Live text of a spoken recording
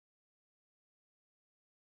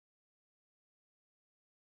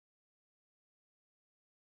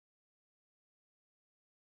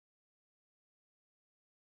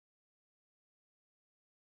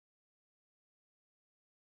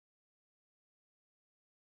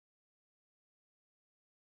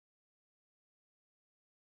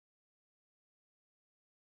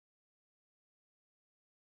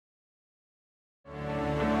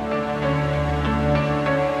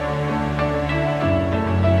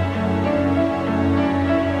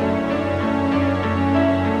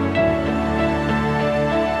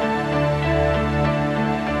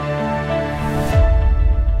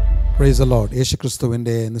Praise the Lord.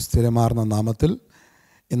 യേശുക്രിസ്തുവിൻ്റെ നിസ്തുലമാർന്ന നാമത്തിൽ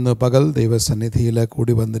ഇന്ന് പകൽ ദൈവസന്നിധിയിൽ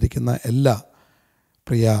കൂടി വന്നിരിക്കുന്ന എല്ലാ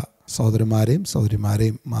പ്രിയ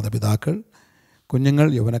സഹോദരിമാരെയും മാതാപിതാക്കൾ, കുഞ്ഞുങ്ങൾ,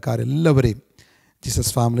 യൗവനക്കാരെല്ലാവരെയും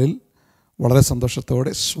ജീസസ് ഫാമിലിയിൽ വളരെ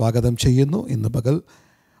സന്തോഷത്തോടെ സ്വാഗതം ചെയ്യുന്നു. ഇന്ന് പകൽ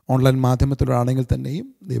ഓൺലൈൻ മാധ്യമത്തിലൂടെയാണെങ്കിൽ തന്നെയും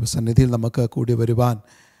ദൈവസന്നിധിയിൽ നമുക്ക് കൂടി വരുവാൻ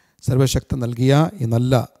സർവശക്തി നൽകിയ ഈ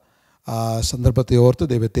നല്ല സന്ദർഭത്തെ ഓർത്ത്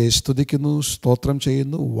ദൈവത്തെ സ്തുതിക്കുന്നു, സ്തോത്രം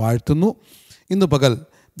ചെയ്യുന്നു, വാഴ്ത്തുന്നു. ഇന്ന് പകൽ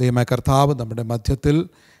ദൈവമായ കർത്താവ് നമ്മുടെ മധ്യത്തിൽ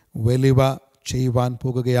വലിയ ചെയ്യുവാൻ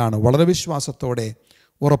പോകുകയാണ്. വളരെ വിശ്വാസത്തോടെ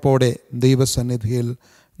ഉറപ്പോടെ ദൈവസന്നിധിയിൽ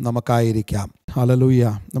നമുക്കായിരിക്കാം. ഹല്ലേലൂയ.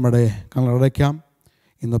 നമ്മുടെ കണ്ണടയ്ക്കാം.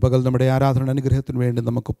 ഇന്ന് പകൽ നമ്മുടെ ആരാധന അനുഗ്രഹത്തിന് വേണ്ടി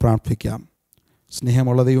നമുക്ക് പ്രാർത്ഥിക്കാം.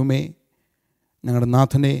 സ്നേഹമുള്ള ദൈവമേ, ഞങ്ങളുടെ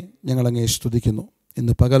നാഥനെ ഞങ്ങളങ്ങേ സ്തുതിക്കുന്നു.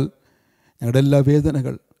 ഇന്ന് പകൽ ഞങ്ങളുടെ എല്ലാ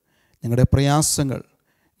വേദനകൾ, ഞങ്ങളുടെ പ്രയാസങ്ങൾ,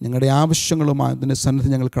 ഞങ്ങളുടെ ആവശ്യങ്ങളുമായി നിൻ്റെ സന്നിധി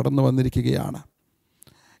ഞങ്ങൾ കടന്നു വന്നിരിക്കുകയാണ്.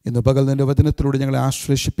 ഇന്ന് പകൽ നിൻ്റെ വചനത്തിലൂടെ ഞങ്ങളെ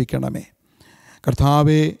ആശ്ലേഷിപ്പിക്കണമേ.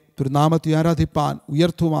 കർത്താവെ, തിരുനാമത്തെ ആരാധിപ്പാൻ,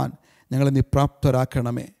 ഉയർത്തുവാൻ ഞങ്ങളെ നീ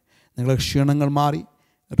പ്രാപ്തരാക്കണമേ. ഞങ്ങളുടെ ക്ഷീണങ്ങൾ മാറി,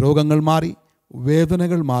 രോഗങ്ങൾ മാറി,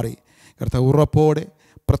 വേദനകൾ മാറി, കർത്താവ് ഉറപ്പോടെ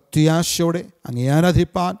പ്രത്യാശയോടെ അങ്ങേ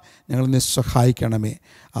ആരാധിപ്പാൻ ഞങ്ങളെ നീ സഹായിക്കണമേ.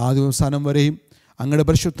 ആദ്യ അവസാനം വരെയും അങ്ങയുടെ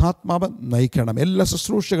പരിശുദ്ധാത്മാവ് നയിക്കണം. എല്ലാ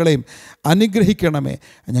ശുശ്രൂഷകളെയും അനുഗ്രഹിക്കണമേ.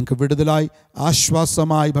 ഞങ്ങൾക്ക് വിടുതലായി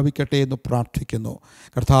ആശ്വാസമായി ഭവിക്കട്ടെ എന്ന് പ്രാർത്ഥിക്കുന്നു.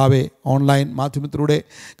 കർത്താവെ, ഓൺലൈൻ മാധ്യമത്തിലൂടെ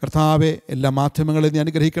കർത്താവെ എല്ലാ മാധ്യമങ്ങളെയും നീ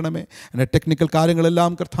അനുഗ്രഹിക്കണമേ. എൻ്റെ ടെക്നിക്കൽ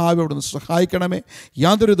കാര്യങ്ങളെല്ലാം കർത്താവെ അവിടെ നിന്ന് സഹായിക്കണമേ.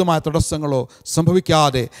 യാതൊരുവിധമായ തടസ്സങ്ങളോ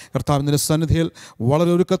സംഭവിക്കാതെ കർത്താവിൻ്റെ സന്നിധിയിൽ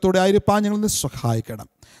വളരെ ഒരുക്കത്തോടെ ആയിരിക്കാൻ ഞങ്ങളെ സഹായിക്കണം.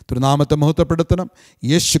 തിരുനാമത്തെ മഹത്വപ്പെടുത്തണം.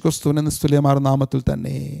 യേശുക്രിസ്തുവിന്റെ നിസ്തുല്യമായ നാമത്തിൽ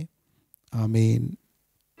തന്നെ, ആമേൻ.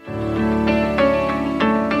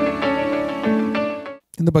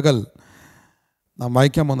 ഇന്ന് പകൽ നാം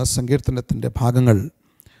വായിക്കാൻ പോകുന്ന സങ്കീർത്തനത്തിൻ്റെ ഭാഗങ്ങൾ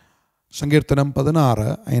സങ്കീർത്തനം 16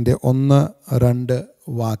 അതിൻ്റെ 1-2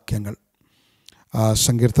 വാക്യങ്ങൾ.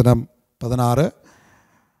 സങ്കീർത്തനം 16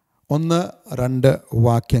 1-2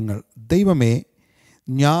 വാക്യങ്ങൾ. ദൈവമേ,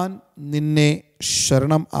 ഞാൻ നിന്നെ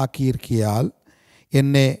ശരണം ആക്കിയിരിക്കിയാൽ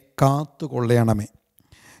എന്നെ കാത്തുകൊള്ളണമേ.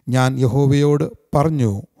 ഞാൻ യഹോവയോട്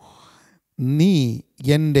പറഞ്ഞു, നീ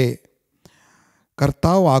എൻ്റെ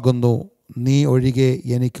കർത്താവാകുന്നു, നീ ഒഴികെ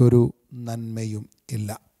എനിക്കൊരു നന്മയും ഇല്ല.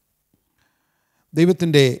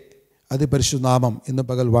 ദൈവത്തിൻ്റെ അതിപരിശുദ്ധ നാമം ഇന്ന്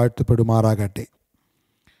പകൽ വാഴ്ത്തപ്പെടുമാറാകട്ടെ.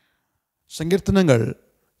 സങ്കീർത്തനങ്ങൾ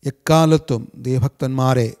എക്കാലത്തും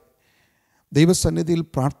ദൈവഭക്തന്മാരെ ദൈവസന്നിധിയിൽ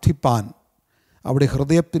പ്രാർത്ഥിപ്പാൻ, അവിടെ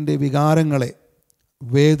ഹൃദയത്തിൻ്റെ വികാരങ്ങളെ,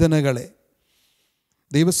 വേദനകളെ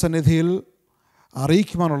ദൈവസന്നിധിയിൽ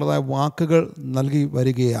അറിയിക്കുവാനുള്ളതായ വാക്കുകൾ നൽകി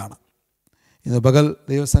വരികയാണ്. ഇന്ന് പകൽ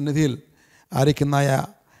ദൈവസന്നിധിയിൽ ആയിരിക്കുന്നതായ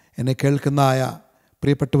എന്നെ കേൾക്കുന്നതായ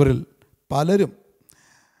പ്രിയപ്പെട്ടവരിൽ പലരും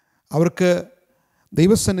അവർക്ക്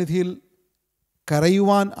ദൈവസന്നിധിയിൽ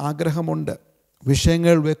കരയുവാൻ ആഗ്രഹമുണ്ട്,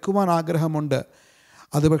 വിഷയങ്ങൾ വെക്കുവാൻ ആഗ്രഹമുണ്ട്.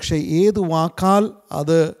 അത് പക്ഷേ ഏത് വാക്കാൽ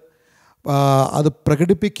അത്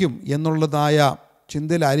പ്രകടിപ്പിക്കും എന്നുള്ളതായ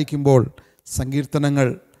ചിന്തയിലായിരിക്കുമ്പോൾ സങ്കീർത്തനങ്ങൾ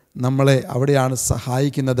നമ്മളെ അവിടെയാണ്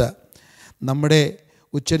സഹായിക്കുന്നത്. നമ്മുടെ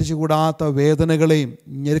ഉച്ചരിച്ചു കൂടാത്ത വേദനകളെയും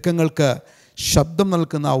ഞെരുക്കങ്ങൾക്ക് ശബ്ദം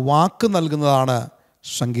നൽകുന്ന, വാക്ക് നൽകുന്നതാണ്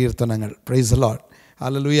സങ്കീർത്തനങ്ങൾ. Praise the Lord.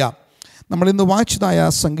 ഹല്ലേലൂയ. നമ്മളിന്ന് വായിച്ചതായ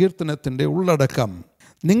സങ്കീർത്തനത്തിൻ്റെ ഉള്ളടക്കം,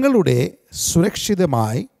 നിങ്ങളുടെ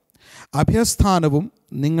സുരക്ഷിതമായ അഭയസ്ഥാനവും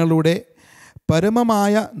നിങ്ങളുടെ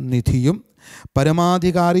പരമമായ നിധിയും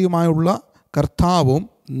പരമാധികാരിയുമായുള്ള കർത്താവും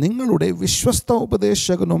നിങ്ങളുടെ വിശ്വസ്ത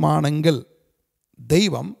ഉപദേശകനുമാണെങ്കിൽ,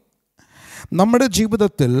 ദൈവം നമ്മുടെ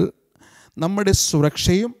ജീവിതത്തിൽ നമ്മുടെ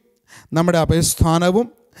സുരക്ഷയും നമ്മുടെ അഭയസ്ഥാനവും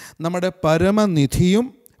നമ്മുടെ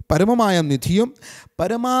പരമമായ നിധിയും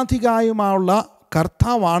പരമാധികാരിയുമായുള്ള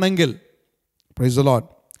കർത്താവാണെങ്കിൽ, പ്രൈസ് ദി ലോർഡ്.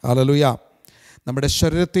 ഹല്ലേലൂയ. നമ്മുടെ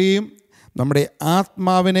ശരീരത്തെയും നമ്മുടെ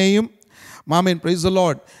ആത്മാവിനെയും, ആമേൻ, പ്രൈസ് ദി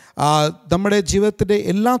ലോർഡ്, നമ്മുടെ ജീവിതത്തിൻ്റെ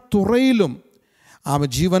എല്ലാ തുറയിലും,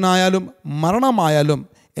 ജീവനായാലും മരണമായാലും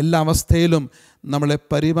എല്ലാ അവസ്ഥയിലും നമ്മളെ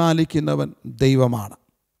പരിപാലിക്കുന്നവൻ ദൈവമാണ്.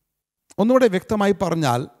 ഒന്നുകൂടെ വ്യക്തമായി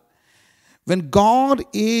പറഞ്ഞാൽ, when God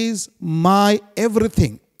is my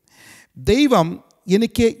everything, ദൈവം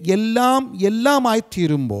എനിക്ക് എല്ലാമായി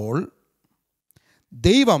തീരുമ്പോൾ,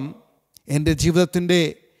 ദൈവം എൻ്റെ ജീവിതത്തിൻ്റെ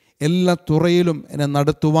എല്ലാ തുറയിലും എന്നെ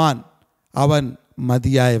നടത്തുവാൻ അവൻ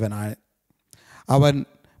മതിയായവനാണ്. അവൻ,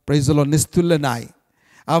 പ്രൈസ് ദി ലോർഡ്, നിസ്തുലനായി,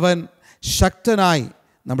 അവൻ ശക്തനായി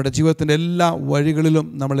നമ്മുടെ ജീവിതത്തിൻ്റെ എല്ലാ വഴികളിലും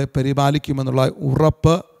നമ്മളെ പരിപാലിക്കുമെന്നുള്ള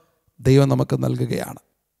ഉറപ്പ് ദൈവം നമുക്ക് നൽകുകയാണ്.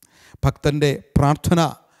 ഭക്തൻ്റെ പ്രാർത്ഥന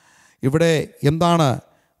ഇവിടെ എന്താണ്?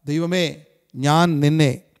 ദൈവമേ, ഞാൻ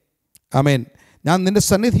നിന്നെ, ആമേൻ, ഞാൻ നിൻ്റെ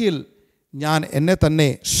സന്നിധിയിൽ ഞാൻ എന്നെ തന്നെ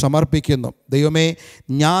സമർപ്പിക്കുന്നു. ദൈവമേ,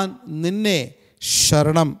 ഞാൻ നിന്നെ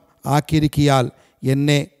ശരണം ആക്കിയിരിക്കിയാൽ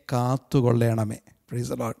എന്നെ കാത്തുകൊള്ളണമേ. Praise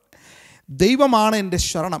the Lord. ദൈവമാണ് എൻ്റെ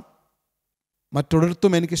ശരണം.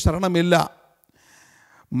 മറ്റൊരിടത്തും എനിക്ക് ശരണമില്ല.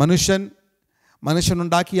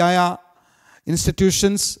 മനുഷ്യനുണ്ടാക്കിയായ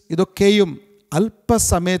ഇൻസ്റ്റിറ്റ്യൂഷൻസ് ഇതൊക്കെയും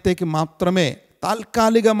അല്പസമയത്തേക്ക് മാത്രമേ,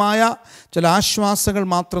 താൽക്കാലികമായ ചില ആശ്വാസങ്ങൾ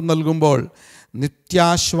മാത്രം നൽകുമ്പോൾ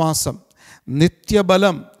നിത്യാശ്വാസം,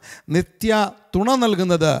 നിത്യബലം, നിത്യ തുണ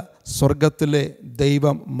നൽകുന്നത് സ്വർഗത്തിലെ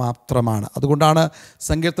ദൈവം മാത്രമാണ്. അതുകൊണ്ടാണ്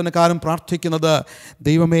സങ്കീർത്തനക്കാരൻ പ്രാർത്ഥിക്കുന്നത്,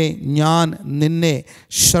 ദൈവമേ, ഞാൻ നിന്നെ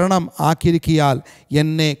ശരണം ആക്കിയിരിക്കിയാൽ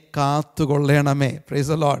എന്നെ കാത്തുകൊള്ളണമേ.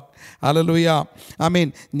 Praise the Lord. ഹല്ലേലൂയ. ആമേൻ.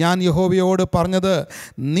 ഞാൻ യഹോവയോട് പറഞ്ഞത്,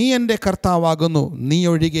 നീ എൻ്റെ കർത്താവാകുന്നു, നീ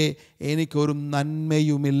ഒഴികെ എനിക്കൊരു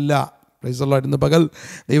നന്മയുമില്ല. Praise the Lord. ഇന്ന് പകൽ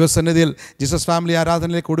ദൈവസന്നിധിയിൽ ജീസസ് ഫാമിലി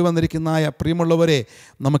ആരാധനയിലേക്ക് കൂടി വന്നിരിക്കുന്ന പ്രിയമുള്ളവരെ,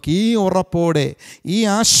 നമുക്ക് ഈ ഉറപ്പോടെ, ഈ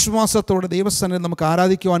ആശ്വാസത്തോടെ ദൈവസന്നിധിയിൽ നമുക്ക്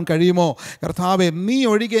ആരാധിക്കുവാൻ കഴിയുമോ? കർത്താവേ, നീ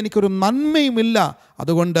ഒഴികെ എനിക്കൊരു നന്മയുമില്ല.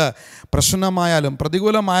 അതുകൊണ്ട് പ്രശ്നമായാലും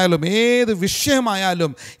പ്രതികൂലമായാലും ഏത്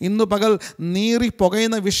വിഷയമായാലും ഇന്ന് പകൽ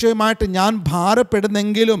നീറിപ്പുകയുന്ന വിഷയമായിട്ട് ഞാൻ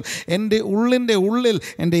ഭാരപ്പെടുന്നെങ്കിലും എൻ്റെ ഉള്ളിൽ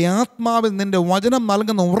എൻ്റെ ആത്മാവിൽ നിൻ്റെ വചനം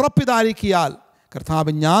നൽകുന്ന ഉറപ്പിതായിരിക്കിയാൽ,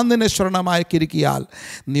 കർത്താവ്, ഞാൻ നിന്നെ ശരണമാക്കിയിരിക്കിയാൽ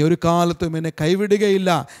നീ ഒരു കാലത്തും എന്നെ കൈവിടുകയില്ല,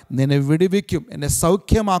 നിന്നെ വിടുവിക്കും, എന്നെ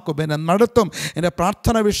സൗഖ്യമാക്കും, എന്നെ നടത്തും, എൻ്റെ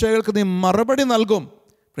പ്രാർത്ഥന വിഷയങ്ങൾക്ക് നീ മറുപടി നൽകും.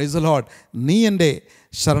 Praise the Lord. നീ എൻ്റെ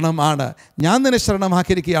ശരണമാണ്, ഞാൻ നിന്നെ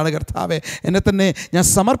ശരണമാക്കിയിരിക്കുകയാണ് കർത്താവേ, എന്നെ തന്നെ ഞാൻ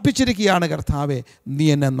സമർപ്പിച്ചിരിക്കുകയാണ് കർത്താവേ, നീ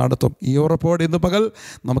എന്നെ നടത്തും. ഈ ഉറപ്പോടെ ഇന്ന് പകൽ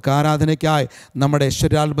നമുക്ക് ആരാധനയ്ക്കായി നമ്മുടെ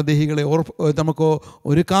ശരീരാത്മദേഹികളെ നമുക്ക്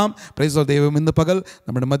ഒരുക്കാം. Praise the Lord. ദൈവം ഇന്ന് പകൽ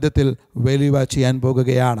നമ്മുടെ മധ്യത്തിൽ വെലിവ ചെയ്യാൻ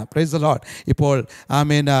പോകുകയാണ്. Praise the Lord. ഇപ്പോൾ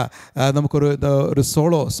ആമേൻ, നമുക്കൊരു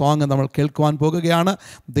സോളോ സോങ് നമ്മൾ കേൾക്കുവാൻ പോകുകയാണ്.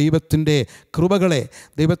 ദൈവത്തിൻ്റെ കൃപകളെ,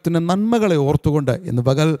 ദൈവത്തിൻ്റെ നന്മകളെ ഓർത്തുകൊണ്ട് ഇന്ന്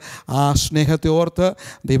പകൽ ആ സ്നേഹത്തെ ഓർത്ത്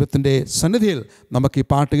ദൈവത്തിൻ്റെ സന്നിധിയിൽ നമുക്ക് ഈ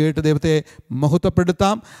പാട്ട് കേട്ട് ദൈവത്തെ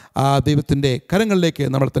മഹത്വപ്പെടുത്താം. ആ ദൈവത്തിൻ്റെ കരങ്ങളിലേക്ക്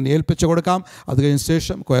നമ്മൾ തന്നെ ഏൽപ്പിച്ചു കൊടുക്കാം. അത് കഴിഞ്ഞ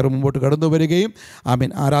ശേഷം കൊയർ മുമ്പോട്ട് കടന്നു വരികയും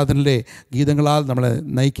ആമേൻ ആരാധനയിലെ ഗീതങ്ങളാൽ നമ്മളെ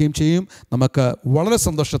നയിക്കുകയും ചെയ്യും. നമുക്ക് വളരെ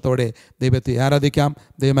സന്തോഷത്തോടെ ദൈവത്തെ ആരാധിക്കാം.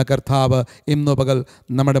 ദൈവകർത്താവ് ഇന്നു പകൽ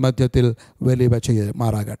നമ്മുടെ മധ്യത്തിൽ വലിയ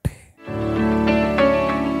ചെയ്യുമാറാകട്ടെ.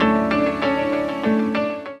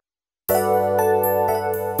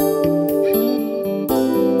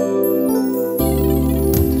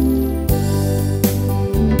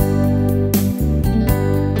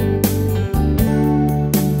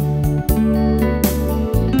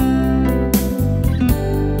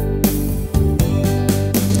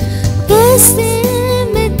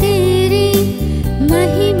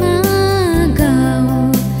 महिमा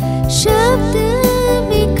गाऊं, शब्द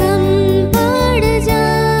में कम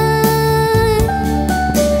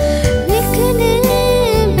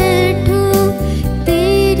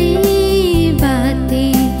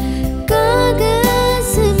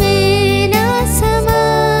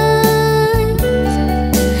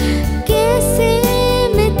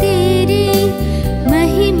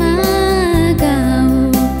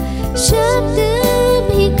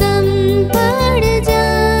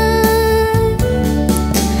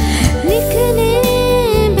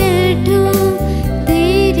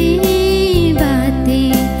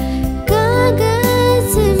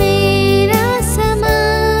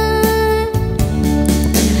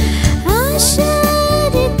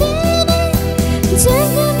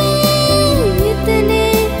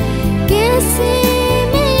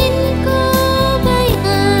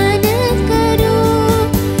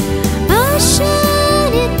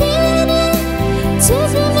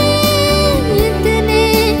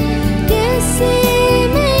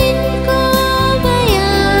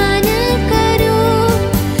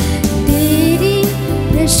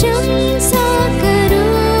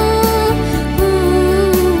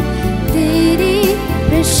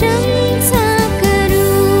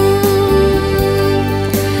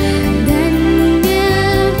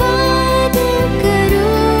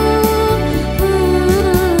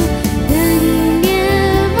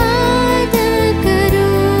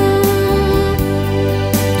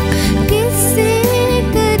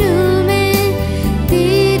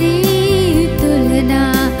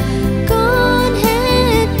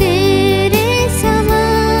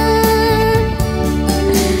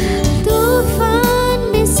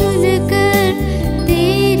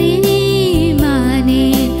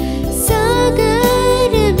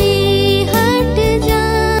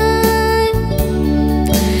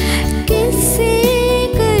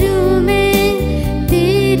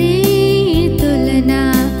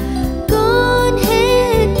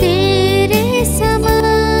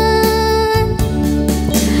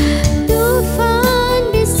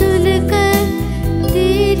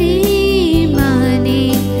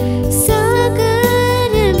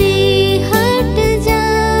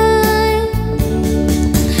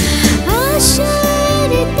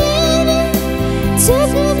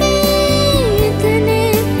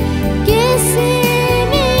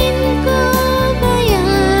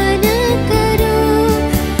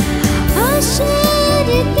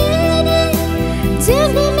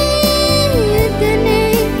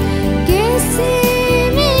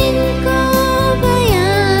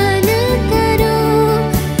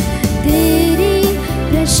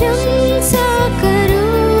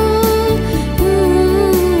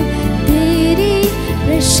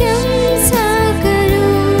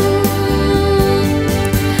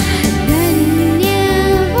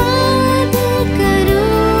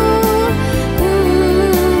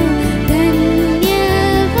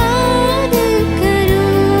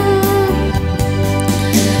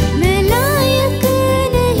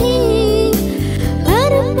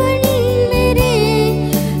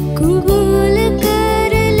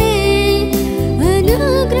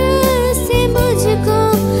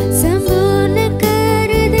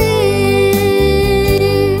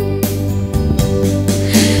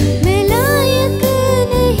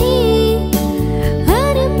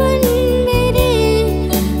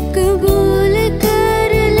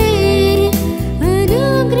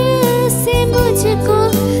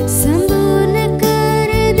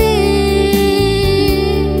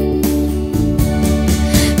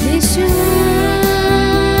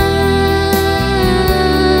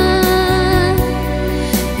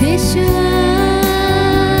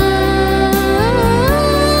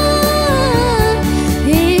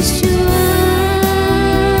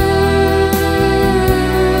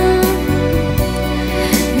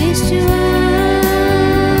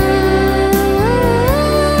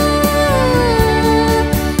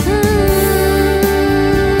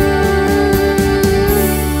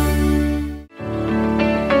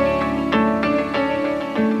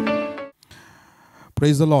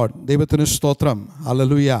പ്രൈസ് ദി ലോർഡ്. ദൈവത്തിന് സ്തോത്രം.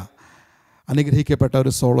 ഹല്ലേലൂയ. അനുഗ്രഹിക്കപ്പെട്ട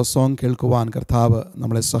ഒരു സോളോ സോങ് കേൾക്കുവാൻ കർത്താവ്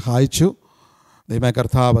നമ്മളെ സഹായിച്ചു. ദൈവമേ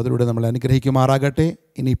കർത്താവ് അതിലൂടെ നമ്മളെ അനുഗ്രഹിക്കുമാറാകട്ടെ.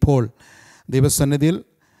 ഇനിയിപ്പോൾ ദൈവസന്നിധിയിൽ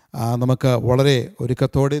നമുക്ക് വളരെ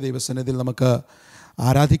ഒരുക്കത്തോടെ ദൈവസന്നിധിയിൽ നമുക്ക്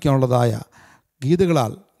ആരാധിക്കാനുള്ളതായ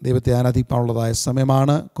ഗീതകളാൽ ദൈവത്തെ ആരാധിക്കാനുള്ളതായ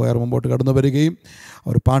സമയമാണ്. കൊയർ മുമ്പോട്ട് കടന്നു വരികയും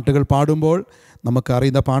അവർ പാട്ടുകൾ പാടുമ്പോൾ നമുക്ക്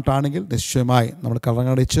അറിയുന്ന പാട്ടാണെങ്കിൽ നിശ്ചയമായി നമ്മൾ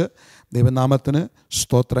കരങ്ങളടിച്ച് ദൈവനാമത്തിന്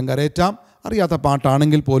സ്തോത്രം കരയറ്റാം. അറിയാത്ത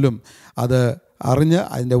പാട്ടാണെങ്കിൽ പോലും അത് അറിഞ്ഞ്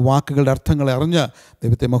അതിൻ്റെ വാക്കുകളുടെ അർത്ഥങ്ങളെ അറിഞ്ഞ്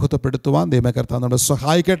ദൈവത്തെ മഹത്വപ്പെടുത്തുവാൻ ദൈവമേ കർത്താവ് നമ്മളെ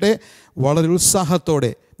സഹായിക്കട്ടെ. വളരെ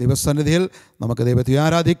ഉത്സാഹത്തോടെ ദൈവസന്നിധിയിൽ നമുക്ക് ദൈവത്തെ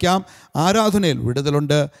ആരാധിക്കാം. ആരാധനയിൽ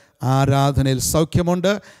വിടുതലുണ്ട്, ആരാധനയിൽ സൗഖ്യമുണ്ട്,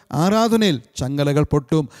 ആരാധനയിൽ ചങ്ങലകൾ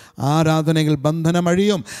പൊട്ടും, ആരാധനയിൽ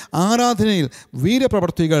ബന്ധനമഴിയും, ആരാധനയിൽ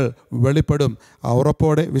വീരപ്രവർത്തികൾ വെളിപ്പെടും. ആ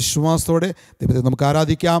ഉറപ്പോടെ വിശ്വാസത്തോടെ ദൈവത്തെ നമുക്ക്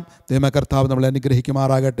ആരാധിക്കാം. ദൈവമേ കർത്താവ് നമ്മളെ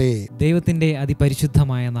അനുഗ്രഹിക്കുമാറാകട്ടെ. ദൈവത്തിൻ്റെ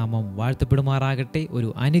അതിപരിശുദ്ധമായ നാമം വാഴ്ത്തപ്പെടുമാറാകട്ടെ. ഒരു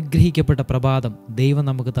അനുഗ്രഹിക്കപ്പെട്ട പ്രഭാതം ദൈവം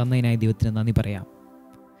നമുക്ക് തന്നതിനായി ദൈവത്തിന് നന്ദി പറയാം.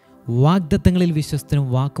 വാഗ്ദത്തങ്ങളിൽ വിശ്വസ്തനും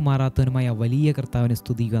വാക്കുമാറാത്തവനുമായ വലിയ കർത്താവിനെ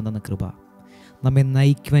സ്തുതിക്കുക എന്ന കൃപ, നമ്മെ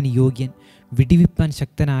നയിക്കുവാൻ യോഗ്യൻ, വിടിവിപ്പാൻ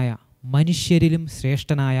ശക്തനായ, മനുഷ്യരിലും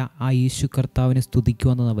ശ്രേഷ്ഠനായ ആ യേശു കർത്താവിനെ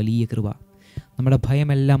സ്തുതിക്കുക എന്ന വലിയ കൃപ, നമ്മുടെ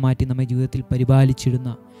ഭയമെല്ലാം മാറ്റി നമ്മെ ജീവിതത്തിൽ പരിപാലിച്ചിടുന്ന,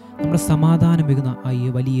 നമ്മുടെ സമാധാനം മികുന്ന ആ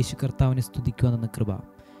വലിയ യേശു കർത്താവിനെ സ്തുതിക്കുക എന്ന കൃപ,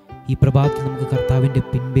 ഈ പ്രഭാതത്തിൽ നമുക്ക് കർത്താവിൻ്റെ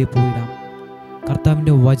പിൻപേ പോയിടാം.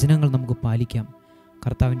 കർത്താവിൻ്റെ വചനങ്ങൾ നമുക്ക് പാലിക്കാം.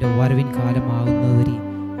 കർത്താവിൻ്റെ വരവിൻ കാലമാകുന്നതുവരെ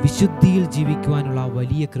വിശുദ്ധിയിൽ ജീവിക്കുവാനുള്ള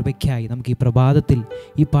വലിയ കൃപയ്ക്കായി നമുക്ക് ഈ പ്രഭാതത്തിൽ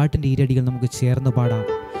ഈ പാട്ടിൻ്റെ ഈരടികൾ നമുക്ക് ചേർന്ന് പാടാം.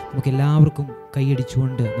 നമുക്ക് എല്ലാവർക്കും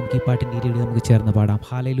കൈയടിച്ചുകൊണ്ട് നമുക്ക് ഈ പാട്ടിൻ്റെ ഈരടികൾ നമുക്ക് ചേർന്ന് പാടാം.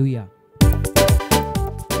 ഹല്ലേലൂയ.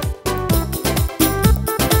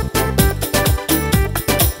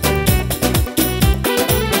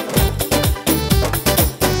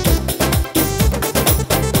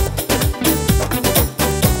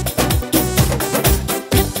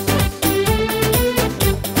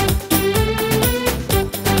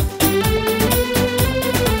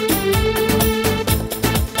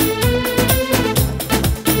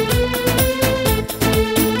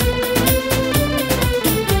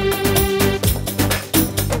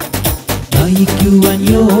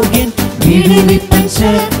 യോഗ്യൻ, വിടുവിപ്പാൻ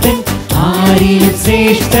ശക്തൻ, ആരിലും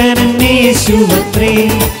ശ്രേഷ്ഠൻ യേശുവത്രേ.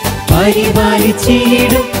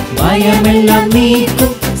 പരിപാലിച്ചിടും, ഭയമെല്ലാം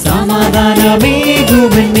നീക്കും,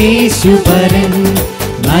 സമാധാനമേകുവൻ യേശുപരൻ.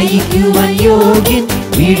 നയിക്കുവാൻ യോഗ്യൻ,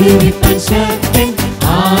 വിടുവിപ്പാൻ ശക്തൻ,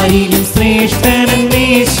 ആരിലും ശ്രേഷ്ഠൻ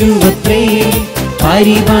യേശുവത്രേ.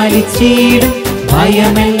 പരിപാലിച്ചിടും,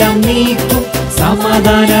 ഭയമെല്ലാം നീക്കും,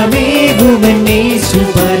 സമാധാനമേകുവൻ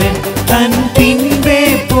യേശുപരൻ. തൻ പിൻപേ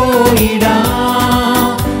പോയിടാം,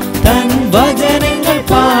 തൻ വചനങ്ങൾ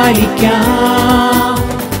പാലിക്കാം.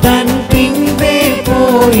 തൻ പിൻപേ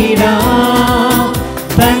പോയിടാം,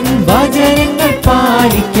 തൻ വചനങ്ങൾ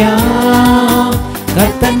പാലിക്കാം.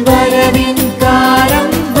 കർത്തൻ വരവിൻ കാലം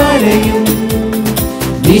വരെയും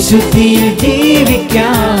വിശുദ്ധിയിൽ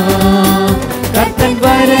ജീവിക്കാം. കർത്തൻ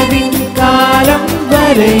വരവിൻ കാലം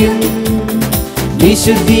വരെയും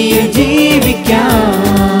വിശുദ്ധിയിൽ ജീവിക്കാം.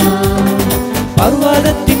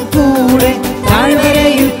 പർവ്വതത്തിൻ കൂടെ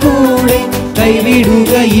താഴ്വരയിൽ കൂടെ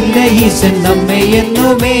കൈവിടുകയില്ല ഈശൻ നമ്മെ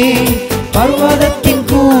എന്നുമേ. പർവ്വതത്തിൻ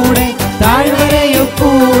കൂടെ താഴ്വരയിൽ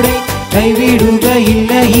കൂടെ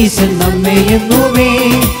കൈവിടുകയില്ല ഈശൻ നമ്മെ എന്നുമേ.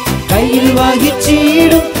 കയ്യിൽ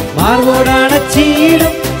വഹിച്ചിടും,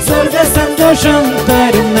 മാർവോടണച്ചിടും, സ്വർഗ സന്തോഷം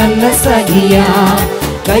തരും നല്ല സഖിയാ.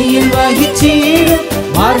 കയ്യിൽ വഹിച്ചിടും,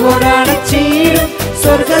 മാർവോടണച്ചിടും,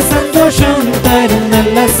 സ്വർഗ സന്തോഷം തരും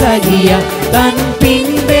നല്ല സഖിയ. തൻ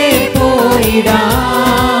പിൻപേ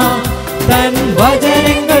പോയിടാം, തൻ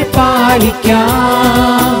വചനങ്ങൾ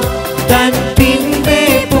പാലിക്കാം. തൻ പിൻപേ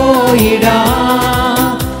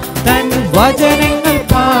പോയിടാം, തൻ വചനങ്ങൾ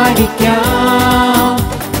പാലിക്കാം.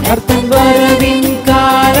 കർത്തൻ വരവിൻ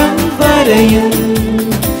കാലം വരെയും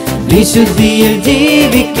വിശുദ്ധിയിൽ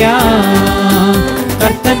ജീവിക്കാം.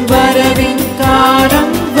 കർത്തൻ വരവിൻ കാലം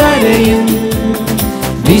വരെയും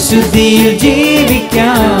വിശുദ്ധിയിൽ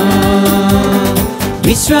ജീവിക്കാം.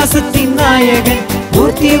 വിശ്വാസത്തിൻ നായകൻ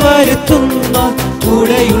പൂർത്തി വരുത്തുന്നു,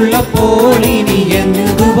 കൂടെയുള്ളപ്പോൾ ഇനി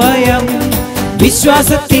എന്തു ഭയം.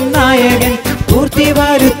 വിശ്വാസത്തിൻ നായകൻ പൂർത്തി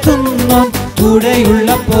വരുത്തുന്നു,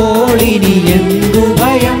 കൂടെയുള്ളപ്പോൾ ഇനി എന്തു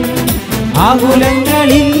ഭയം.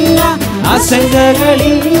 ആകുലങ്ങളില്ല,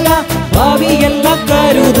 ആശങ്കകളില്ല, ഭാവിയെല്ലാം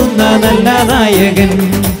കരുതുന്ന നല്ല നായകൻ.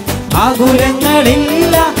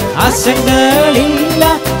 ആകുലങ്ങളില്ല, ആശങ്കകളില്ല,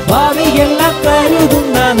 ഭാവിയെല്ലാം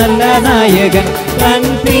കരുതുന്ന നല്ല നായകൻ തൻ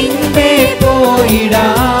പിൻപേ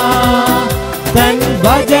പോയിടാം തൻ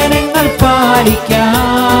വചനങ്ങൾ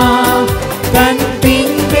പാലിക്കാം തൻ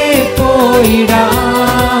പിൻപേ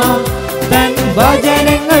പോയിടാം തൻ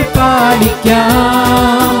വചനങ്ങൾ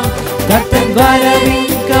പാലിക്കാം കർത്തൻ വരവിൻ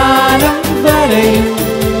കാലം വരെയും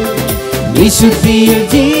വിശുദ്ധിയിൽ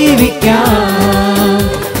ജീവിക്കാം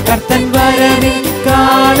കർത്തൻ വരവിൻ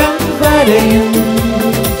കാലം വരെയും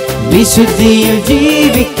വിശുദ്ധിയിൽ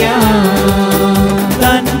ജീവിക്കാം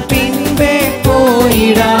തൻ പിൻപേ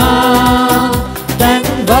പോയിടാം തൻ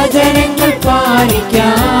വചനങ്ങൾ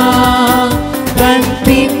പാലിക്കാം തൻ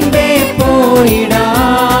പിൻപേ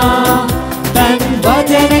പോയിടാം തൻ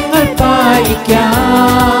വചനങ്ങൾ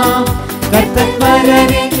പാലിക്കാം കർത്തൻ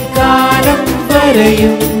വരവിൻ കാലം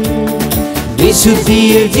വരെയും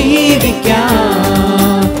വിശുദ്ധിയിൽ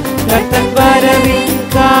ജീവിക്കാം കർത്തൻ വരവിൻ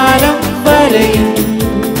കാലം വരെയും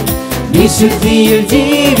വിശുദ്ധിയിൽ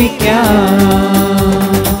ജീവിക്കാം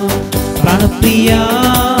പ്രാണപ്രിയ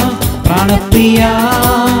പ്രാണപ്രിയ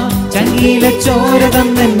ചങ്കിയിലെ ചോര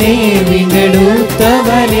തന്നെ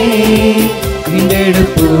വീണ്ടെടുത്തവനെ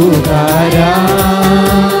വീണ്ടെടുപ്പുകാരാ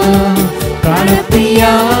പ്രാണപ്രിയ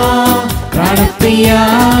പ്രാണപ്രിയ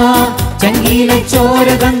ചങ്കിയിലെ ചോര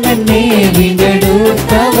തന്നെ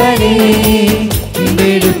വീണ്ടെടുത്തവനെ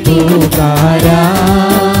വീണ്ടെടുപ്പുകാരാ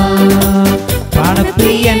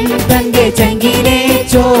പ്രാണപ്രിയൻ തന്റെ ചങ്കിലെ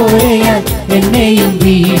ചോരയാൽ എന്നെയും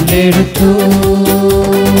വീണ്ടെടുത്തു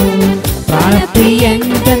പ്രാണപ്രിയൻ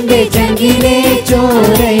തന്റെ ചങ്കിലെ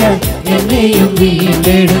ചോരയാൽ എന്നെയും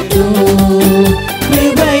വീണ്ടെടുത്തു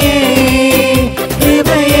കൃപയേ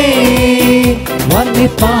കൃപയേ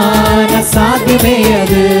വർണ്ണിപ്പാന സാധ്യമേ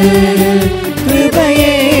അത്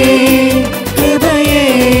കൃപയേ കൃപയേ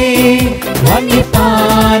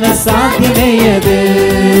വർണ്ണിപ്പാന സാധ്യമേ അത്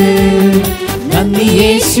നന്ദി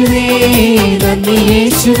യേശുവേ നന്ദി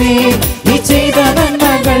യേശുവേ നീ ചെയ്ത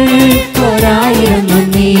നന്മകൾക്കൊരായിരം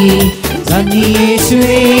നന്ദി നന്ദി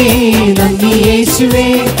യേശുവേ നന്ദി യേശുവേ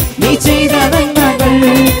നീ ചെയ്ത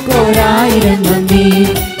നന്മകൾക്കൊരായിരം നന്ദി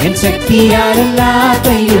എൻ ശക്തിയാലല്ല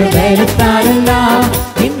കൈയുടെ ബലത്താലല്ല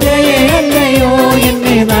നിന്റെ അല്ലയോ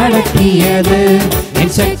എന്നെ നടത്തിയത് എൻ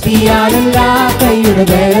ശക്തിയാലല്ല കൈയുടെ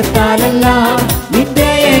ബലത്താലല്ല നിന്റെ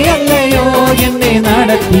അല്ലയോ എന്നെ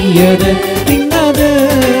നടത്തിയത് നിന്നത്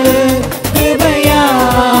കൃപയാ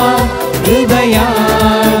കൃപയാ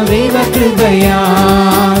ദൈവ കൃപയാ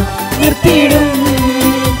നിർത്തിയിടും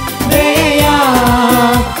ദയയാ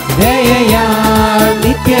ദയയാ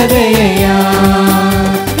നിത്യദയയാ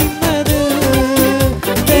നിന്നത്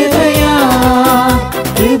കൃപയാ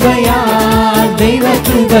കൃപയാ ദൈവ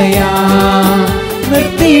കൃപയാ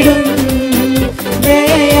നിർത്തിയിടും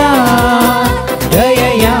ദയയാ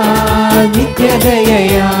ദയയാ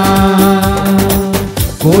നിത്യദയയാ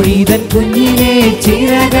കോഴിതൻ കുഞ്ഞിനെ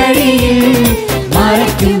ചിറകടിയിൽ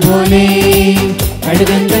മറയ്ക്കും പോലെ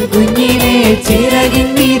കഴുകന്തൻ കുഞ്ഞിനെ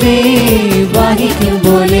ചിറകിന്മീതെ വഹിക്കും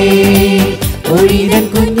പോലെ കോഴിതൻ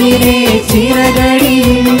കുഞ്ഞിനെ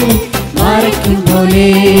ചിറകടിയിൽ മറയ്ക്കും പോലെ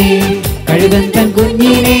കഴുകന്തൻ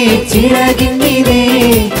കുഞ്ഞിനെ ചിറകിന്മീതെ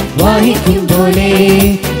വഹിക്കും പോലെ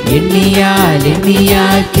എണ്ണിയാൽ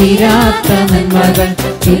തീരാത്ത നന്മകൾ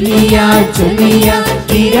ചൊല്ലിയാൽ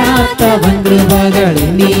തീരാത്തവൻ കൃപകൾ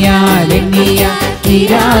എണ്ണിയാൽ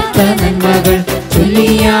തീരാത്ത നന്മകൾ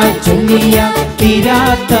ചൊല്ലിയാൽ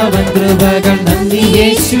തീരാത്തവൻ കൃപകൾ നന്ദി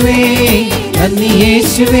യേശുവേ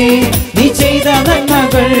നീ ചെയ്ത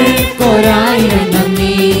നന്മകൾക്കൊരായിരം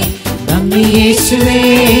നന്ദി നന്ദി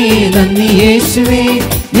യേശുവേ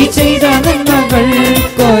നീ ചെയ്ത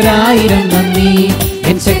നന്മകൾക്കൊരായിരം നന്ദി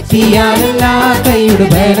എൻ ശക്തിയാലല്ല കൈയുടെ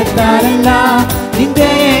ബലത്താലല്ല നിന്റെ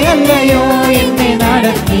അല്ലയോ എന്നെ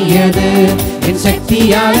നടത്തിയത് എൻ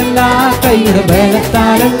ശക്തിയാലല്ല കൈയുടെ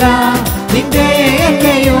ബലത്താലല്ല നിന്റെ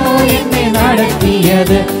അല്ലയോ എന്നെ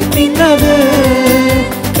നടത്തിയത് നിന്നത്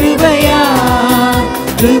കൃപയാ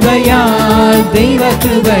കൃപയാ ദൈവ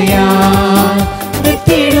കൃപയാ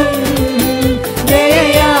നിർത്തിയിടും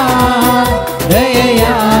ദയയാ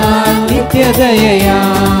ദയയാ നിത്യദയയാ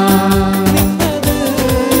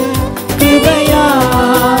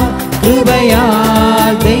കൃപയാ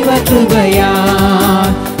ദൈവ കൃപയാ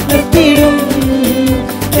നിർത്തിയിടും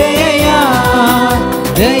ദയയാ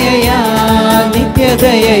ദയയാ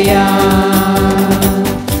നിത്യദയയാ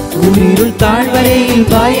ഉരുൾ താഴ്വരയിൽ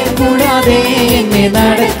ഭയം കൂടാതെ എന്നെ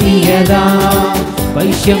നടത്തിയതാ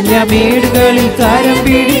വൈഷമ്യമേടുകളിൽ കരം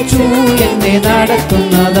പിടിച്ചു എന്നെ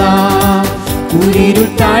നടത്തുന്നതാ ഉരുൾ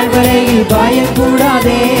താഴ്വരയിൽ ഭയം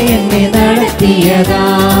കൂടാതെ എന്നെ നടത്തിയതാ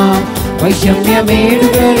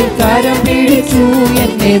വൈഷമ്യമേടുകളിൽ കരം പിടിച്ചു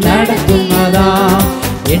എന്നെ നടത്തുന്നതാ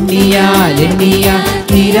എണ്ണിയാൽ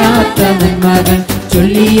തീരാത്ത നന്മകൾ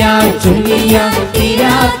ചൊല്ലിയാൽ ചൊല്ലിയാൽ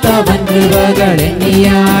തീരാത്ത വൻകൃപകൾ,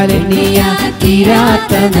 എണ്ണിയാൽ എണ്ണിയാൽ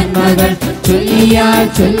തീരാത്ത നന്മകൾ, ചൊല്ലിയാൽ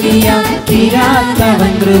ചൊല്ലിയാൽ തീരാത്ത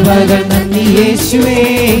വൻകൃപകൾ. നന്ദി യേശുവേ,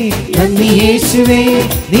 നന്ദി യേശുവേ,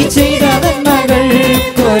 നീ ചെയ്ത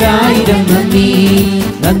നന്മകൾക്കൊരായിരം നന്ദി.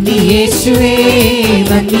 നന്ദി യേശുവേ,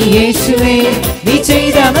 നന്ദി യേശുവേ, നീ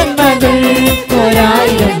ചെയ്ത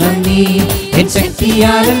നന്മകൾക്കൊരായിരം നന്ദി. എൻ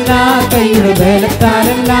ശക്തിയാലല്ല, കൈയുടെ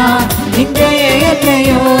ബലത്താലല്ല, നിന്റെ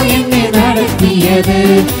അല്ലയോ എന്നെ നടത്തിയത്.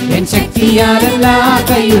 എൻ ശക്തിയാലല്ല,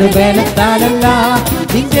 കൈയുടെ ബലത്താലല്ല,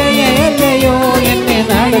 നിന്റെ അല്ലയോ എന്നെ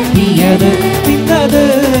നടത്തിയത്. നിന്നത്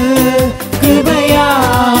കൃപയാ,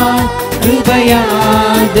 കൃപയാ,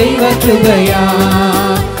 ദൈവ കൃപയാ,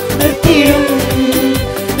 നിർത്തിയിടും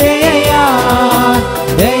ദയയാ,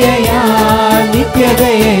 ദയയാ,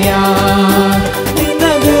 നിത്യദയയാ.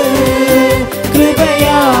 നിന്നത്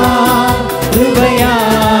കൃപയാ, കൃപയാ,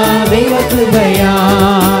 ദൈവ കൃപയാ,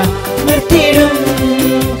 നിർത്തിയിടും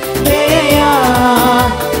ദയയാ,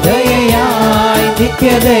 ദയയാ,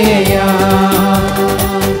 നിത്യദയയാ.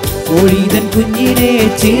 കോഴിതൻ കുഞ്ഞിനെ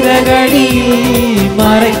ചിറകടിയിൽ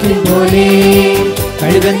മറയ്ക്കും പോലെ,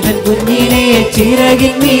 കഴുകന്തൻ കുഞ്ഞിനെ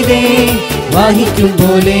ചിറകിൻ മീതെ വഹിക്കും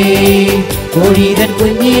പോലെ, കോഴിതൻ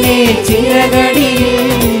കുഞ്ഞിനെ ചിറകടിയിൽ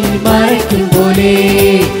മറയ്ക്കും പോലെ,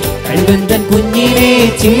 കഴുകന്തൻ കുഞ്ഞിനെ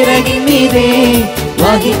ചിറകിൻ മീതെ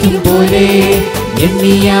വഹിക്കും പോലെ.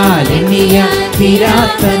 എണ്ണിയാൽ എണ്ണിയാൽ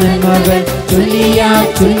തീരാത്ത നന്മകൾ, ചൊല്ലിയാൽ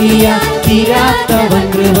ചൊല്ലിയാൽ തീരാത്ത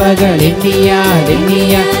വൻകൃപകൾ, എണ്ണിയാൽ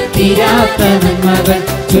എണ്ണിയാൽ തീരാത്ത നന്മകൾ,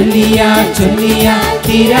 ചൊല്ലിയാൽ ചൊല്ലിയാൽ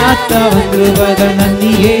തീരാത്ത വൻകൃപകൾ.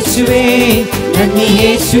 നന്ദി യേശുവേ, നന്ദി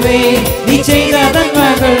യേശുവേ, നീ ചെയ്ത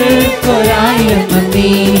നന്മകൾക്കൊരായിരം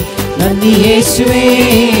നന്ദി. നന്ദി യേശുവേ,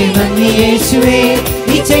 നന്ദി യേശുവേ,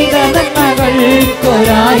 നീ ചെയ്ത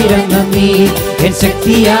നന്മകൾക്കൊരായിരം നന്ദി. എൻ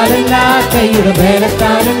ശക്തിയാലല്ല, കൈയുടെ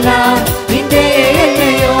ബലത്താലല്ല, നിന്റെ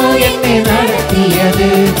അല്ലയോ എന്നെ നടത്തിയത്.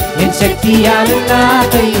 എൻ ശക്തിയാലല്ല,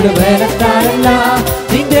 കൈയുടെ ബലത്താലല്ല,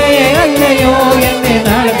 നിന്റെ അല്ലയോ എന്നെ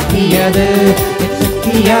നടത്തിയത്. എൻ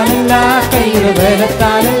ശക്തിയാലല്ല, കൈയുടെ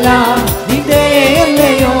ബലത്താലല്ല, നിന്റെ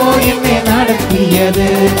അല്ലയോ എന്നെ നടത്തിയത്.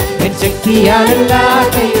 എൻ ശക്തിയാലല്ല,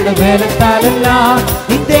 കൈയുടെ ബലത്താലല്ല,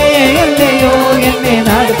 നിന്റെ അല്ലയോ എന്നെ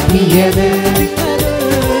നടത്തിയത്.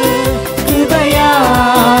 കൃപയാ,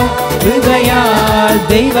 കൃപയാ,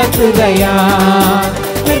 ദൈവ കൃപയാ,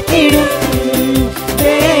 നിർത്തിയിടും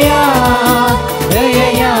ദയയാ,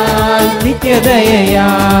 ദയയാ, നിത്യദയയാ.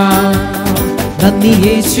 നന്ദി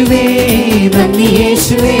യേശുവേ, നന്ദി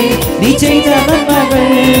യേശുവേ, നീ ചെയ്ത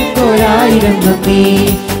നന്മകൾക്കൊരായിരം നന്ദി.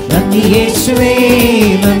 നന്ദി യേശുവേ,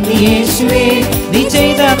 നന്ദി യേശുവേ, നീ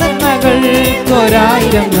ചെയ്ത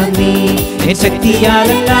നന്മകൾക്കൊരായിരം നന്ദി. എൻ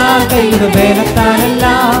ശക്തിയാലല്ല, കൈയുടെ ബലത്താലല്ല,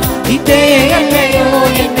 നിന്റെ അല്ലയോ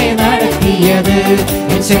എന്നെ നടത്തിയത്.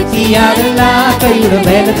 എൻ ശക്തിയാലല്ല, കൈയുടെ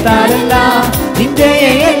ബലത്താലല്ല, നിന്റെ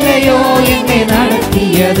അല്ലയോ എന്നെ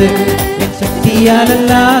നടത്തിയത്. എൻ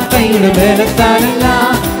ശക്തിയാലല്ല, കൈയുടെ ബലത്താലല്ല,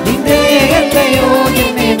 നിന്റെ അല്ലയോ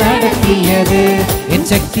എന്നെ നടത്തിയത്. എൻ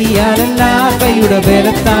ശക്തിയാലല്ല, കൈയുടെ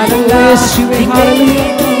ബലത്താലല്ല,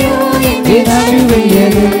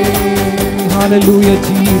 Hallelujah,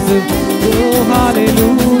 Jesus. Oh,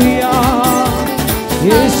 hallelujah.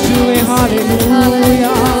 യേശുവേ,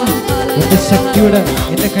 hallelujah. എന്റെ ശക്തിയുടെ,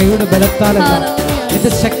 എന്റെ കൈയുടെ ബലത്താലല്ല,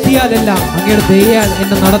 എന്റെ ശക്തിയാലല്ല, അങ്ങയുടെ ദയയാൽ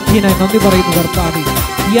എന്നെ നടത്തിയതിനായി നന്ദി പറയുന്നു കർത്താവേ.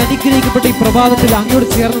 ഈ അനുഗ്രഹിക്കപ്പെട്ട ഈ പ്രഭാതത്തിൽ അങ്ങയോട്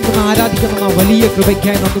ചേർന്ന് നിന്ന് ആരാധിക്കുന്ന വലിയ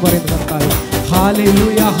കൃപയ്ക്കായി നന്ദി പറയുന്നു കർത്താവേ.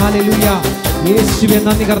 Hallelujah, hallelujah. യേശുവേ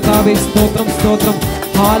നന്ദി കർത്താവേ, സ്തോത്രം, സ്തോത്രം.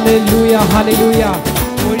 Hallelujah, hallelujah.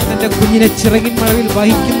 കോഴി തന്റെ കുഞ്ഞിനെ ചിറകിൻ മഴവിൽ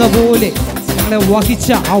വഹിക്കുന്ന പോലെ ഞങ്ങളെ വഹിച്ച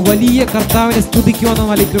ആ വലിയ കർത്താവിനെ സ്തുതിക്കുവാൻ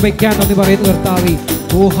വലിയ കൃപയ്ക്കാൻ നന്ദി പറയുന്നു കർത്താവേ.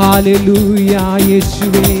 ഓ ഹല്ലേലൂയ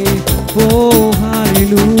യേശുവേ, ഓ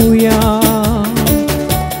ഹല്ലേലൂയ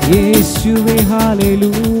യേശുവേ,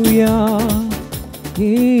 ഹല്ലേലൂയ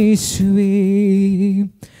യേശുവേ,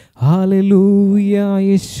 ഹല്ലേലൂയ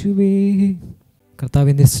യേശുവേ.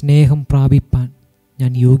 കർത്താവിൻ്റെ സ്നേഹം പ്രാപിപ്പാൻ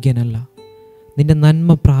ഞാൻ യോഗ്യനല്ല, നിന്റെ നന്മ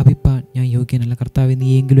പ്രാപിപ്പാൻ ഞാൻ യോഗ്യനല്ല. കർത്താവേ, നീ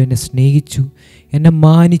എങ്കിലും എന്നെ സ്നേഹിച്ചു, എന്നെ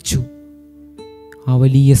മാനിച്ചു. ആ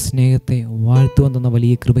വലിയ സ്നേഹത്തെ വാഴ്ത്തുവാൻ തന്ന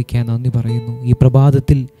വലിയ കൃപയ്ക്കായി നന്ദി പറയുന്നു. ഈ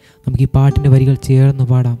പ്രഭാതത്തിൽ നമുക്ക് ഈ പാട്ടിൻ്റെ വരികൾ ചേർന്ന്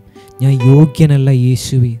പാടാം. ഞാൻ യോഗ്യനല്ല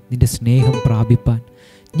യേശുവേ നിൻ്റെ സ്നേഹം പ്രാപിപ്പാൻ,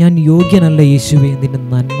 ഞാൻ യോഗ്യനല്ല യേശുവേ നിൻ്റെ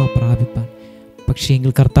നന്മ പ്രാപിപ്പാൻ. പക്ഷേ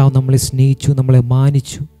എങ്കിൽ കർത്താവ് നമ്മളെ സ്നേഹിച്ചു, നമ്മളെ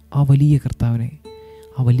മാനിച്ചു. ആ വലിയ കർത്താവിനെ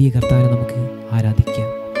നമുക്ക് ആരാധിക്കാം.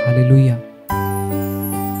 ഹല്ലേലൂയ.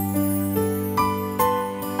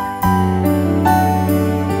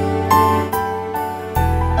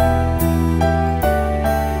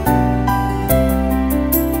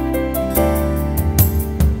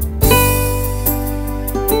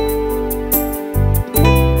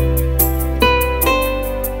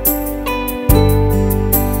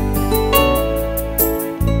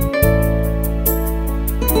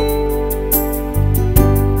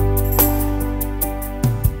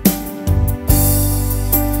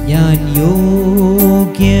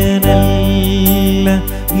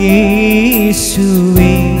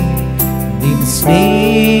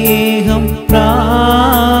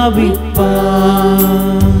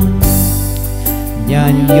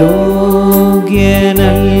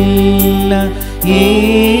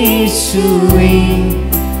 യേശുവേ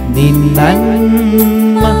നിൻ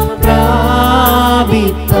നന്മ പ്രാപിപ്പാൻ.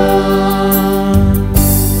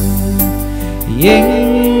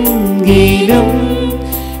 എങ്കിലും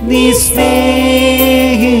നീ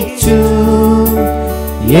സ്നേഹിച്ചു,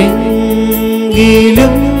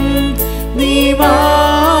 എങ്കിലും നീ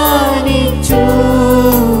മാനിച്ചു,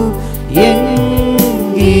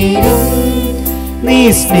 എങ്കിലും നീ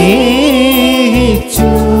സ്നേഹിച്ചു,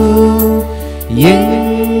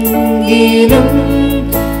 എങ്കിലും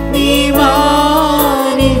നീ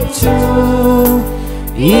മാനിച്ചു.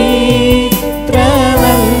 ഇത്ര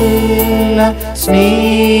നല്ല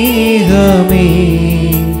സ്നേഹമേ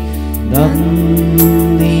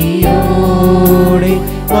നന്ദിയോടെ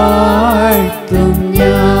വാഴ്ത്തും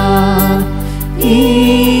ഞാൻ.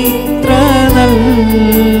 ഇത്ര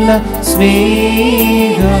നല്ല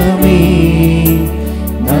സ്നേഹമേ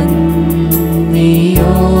നന്ദിയോടെ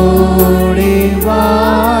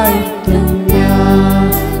വാഴ്ത്തും ഞാൻ.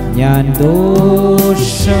 ഞാൻ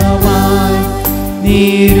ദോഷമായി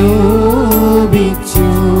നിരൂപിച്ചു,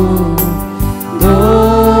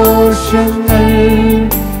 ദോഷങ്ങൾ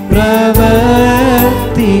പ്രവർത്തിച്ചു.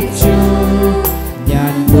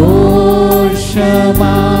 ഞാൻ ദോഷമായി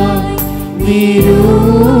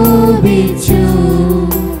നിരൂപിച്ചു,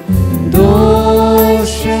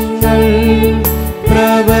 ദോഷങ്ങൾ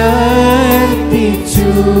പ്രവർത്തിച്ചു.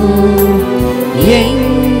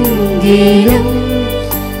 എങ്കിലും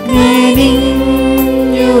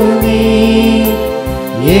കനിഞ്ഞു നീ,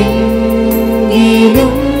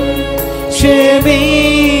 എങ്കിലും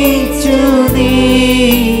ക്ഷമിച്ചു നീ,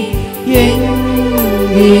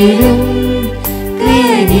 എങ്കിലും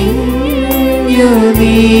കനിഞ്ഞു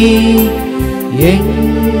നീ,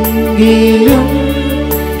 എങ്കിലും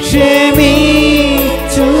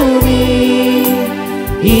ക്ഷമിച്ചു നീ.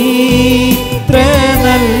 ഇത്ര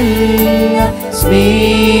നല്ല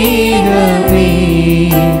സ്നേഹമേ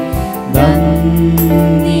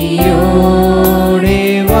നന്ദിയോടെ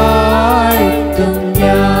വാഴ്ത്തും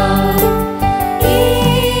ഞാൻ.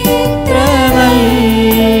 ഇത്ര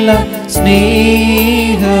നല്ല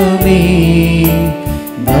സ്നേഹമേ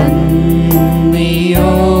നന്ദിയോടെ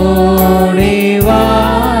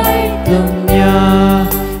വാഴ്ത്തും ഞാൻ.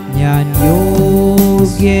 ഞാൻ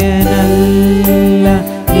യോഗ്യനല്ല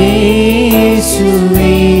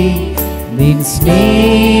യേശുവേ നിൻ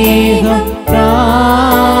സ്നേഹം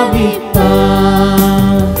പ്രാപിപ്പാൻ.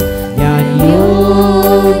 ഞാൻ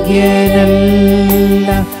യോഗ്യനല്ല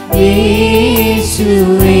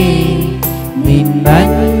യേശുവേ നിൻ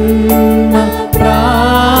നന്മ പ്രാപിപ്പാൻ.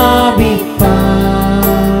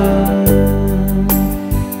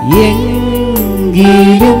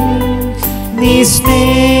 എങ്കിലും നീ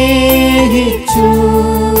സ്നേഹിച്ചു,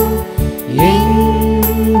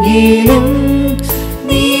 എങ്കിലും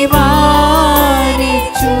നീ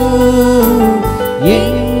മാനിച്ചു,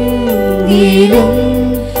 എങ്കിലും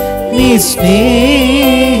നീ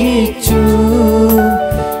സ്നേഹിച്ചു,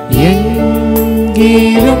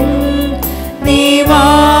 എങ്കിലും നീ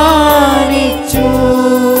മാനിച്ചു.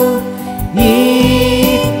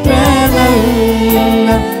 ഇത്ര നല്ല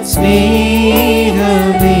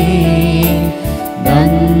സ്നേഹമേ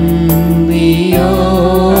നന്ദിയോടെ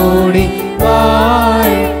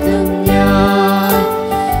വാഴ്ത്തും ഞാൻ.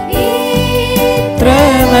 ഇത്ര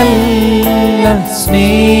നല്ല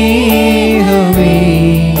സ്നേഹമേ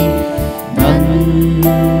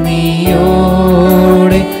നന്ദിയോടെ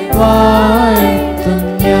വാഴ്ത്തും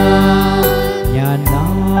ഞാൻ. ഞാൻ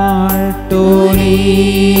നാട്ടോലീവ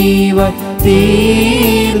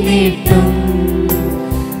തീർന്നിട്ടും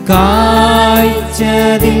കായ്ച്ചതില്ല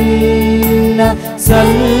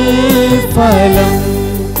സൽഫലം.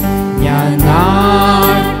 ഞാൻ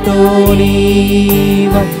നാട്ടോലീവ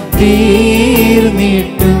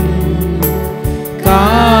തീർന്നിട്ടും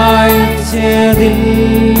കായ്ച്ചതില്ല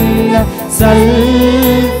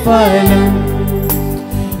സൽഫലം.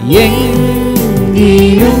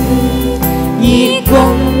 എങ്കിലും ഈ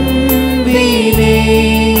കൊമ്പിനെ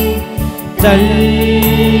തള്ളിയിടയേ,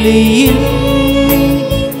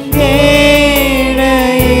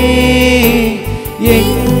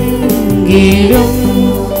 എങ്കിലും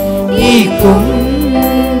ഈ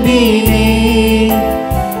കൊമ്പിനെ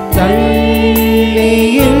തള്ളിയിടയേ.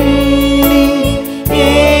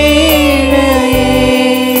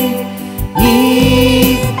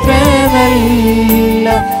 ഇത്ര നല്ല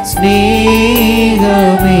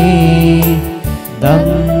സ്നേഹമേ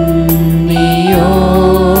നന്ദിയോടെ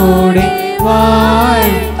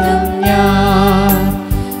വാഴ്ത്തും ഞാൻ.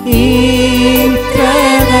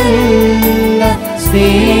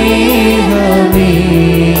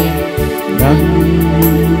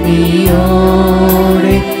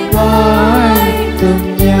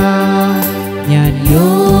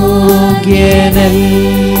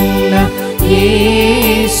 യോഗ്യനല്ല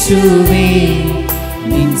യേശുവേ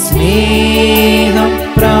നിൻ സ്നേഹം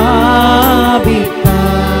പ്രാപിപ്പാൻ.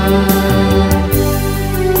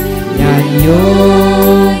 ഞാൻ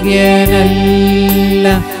യോഗ്യനല്ല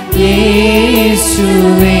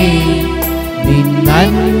യേശുവേ നിൻ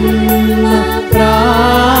നന്മ പ്രാപിപ്പാൻ.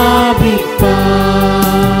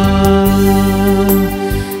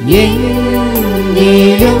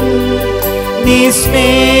 എങ്കിലും നീ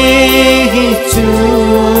സ്നേഹിച്ചു,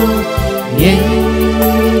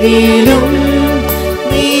 എങ്കിലും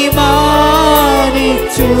നീ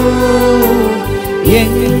മാനിച്ചു,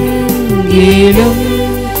 എങ്കിലും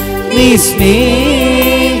നീ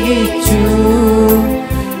സ്നേഹിച്ചു,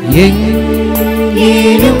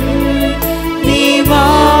 എങ്കിലും നീ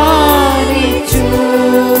മാനിച്ചു.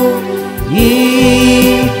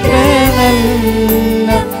 ഇത്ര നല്ല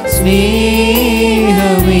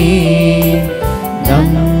സ്നേഹമേ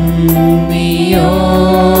നന്ദിയോടെ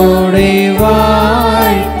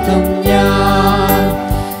വാഴ്ത്തും ഞാൻ.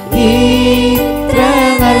 ഇത്ര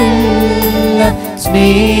നല്ല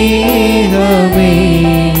സ്നേഹമേ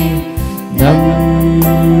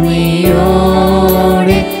നന്ദിയോടെ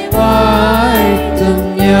വാഴ്ത്തും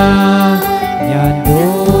ഞാൻ. ഞാൻ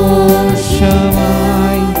ദോഷമായി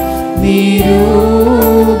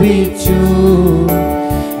നിരൂപിച്ചു,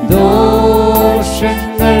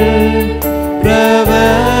 ദോഷങ്ങൾ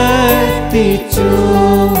പ്രവർത്തിച്ചു.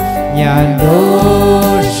 ഞാൻ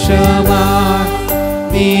ദോഷമായി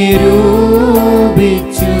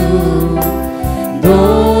നിരൂപിച്ചു,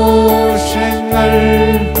 ദോഷങ്ങൾ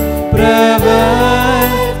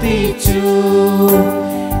പ്രവർത്തിച്ചു.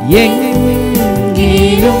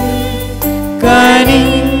 എങ്കിലും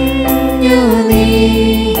കനിഞ്ഞു നീ,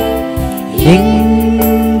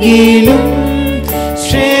 എങ്കിലും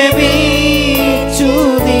ക്ഷമിച്ചു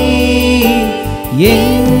നീ,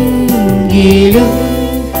 എങ്കിലും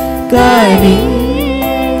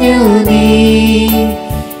കനിഞ്ഞു നീ,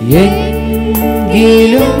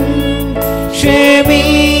 എങ്കിലും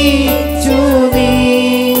ക്ഷമിച്ചു നീ.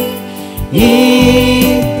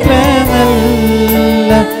 ഇത്ര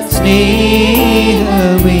നല്ല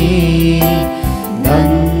സ്നേഹമേ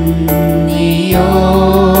നന്ദിയോടെ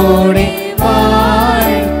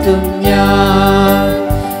വാഴ്ത്തും ഞാൻ.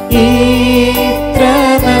 ഇത്ര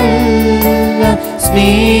നല്ല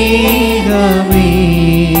സ്നേഹമേ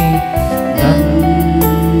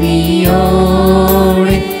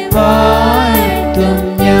നന്ദിയോടെ വാഴ്ത്തും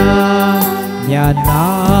ഞാൻ. ഞാൻ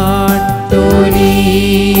നാട്ടൊലീവായി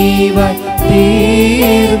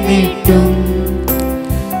തീർന്നിട്ടും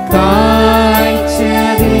കായ്ച്ചതില്ല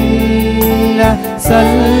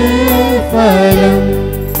സൽഫലം.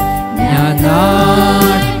 ഞാൻ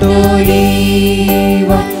നാട്ടൊലീവായി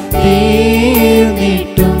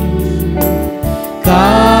തീർന്നിട്ടും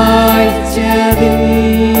കായ്ച്ചതില്ല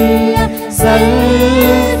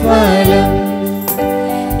സൽഫലം.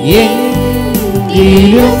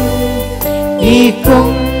 എങ്കിലും ഈ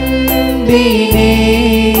കൊമ്പിനെ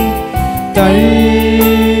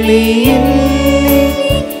തള്ളിയില്ലേ,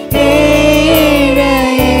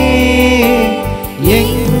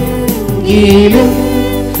 എങ്കിലും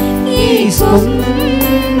ഈ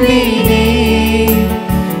കൊമ്പിനെ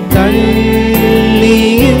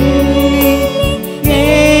തള്ളിയില്ലേ.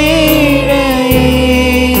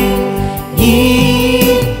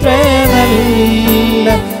 ഇത്ര നല്ല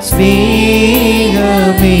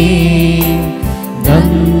സ്നേഹമേ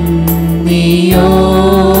നന്ദിയോടെ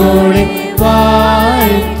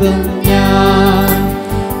വാഴ്ത്തും ഞാൻ.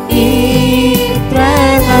 ഇത്ര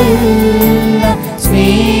നല്ല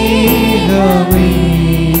സ്നേഹമേ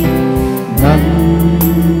നന്ദിയോടെ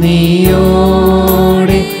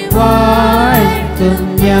വാഴ്ത്തും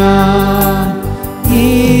ഞാൻ.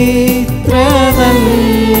 ഇത്ര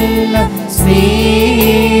നല്ല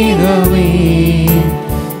സ്നേഹമേ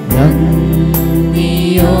നന്ദിയോടെ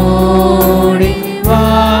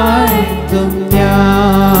വാഴ്ത്തും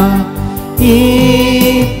ഞാൻ.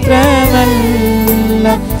 ഇത്ര നല്ല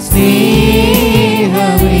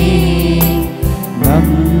സ്നേഹമേ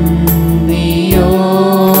നന്ദിയോടെ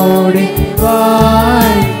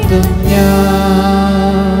വാഴ്ത്തും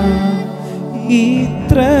ഞാൻ.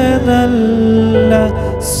 ഇത്ര നല്ല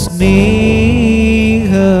സ്നേഹമേ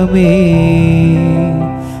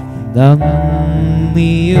നന്ദിയോടെ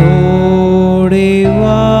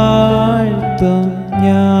വാഴ്ത്തും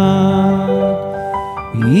ഞാൻ.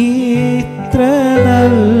 ഇത്ര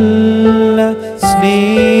നല്ല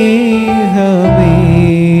സ്നേഹമേ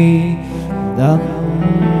നന്ദിയോടെ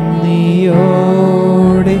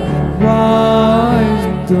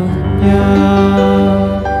വാഴ്ത്തും ഞാൻ.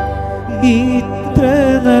 ഇത്ര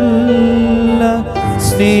നല്ല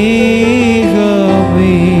സ്നേഹമേ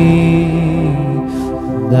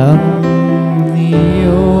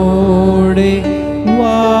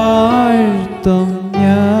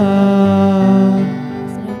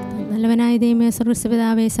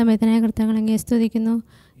സ്വർഗസ്വപിതാവേ, സമയത്തിനായ കർത്താങ്ങളെ സ്തുതിക്കുന്നു.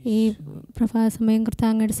 ഈ പ്രഭാത സമയം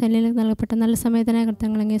കർത്താങ്ങയുടെ സന്നിധിയിൽ നൽകപ്പെട്ട നല്ല സമയത്തിനായ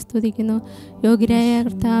കർത്താങ്ങളെ സ്തുതിക്കുന്നു. യോഗ്യരായ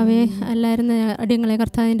കർത്താവെ, എല്ലാവരും അടിയങ്ങളെ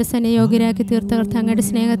കർത്താവിൻ്റെ സന്നിധി യോഗ്യരാക്കി തീർത്ത കർത്താങ്ങയുടെ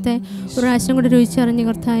സ്നേഹത്തെ ഒരു പ്രാവശ്യം കൂടി രുചിച്ചറിഞ്ഞ്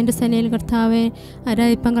കർത്താവിൻ്റെ സന്നിധിയിൽ കർത്താവെ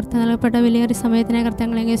ആരാധിപ്പം കർത്താവ് നൽകപ്പെട്ട വിലയേറിയ സമയത്തിനായ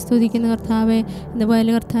കർത്താങ്ങളെ സ്തുതിക്കുന്നു. കർത്താവെ,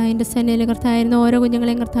 ഇതുപോലെ കർത്താവിൻ്റെ സന്നിധിയിൽ കർത്താവിരുന്ന ഓരോ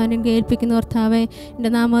കുഞ്ഞുങ്ങളെയും കർത്താവിനെ കേൾപ്പിക്കുന്നു. കർത്താവെ,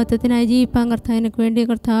 എൻ്റെ നാമത്വത്തിനായി ജീവിപ്പാൻ കർത്താവിനു വേണ്ടി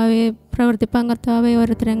കർത്താവെ പ്രവർത്തിപ്പാൻ കർത്താവെ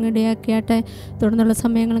ഓരോരുത്തരും ഇടയാക്കിയാട്ടെ. തുടർന്നുള്ള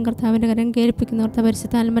സമയങ്ങളും കർത്താവിൻ്റെ കരം കേൾപ്പിക്കുന്നു. കർത്താവ്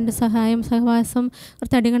പരിശുദ്ധാത്മാവിൻ്റെ സഹായം സഹവാസം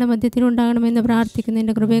കർത്താടികളുടെ മധ്യത്തിൽ ഉണ്ടാകണമെന്ന് പ്രാർത്ഥിക്കുന്നു.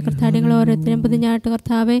 എൻ്റെ കൃപയെ കർത്താടികൾ ഓരോരുത്തരും പൊതിഞ്ഞാട്ട്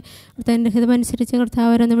കർത്താവെ കർത്താവിൻ്റെ ഹിതമനുസരിച്ച്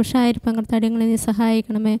കർത്താവ് ഓരോ നിമിഷമായിരിക്കാം കർത്താടികളെ നീ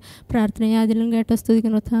സഹായിക്കണമേ. പ്രാർത്ഥനയെ അതിലും കേട്ടോ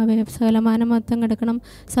സ്തുതിക്കുന്നു. കർത്താവെ, സകല മാനമത്വം കിടക്കണം.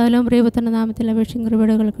 സകലവും പ്രിയപുത്രൻ്റെ നാമത്തിൽ അപേക്ഷിക്കും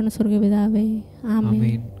കൃപയുടെ കേൾക്കണം. സ്വർഗ്ഗപിതാവേ,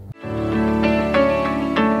 ആമേൻ.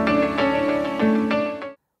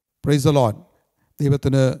 Praise the Lord.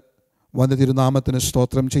 ദൈവത്തിന് വന്ന തിരുനാമത്തിന്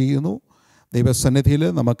സ്തോത്രം ചെയ്യുന്നു. ദൈവസന്നിധിയിൽ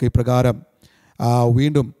നമുക്ക് ഇപ്രകാരം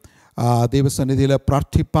വീണ്ടും ദൈവസന്നിധിയിൽ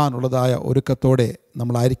പ്രാർത്ഥിപ്പാനുള്ളതായ ഒരുക്കത്തോടെ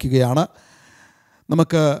നമ്മളായിരിക്കുകയാണ്.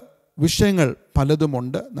 നമുക്ക് വിഷയങ്ങൾ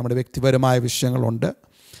പലതുമുണ്ട്. നമ്മുടെ വ്യക്തിപരമായ വിഷയങ്ങളുണ്ട്,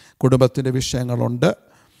 കുടുംബത്തിൻ്റെ വിഷയങ്ങളുണ്ട്,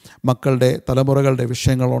 മക്കളുടെ തലമുറകളുടെ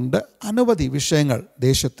വിഷയങ്ങളുണ്ട്, അനവധി വിഷയങ്ങൾ,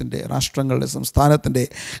 ദേശത്തിൻ്റെ, രാഷ്ട്രങ്ങളുടെ, സംസ്ഥാനത്തിൻ്റെ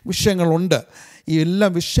വിഷയങ്ങളുണ്ട്. ഈ എല്ലാ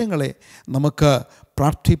വിഷയങ്ങളെ നമുക്ക്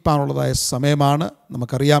പ്രാർത്ഥിപ്പാനുള്ളതായ സമയമാണ്.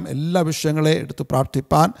 നമുക്കറിയാം, എല്ലാ വിഷയങ്ങളെ എടുത്ത്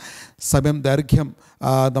പ്രാർത്ഥിപ്പാൻ സമയം ദൈർഘ്യം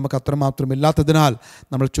നമുക്ക് അത്രമാത്രം ഇല്ലാത്തതിനാൽ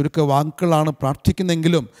നമ്മൾ ചുരുക്ക വാക്കുകളാണ്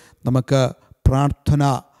പ്രാർത്ഥിക്കുന്നെങ്കിലും നമുക്ക് പ്രാർത്ഥന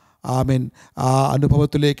ആമേൻ ആ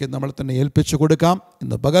അനുഭവത്തിലേക്ക് നമ്മൾ തന്നെ ഏൽപ്പിച്ചു കൊടുക്കാം.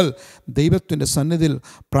 ഇന്ന് പകൽ ദൈവത്തിൻ്റെ സന്നിധിയിൽ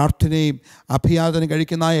പ്രാർത്ഥനയും അഭിയാചന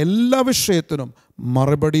കഴിക്കുന്ന എല്ലാ വിഷയത്തിനും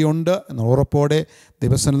മറുപടിയുണ്ട് എന്ന ഉറപ്പോടെ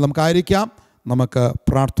ദൈവസന്നിധിയിൽ നമുക്കായിരിക്കാം. നമുക്ക്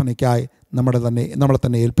പ്രാർത്ഥനയ്ക്കായി നമ്മളെ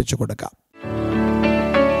തന്നെ ഏൽപ്പിച്ചു കൊടുക്കാം.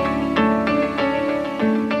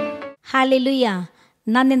 ഹല്ലേലൂയ.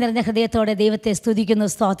 നന്ദി നിറഞ്ഞ ഹൃദയത്തോടെ ദൈവത്തെ സ്തുതിക്കുന്നു,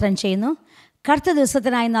 സ്തോത്രം ചെയ്യുന്നു. കടുത്ത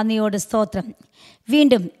ദിവസത്തിനായി നന്ദിയോട് സ്തോത്രം.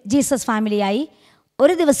 വീണ്ടും ജീസസ് ഫാമിലിയായി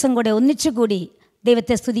ഒരു ദിവസം കൂടെ ഒന്നിച്ചുകൂടി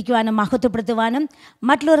ദൈവത്തെ സ്തുതിക്കുവാനും മഹത്വപ്പെടുത്തുവാനും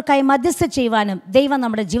മറ്റുള്ളവർക്കായി മധ്യസ്ഥ ചെയ്യുവാനും ദൈവം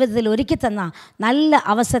നമ്മുടെ ജീവിതത്തിൽ ഒരുക്കി തന്ന നല്ല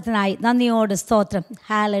അവസരത്തിനായി നന്ദിയോട് സ്തോത്രം.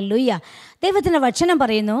 ഹല്ലേലൂയ. ദൈവത്തിൻ്റെ വചനം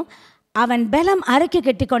പറയുന്നു, അവൻ ബലം അരയ്ക്ക്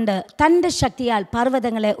കെട്ടിക്കൊണ്ട് തൻ്റെ ശക്തിയാൽ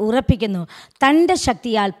പർവ്വതങ്ങളെ ഉറപ്പിക്കുന്നു. തൻ്റെ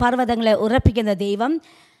ശക്തിയാൽ പർവ്വതങ്ങളെ ഉറപ്പിക്കുന്ന ദൈവം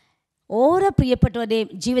ഓരോ പ്രിയപ്പെട്ടവരുടെയും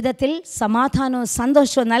ജീവിതത്തിൽ സമാധാനവും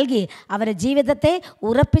സന്തോഷവും നൽകി അവരുടെ ജീവിതത്തെ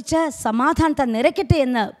ഉറപ്പിച്ച് സമാധാനത്തെ നിറയ്ക്കട്ടെ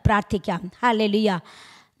എന്ന് പ്രാർത്ഥിക്കാം. ഹല്ലേലൂയ.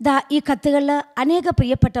 ഈ കത്തുകളിൽ അനേക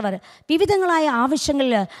പ്രിയപ്പെട്ടവർ വിവിധങ്ങളായ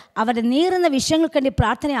ആവശ്യങ്ങളിൽ അവരുടെ നീറുന്ന വിഷയങ്ങൾക്ക് വേണ്ടി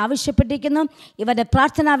പ്രാർത്ഥന ആവശ്യപ്പെട്ടിരിക്കുന്നു. ഇവരുടെ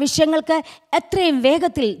പ്രാർത്ഥനാ വിഷയങ്ങൾക്ക് എത്രയും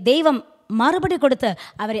വേഗത്തിൽ ദൈവം മറുപടി കൊടുത്ത്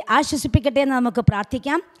അവരെ ആശ്വസിപ്പിക്കട്ടെ എന്ന് നമുക്ക്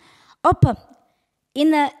പ്രാർത്ഥിക്കാം. ഒപ്പം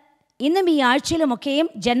ഇന്നും ഈ ആഴ്ചയിലുമൊക്കെയും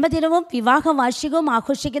ജന്മദിനവും വിവാഹ വാർഷികവും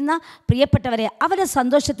ആഘോഷിക്കുന്ന പ്രിയപ്പെട്ടവരെ അവരുടെ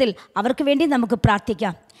സന്തോഷത്തിൽ അവർക്ക് വേണ്ടി നമുക്ക്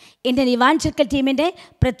പ്രാർത്ഥിക്കാം. ഇന്ത്യൻ ഇവാഞ്ചലിക്കൽ ടീമിൻ്റെ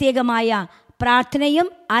പ്രത്യേകമായ പ്രാർത്ഥനയും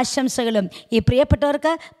ആശംസകളും ഈ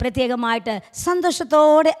പ്രിയപ്പെട്ടവർക്ക് പ്രത്യേകമായിട്ട്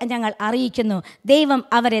സന്തോഷത്തോടെ ഞങ്ങൾ അറിയിക്കുന്നു. ദൈവം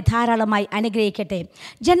അവരെ ധാരാളമായി അനുഗ്രഹിക്കട്ടെ.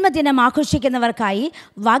 ജന്മദിനം ആഘോഷിക്കുന്നവർക്കായി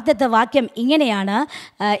വാഗ്ദത്ത വാക്യം ഇങ്ങനെയാണ്.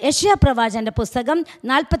 യെശയ്യാ പ്രവാചകന്റെ പുസ്തകം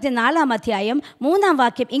 44-ാം അധ്യായം 3-ാം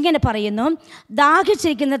വാക്യം ഇങ്ങനെ പറയുന്നു,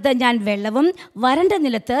 ദാഹിച്ചിരിക്കുന്നത് ഞാൻ വെള്ളവും വരണ്ട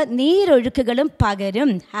നിലത്ത് നീരൊഴുക്കുകളും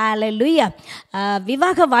പകരും. ഹല്ലേലൂയ.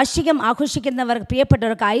 വിവാഹ വാർഷികം ആഘോഷിക്കുന്നവർ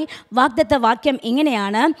പ്രിയപ്പെട്ടവർക്കായി വാഗ്ദത്ത വാക്യം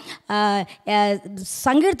ഇങ്ങനെയാണ്.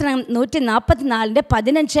 സങ്കീർത്തനം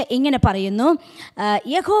 144-15 ഇങ്ങനെ പറയുന്നു,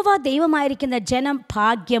 യഹോവ ദൈവമായിരിക്കുന്ന ജനം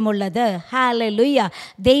ഭാഗ്യമുള്ളത്. ഹല്ലേലൂയ.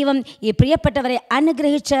 ദൈവം ഈ പ്രിയപ്പെട്ടവരെ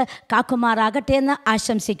അനുഗ്രഹിച്ച് കാക്കുമാറാകട്ടെ എന്ന്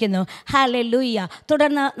ആശംസിക്കുന്നു. ഹല്ലേലൂയ.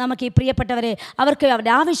 തുടർന്ന് നമുക്ക് ഈ പ്രിയപ്പെട്ടവരെ അവർക്ക്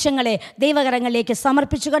അവരുടെ ആവശ്യങ്ങളെ ദൈവകരങ്ങളിലേക്ക്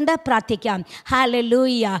സമർപ്പിച്ചുകൊണ്ട് പ്രാർത്ഥിക്കാം.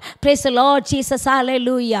 Hallelujah. Praise the Lord Jesus.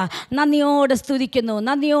 Hallelujah. നന്ദിയോടെ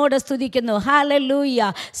സ്തുതിക്കുന്നു.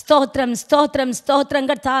 ഹല്ലേലൂയ. സ്തോത്രം സ്തോത്രം സ്തോത്രം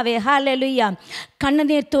കർത്താവേ. ഹല്ലേലൂയ.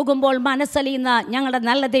 കണ്ണുനീർ തൂകുമ്പോൾ മനസ്സലിയുന്ന ഞങ്ങളുടെ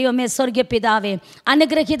നല്ല ദൈവമേ, സ്വർഗ്ഗ പിതാവേ,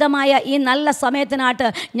 അനുഗ്രഹീതമായ ഈ നല്ല സമയത്തിനായിട്ട്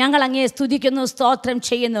ഞങ്ങൾ അങ്ങയെ സ്തുതിക്കുന്നു, സ്തോത്രം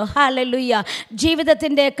ചെയ്യുന്നു. ഹല്ലേലൂയ.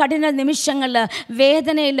 ജീവിതത്തിൻ്റെ കഠിന നിമിഷങ്ങളിൽ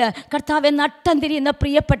വേദനയിൽ കർത്താവെ നട്ടം തിരിയുന്ന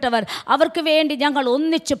പ്രിയപ്പെട്ടവർ അവർക്ക് വേണ്ടി ഞങ്ങൾ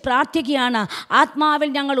ഒന്നിച്ച് പ്രാർത്ഥിക്കുകയാണ്.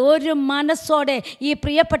 ആത്മാവിൽ ഞങ്ങൾ ഒരു മനസ്സോടെ ഈ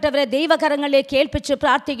പ്രിയപ്പെട്ടവരെ ദൈവകരങ്ങളിലേക്ക് ഏൽപ്പിച്ച്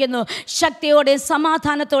പ്രാർത്ഥിക്കുന്നു. ശക്തിയോടെയും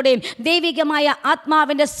സമാധാനത്തോടെയും ദൈവികമായ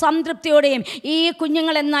ആത്മാവിൻ്റെ സംതൃപ്തിയോടെയും ഈ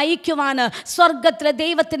കുഞ്ഞുങ്ങളെ നയിക്കുവാൻ പ്രാർത്ഥിക്കുകയാണ്. സ്വർഗത്തിലെ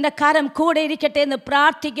ദൈവത്തിൻ്റെ കരം കൂടെ ഇരിക്കട്ടെ എന്ന്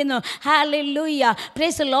പ്രാർത്ഥിക്കുന്നു. Hallelujah,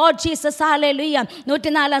 praise Lord Jesus. Hallelujah.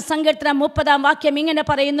 104 സങ്കീർത്തനം 30 വാക്യം ഇങ്ങനെ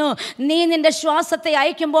പറയുന്നു, നീ നിന്റെ ശ്വാസത്തെ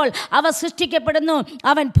അയക്കുമ്പോൾ അവ സൃഷ്ടിക്കപ്പെടുന്നു,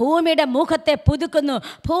 അവൻ ഭൂമിയുടെ മുഖത്തെ പുതുക്കുന്നു.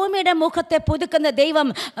 ഭൂമിയുടെ മുഖത്തെ പുതുക്കുന്ന ദൈവം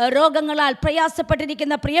രോഗങ്ങളാൽ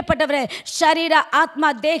പ്രയാസപ്പെട്ടിരിക്കുന്ന പ്രിയപ്പെട്ടവരെ ശരീര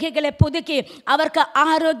ആത്മദേഹികളെ പുതുക്കി അവർക്ക്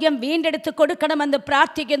ആരോഗ്യം വീണ്ടെടുത്ത് കൊടുക്കണമെന്ന്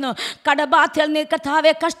പ്രാർത്ഥിക്കുന്നു. കടബാധ്യതയിൽ നിന്ന്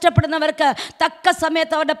കർത്താവെ കഷ്ടപ്പെടുന്നവർക്ക് തക്ക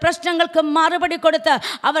സമയത്ത് അവരുടെ പ്രശ്നങ്ങൾക്ക് മറുപടി കൊടുത്ത്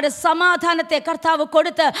അവരുടെ സമാധാനത്തെ കർത്താവ്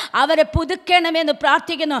കൊടുത്ത് അവരെ പുതുക്കണമെന്ന്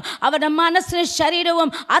പ്രാർത്ഥിക്കുന്നു. അവരുടെ മനസ്സിന്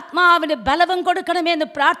ശരീരവും ആത്മാവിന് ബലവും കൊടുക്കണമെന്ന്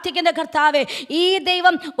പ്രാർത്ഥിക്കുന്ന കർത്താവെ, ഈ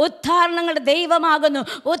ദൈവം ഉദ്ധാരണങ്ങളുടെ ദൈവമാകുന്നു.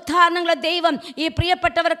 ഉദ്ധാരണങ്ങളുടെ ദൈവം ഈ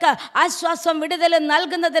പ്രിയപ്പെട്ടവർക്ക് ആശ്വാസം വിടുതൽ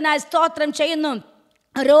നൽകുന്നതിനായി സ്തോത്രം ചെയ്യുന്നു.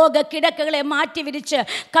 രോഗക്കിടക്കുകളെ മാറ്റി വിരിച്ച്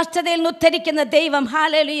കഷ്ടതയിൽ നിന്ന് ഉദ്ധരിക്കുന്ന ദൈവം.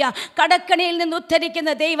 ഹല്ലേലൂയ. കടക്കണിയിൽ നിന്ന്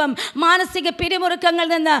ഉദ്ധരിക്കുന്ന ദൈവം, മാനസിക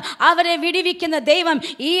പിരിമുറുക്കങ്ങളിൽ നിന്ന് അവരെ വിടിവിക്കുന്ന ദൈവം.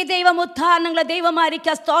 ഈ ദൈവം ഉദ്ധാരണങ്ങളെ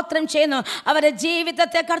ദൈവമായിരിക്കാൻ സ്തോത്രം ചെയ്യുന്നു. അവരുടെ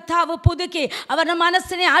ജീവിതത്തെ കർത്താവ് പുതുക്കി അവരുടെ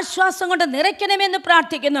മനസ്സിനെ ആശ്വാസം കൊണ്ട് നിറയ്ക്കണമെന്ന്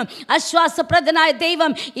പ്രാർത്ഥിക്കുന്നു. ആശ്വാസപ്രദനായ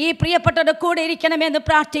ദൈവം ഈ പ്രിയപ്പെട്ടവരുടെ കൂടെ ഇരിക്കണമെന്ന്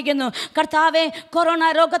പ്രാർത്ഥിക്കുന്നു. കർത്താവെ,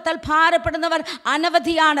 കൊറോണ രോഗത്താൽ ഭാരപ്പെടുന്നവർ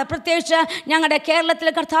അനവധിയാണ്. പ്രത്യേകിച്ച് ഞങ്ങളുടെ കേരളത്തിൽ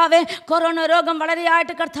കർത്താവെ കൊറോണ രോഗം വളരെ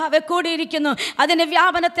കർത്താവെ കൂടിയിരിക്കുന്നു. അതിൻ്റെ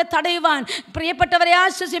വ്യാപനത്തെ തടയുവാൻ, പ്രിയപ്പെട്ടവരെ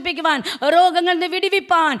ആശ്വസിപ്പിക്കുവാൻ, രോഗങ്ങളിൽ നിന്ന്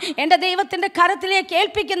വിടിവിപ്പാൻ എൻ്റെ ദൈവത്തിൻ്റെ കരത്തിലേക്ക്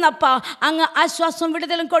ഏൽപ്പിക്കുന്നപ്പ അങ്ങ് ആശ്വാസവും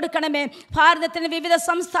വിടുതലും കൊടുക്കണമേ. ഭാരതത്തിൻ്റെ വിവിധ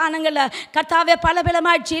സംസ്ഥാനങ്ങളിൽ കർത്താവെ, പല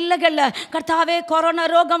പലമായ ജില്ലകളിൽ കർത്താവെ കൊറോണ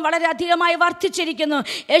രോഗം വളരെ അധികമായി വർദ്ധിച്ചിരിക്കുന്നു.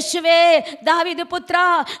 യേശുവേ, ദാവീദ് പുത്ര,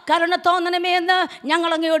 കരുണ തോന്നണമേ എന്ന് ഞങ്ങൾ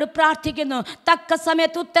അങ്ങയോട് പ്രാർത്ഥിക്കുന്നു. തക്ക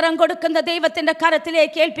സമയത്ത് ഉത്തരം കൊടുക്കുന്ന ദൈവത്തിൻ്റെ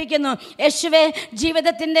കരത്തിലേക്ക് ഏൽപ്പിക്കുന്നു. യേശുവേ,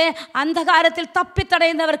 ജീവിതത്തിൻ്റെ അന്ധകാരത്തിൽ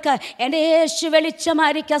തപ്പിത്തടയുന്നവർക്ക് എൻ്റെ യേശു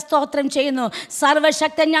വെളിച്ചമായിരിക്കാൻ സ്തോത്രം ചെയ്യുന്നു.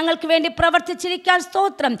 സർവശക്തൻ ഞങ്ങൾക്ക് വേണ്ടി പ്രവർത്തിച്ചിരിക്കാൻ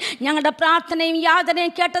സ്തോത്രം. ഞങ്ങളുടെ പ്രാർത്ഥനയും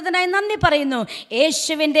യാതനയും കേട്ടതിനായി നന്ദി പറയുന്നു.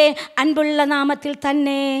 യേശുവിൻ്റെ അൻപുള്ള നാമത്തിൽ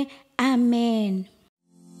തന്നെ, ആമേൻ.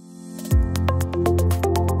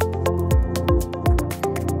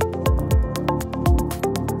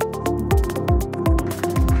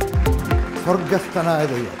 സ്വർഗസ്ഥനായ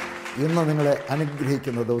ദൈവം ഇന്ന് നിങ്ങളെ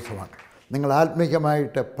അനുഗ്രഹിക്കുന്ന ദിവസമാണ്. നിങ്ങൾ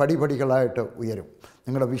ആത്മീകമായിട്ട് പടിപടികളായിട്ട് ഉയരും.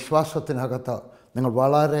 നിങ്ങളുടെ വിശ്വാസത്തിനകത്ത് നിങ്ങൾ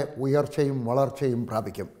വളരെ ഉയർച്ചയും വളർച്ചയും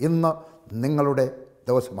പ്രാപിക്കും. ഇന്ന് നിങ്ങളുടെ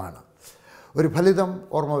ദിവസമാണ്. ഒരു ഫലിതം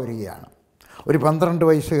ഓർമ്മ വരികയാണ്. ഒരു 12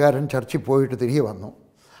 വയസ്സുകാരൻ ചർച്ചിൽ പോയിട്ട് തിരികെ വന്നു.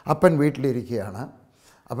 അപ്പൻ വീട്ടിലിരിക്കുകയാണ്.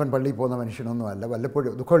 അപ്പൻ പള്ളിയിൽ പോകുന്ന മനുഷ്യനൊന്നുമല്ല,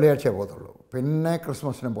 വല്ലപ്പോഴും ദുഃഖവെള്ളിയാഴ്ചയെ പോകത്തുള്ളൂ. പിന്നെ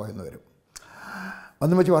ക്രിസ്മസിനും പോയെന്ന് വരും.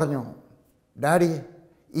 വന്നു വെച്ച് പറഞ്ഞു, ഡാഡി,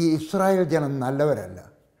 ഈ ഇസ്രായേൽ ജനം നല്ലവരല്ല.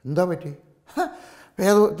 എന്താ പറ്റി?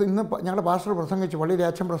 ഇന്ന് ഞങ്ങളുടെ പാസ്റ്റർ പ്രസംഗിച്ചു, പള്ളിയിലെ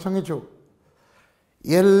അച്ഛൻ പ്രസംഗിച്ചു,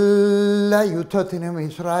 എല്ലാ യുദ്ധത്തിനും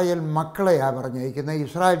ഇസ്രായേൽ മക്കളെയാണ് പറഞ്ഞയക്കുന്നത്.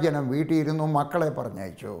 ഇസ്രായേൽ ജനം വീട്ടിൽ ഇരുന്നു മക്കളെ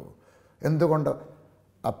പറഞ്ഞയച്ചു. എന്തുകൊണ്ട്?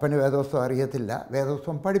 അപ്പന് വേദോസ്തം അറിയത്തില്ല,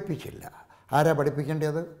 വേദോസ്തം പഠിപ്പിച്ചില്ല. ആരാ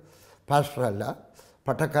പഠിപ്പിക്കേണ്ടത്? Passarella,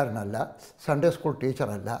 പട്ടക്കാരനല്ല, Sunday school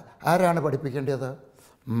ടീച്ചറല്ല. ആരാണ് പഠിപ്പിക്കേണ്ടത്?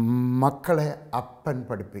 മക്കളെ അപ്പൻ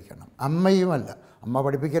പഠിപ്പിക്കണം, അമ്മയുമല്ല. അമ്മ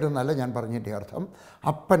പഠിപ്പിക്കരുതെന്നല്ല ഞാൻ പറഞ്ഞതിൻ്റെ അർത്ഥം,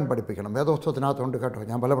 അപ്പൻ പഠിപ്പിക്കണം. വേദോസ്തവത്തിനകത്തുണ്ട് കേട്ടോ,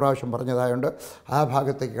 ഞാൻ പല പ്രാവശ്യം പറഞ്ഞതായതുകൊണ്ട് ആ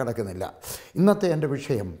ഭാഗത്തേക്ക് കിടക്കുന്നില്ല. ഇന്നത്തെ എൻ്റെ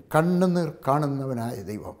വിഷയം കണ്ണുനീർ കാണുന്നവനായ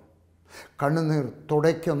ദൈവം, കണ്ണുനീർ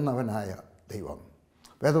തുടയ്ക്കുന്നവനായ ദൈവം.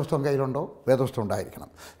 വേദോസ്തവം കയ്യിലുണ്ടോ? വേദോസ്തവം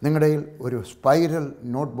ഉണ്ടായിരിക്കണം. നിങ്ങളുടെ കയ്യിൽ ഒരു സ്പൈറൽ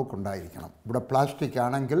നോട്ട്ബുക്ക് ഉണ്ടായിരിക്കണം. ഇവിടെ പ്ലാസ്റ്റിക്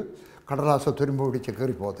ആണെങ്കിൽ കടലാസ് തുരുമ്പ് പിടിച്ച്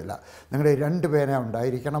കയറിപ്പോകത്തില്ല. നിങ്ങളുടെ 2 പേന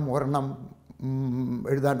ഉണ്ടായിരിക്കണം. ഒരെണ്ണം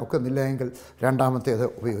എഴുതാൻ ഒക്കുന്നില്ല എങ്കിൽ രണ്ടാമത്തേത്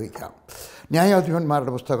ഉപയോഗിക്കാം.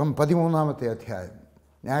 ന്യായാധിപന്മാരുടെ പുസ്തകം 13-ാമത്തെ അധ്യായം.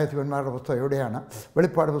 ന്യായാധിപന്മാരുടെ പുസ്തകം എവിടെയാണ്?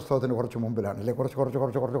 വെളിപ്പാട് പുസ്തകത്തിന് കുറച്ച് മുമ്പിലാണ്, അല്ലേ?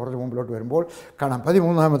 കുറച്ച് മുമ്പിലോട്ട് വരുമ്പോൾ കാണാം.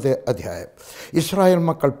 13-ാമത്തെ അധ്യായം. ഇസ്രായേൽ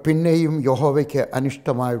മക്കൾ പിന്നെയും യഹോവയ്ക്ക്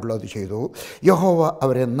അനിഷ്ടമായുള്ളത് ചെയ്തു. യഹോവ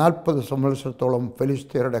അവരെ 40 സംവത്സരത്തോളം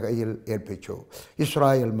ഫെലിസ്ത്യരുടെ കയ്യിൽ ഏൽപ്പിച്ചു.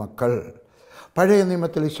 ഇസ്രായേൽ മക്കൾ, പഴയ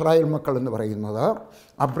നിയമത്തിൽ ഇസ്രായേൽ മക്കൾ എന്ന് പറയുന്നത്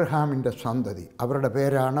അബ്രഹാമിൻ്റെ സന്തതി, അവരുടെ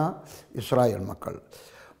പേരാണ് ഇസ്രായേൽ മക്കൾ.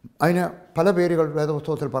 അതിന് പല പേരുകൾ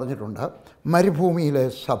വേദപുസ്തകത്തിൽ പറഞ്ഞിട്ടുണ്ട്. മരുഭൂമിയിലെ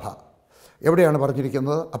സഭ എവിടെയാണ്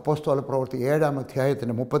പറഞ്ഞിരിക്കുന്നത്? അപ്പോസ്തല പ്രവൃത്തി 7-ാം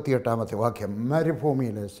അധ്യായത്തിൻ്റെ 38-ാമത്തെ വാക്യം.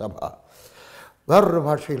 മരുഭൂമിയിലെ സഭ. വേറൊരു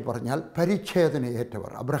ഭാഷയിൽ പറഞ്ഞാൽ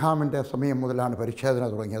പരിച്ഛേദനയേറ്റവർ. അബ്രഹാമിൻ്റെ സമയം മുതലാണ് പരിച്ഛേദന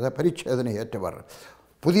തുടങ്ങിയത്. പരിച്ഛേദനയേറ്റവർ.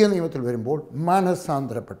 പുതിയ നിയമത്തിൽ വരുമ്പോൾ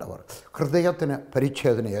മാനസാന്തരപ്പെട്ടവർ, ഹൃദയത്തിന്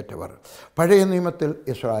പരിച്ഛേദനയേറ്റവർ. പഴയ നിയമത്തിൽ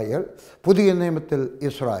ഇസ്രായേൽ, പുതിയ നിയമത്തിൽ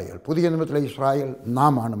ഇസ്രായേൽ. പുതിയ നിയമത്തിലെ ഇസ്രായേൽ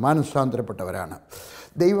നാമാണ്, മാനസാന്തരപ്പെട്ടവരാണ്.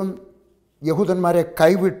 ദൈവം യഹൂദന്മാരെ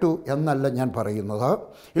കൈവിട്ടു എന്നല്ല ഞാൻ പറയുന്നത്.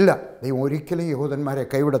 ഇല്ല, ദൈവം ഒരിക്കലും യഹൂദന്മാരെ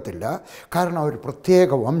കൈവിടത്തില്ല. കാരണം അവർ പ്രത്യേക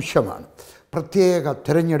വംശമാണ്, പ്രത്യേക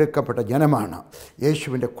തിരഞ്ഞെടുക്കപ്പെട്ട ജനമാണ്,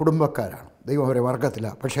 യേശുവിൻ്റെ കുടുംബക്കാരാണ്. ദൈവം അവരെ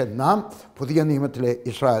വർഗത്തില്ല. പക്ഷേ നാം പുതിയ നിയമത്തിലെ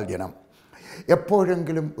ഇസ്രായേൽ ജനം.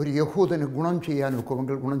 എപ്പോഴെങ്കിലും ഒരു യഹൂദന് ഗുണം ചെയ്യാൻ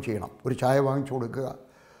ഒക്കുമെങ്കിൽ ഗുണം ചെയ്യണം. ഒരു ചായ വാങ്ങിച്ചു കൊടുക്കുക,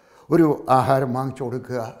 ഒരു ആഹാരം വാങ്ങിച്ചു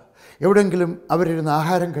കൊടുക്കുക. എവിടെയെങ്കിലും അവരിരുന്ന്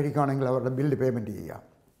ആഹാരം കഴിക്കുകയാണെങ്കിൽ അവരുടെ ബില്ല് പേയ്മെൻറ്റ് ചെയ്യുക.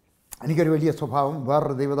 എനിക്കൊരു വലിയ സ്വഭാവം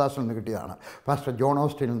വേറൊരു ദൈവദാസനിൽ നിന്ന് കിട്ടിയതാണ്. പാസ്റ്റർ ജോൺ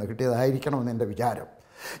ഓസ്റ്റിനിൽ നിന്ന് കിട്ടിയതായിരിക്കണമെന്ന് എൻ്റെ വിചാരം.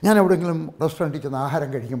 ഞാൻ എവിടെയെങ്കിലും റെസ്റ്റോറൻറ്റിൽ ചെന്ന് ആഹാരം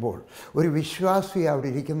കഴിക്കുമ്പോൾ ഒരു വിശ്വാസി അവിടെ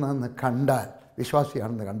ഇരിക്കുന്നതെന്ന് കണ്ടാൽ,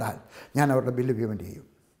 വിശ്വാസിയാണെന്ന് കണ്ടാൽ ഞാൻ അവരുടെ ബില്ല് പേയ്മെൻറ്റ് ചെയ്യും.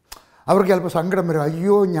 അവർക്ക് ചിലപ്പോൾ സങ്കടം വരും,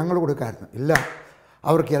 അയ്യോ ഞങ്ങൾ കൊടുക്കാമായിരുന്നു. ഇല്ല,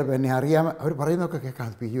 അവർക്ക് ചിലപ്പോൾ എന്നെ അറിയാൻ, അവർ പറയുന്നതൊക്കെ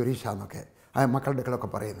കേൾക്കാം, പി യൊരീശാന്നൊക്കെ ആ മക്കളുടെ അടുക്കളൊക്കെ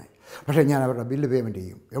പറയുന്നത്. പക്ഷേ ഞാൻ അവരുടെ ബില്ല് പേയ്മെൻറ്റ്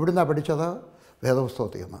ചെയ്യും. എവിടുന്നാണ് പഠിച്ചത്?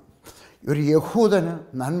 വേദപുസ്തകത്തിൽ നിന്ന്. ഒരു യഹൂദന്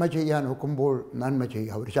നന്മ ചെയ്യാൻ ഒക്കുമ്പോൾ നന്മ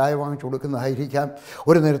ചെയ്യുക. ഒരു ചായ വാങ്ങിച്ചു കൊടുക്കുന്നതായിരിക്കാം,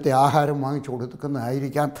 ഒരു നേരത്തെ ആഹാരം വാങ്ങിച്ചു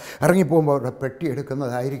കൊടുക്കുന്നതായിരിക്കാം, ഇറങ്ങിപ്പോകുമ്പോൾ അവരുടെ പെട്ടി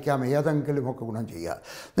എടുക്കുന്നതായിരിക്കാം, ഏതെങ്കിലുമൊക്കെ ഗുണം ചെയ്യുക.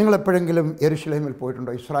 നിങ്ങളെപ്പോഴെങ്കിലും യെരുശലേമിൽ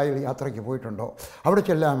പോയിട്ടുണ്ടോ? ഇസ്രായേൽ യാത്രയ്ക്ക് പോയിട്ടുണ്ടോ? അവിടെ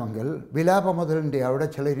ചെല്ലാമെങ്കിൽ വിലാപമുതലിൻ്റെ അവിടെ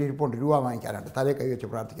ചിലർ ഇരിപ്പുണ്ട്, രൂപ വാങ്ങിക്കാനുണ്ട്, തലേ കൈ വെച്ച്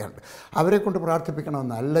പ്രാർത്ഥിക്കാനുണ്ട്. അവരെ കൊണ്ട്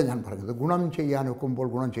പ്രാർത്ഥിപ്പിക്കണമെന്നല്ല ഞാൻ പറഞ്ഞത്. ഗുണം ചെയ്യാൻ ഒക്കുമ്പോൾ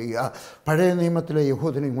ഗുണം ചെയ്യുക. പഴയ നിയമത്തിലെ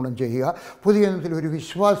യഹൂദന് ഗുണം ചെയ്യുക, പുതിയ നിയമത്തിലെ ഒരു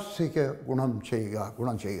വിശ്വാസിക്ക് ഗുണം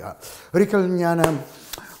ചെയ്യുക. ഒരിക്കൽ ഞാൻ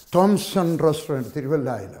തോംസൺ റെസ്റ്റോറൻറ്റ്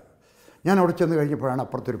തിരുവല്ലയിൽ ഞാൻ അവിടെ ചെന്ന് കഴിഞ്ഞപ്പോഴാണ്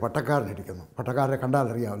അപ്പുറത്തൊരു പട്ടക്കാരനിരിക്കുന്നു. പട്ടക്കാരനെ കണ്ടാൽ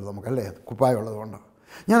അറിയാമല്ലോ നമുക്കല്ലേ, കുപ്പായുള്ളതുകൊണ്ട്.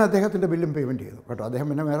 ഞാൻ അദ്ദേഹത്തിൻ്റെ ബില്ലും പേയ്മെൻറ്റ് ചെയ്തു കേട്ടോ. അദ്ദേഹം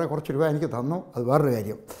പിന്നെ വേറെ കുറച്ച് രൂപ എനിക്ക് തന്നു, അത് വേറൊരു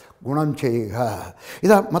കാര്യം. ഗുണം ചെയ്യുക.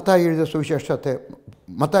 ഇതാ മത്തായി എഴുതിയ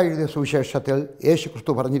സുവിശേഷത്തിൽ യേശു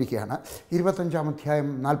ക്രിസ്തു പറഞ്ഞിരിക്കുകയാണ്, 25-ാം അധ്യായം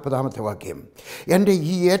 40-ാമത്തെ വാക്യം. എൻ്റെ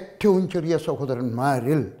ഈ ഏറ്റവും ചെറിയ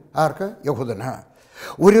സഹോദരന്മാരിൽ, ആർക്ക്? യഹൂദന്,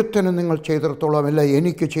 ഒരുത്തനും നിങ്ങൾ ചെയ്തിടത്തോളമല്ല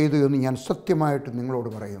എനിക്ക് ചെയ്തു എന്ന് ഞാൻ സത്യമായിട്ട് നിങ്ങളോട്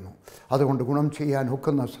പറയുന്നു. അതുകൊണ്ട് ഗുണം ചെയ്യാൻ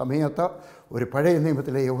ഒക്കുന്ന സമയത്ത് ഒരു പഴയ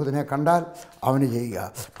നിയമത്തിലെ യഹൂദനെ കണ്ടാൽ അവന് ചെയ്യുക.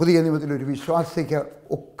 പുതിയ നിയമത്തിലെ ഒരു വിശ്വാസിക്ക്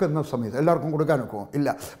ഒക്കുന്ന സമയത്ത് എല്ലാവർക്കും കൊടുക്കാൻ ഒക്കുമോ? ഇല്ല.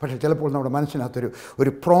 പക്ഷേ ചിലപ്പോൾ നമ്മുടെ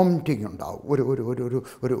മനസ്സിനകത്തൊരു പ്രോംപ്റ്റിംഗ് ഉണ്ടാവും,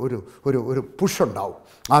 ഒരു പുഷ് ഉണ്ടാവും.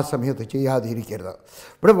 ആ സമയത്ത് ചെയ്യാതിരിക്കരുത്.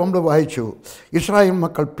 ഇവിടെ നമ്മൾ വായിച്ചു, ഇസ്രായേൽ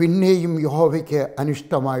മക്കൾ പിന്നെയും യഹോവയ്ക്ക്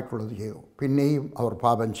അനിഷ്ടമായിട്ടുള്ളത് ചെയ്തു, പിന്നെയും അവർ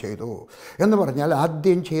പാപം ചെയ്തു എന്ന് പറഞ്ഞാൽ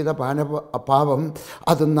ആദ്യം ചെയ്ത പാപം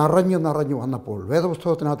അത് നിറഞ്ഞു വന്നപ്പോൾ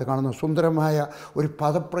വേദപുസ്തകത്തിനകത്ത് കാണുന്ന സുന്ദരമായ ഒരു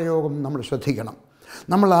പദപ്രയോഗം നമ്മൾ ശ്രദ്ധിക്കണം.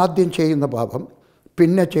 നമ്മൾ ആദ്യം ചെയ്യുന്ന പാപം,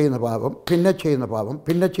 പിന്നെ ചെയ്യുന്ന പാപം, പിന്നെ ചെയ്യുന്ന പാപം,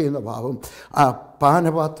 പിന്നെ ചെയ്യുന്ന പാപം, ആ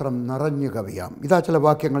പാനപാത്രം നിറഞ്ഞു കവിയാം. ഇതാ ചില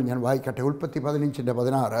വാക്യങ്ങൾ ഞാൻ വായിക്കട്ടെ. ഉൽപ്പത്തി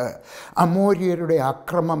 15:16. അമോര്യരുടെ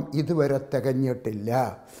അക്രമം ഇതുവരെ തികഞ്ഞിട്ടില്ല.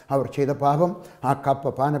 അവർ ചെയ്ത പാപം, ആ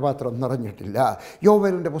പാനപാത്രം നിറഞ്ഞിട്ടില്ല.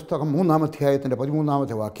 യോവേലിൻ്റെ പുസ്തകം 3-ാം അധ്യായത്തിൻ്റെ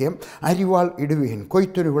 13-ാമത്തെ വാക്യം. അരിവാൾ ഇടുവീൻ,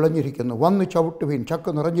 കൊയ്ത്തിന് വിളഞ്ഞിരിക്കുന്നു, വന്ന് ചവിട്ടുവീൻ,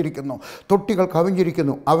 ചക്ക് നിറഞ്ഞിരിക്കുന്നു, തൊട്ടികൾ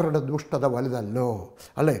കവിഞ്ഞിരിക്കുന്നു, അവരുടെ ദുഷ്ടത വലുതല്ലോ.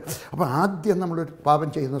 അല്ലേ? അപ്പോൾ ആദ്യം നമ്മളൊരു പാപം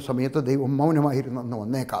ചെയ്യുന്ന സമയത്ത് ദൈവം മൗനമായിരുന്നെന്ന്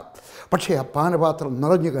വന്നേക്കാം. പക്ഷേ ആ പാനപാത്രം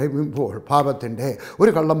നിറഞ്ഞു കഴിയുമ്പോൾ പാപത്തിൻ്റെ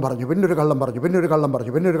ഒരു കള്ളം പറഞ്ഞു, പിന്നൊരു കള്ളം പറഞ്ഞു, പിന്നൊരു കള്ളം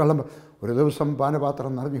പറഞ്ഞു, പിന്നൊരു കള്ളം. ഒരു ദിവസം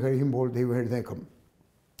പാനപാത്രം നിറഞ്ഞു കഴിയുമ്പോൾ ദൈവം എഴുന്നേക്കും.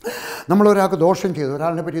 നമ്മളൊരാൾക്ക് ദോഷം ചെയ്തു,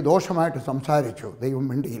 ഒരാളിനെ പറ്റി ദോഷമായിട്ട് സംസാരിച്ചു, ദൈവം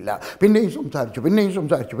മിണ്ടിയില്ല. പിന്നെയും സംസാരിച്ചു.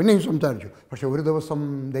 പക്ഷേ ഒരു ദിവസം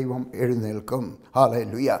ദൈവം എഴുന്നേൽക്കും.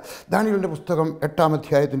 ഹല്ലേലൂയ. ദാനിയേലിൻ്റെ പുസ്തകം 8-ാം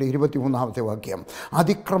അധ്യായത്തിൻ്റെ 23-ാമത്തെ വാക്യം.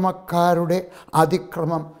 അതിക്രമക്കാരുടെ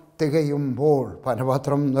അതിക്രമം തികയുമ്പോൾ,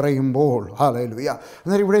 പാനപാത്രം നിറയുമ്പോൾ. ഹല്ലേലൂയ.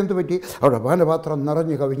 എന്നാൽ ഇവിടെ എന്ത് പറ്റി? അവിടെ പാനപാത്രം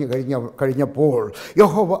നിറഞ്ഞു കഴിഞ്ഞപ്പോൾ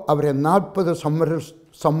യഹോവ അവരെ 40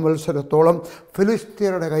 സംവത്സരത്തോളം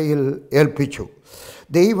ഫിലിസ്ത്യരുടെ കയ്യിൽ ഏൽപ്പിച്ചു.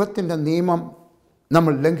 ദൈവത്തിൻ്റെ നിയമം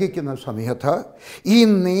നമ്മൾ ലംഘിക്കുന്ന സമയത്ത് ഈ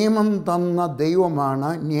നിയമം തന്ന ദൈവമാണ്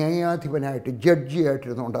ന്യായാധിപനായിട്ട്,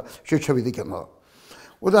 ജഡ്ജിയായിട്ടിരുന്നുകൊണ്ട് ശിക്ഷ വിധിക്കുന്നത്.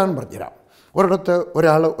 ഉദാഹരണം പറഞ്ഞുതരാം. ഒരിടത്ത്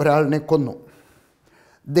ഒരാളിനെ കൊന്നു.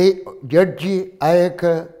 ജഡ്ജി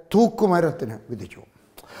അയാൾക്ക് തൂക്കുമരത്തിന് വിധിച്ചു.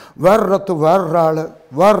 വേറൊരിടത്ത്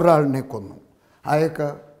വേറൊരാളിനെ കൊന്നു, അയാൾക്ക്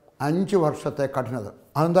 5 വർഷത്തെ കഠിനത.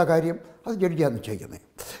 അതെന്താ കാര്യം? അത് ജഡ്ജിയാണ് നിശ്ചയിക്കുന്നത്.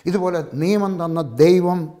 ഇതുപോലെ നിയമം തന്ന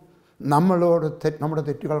ദൈവം നമ്മുടെ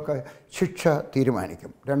തെറ്റുകൾക്ക് ശിക്ഷ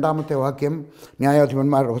തീരുമാനിക്കും. 2-ാമത്തെ വാക്യം,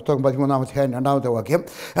 ന്യായാധിപന്മാരുടെ പുസ്തകം 13-ാം അധ്യായം 2-ാമത്തെ വാക്യം.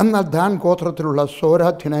 എന്നാൽ ദാൻ ഗോത്രത്തിലുള്ള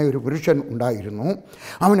സോരാധ്യനായ ഒരു പുരുഷൻ ഉണ്ടായിരുന്നു.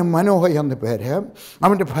 അവന് മനോഹ എന്ന പേര്.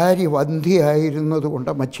 അവൻ്റെ ഭാര്യ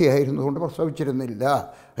മച്ചിയായിരുന്നതുകൊണ്ട് പ്രസവിച്ചിരുന്നില്ല.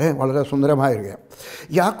 വളരെ സുന്ദരമായിരിക്കുക.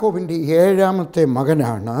 യാക്കോബിൻ്റെ 7-ാമത്തെ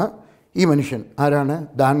മകനാണ് ഈ മനുഷ്യൻ. ആരാണ്?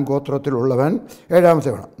 ദാൻ ഗോത്രത്തിലുള്ളവൻ 7-ാമത്തെ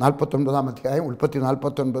വേണം. 49-ാം അധ്യായം ഉൽപ്പത്തി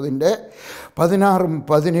 49-ന്റെ 16-ഉം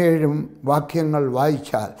 17-ഉം വാക്യങ്ങൾ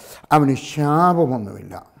വായിച്ചാൽ അവന്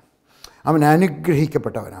ശാപമൊന്നുമില്ല, അവൻ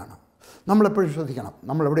അനുഗ്രഹിക്കപ്പെട്ടവനാണ്. നമ്മളെപ്പോഴും ശ്രദ്ധിക്കണം,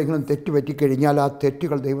 നമ്മളെവിടെയെങ്കിലും തെറ്റ് പറ്റിക്കഴിഞ്ഞാൽ ആ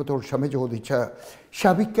തെറ്റുകൾ ദൈവത്തോട് ക്ഷമ ചോദിച്ച്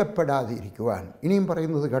ശപിക്കപ്പെടാതിരിക്കുവാൻ. ഇനിയും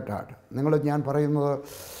പറയുന്നത് കേട്ടാട്ട്, ഞാൻ പറയുന്നത്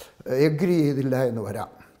എഗ്രി ചെയ്തില്ല എന്ന്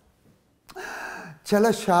വരാം. ചില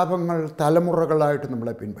ശാപങ്ങൾ തലമുറകളായിട്ട്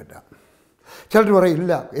നമ്മളെ പിൻപറ്റാം. ചിലർ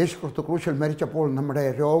പറയില്ല, യേശു ക്രിസ്തു ക്രൂശിൽ മരിച്ചപ്പോൾ നമ്മുടെ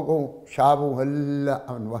രോഗവും ശാപവും എല്ലാം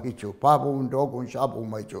അവൻ വഹിച്ചു, പാപവും രോഗവും ശാപവും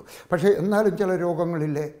വഹിച്ചു. പക്ഷേ എന്നാലും ചില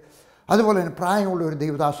രോഗങ്ങളില്ലേ. അതുപോലെ തന്നെ പ്രായമുള്ള ഒരു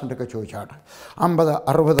ദൈവദാസൻ്റെ ഒക്കെ ചോദിച്ചാട്ടെ, 50,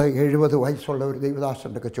 60, 70 വയസ്സുള്ള ഒരു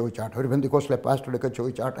ദൈവദാസൻ്റെ ഒക്കെ ചോദിച്ചാട്ടെ, ഒരു പെന്തിക്കോസ്റ്റിലെ പാസ്റ്ററുടെ ഒക്കെ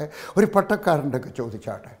ചോദിച്ചാട്ടെ, ഒരു പട്ടക്കാരൻ്റെ ഒക്കെ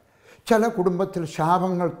ചോദിച്ചാട്ടെ, ചില കുടുംബത്തിൽ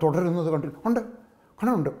ശാപങ്ങൾ തുടരുന്നത്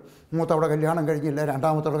കണ്ടിട്ടുണ്ട്. മൂത്തവിടെ കല്യാണം കഴിഞ്ഞില്ല,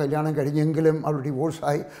 രണ്ടാമത്തവിടെ കല്യാണം കഴിഞ്ഞെങ്കിലും അവൾ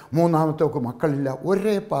ഡിവോഴ്സായി, മൂന്നാമത്തേക്ക് മക്കളില്ല.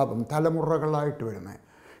 ഒരേ പാപം തലമുറകളായിട്ട് വരുന്നത്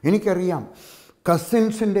എനിക്കറിയാം.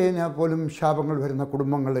 കസിൻസിൻ്റെ പോലും ശാപങ്ങൾ വരുന്ന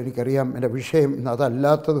കുടുംബങ്ങൾ എനിക്കറിയാം. എൻ്റെ വിഷയം ഇന്ന്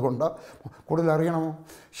അതല്ലാത്തത് കൊണ്ട് കൂടുതൽ അറിയണമോ?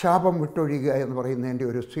 ശാപം വിട്ടൊഴിയുക എന്ന് പറയുന്നതിൻ്റെ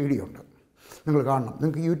ഒരു CD ഉണ്ട്, നിങ്ങൾ കാണണം.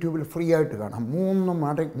 നിങ്ങൾക്ക് യൂട്യൂബിൽ ഫ്രീ ആയിട്ട് കാണാം.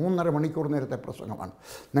 3.5 മണിക്കൂർ നേരത്തെ പ്രസംഗമാണ്.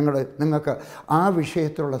 നിങ്ങൾക്ക് ആ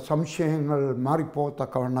വിഷയത്തിലുള്ള സംശയങ്ങൾ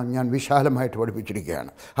മാറിപ്പോത്തക്കവണ്ണം ഞാൻ വിശാലമായിട്ട്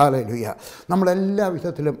പഠിപ്പിച്ചിരിക്കുകയാണ്. ഹല്ലേലൂയ. നമ്മളെല്ലാ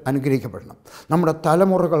വിധത്തിലും അനുഗ്രഹിക്കപ്പെടണം. നമ്മുടെ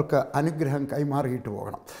തലമുറകൾക്ക് അനുഗ്രഹം കൈമാറിയിട്ട്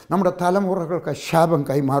പോകണം. നമ്മുടെ തലമുറകൾക്ക് ശാപം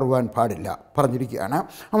കൈമാറുവാൻ പാടില്ല പറഞ്ഞിരിക്കുകയാണ്.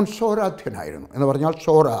 അവൻ സോരാധ്യനായിരുന്നു എന്ന് പറഞ്ഞാൽ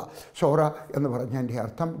സോറ എന്ന് പറഞ്ഞതിൻ്റെ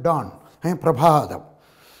അർത്ഥം ഡാൺ, പ്രഭാതം.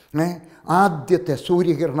 ആദ്യത്തെ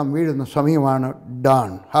സൂര്യകിരണം വീഴുന്ന സമയമാണ് ഡാൺ.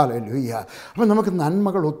 ഹല്ലേലൂയ. അപ്പം നമുക്ക്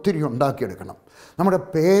നന്മകൾ ഒത്തിരി ഉണ്ടാക്കിയെടുക്കണം. നമ്മുടെ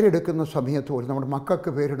പേരെടുക്കുന്ന സമയത്ത് പോലും, നമ്മുടെ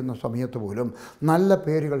മക്കൾക്ക് പേരിടുന്ന സമയത്ത് പോലും നല്ല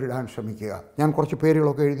പേരുകൾ ഇടാൻ ശ്രമിക്കുക. ഞാൻ കുറച്ച്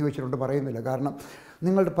പേരുകളൊക്കെ എഴുതി വെച്ചിട്ടുണ്ട്, പറയുന്നില്ല. കാരണം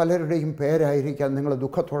നിങ്ങളുടെ പലരുടെയും പേരായിരിക്കാൻ നിങ്ങൾ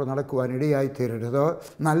ദുഃഖത്തോടെ നടക്കുവാൻ ഇടയായിത്തീരരുത്.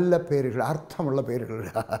 നല്ല പേരുകൾ, അർത്ഥമുള്ള പേരുകൾ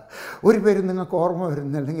ഇടുക. ഒരു പേര് നിങ്ങൾക്ക് ഓർമ്മ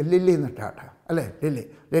വരുന്നില്ലെങ്കിൽ ലില്ലി എന്നിട്ടാട്ടെ, അല്ലേ?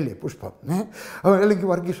 ലില്ലി പുഷ്പം, അല്ലെങ്കിൽ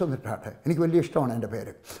വർഗീസ് എന്നിട്ടാട്ടെ. എനിക്ക് വലിയ ഇഷ്ടമാണ് എൻ്റെ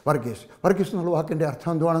പേര് വർഗീസ് എന്നുള്ള വാക്കിൻ്റെ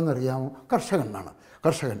അർത്ഥം എന്തുവാണെന്ന് അറിയാമോ? കർഷകൻ എന്നാണ്.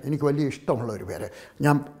 കർഷകൻ എനിക്ക് വലിയ ഇഷ്ടമുള്ള ഒരു പേര്.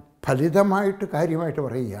 ഞാൻ ഫലിതമായിട്ട് കാര്യമായിട്ട്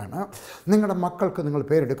പറയുകയാണ്, നിങ്ങളുടെ മക്കൾക്ക് നിങ്ങൾ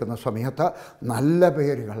പേരെടുക്കുന്ന സമയത്ത് നല്ല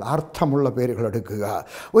പേരുകൾ, അർത്ഥമുള്ള പേരുകൾ എടുക്കുക.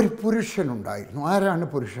 ഒരു പുരുഷനുണ്ടായിരുന്നു. ആരാണ്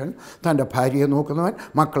പുരുഷൻ? തൻ്റെ ഭാര്യയെ നോക്കുന്നവൻ,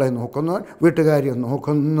 മക്കളെ നോക്കുന്നവൻ, വീട്ടുകാരിയെ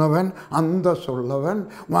നോക്കുന്നവൻ, അന്തസ്സുള്ളവൻ,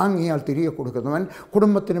 വാങ്ങിയാൽ തിരികെ കൊടുക്കുന്നവൻ,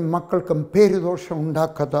 കുടുംബത്തിനും മക്കൾക്കും പേരുദോഷം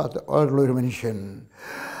ഉണ്ടാക്കാത്ത ഉള്ളൊരു മനുഷ്യൻ.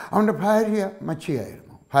 അവൻ്റെ ഭാര്യ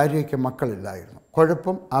മച്ചിയായിരുന്നു, ഭാര്യയ്ക്ക് മക്കളില്ലായിരുന്നു.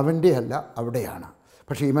 കുഴപ്പം അവൻ്റെ അല്ല, അവിടെയാണ്.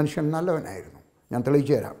 പക്ഷേ ഈ മനുഷ്യൻ നല്ലവനായിരുന്നു. ഞാൻ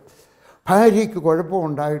തെളിയിച്ചു തരാം. ഭാര്യയ്ക്ക്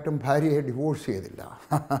കുഴപ്പമുണ്ടായിട്ടും ഭാര്യയെ ഡിവോഴ്സ് ചെയ്തില്ല.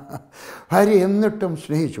 ഭാര്യ എന്നിട്ടും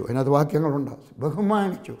സ്നേഹിച്ചു. അതിനകത്ത് വാക്യങ്ങളുണ്ട്.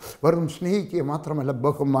 ബഹുമാനിച്ചു. വെറും സ്നേഹിക്കുക മാത്രമല്ല,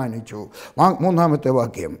 ബഹുമാനിച്ചു. 3-ാമത്തെ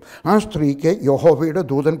വാക്യം, ആ സ്ത്രീക്ക് യഹോവയുടെ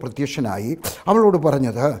ദൂതൻ പ്രത്യക്ഷനായി അവളോട്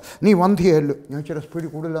പറഞ്ഞത്, നീ വന്ധ്യയല്ലോ. ഞാൻ ചില സ്പീഡ്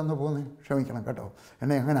കൂടുതലാണെന്ന് പോകുന്നത്, ക്ഷമിക്കണം കേട്ടോ,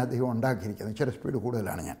 എന്നെ അങ്ങനെ അധികം ഉണ്ടാക്കിയിരിക്കുന്നത്, ചില സ്പീഡ്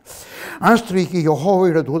കൂടുതലാണ് ഞാൻ. ആ സ്ത്രീക്ക്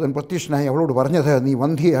യഹോവയുടെ ദൂതൻ പ്രത്യക്ഷനായി അവളോട് പറഞ്ഞത്, നീ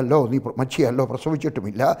വന്ധ്യയല്ലോ, നീ മച്ചിയല്ലോ,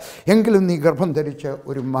 പ്രസവിച്ചിട്ടുമില്ല, എങ്കിലും നീ ഗർഭം ധരിച്ച്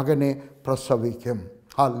ഒരു മകനെ പ്രസവിക്കും.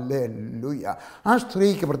 ഹല്ലേലൂയ. ആ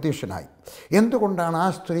സ്ത്രീക്ക് പ്രത്യക്ഷനായി. എന്തുകൊണ്ടാണ് ആ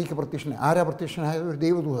സ്ത്രീക്ക് പ്രത്യക്ഷനായി? ആരാ പ്രത്യക്ഷനായത്? ഒരു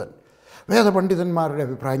ദൈവദൂതൻ. വേദപണ്ഡിതന്മാരുടെ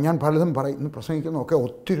അഭിപ്രായം, ഞാൻ പലതും പ്രസംഗിക്കുന്നതൊക്കെ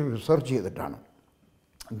ഒത്തിരി റിസർച്ച് ചെയ്തിട്ടാണ്,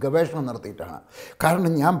 ഗവേഷണം നടത്തിയിട്ടാണ്.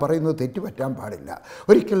 കാരണം ഞാൻ പറയുന്നത് തെറ്റുപറ്റാൻ പാടില്ല.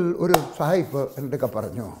 ഒരിക്കൽ ഒരു സാഹിബ് എൻ്റെ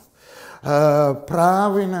പറഞ്ഞു,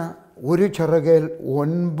 പ്രാവിന് ഒരു ചിറകിൽ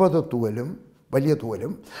 9 തൂവലും, വലിയ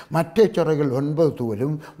തൂവലും, മറ്റേ ചിറകിൽ 9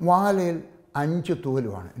 തൂവലും, വാലയിൽ 5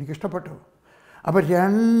 തൂവലുമാണ്. എനിക്കിഷ്ടപ്പെട്ടു. അപ്പോൾ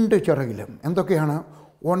 2 ചിറകിലും എന്തൊക്കെയാണ്?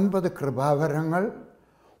 9 കൃപാവരങ്ങൾ,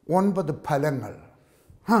 9 ഫലങ്ങൾ.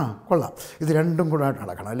 കൊള്ളാം. ഇത് രണ്ടും കൂടെ ആയിട്ട്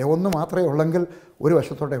നടക്കണം, അല്ലേ? ഒന്ന് മാത്രമേ ഉള്ളെങ്കിൽ ഒരു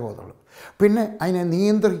വശത്തോട്ടേ പോകുന്നുള്ളൂ. പിന്നെ അതിനെ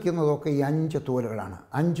നിയന്ത്രിക്കുന്നതൊക്കെ ഈ 5 തൂവലുകളാണ്,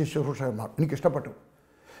 5 ശുശ്രൂഷകന്മാർ. എനിക്കിഷ്ടപ്പെട്ടു.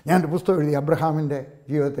 ഞാനൊരു പുസ്തകം എഴുതി അബ്രഹാമിൻ്റെ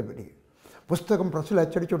ജീവിതത്തെപ്പറ്റി. പുസ്തകം പ്രസ്സിൽ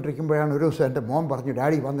അച്ചടിച്ചുകൊണ്ടിരിക്കുമ്പോഴാണ് ഒരു ദിവസം എൻ്റെ മോൻ പറഞ്ഞു,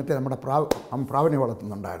 ഡാഡി വന്നിട്ട് നമ്മുടെ പ്രാവിനെ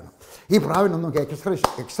വളർത്തുന്നുണ്ടായിരുന്നു. ഈ പ്രാവിനൊന്നും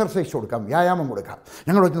എക്സർസൈസ് കൊടുക്കാം, വ്യായാമം കൊടുക്കാം.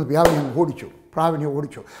 ഞങ്ങൾ വെച്ച് പ്രാവിനെ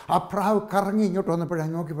ഓടിച്ചു. ആ പ്രാവ് കറങ്ങി ഇങ്ങോട്ട്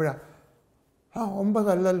വന്നപ്പോഴാണ് നോക്കിയപ്പോഴാണ്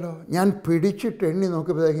 9 അല്ലല്ലോ. ഞാൻ പിടിച്ചിട്ട് എണ്ണി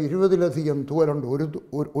നോക്കിയപ്പോഴേക്ക് 20-ലധികം തൂവലുണ്ട്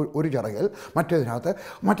ഒരു ചിറകിൽ. മറ്റേതിനകത്ത്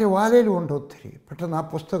മറ്റേ വാലയിലും ഉണ്ട് ഒത്തിരി. പെട്ടെന്ന് ആ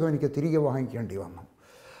പുസ്തകം എനിക്ക് തിരികെ വാങ്ങിക്കേണ്ടി വന്നു.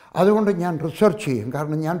 അതുകൊണ്ട് ഞാൻ റിസർച്ച് ചെയ്യും.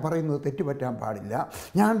 കാരണം ഞാൻ പറയുന്നത് തെറ്റുപറ്റാൻ പാടില്ല.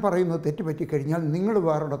 ഞാൻ പറയുന്നത് തെറ്റുപറ്റിക്കഴിഞ്ഞാൽ നിങ്ങൾ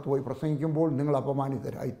വേറൊരിടത്ത് പോയി പ്രസംഗിക്കുമ്പോൾ നിങ്ങൾ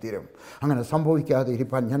അപമാനിതരായിത്തീരും. അങ്ങനെ സംഭവിക്കാതെ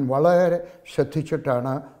ഇരിക്കാൻ ഞാൻ വളരെ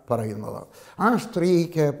ശ്രദ്ധിച്ചിട്ടാണ് പറയുന്നത്. ആ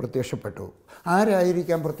സ്ത്രീക്ക് പ്രത്യക്ഷപ്പെട്ടു.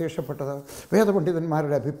 ആരായിരിക്കാം പ്രത്യക്ഷപ്പെട്ടത്?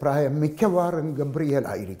 വേദപണ്ഡിതന്മാരുടെ അഭിപ്രായം മിക്കവാറും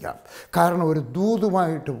ഗബ്രിയേലായിരിക്കാം. കാരണം ഒരു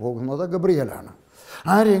ദൂതുമായിട്ട് പോകുന്നത് ഗബ്രിയേലാണ്.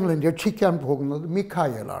 ആരെങ്കിലും രക്ഷിക്കാൻ പോകുന്നത്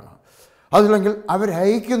മിഖായേലാണ്. അതല്ലെങ്കിൽ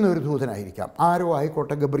അവരയക്കുന്ന ഒരു ദൂതനായിരിക്കാം. ആരോ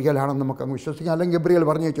ആയിക്കോട്ടെ, ഗബ്രിയേലാണെന്ന് നമുക്കങ്ങ് വിശ്വസിക്കാം. അല്ലെങ്കിൽ ഗബ്രിയേൽ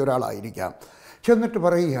പറഞ്ഞു വെച്ച ഒരാളായിരിക്കാം. ചെന്നിട്ട്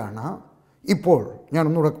പറയുകയാണ്, ഇപ്പോൾ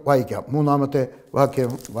ഞാനൊന്നുകൂടെ വായിക്കാം, 3-ാമത്തെ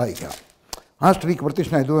വാക്യം വായിക്കാം. ആ സ്ത്രീക്ക്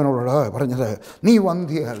പ്രത്യക്ഷനായ ദൂതനോട് പറഞ്ഞത്, നീ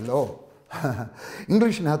വന്ധ്യയല്ലോ.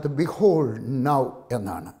 ഇംഗ്ലീഷിനകത്ത് ബിഹോൾഡ് നൗ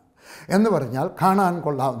എന്നാണ്. എന്ന് പറഞ്ഞാൽ കാണാൻ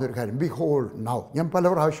കൊള്ളാവുന്നൊരു കാര്യം. Behold now. ഞാൻ പല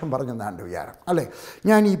പ്രാവശ്യം പറഞ്ഞതാണ് എൻ്റെ വിചാരം, അല്ലേ?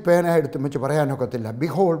 ഞാൻ ഈ പേന എടുത്ത് വെച്ച് പറയാനൊക്കത്തില്ല,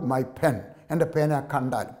 ബിഹോൾഡ് മൈ പെൻ. എൻ്റെ പേന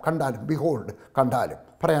കണ്ടാലും ബിഹോൾഡ് കണ്ടാലും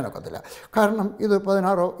പറയാനൊക്കത്തില്ല. കാരണം ഇത്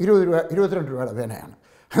 16 20 രൂപ 22 രൂപയുടെ പേനയാണ്.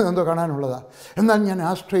 എന്തോ കാണാനുള്ളതാണ്. എന്നാൽ ഞാൻ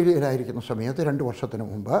ആസ്ട്രേലിയയിലായിരിക്കുന്ന സമയത്ത് 2 വർഷത്തിന്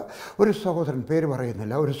മുമ്പ് ഒരു സഹോദരൻ, പേര്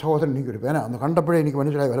പറയുന്നില്ല, ഒരു സഹോദരൻ എനിക്കൊരു പേന അന്ന് കണ്ടപ്പോഴേ എനിക്ക്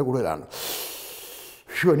മനസ്സിലായ വില കൂടുതലാണ്.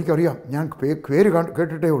 എനിക്കറിയാം, ഞാൻ പേര്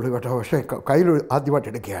കേട്ടിട്ടേ ഉള്ളൂ കേട്ടോ, പക്ഷേ കയ്യിൽ ആദ്യമായിട്ട്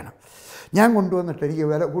എടുക്കുകയാണ്. ഞാൻ കൊണ്ടുവന്നിട്ട് എനിക്ക്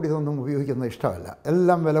വില കൂടിയതൊന്നും ഉപയോഗിക്കുന്നത് ഇഷ്ടമല്ല.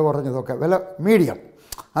 എല്ലാം വില കുറഞ്ഞതൊക്കെ, വില മീഡിയം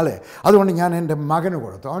അല്ലേ. അതുകൊണ്ട് ഞാൻ എൻ്റെ മകന്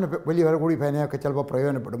കൊടുത്തു. അവന് വലിയ വില കൂടി പേനയൊക്കെ ചിലപ്പോൾ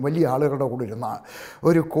പ്രയോജനപ്പെടും. വലിയ ആളുകളുടെ കൂടെ ഇരുന്ന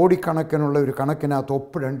ഒരു കോടിക്കണക്കിനുള്ള ഒരു കണക്കിനകത്ത്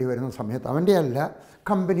ഒപ്പിടേണ്ടി വരുന്ന സമയത്ത്, അവൻ്റെ അല്ല,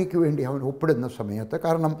 കമ്പനിക്ക് വേണ്ടി അവൻ ഒപ്പിടുന്ന സമയത്ത്,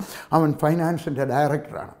 കാരണം അവൻ ഫൈനാൻസിൻ്റെ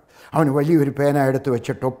ഡയറക്ടറാണ്, അവന് വലിയൊരു പേന എടുത്ത്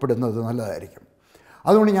വെച്ചിട്ട് ഒപ്പിടുന്നത് നല്ലതായിരിക്കും.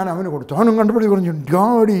 അതുകൊണ്ട് ഞാൻ അവന് കൊടുത്തു. അവനും കണ്ടുപിടി പറഞ്ഞു,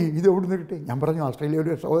 ഡാഡി ഇത് എവിടെ നിന്ന് കിട്ടി? ഞാൻ പറഞ്ഞു,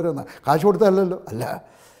 ഓസ്ട്രേലിയയുടെ സഹോദരൻ. കാശ് കൊടുത്തല്ലോ. അല്ല,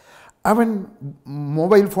 അവൻ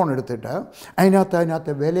മൊബൈൽ ഫോൺ എടുത്തിട്ട്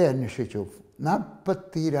അതിനകത്ത് വില അന്വേഷിച്ചു.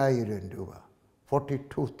 40,000 രൂപ,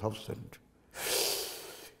 42,000.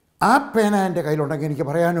 ആ പേന എൻ്റെ കയ്യിലുണ്ടെങ്കിൽ എനിക്ക്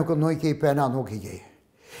പറയാനൊക്കെ, നോക്കിക്കേ ഈ പേന നോക്കിക്കേ.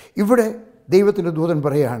 ഇവിടെ ദൈവത്തിൻ്റെ ദൂതൻ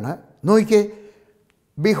പറയാണ്, നോക്കിക്കേ,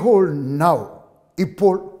 ബിഹോൾഡ് നൗ,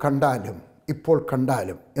 ഇപ്പോൾ കണ്ടാലും, ഇപ്പോൾ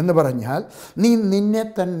കണ്ടാലും എന്ന് പറഞ്ഞാൽ നീ നിന്നെ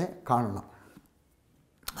തന്നെ കാണണം.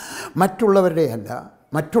 മറ്റുള്ളവരെയല്ല,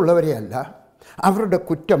 അവരുടെ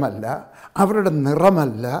കുറ്റമല്ല, അവരുടെ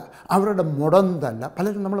നിറമല്ല, അവരുടെ മുടന്തല്ല.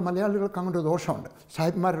 പലരും നമ്മൾ മലയാളികൾക്ക് അങ്ങോട്ട് ദോഷമുണ്ട്.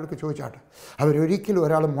 സാഹിബ്മാരോടൊക്കെ ചോദിച്ചാട്ടെ, അവരൊരിക്കലും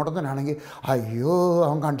ഒരാൾ മുടന്തനാണെങ്കിൽ, അയ്യോ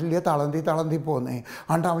അവൻ കണ്ടില്ലേ തളന്തി പോകുന്നേ,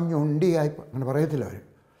 കണ്ട അവൻ ഞൊണ്ടിയായി, അങ്ങനെ പറയത്തില്ല അവർ.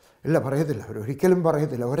 ഇല്ല, പറയത്തില്ല. അവരൊരിക്കലും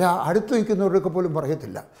പറയത്തില്ല. അടുത്ത് നിൽക്കുന്നവരൊക്കെ പോലും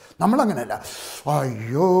പറയത്തില്ല. നമ്മളങ്ങനെയല്ല,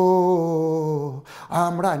 അയ്യോ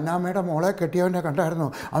നമ്മുടെ അന്നാമ്മയുടെ മോളെ കെട്ടിയവൻ്റെ കണ്ടായിരുന്നു,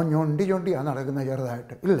 അവൻ ഞൊണ്ടിയാണ് നടക്കുന്നത്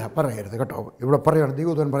ചെറുതായിട്ട്. ഇല്ല, പറയരുത് കേട്ടോ. ഇവിടെ പറയാണ്,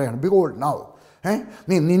 ദൈവദൂതൻ പറയാണ്, ബിഹോൾഡ് നൗ,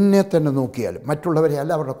 നീ നിന്നെ തന്നെ നോക്കിയാലും, മറ്റുള്ളവരെ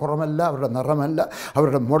അല്ല, അവരുടെ കുറമല്ല, അവരുടെ നിറമല്ല,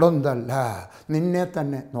 അവരുടെ മുടന്തല്ല, നിന്നെ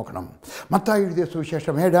തന്നെ നോക്കണം. മത്തായി എഴുതിയ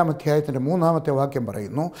സുവിശേഷം 7-ാം അധ്യായത്തിൻ്റെ 3-ാമത്തെ വാക്യം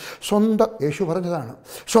പറയുന്നു, യേശു പറഞ്ഞതാണ്,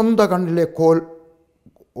 സ്വന്തം കണ്ണിലെ കോൽ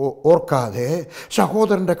ഓർക്കാതെ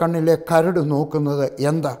സഹോദരൻ്റെ കണ്ണിലെ കരട് നോക്കുന്നത്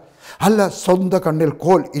എന്താ? അല്ല, സ്വന്തം കണ്ണിൽ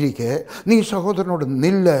കോൽ ഇരിക്കെ നീ സഹോദരനോട്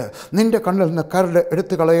നില്ല്, നിൻ്റെ കണ്ണിൽ നിന്ന് കരട്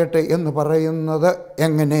എടുത്തു കളയട്ടെ എന്ന് പറയുന്നത്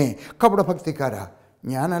എങ്ങനെ? കപടഭക്തിക്കാരാ.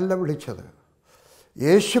 ഞാനല്ല വിളിച്ചത്,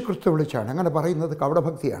 യേശു ക്രിസ്തു വിളിച്ചാണ്. അങ്ങനെ പറയുന്നത്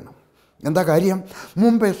കപടഭക്തിയാണ്. എന്താ കാര്യം?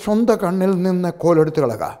 മുമ്പേ സ്വന്തം കണ്ണിൽ നിന്ന് കോലെടുത്ത്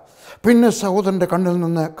കളയുക, പിന്നെ സഹോദരൻ്റെ കണ്ണിൽ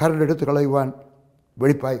നിന്ന് കരടെടുത്ത് കളയുവാൻ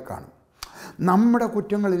വെളിപ്പായി കാണും. നമ്മുടെ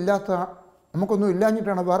കുറ്റങ്ങളില്ലാത്ത, നമുക്കൊന്നും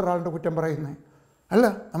ഇല്ലാഞ്ഞിട്ടാണ് വേറൊരാളുടെ കുറ്റം പറയുന്നത്. അല്ല,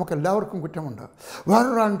 നമുക്കെല്ലാവർക്കും കുറ്റമുണ്ട്.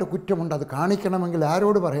 വേറൊരാളുടെ കുറ്റമുണ്ട്. അത് കാണിക്കണമെങ്കിൽ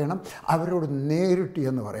ആരോട് പറയണം? അവരോട് നേരിട്ട്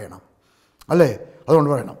എന്ന് പറയണം, അല്ലേ?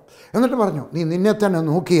 അതുകൊണ്ട് പറയണം. എന്നിട്ട് പറഞ്ഞു, നീ നിന്നെ തന്നെ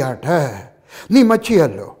നോക്കിയാട്ടെ, നീ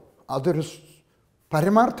മച്ചിയല്ലോ. അതൊരു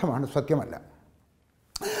പരമാർത്ഥമാണ്, സത്യമല്ല.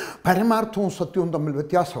 പരമാർത്ഥവും സത്യവും തമ്മിൽ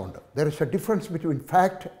വ്യത്യാസമുണ്ട്. There is A difference between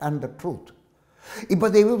fact and the truth. ഇപ്പോൾ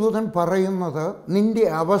ദൈവദൂതൻ പറയുന്നത് നിൻ്റെ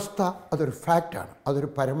അവസ്ഥ അതൊരു ഫാക്റ്റാണ്, അതൊരു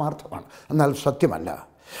പരമാർത്ഥമാണ്, എന്നാൽ സത്യമല്ല.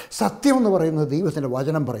 സത്യം എന്ന് പറയുന്നത് ദൈവത്തിൻ്റെ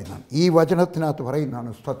വചനം പറയുന്നതാണ്. ഈ വചനത്തിനകത്ത്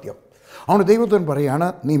പറയുന്നതാണ് സത്യം. അതുകൊണ്ട് ദൈവദൂതൻ പറയാണ്,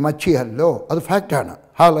 നീ മച്ചിയല്ലോ, അത് ഫാക്റ്റാണ്.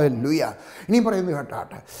 ഹല്ലേലൂയ. ഇനിയും പറയുന്നത്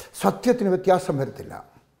കേട്ടാട്ടെ, സത്യത്തിന് വ്യത്യാസം വരത്തില്ല,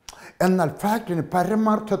 എന്നാൽ ഫാക്റ്റിന്,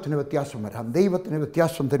 പരമാർത്ഥത്തിന് വ്യത്യാസം വരാം. ദൈവത്തിന്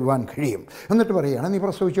വ്യത്യാസം തരുവാൻ കഴിയും. എന്നിട്ട് പറയുകയാണ്, നീ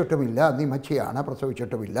പ്രസവിച്ചിട്ടുമില്ല, നീ മച്ചിയാണ്,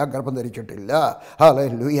 പ്രസവിച്ചിട്ടുമില്ല, ഗർഭം ധരിച്ചിട്ടില്ല.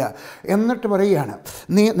 ഹല്ലേലൂയ. എന്നിട്ട് പറയുകയാണ്,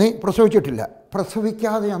 നീ പ്രസവിച്ചിട്ടില്ല.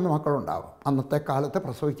 പ്രസവിക്കാതെ അന്ന് മക്കളുണ്ടാകും. അന്നത്തെ കാലത്ത്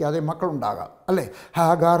പ്രസവിക്കാതെ മക്കളുണ്ടാകാം, അല്ലേ?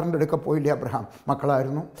 ഹാഗാറിൻ്റെ അടുക്ക പോയില്ലേ അബ്രഹാം,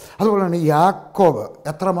 മക്കളായിരുന്നു. അതുപോലെ തന്നെ യാക്കോബ്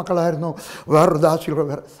എത്ര മക്കളായിരുന്നു, വേറൊരു ദാസിയുടെ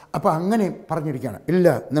വേറെ. അപ്പോൾ അങ്ങനെ പറഞ്ഞിരിക്കുകയാണ്, ഇല്ല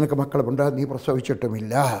നിനക്ക് മക്കളുണ്ട്, നീ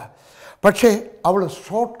പ്രസവിച്ചിട്ടുമില്ല. പക്ഷേ അവൾ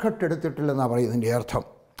ഷോർട്ട് കട്ട് എടുത്തിട്ടില്ലെന്നാണ് പറയുന്നതിൻ്റെ അർത്ഥം.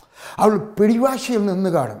 അവൾ പിടിവാശിയിൽ നിന്ന്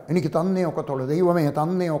കാണും, എനിക്ക് തന്നേ ഒക്കത്തുള്ളൂ, ദൈവമേ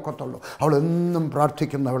തന്നേ ഒക്കത്തുള്ളൂ. അവൾ എന്നും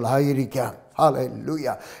പ്രാർത്ഥിക്കുന്നവളായിരിക്കാം. ഹല്ലേലൂയ.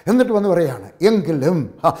 എന്നിട്ട് വന്ന് പറയാണ്, എങ്കിലും,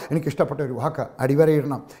 എനിക്കിഷ്ടപ്പെട്ട ഒരു വാക്ക്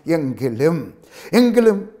അടിവരയിടണം, എങ്കിലും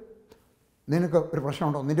നിനക്ക് ഒരു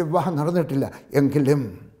പ്രശ്നമുണ്ടോ? നിൻ്റെ വിവാഹം നടന്നിട്ടില്ല എങ്കിലും,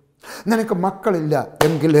 നിനക്ക് മക്കളില്ല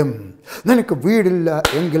എങ്കിലും, നിനക്ക് വീടില്ല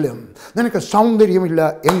എങ്കിലും, നിനക്ക് സൗന്ദര്യമില്ല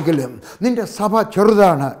എങ്കിലും, നിൻ്റെ സഭ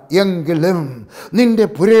ചെറുതാണ് എങ്കിലും, നിൻ്റെ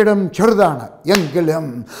പുരയിടം ചെറുതാണ് എങ്കിലും,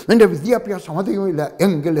 നിൻ്റെ വിദ്യാഭ്യാസം അധികമില്ല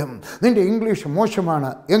എങ്കിലും, നിൻ്റെ ഇംഗ്ലീഷ്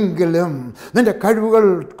മോശമാണ് എങ്കിലും, നിൻ്റെ കഴിവുകൾ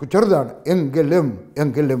ചെറുതാണ് എങ്കിലും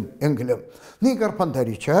നീ ഗർഭം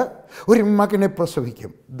ധരിച്ച് ഒരു മകനെ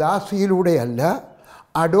പ്രസവിക്കും. ദാസിയിലൂടെയല്ല,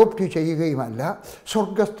 അഡോപ്റ്റ് ചെയ്യുകയുമല്ല.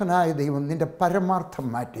 സ്വർഗസ്ഥനായ ദൈവം നിൻ്റെ പരമാർത്ഥം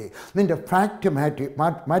മാറ്റി, നിൻ്റെ ഫാക്റ്റ്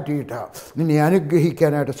മാറ്റിയിട്ട് നിന്നെ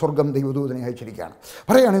അനുഗ്രഹിക്കാനായിട്ട് സ്വർഗം ദൈവദൂതനെ അയച്ചിരിക്കുകയാണ്.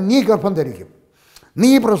 പറയുകയാണ്, നീ ഗർഭം ധരിക്കും,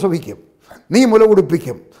 നീ പ്രസവിക്കും, നീ മുല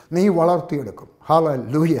കുടിപ്പിക്കും, നീ വളർത്തിയെടുക്കും.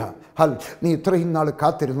 ഹല്ലേലൂയ. നീ ഇത്രയും നാൾ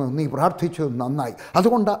കാത്തിരുന്നത്, നീ പ്രാർത്ഥിച്ചത് നന്നായി.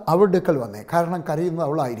 അതുകൊണ്ട് അവളുടെ അടുക്കൽ വന്നേ. കാരണം കരയുന്നത്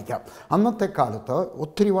അവളായിരിക്കാം. അന്നത്തെ കാലത്ത്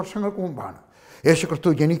ഒത്തിരി വർഷങ്ങൾക്ക് മുമ്പാണ്. യേശു ക്രിസ്തു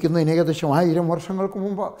ജനിക്കുന്നതിന് ഏകദേശം 1000 വർഷങ്ങൾക്ക്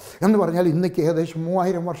മുമ്പ് എന്ന് പറഞ്ഞാൽ ഇന്നേക്ക് ഏകദേശം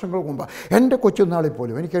 3000 വർഷങ്ങൾക്ക് മുമ്പ്. എൻ്റെ കൊച്ചുനാളിൽ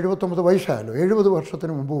പോലും, എനിക്ക് 79 വയസ്സായല്ലോ, 70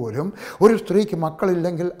 വർഷത്തിന് മുമ്പ് പോലും ഒരു സ്ത്രീക്ക്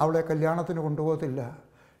മക്കളില്ലെങ്കിൽ അവളെ കല്യാണത്തിന് കൊണ്ടുപോകത്തില്ല.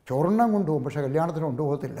 ചോറെണ്ണം കൊണ്ടുപോകും, പക്ഷേ കല്യാണത്തിന്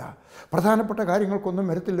കൊണ്ടുപോകത്തില്ല. പ്രധാനപ്പെട്ട കാര്യങ്ങൾക്കൊന്നും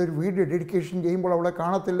വരത്തില്ല. ഒരു വീഡിയോ ഡെഡിക്കേഷൻ ചെയ്യുമ്പോൾ അവളെ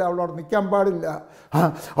കാണത്തില്ല, അവളവിടെ നിൽക്കാൻ പാടില്ല.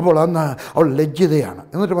 അപ്പോൾ അന്ന് അവൾ ലജ്ജിതയാണ്.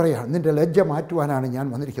 എന്നിട്ട് പറയുകയാണ്, നിൻ്റെ ലജ്ജ മാറ്റുവാനാണ് ഞാൻ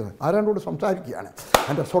വന്നിരിക്കുന്നത്. ആരാണ്ടോട് സംസാരിക്കുകയാണ്.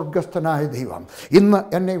 എൻ്റെ സ്വർഗസ്ഥനായ ദൈവം ഇന്ന്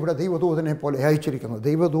എന്നെ ഇവിടെ ദൈവദൂതനെ പോലെ അയച്ചിരിക്കുന്നത്.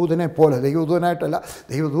 ദൈവദൂതനെ പോലെ, ദൈവദൂതനായിട്ടല്ല,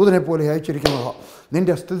 ദൈവദൂതനെ പോലെ അയച്ചിരിക്കുന്നതോ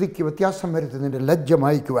നിൻ്റെ സ്ഥിതിക്ക് വ്യത്യാസം വരുത്തി നിൻ്റെ ലജ്ജ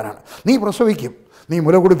മായ്ക്കുവാനാണ്. നീ പ്രസവിക്കും, നീ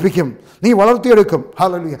മുല കുടിപ്പിക്കും, നീ വളർത്തിയെടുക്കും.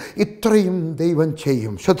 ഹല്ലേലൂയ. ഇത്രയും ദൈവം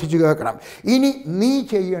ചെയ്യും. ശ്രദ്ധിച്ചു കേൾക്കണം. ഇനി നീ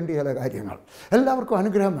ചെയ്യേണ്ട ചില കാര്യങ്ങൾ. എല്ലാവർക്കും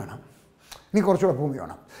അനുഗ്രഹം വേണം. എനിക്ക് കുറച്ചുകൂടെ ഭൂമി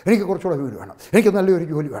വേണം, എനിക്ക് കുറച്ചുകൂടെ വീട് വേണം, എനിക്ക് നല്ലൊരു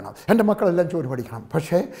ജോലി വേണം, എൻ്റെ മക്കളെല്ലാം ജോലി പഠിക്കണം.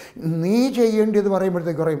 പക്ഷേ നീ ചെയ്യേണ്ടത്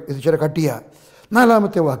പറയുമ്പോഴത്തേക്ക് പറയും ഇത് ചില കട്ടിയാണ്.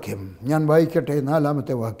 4-ാമത്തെ വാക്യം ഞാൻ വായിക്കട്ടെ.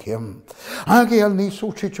 4-ാമത്തെ വാക്യം. ആകയാൽ നീ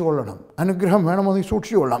സൂക്ഷിച്ചു കൊള്ളണം. അനുഗ്രഹം വേണമോ? നീ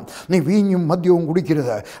സൂക്ഷിച്ചു കൊള്ളണം. നീ വീഞ്ഞും മദ്യവും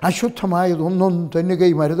കുടിക്കരുത്, അശുദ്ധമായതൊന്നും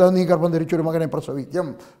തിന്നുകയും അരുത്. നീ ഗർഭം ധരിച്ചൊരു മകനെ പ്രസവിക്കും.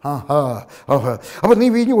 അപ്പോൾ നീ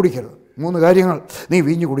വീഞ്ഞ് കുടിക്കരുത്. 3 കാര്യങ്ങൾ. നീ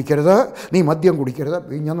വീഞ്ഞ് കുടിക്കരുത്, നീ മദ്യം കുടിക്കരുത്.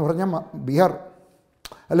 വീഞ്ഞെന്ന് പറഞ്ഞാൽ ബിയർ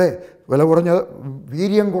അല്ലേ, വില കുറഞ്ഞ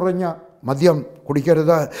വീര്യം കുറഞ്ഞ മദ്യം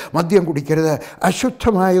കുടിക്കരുത്, മദ്യം കുടിക്കരുത്.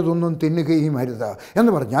 അശുദ്ധമായതൊന്നും തിന്നുകയും അരുത്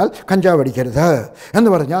എന്ന് പറഞ്ഞാൽ കഞ്ചാവ് അടിക്കരുത്, എന്ന്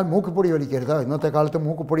പറഞ്ഞാൽ മൂക്കുപൊടി വലിക്കരുത്. ഇന്നത്തെ കാലത്ത്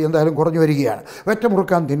മൂക്കുപൊടി എന്തായാലും കുറഞ്ഞു വരികയാണ്. വെറ്റ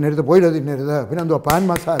മുറുക്കാൻ തിന്നരുത്, പോയില തിന്നരുത്, പിന്നെന്തുവാ പാൻ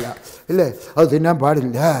മസാല ഇല്ലേ, അത് തിന്നാൻ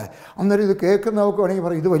പാടില്ല. അന്നേരം ഇത് കേൾക്കുന്നവർക്ക് വേണമെങ്കിൽ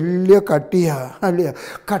പറയും ഇത് വലിയ കട്ടിയാണ് അല്ലേ.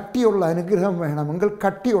 കട്ടിയുള്ള അനുഗ്രഹം വേണമെങ്കിൽ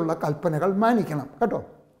കട്ടിയുള്ള കൽപ്പനകൾ മാനിക്കണം കേട്ടോ.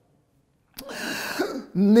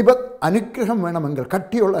 അനുഗ്രഹം വേണമെങ്കിൽ,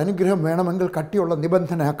 കട്ടിയുള്ള അനുഗ്രഹം വേണമെങ്കിൽ കട്ടിയുള്ള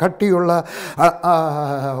നിബന്ധന, കട്ടിയുള്ള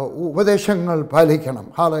ഉപദേശങ്ങൾ പാലിക്കണം.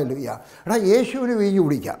 ഹല്ലേലൂയ. എടാ, യേശുവിന് വീഞ്ഞു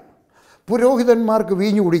കുടിക്കാം, പുരോഹിതന്മാർക്ക്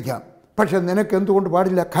വീഞ്ഞു കുടിക്കാം, പക്ഷെ നിനക്ക് എന്തുകൊണ്ട്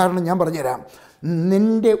പാടില്ല? കാരണം ഞാൻ പറഞ്ഞുതരാം.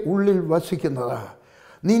 നിൻ്റെ ഉള്ളിൽ വസിക്കുന്നത്,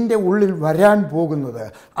 നിൻ്റെ ഉള്ളിൽ വരാൻ പോകുന്നത്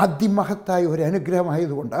അതിമഹത്തായ ഒരു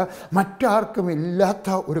അനുഗ്രഹമായതുകൊണ്ട് മറ്റാർക്കും ഇല്ലാത്ത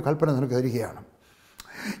ഒരു കൽപ്പന നിനക്ക് തരികയാണ്.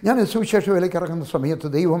 ഞാൻ സുവിശേഷ വേലയ്ക്ക് ഇറങ്ങുന്ന സമയത്ത്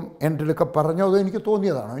ദൈവം എൻ്റെ അടുക്ക പറഞ്ഞോ, അതോ എനിക്ക്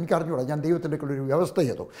തോന്നിയതാണോ എനിക്കറിഞ്ഞൂടാ. ഞാൻ ദൈവത്തിൻ്റെ ഒരു വ്യവസ്ഥ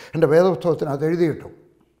ചെയ്തു. എൻ്റെ വേദപുസ്തകത്തിന് അത് എഴുതിയിട്ടു.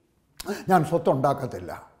 ഞാൻ സ്വത്ത്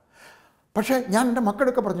ഉണ്ടാക്കത്തില്ല. പക്ഷേ ഞാൻ എൻ്റെ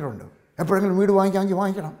മക്കളൊക്കെ പറഞ്ഞിട്ടുണ്ട്, എപ്പോഴെങ്കിലും വീട് വാങ്ങിക്കാമെങ്കിൽ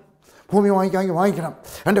വാങ്ങിക്കണം, ഭൂമി വാങ്ങിക്കാമെങ്കിൽ വാങ്ങിക്കണം.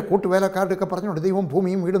 എൻ്റെ കൂട്ടുവേലക്കാരുടെയൊക്കെ പറഞ്ഞിട്ടുണ്ട്, ദൈവം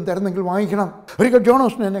ഭൂമിയും വീടും തരുന്നെങ്കിൽ വാങ്ങിക്കണം. ഒരിക്കൽ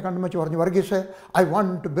ജോണോസിനെ എന്നെ കണ്ടു വെച്ച് പറഞ്ഞു, Varghese, I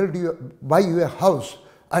want to by U A house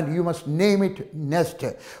and you must name it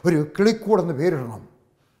nest. ഒരു കിളിക്കൂടെന്ന് പേരിടണം.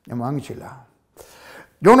 ഞാൻ വാങ്ങിച്ചില്ല.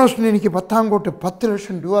 ജോണോസിന് എനിക്ക് 10-ാം കോട്ട് 10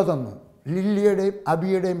 ലക്ഷം രൂപ തന്നു, ലില്ലിയുടെയും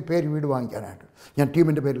അബിയുടെയും പേര് വീട് വാങ്ങിക്കാനായിട്ട്. ഞാൻ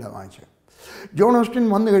ടീമിൻ്റെ പേരിലാണ് വാങ്ങിച്ചത്. ജോണോസ്റ്റിൻ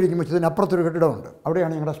വന്നു കഴിഞ്ഞ് ഇതിനപ്പുറത്തൊരു കെട്ടിടമുണ്ട്,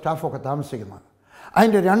 അവിടെയാണ് ഞങ്ങളുടെ സ്റ്റാഫൊക്കെ താമസിക്കുന്നത്.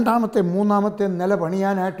 അതിൻ്റെ 2-ാമത്തെ 3-ാമത്തെ നില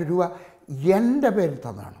പണിയാനായിട്ട് രൂപ എൻ്റെ പേരിൽ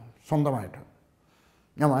തന്നതാണ്, സ്വന്തമായിട്ട്.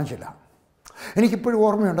 ഞാൻ വാങ്ങിച്ചില്ല. എനിക്കിപ്പോഴും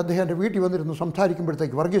ഓർമ്മയുണ്ട്, അദ്ദേഹം എൻ്റെ വീട്ടിൽ വന്നിരുന്നു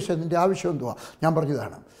സംസാരിക്കുമ്പോഴത്തേക്ക്, വർഗീസ് നിൻ്റെ ആവശ്യം എന്തുവാ? ഞാൻ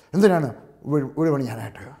പറഞ്ഞതാണ്, എന്തിനാണ് വീട്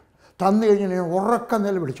പണിയാനായിട്ട്? തന്നു കഴിഞ്ഞ് ഞാൻ ഉറക്കം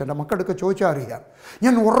നിലവിളിച്ചു. എൻ്റെ മക്കളൊക്കെ ചോദിച്ചാൽ അറിയാം.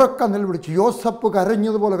 ഞാൻ ഉറക്കം നിലവിളിച്ചു. യോസഫ്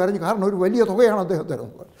കരഞ്ഞതുപോലെ കരഞ്ഞു. കാരണം ഒരു വലിയ തുകയാണ് അദ്ദേഹം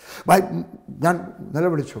തരുന്നത്. ഞാൻ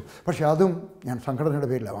നിലവിളിച്ചു. പക്ഷേ അതും ഞാൻ സംഘടനയുടെ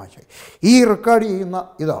പേരിലാണ് വാങ്ങിച്ചത്. ഈ റെക്കോർഡ് ചെയ്യുന്ന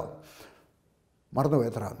ഇതാ മറന്നുപോയി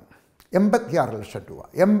എത്രയാണ്, 86 ലക്ഷം രൂപ.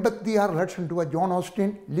 86 ലക്ഷം രൂപ ജോൺ ഓസ്റ്റിൻ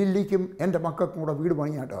ലില്ലിക്കും എൻ്റെ മക്കൾക്കും കൂടെ വീട്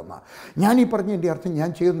പണിയായിട്ട് വന്ന. ഞാനീ പറഞ്ഞതിൻ്റെ അർത്ഥം ഞാൻ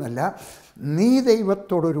ചെയ്യുന്നതല്ല. നീ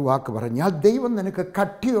ദൈവത്തോടൊരു വാക്ക് പറഞ്ഞാൽ ദൈവം നിനക്ക്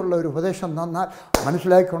കട്ടിയുള്ള ഒരു ഉപദേശം തന്നാൽ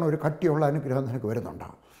മനസ്സിലാക്കണം, ഒരു കട്ടിയുള്ള അനുഗ്രഹം നിനക്ക്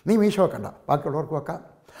വരുന്നുണ്ടാകും. നീ മീശ വെക്കണ്ട, ബാക്കിയുള്ളവർക്ക് വെക്കാം.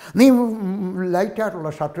 നീ ലൈറ്റായിട്ടുള്ള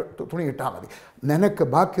ഷർട്ട് തുണി ഇട്ടാൽ മതി. നിനക്ക്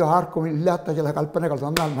ബാക്കി ആർക്കും ഇല്ലാത്ത ചില കൽപ്പനകൾ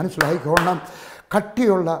തന്നാൽ മനസ്സിലായിക്കോണം,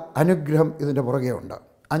 കട്ടിയുള്ള അനുഗ്രഹം ഇതിൻ്റെ പുറകെ ഉണ്ട്.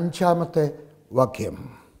 5-ാമത്തെ വാക്യം.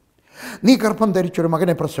 നീ ഗർഭം ധരിച്ചൊരു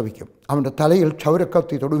മകനെ പ്രസവിക്കും, അവൻ്റെ തലയിൽ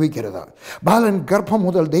ക്ഷൗരക്കത്തി തൊടുവിക്കരുത്. ബാലൻ ഗർഭം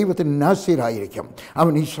മുതൽ ദൈവത്തിന് നാസീറായിരിക്കും.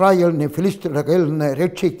 അവൻ ഇസ്രായേലിനെ ഫിലിസ്ത്യരുടെ കയ്യിൽ നിന്ന്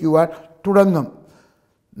രക്ഷിക്കുവാൻ തുടങ്ങും.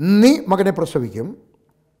 നീ മകനെ പ്രസവിക്കും,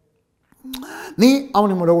 നീ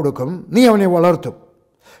അവന് മുല കൊടുക്കും, നീ അവനെ വളർത്തും.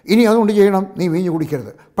 ഇനി അതുകൊണ്ട് ചെയ്യണം, നീ വീഞ്ഞു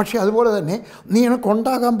കുടിക്കരുത്. പക്ഷേ അതുപോലെ തന്നെ നീ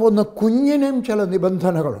കൊണ്ടാകാൻ പോകുന്ന കുഞ്ഞിനും ചില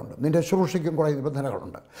നിബന്ധനകളുണ്ട്. നിൻ്റെ ശുശ്രൂഷയ്ക്കും കുറേ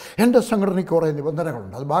നിബന്ധനകളുണ്ട്, എൻ്റെ സംഘടനയ്ക്ക് കുറേ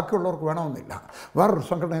നിബന്ധനകളുണ്ട്. അത് ബാക്കിയുള്ളവർക്ക് വേണമെന്നില്ല. വേറൊരു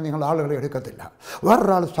സംഘടനയെ നിങ്ങൾ ആളുകളെ എടുക്കത്തില്ല,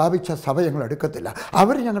 വേറൊരാൾ സ്ഥാപിച്ച സഭ ഞങ്ങൾ എടുക്കത്തില്ല.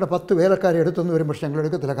 അവർ ഞങ്ങളുടെ 10 വേലക്കാരെ എടുത്തെന്ന് വരും, പക്ഷേ ഞങ്ങൾ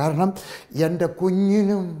എടുക്കത്തില്ല. കാരണം എൻ്റെ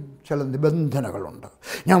കുഞ്ഞിനും ചില നിബന്ധനകളുണ്ട്.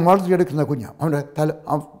 ഞാൻ വളർത്തിയെടുക്കുന്ന കുഞ്ഞ്, അവൻ്റെ തല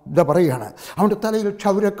ഇതാ പറയുകയാണ്, അവൻ്റെ തലയിൽ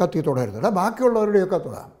ക്ഷൗരക്കത്തി തൊടരുത്. ബാക്കിയുള്ളവരുടെയൊക്കെ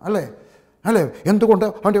തൊടാം അല്ലേ അല്ലേ. എന്തുകൊണ്ട്?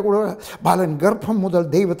 അവൻ്റെ കൂടെ ബാലൻ ഗർഭം മുതൽ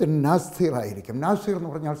ദൈവത്തിന് നാസീറായിരിക്കും. നാസീർ എന്ന്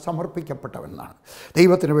പറഞ്ഞാൽ സമർപ്പിക്കപ്പെട്ടവനാണ്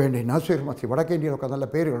ദൈവത്തിന് വേണ്ടി. നാസീർ മസി, വടക്കേ ഇന്ത്യയിലൊക്കെ നല്ല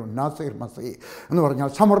പേരുകളുണ്ട്. നാസീർ മസി എന്ന് പറഞ്ഞാൽ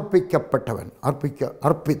സമർപ്പിക്കപ്പെട്ടവൻ,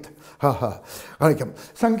 അർപ്പിത്. കാണിക്കാം.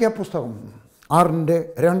 സംഖ്യാപുസ്തകം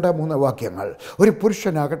 6-2-3 വാക്യങ്ങൾ. ഒരു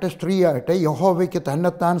പുരുഷനാകട്ടെ സ്ത്രീയാകട്ടെ യഹോവയ്ക്ക്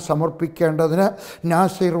തന്നെത്താൻ സമർപ്പിക്കേണ്ടതിന്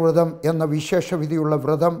നാസീർ വ്രതം എന്ന വിശേഷവിധിയുള്ള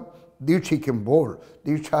വ്രതം ദീക്ഷിക്കുമ്പോൾ,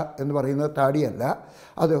 ദീക്ഷ എന്ന് പറയുന്നത് താടിയല്ല,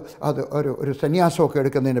 അത് ഒരു സന്യാസമൊക്കെ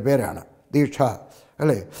എടുക്കുന്നതിൻ്റെ പേരാണ് ദീക്ഷ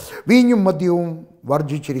അല്ലേ? വീഞ്ഞും മദ്യവും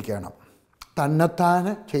വർജിച്ചിരിക്കണം.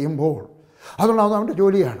 തന്നെത്താനെ ചെയ്യുമ്പോൾ അതുകൊണ്ട് അത് അവൻ്റെ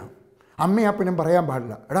ജോലിയാണ്. അമ്മയും അപ്പനും പറയാൻ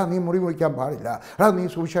പാടില്ല, എടാ നീ മുറി വയ്ക്കാൻ പാടില്ല, എടാ നീ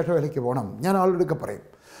സുവിശേഷ വേലയ്ക്ക് പോകണം. ഞാൻ ആളുകളൊക്കെ പറയും.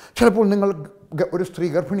 ചിലപ്പോൾ നിങ്ങൾ ഒരു സ്ത്രീ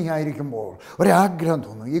ഗർഭിണിയായിരിക്കുമ്പോൾ ഒരാഗ്രഹം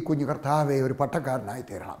തോന്നും, ഈ കുഞ്ഞ് കർത്താവെ ഒരു പട്ടക്കാരനായി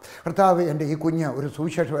തീരണം, കർത്താവെ എൻ്റെ ഈ കുഞ്ഞ് ഒരു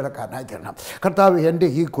സുവിശേഷ വേലക്കാരനായി തീരണം, കർത്താവെ എൻ്റെ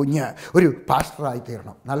ഈ കുഞ്ഞ് ഒരു പാസ്റ്ററായി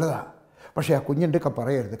തീരണം. നല്ലതാണ്. പക്ഷേ ആ കുഞ്ഞിൻ്റെ ഒക്കെ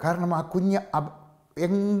പറയരുത്. കാരണം ആ കുഞ്ഞ്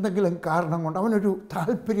എന്തെങ്കിലും കാരണം കൊണ്ട് അവനൊരു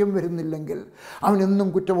താല്പര്യം വരുന്നില്ലെങ്കിൽ അവനെന്നും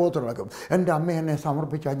കുറ്റബോധത്തിളക്കും. എൻ്റെ അമ്മ എന്നെ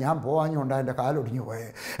സമർപ്പിച്ചാൽ ഞാൻ പോകാഞ്ഞുകൊണ്ടാണ് എൻ്റെ കാലൊടിഞ്ഞു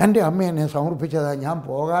പോയത്, എൻ്റെ അമ്മ എന്നെ സമർപ്പിച്ചതാണ് ഞാൻ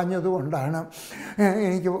പോകാഞ്ഞതുകൊണ്ടാണ്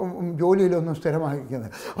എനിക്ക് ജോലിയിലൊന്നും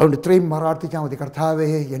സ്ഥിരമായിരിക്കുന്നത്. അതുകൊണ്ട് ഇത്രയും പ്രാർത്ഥിച്ചാൽ മതി, കർത്താവേ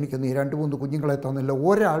എനിക്ക് നീ 2-3 കുഞ്ഞുങ്ങളെ തന്നില്ല,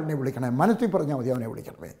 ഒരാളിനെ വിളിക്കണേ, മനസ്സിൽ പറഞ്ഞാൽ മതി അവനെ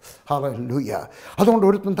വിളിക്കണമേ. ഹല്ലേലൂയ. അതുകൊണ്ട്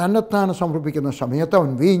ഒരുത്തൻ തന്നെത്താനെ സമർപ്പിക്കുന്ന സമയത്ത്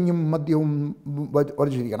അവൻ വീഞ്ഞും മദ്യവും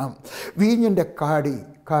വർജിച്ചിരിക്കണം. വീഞ്ഞിൻ്റെ കാടി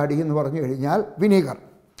എന്ന് പറഞ്ഞു കഴിഞ്ഞാൽ വിനീഗർ.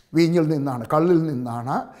 വീഞ്ഞിൽ നിന്നാണ്, കള്ളിൽ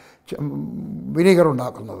നിന്നാണ് വിനീഗർ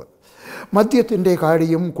ഉണ്ടാക്കുന്നത്. മദ്യത്തിൻ്റെ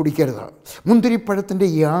കാടിയും കുടിക്കരുത്. മുന്തിരിപ്പഴത്തിൻ്റെ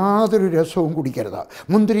യാതൊരു രസവും കുടിക്കരുത്.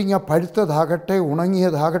 മുന്തിരിങ്ങ പഴുത്തതാകട്ടെ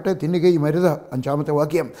ഉണങ്ങിയതാകട്ടെ തിന്നുകയും അരുത്. 5-ാമത്തെ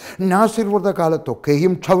വാക്യം. നാസിർവ്രത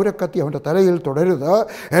കാലത്തൊക്കെയും ക്ഷൗരക്കത്തി അവൻ്റെ തലയിൽ തുടരുത്.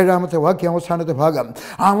 7-ാമത്തെ വാക്യം അവസാനത്തെ ഭാഗം.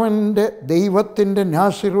 അവൻ്റെ ദൈവത്തിൻ്റെ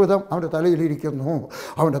നാസിർവ്രതം അവൻ്റെ തലയിലിരിക്കുന്നു.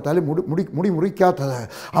 അവൻ്റെ തല മുടി മുറിക്കാത്തത്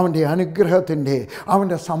അവൻ്റെ അനുഗ്രഹത്തിൻ്റെ,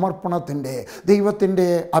 അവൻ്റെ സമർപ്പണത്തിൻ്റെ, ദൈവത്തിൻ്റെ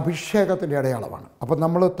അഭിഷേകത്തിൻ്റെ അടയാളമാണ്. അപ്പം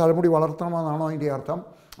നമ്മൾ തലമുടി വളർത്തണമെന്നാണോ അതിൻ്റെ അർത്ഥം?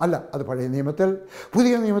 അല്ല. അത് പഴയ നിയമത്തിൽ.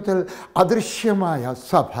 പുതിയ നിയമത്തിൽ അദൃശ്യമായ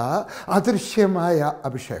സഭ, അദൃശ്യമായ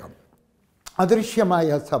അഭിഷേകം, അദൃശ്യമായ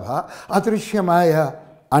സഭ, അദൃശ്യമായ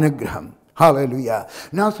അനുഗ്രഹം. ഹല്ലേലൂയ.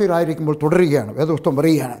 നാസിറായിരിക്കുമ്പോൾ തുടരുകയാണ്. വേദപുസ്തകം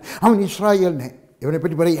പറയുകയാണ്, അവൻ ഇസ്രായേലിനെ,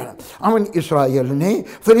 ഇവനെപ്പറ്റി പറയുകയാണ്, അവൻ ഇസ്രായേലിനെ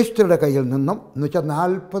ഫിലിസ്ത്യരുടെ കയ്യിൽ നിന്നും, എന്ന് വെച്ചാൽ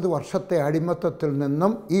 40 വർഷത്തെ അടിമത്തത്തിൽ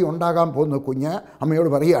നിന്നും ഈ ഉണ്ടാകാൻ പോകുന്ന കുഞ്ഞ്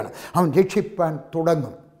അമ്മയോട് പറയുകയാണ്, അവൻ രക്ഷിപ്പാൻ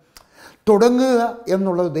തുടങ്ങുക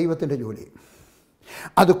എന്നുള്ളത് ദൈവത്തിൻ്റെ ജോലി.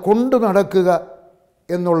 അത് കൊണ്ടു നടക്കുക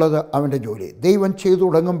എന്നുള്ളത് അവൻ്റെ ജോലി. ദൈവം ചെയ്തു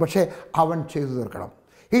തുടങ്ങും, പക്ഷേ അവൻ ചെയ്തു തീർക്കണം.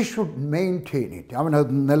 He should maintain it.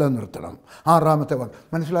 അവനത് നിലനിർത്തണം. 6-ാമത്തെ വാക്ക്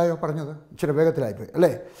മനസ്സിലായോ? പറഞ്ഞത് ഇച്ചിരി വേഗത്തിലായിപ്പോയി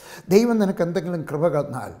അല്ലേ? ദൈവം നിനക്ക് എന്തെങ്കിലും കൃപ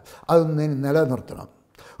തന്നാൽ അത് നീ നിലനിർത്തണം.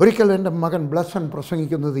 ഒരിക്കൽ എൻ്റെ മകൻ ബ്ലസ്സൻ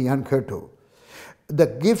പ്രസംഗിക്കുന്നത് ഞാൻ കേട്ടു. The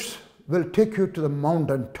gifts will take you to the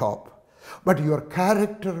mountain top, but your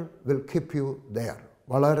character will keep U there.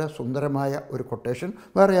 വളരെ സുന്ദരമായ ഒരു കൊട്ടേഷൻ.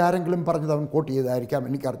 വേറെ ആരെങ്കിലും പറഞ്ഞത് അവൻ കോട്ട് ചെയ്തായിരിക്കാം,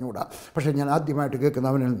 എനിക്കറിഞ്ഞുകൂടാ. പക്ഷേ ഞാൻ ആദ്യമായിട്ട്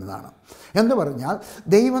കേൾക്കുന്നവനിൽ നിന്നാണ്. എന്ന് പറഞ്ഞാൽ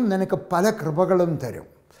ദൈവം നിനക്ക് പല കൃപകളും തരും.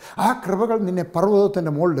 ആ കൃപകൾ നിന്നെ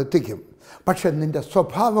പർവ്വതത്തിൻ്റെ മുകളിലെത്തിക്കും. പക്ഷേ നിൻ്റെ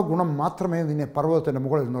സ്വഭാവ ഗുണം മാത്രമേ നിന്നെ പർവ്വതത്തിൻ്റെ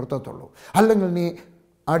മുകളിൽ നിർത്തത്തുള്ളൂ. അല്ലെങ്കിൽ നീ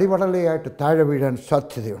അടിവടലയായിട്ട് താഴെ വീഴാൻ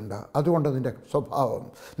സാധ്യതയുണ്ട്. അതുകൊണ്ട് നിൻ്റെ സ്വഭാവം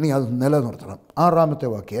നീ അത് നിലനിർത്തണം. 6-ാമത്തെ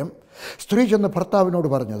വാക്യം. സ്ത്രീ ചെന്ന് ഭർത്താവിനോട്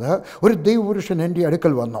പറഞ്ഞത്, ഒരു ദൈവപുരുഷൻ എൻ്റെ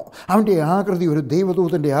അടുക്കൽ വന്നു, അവൻ്റെ ആകൃതി ഒരു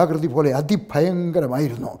ദൈവദൂതൻ്റെ ആകൃതി പോലെ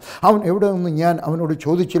അതിഭയങ്കരമായിരുന്നു. അവൻ എവിടെ നിന്ന് ഞാൻ അവനോട്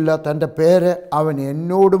ചോദിച്ചില്ല, തൻ്റെ പേര് അവൻ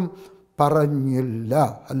എന്നോടും പറഞ്ഞില്ല.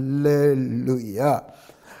 ഹല്ലേലൂയ.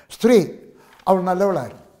 സ്ത്രീ അവൾ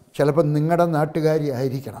നല്ലവളായിരുന്നു. ചിലപ്പോൾ നിങ്ങളുടെ നാട്ടുകാരി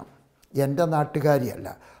ആയിരിക്കണം, എൻ്റെ നാട്ടുകാരിയല്ല.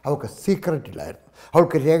 അവൾക്ക് സീക്രറ്റില്ലായിരുന്നു,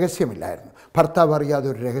 അവൾക്ക് രഹസ്യമില്ലായിരുന്നു. ഭർത്താവ് അറിയാതെ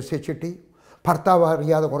ഒരു രഹസ്യ ചിട്ടി, ഭർത്താവ്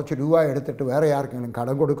അറിയാതെ കുറച്ച് രൂപ എടുത്തിട്ട് വേറെ ആർക്കെങ്കിലും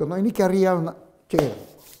കടം കൊടുക്കുന്നു, എനിക്കറിയാവുന്ന ചെയ്യരുത്.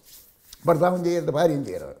 ഭർത്താവും ചെയ്യരുത്, ഭാര്യയും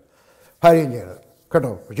ചെയ്യരുത്,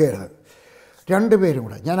 കേട്ടോ, ചെയ്യരുത്. 2 പേരും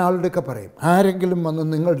കൂടെ. ഞാൻ ആളുടെയൊക്കെ പറയും, ആരെങ്കിലും വന്ന്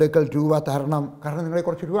നിങ്ങളുടെ അടുക്കൽ രൂപ തരണം, കാരണം നിങ്ങളെ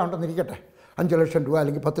കുറച്ച് രൂപ ഉണ്ടെന്നിരിക്കട്ടെ, 5 ലക്ഷം രൂപ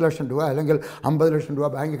അല്ലെങ്കിൽ 10 ലക്ഷം രൂപ അല്ലെങ്കിൽ 50 ലക്ഷം രൂപ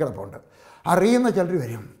ബാങ്കിൽ കിടപ്പുണ്ട്. അറിയുന്ന ചിലർ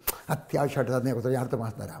വരും, അത്യാവശ്യമായിട്ട് തന്നെ കൊടുത്ത് ഞാൻ അടുത്ത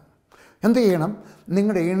മാസം തരാം. എന്ത് ചെയ്യണം?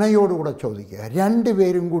 നിങ്ങളുടെ ഇണയോടുകൂടെ ചോദിക്കുക. 2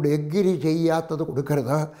 പേരും കൂടി എഗ്രി ചെയ്യാത്തത്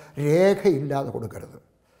കൊടുക്കരുത്, രേഖയില്ലാതെ കൊടുക്കരുത്.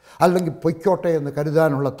 അല്ലെങ്കിൽ പൊയ്ക്കോട്ടെ എന്ന്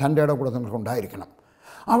കരുതാനുള്ള തൻ്റെ ഇടം കൂടെ നിങ്ങൾക്കുണ്ടായിരിക്കണം.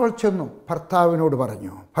 അവൾ ചെന്നു ഭർത്താവിനോട്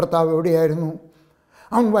പറഞ്ഞു. ഭർത്താവ് എവിടെയായിരുന്നു?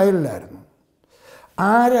 അവൻ വയലിലായിരുന്നു.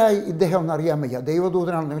 ആരായി ഇദ്ദേഹം എന്നറിയാൻ വയ്യ,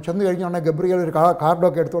 ദൈവദൂതനാണ്. നിങ്ങൾ ചെന്ന് കഴിഞ്ഞാൽ ഗബ്രിയേൽ ഒരു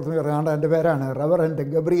കാർഡൊക്കെ എടുത്തു കൊടുത്ത് കാണാണ്ട് എൻ്റെ പേരാണ് റവറൻറ്റ്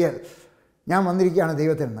ഗബ്രിയേൽ, ഞാൻ വന്നിരിക്കുകയാണ്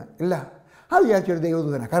ദൈവത്തിൽ നിന്ന്. ഇല്ല, അത് വിചാരിച്ചൊരു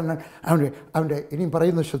ദൈവദൂതനാണ്. കാരണം അവൻ്റെ ഇനിയും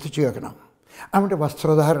പറയുന്നത് ശ്രദ്ധിച്ച് കേൾക്കണം. അവൻ്റെ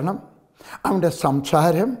വസ്ത്രധാരണം, അവൻ്റെ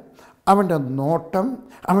സംസാരം, അവൻ്റെ നോട്ടം,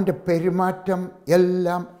 അവൻ്റെ പെരുമാറ്റം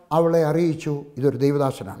എല്ലാം അവളെ അറിയിച്ചു ഇതൊരു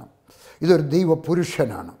ദൈവദാസനാണ്, ഇതൊരു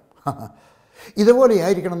ദൈവപുരുഷനാണ്. ഇതുപോലെ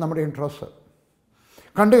ആയിരിക്കണം നമ്മുടെ ഇൻട്രസ്റ്റ്.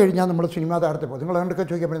 കണ്ടു കഴിഞ്ഞാൽ നമ്മൾ സിനിമാ താരത്തെ പോകും. നിങ്ങൾ കണ്ടൊക്കെ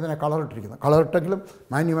ചോദിക്കുമ്പോൾ ഇതിനെ കളറിട്ടിരിക്കുന്നത്, കളറിട്ടെങ്കിലും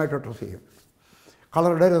മാന്യമായിട്ട് ഡ്രസ്സ് ചെയ്യും.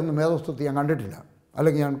 കളർ ഇടരുതൊന്നും മേധസ്വത്തിൽ ഞാൻ കണ്ടിട്ടില്ല,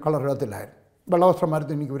 അല്ലെങ്കിൽ ഞാൻ കളർ ഇടത്തില്ലായിരുന്നു.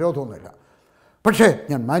 വെള്ളവസ്ത്രമാരത്തിന് എനിക്ക് വിരോധമൊന്നുമില്ല. പക്ഷേ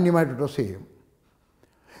ഞാൻ മാന്യമായിട്ട് ഡ്രസ്സ് ചെയ്യും.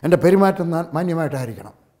 എൻ്റെ പെരുമാറ്റം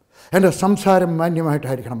മാന്യമായിട്ടായിരിക്കണം, എൻ്റെ സംസാരം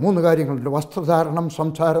മാന്യമായിട്ടായിരിക്കണം. 3 കാര്യങ്ങളുണ്ട്: വസ്ത്രധാരണം,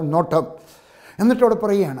 സംസാരം, നോട്ടം. എന്നിട്ടവിടെ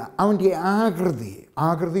പറയുകയാണ് അവൻ്റെ ആകൃതി.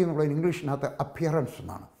 ആകൃതി എന്നുള്ളത് ഇംഗ്ലീഷിനകത്ത് അപ്പിയറൻസ്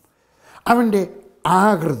എന്നാണ്. അവൻ്റെ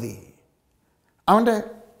ആകൃതി, അവൻ്റെ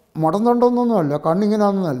മുടന്നുണ്ടോന്നൊന്നുമല്ല,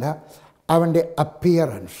 കണ്ണിങ്ങനൊന്നുമല്ല, അവൻ്റെ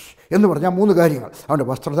അപ്പിയറൻസ് എന്ന് പറഞ്ഞാൽ 3 കാര്യങ്ങൾ. അവൻ്റെ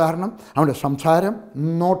വസ്ത്രധാരണം, അവൻ്റെ സംസാരം,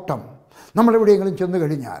 നോട്ടം. നമ്മളെവിടെയെങ്കിലും ചെന്ന്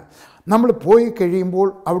കഴിഞ്ഞാൽ, നമ്മൾ പോയി കഴിയുമ്പോൾ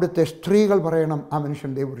അവിടുത്തെ സ്ത്രീകൾ പറയണം ആ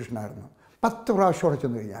മനുഷ്യൻ ദൈവപുരുഷനായിരുന്നു. 10 പ്രാവശ്യം അവിടെ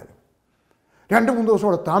ചെന്ന് കഴിഞ്ഞാലും, 2-3 ദിവസം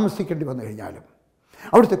അവിടെ താമസിക്കേണ്ടി വന്നു കഴിഞ്ഞാലും,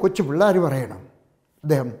 അവിടുത്തെ കൊച്ചു പിള്ളേർ പറയണം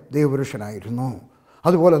അദ്ദേഹം ദൈവപുരുഷനായിരുന്നു.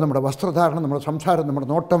 അതുപോലെ നമ്മുടെ വസ്ത്രധാരണം, നമ്മുടെ സംസാരം, നമ്മുടെ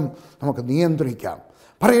നോട്ടം നമുക്ക് നിയന്ത്രിക്കാം.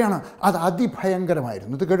 പറയാണ് അത്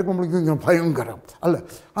അതിഭയങ്കരമായിരുന്നു. ഇത് കേൾക്കുമ്പോൾ ഇങ്ങനെ ഭയങ്കരം അല്ല,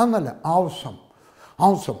 അതൊന്നല്ല. ആവസം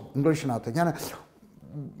ഇംഗ്ലീഷിനകത്ത് ഞാൻ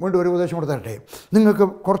വീണ്ടും ഒരു ഉപദേശം കൂടെ തരട്ടെ. നിങ്ങൾക്ക്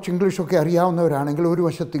കുറച്ച് ഇംഗ്ലീഷൊക്കെ അറിയാവുന്നവരാണെങ്കിൽ ഒരു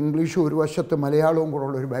വശത്ത് ഇംഗ്ലീഷും ഒരു വശത്ത് മലയാളവും കൂടെ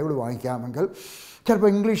ഉള്ള ഒരു ബൈബിൾ വാങ്ങിക്കാമെങ്കിൽ ചിലപ്പോൾ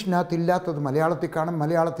ഇംഗ്ലീഷിനകത്ത് ഇല്ലാത്തത് മലയാളത്തിൽ കാണും,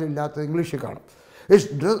 മലയാളത്തിൽ ഇല്ലാത്തത് ഇംഗ്ലീഷിൽ കാണും.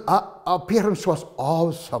 Appearance was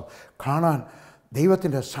awesome. കാണാൻ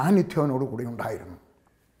ദൈവത്തിൻ്റെ സാന്നിധ്യവനോട് കൂടി ഉണ്ടായിരുന്നു.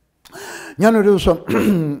 ഞാനൊരു ദിവസം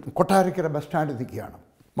കൊട്ടാരക്കര ബസ് സ്റ്റാൻഡിൽ നിൽക്കുകയാണ്,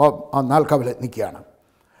 നാൽക്കവല നിൽക്കുകയാണ്.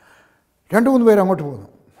 2-3 പേര് അങ്ങോട്ട് പോകുന്നു.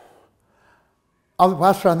 അത്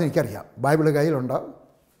പാസ്റ്ററാണെന്ന് എനിക്കറിയാം, ബൈബിൾ കയ്യിലുണ്ട്,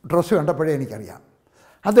 ഡ്രസ്സ് കണ്ടപ്പോഴേ എനിക്കറിയാം.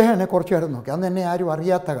 അദ്ദേഹം എന്നെ കുറച്ച് നേരം നോക്കി. അന്ന് എന്നെ ആരും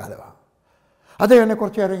അറിയാത്ത കാലമാണ്. അദ്ദേഹം എന്നെ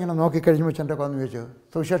കുറച്ച് നേരം ഇങ്ങനെ നോക്കിക്കഴിഞ്ഞ് എൻ്റെ കൊന്ന് ചോദിച്ചു,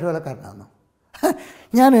 സുവിശേഷ വേലക്കാരനാണെന്ന്.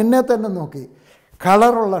 ഞാൻ എന്നെ തന്നെ നോക്കി.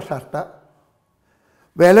 കളറുള്ള ഷർട്ട്,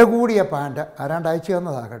 വില കൂടിയ പാൻറ്റ്, ആരാണ്ട് അയച്ചു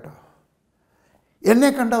തന്നതാണ് കേട്ടോ. എന്നെ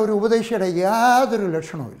കണ്ട ഒരു ഉപദേശിയുടെ യാതൊരു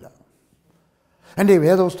ലക്ഷണവുമില്ല. എൻ്റെ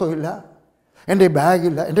വേദപുസ്തകമില്ല, എൻ്റെ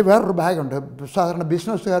ബാഗില്ല. എൻ്റെ വേറൊരു ബാഗുണ്ട്, സാധാരണ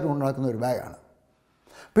ബിസിനസ്സുകാർ ഉണ്ടാക്കുന്ന ഒരു ബാഗാണ്.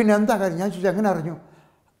 പിന്നെ എന്താ കാര്യം? ഞാൻ ചോദിച്ചു എങ്ങനെ അറിഞ്ഞു?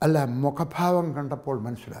 അല്ല, മുഖഭാവം കണ്ടപ്പോൾ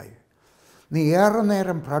മനസ്സിലായി. നീ ഏറെ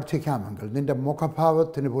നേരം പ്രാർത്ഥിക്കാമെങ്കിൽ നിൻ്റെ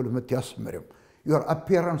മുഖഭാവത്തിന് പോലും വ്യത്യാസം വരും. Your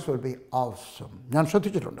appearance will be awesome. ഞാൻ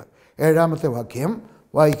ശ്രദ്ധിച്ചിട്ടുണ്ട്. 7-ാമത്തെ വാക്യം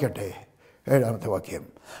വായിക്കട്ടെ. 7-ാമത്തെ വാക്യം.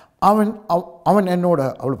 അവൻ എന്നോട്,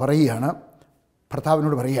 അവൾ പറയുകയാണ്,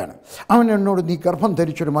 ഭർത്താവിനോട് പറയുകയാണ്, അവൻ എന്നോട് നീ ഗർഭം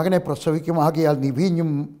ധരിച്ചൊരു മകനെ പ്രസവിക്കും, ആകയാൽ നീ വീഞ്ഞും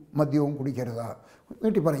മദ്യവും കുടിക്കരുത്.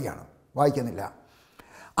 വീട്ടിൽ പറയുകയാണ്, വായിക്കുന്നില്ല.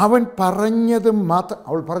 അവൻ പറഞ്ഞത് മാത്രം,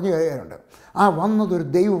 അവൾ പറഞ്ഞു കഴിയാറുണ്ട്. ആ വന്നതൊരു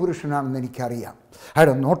ദൈവപുരുഷനാണെന്ന് എനിക്കറിയാം.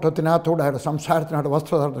 അയാളുടെ നോട്ടത്തിനകത്തോടെ, അയാളുടെ സംസാരത്തിനകത്ത്,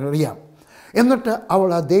 വസ്ത്രധാരണത്തിന് അറിയാം. എന്നിട്ട് അവൾ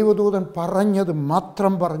ആ ദൈവദൂതൻ പറഞ്ഞത്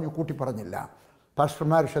മാത്രം പറഞ്ഞു, കൂട്ടി പറഞ്ഞില്ല.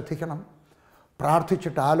 പാസ്റ്റർമാർ ശ്രദ്ധിക്കണം,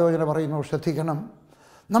 പ്രാർത്ഥിച്ചിട്ട് ആലോചന പറയുന്നവർ ശ്രദ്ധിക്കണം.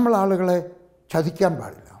 നമ്മൾ ആളുകളെ ചതിക്കാൻ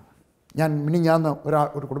പാടില്ല. ഞാൻ മിനിഞ്ഞാന്ന്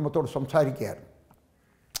ഒരു കുടുംബത്തോട് സംസാരിക്കുകയായിരുന്നു,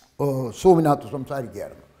 സൂമിനകത്ത്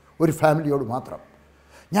സംസാരിക്കുകയായിരുന്നു, ഒരു ഫാമിലിയോട് മാത്രം.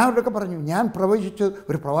 ഞാൻ അവരുടെയൊക്കെ പറഞ്ഞു, ഞാൻ പ്രവചിച്ച്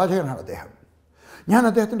ഒരു പ്രവാചകനാണ് അദ്ദേഹം. ഞാൻ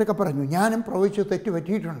അദ്ദേഹത്തിൻ്റെയൊക്കെ പറഞ്ഞു, ഞാനും പ്രവചിച്ച് തെറ്റ്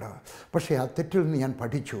പറ്റിയിട്ടുണ്ട്, പക്ഷേ ആ തെറ്റിൽ നിന്ന് ഞാൻ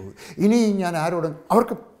പഠിച്ചു. ഇനിയും ഞാൻ ആരോടും,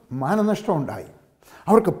 അവർക്ക് മാനനഷ്ടം ഉണ്ടായി,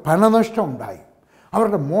 അവർക്ക് പണനഷ്ടം ഉണ്ടായി.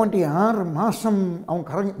 അവരുടെ മോൻ്റെ 6 മാസം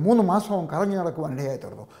അവൻ 3 മാസം അവൻ കറങ്ങി നടക്കുവാൻ ഇടയായി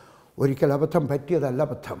തീർന്നു. ഒരിക്കൽ അബദ്ധം പറ്റിയതല്ല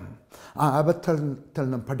അബദ്ധം, ആ അബദ്ധത്തിൽ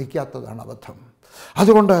നിന്നും പഠിക്കാത്തതാണ് അബദ്ധം.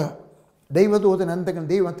 അതുകൊണ്ട് ദൈവദൂതൻ എന്തെങ്കിലും,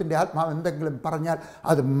 ദൈവത്തിൻ്റെ ആത്മാവ് എന്തെങ്കിലും പറഞ്ഞാൽ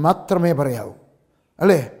അത് മാത്രമേ പറയാവൂ.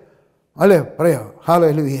 അല്ലേ പറയാവൂ.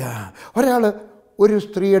 ഹല്ലേലൂയ. ഒരാൾ ഒരു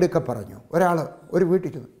സ്ത്രീയെടുക്കെ പറഞ്ഞു, ഒരാൾ ഒരു വീട്ടിൽ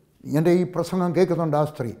ചെന്നു, എൻ്റെ ഈ പ്രസംഗം കേൾക്കുന്നുണ്ട് ആ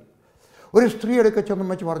സ്ത്രീ, ഒരു സ്ത്രീയെടുക്കെ ചെന്നും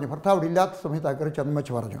വെച്ച് പറഞ്ഞു, ഭർത്താവ് ഇല്ലാത്ത സമയത്ത് അക്കരെ ചെന്നും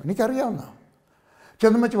വെച്ച് പറഞ്ഞു, എനിക്കറിയാവുന്ന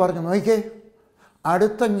ചെന്നും വെച്ച് പറഞ്ഞു, നോക്കിക്കേ,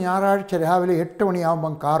 അടുത്ത ഞായറാഴ്ച രാവിലെ 8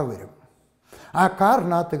 മണിയാകുമ്പം കാർ വരും, ആ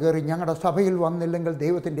കാറിനകത്ത് കയറി ഞങ്ങളുടെ സഭയിൽ വന്നില്ലെങ്കിൽ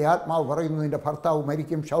ദൈവത്തിൻ്റെ ആത്മാവ് പറയുന്നു നിൻ്റെ ഭർത്താവ്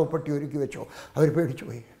മരിക്കും, ശവപ്പെട്ടി ഒരുക്കി വെച്ചോ. അവർ പേടിച്ചു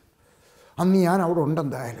പോയി. അന്ന് ഞാൻ അവിടെ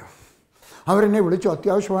ഉണ്ടെന്തായാലും. അവരെന്നെ വിളിച്ചു,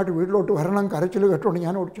 അത്യാവശ്യമായിട്ട് വീട്ടിലോട്ട് വരണം, കരച്ചിൽ കേട്ടോണ്ട്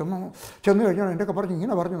ഞാൻ ഓടി ചെന്ന് കഴിഞ്ഞാൽ എൻ്റെയൊക്കെ പറഞ്ഞു,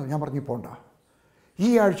 ഇങ്ങനെ പറഞ്ഞു. ഞാൻ പറഞ്ഞു, പോണ്ട, ഈ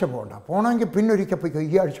ആഴ്ച പോകണ്ട, പോകണമെങ്കിൽ പിന്നൊരിക്കൽ പോയിക്കോ,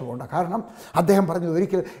 ഈ ആഴ്ച പോകണ്ട. കാരണം അദ്ദേഹം പറഞ്ഞത്,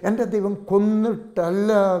 ഒരിക്കൽ എൻ്റെ ദൈവം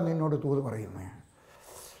കൊന്നിട്ടല്ല നിന്നോട് തൂത് പറയുന്നേ.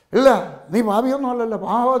 ഇല്ല, നീ ഭാവിയൊന്നും അല്ലല്ലോ,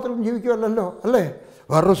 പാപത്തിലും ജീവിക്കുമല്ലോ, അല്ലേ?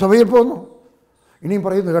 വേറൊരു സഭയിൽ പോകുന്നു. ഇനിയും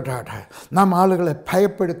പറയുന്നു കേട്ടെ, നാം ആളുകളെ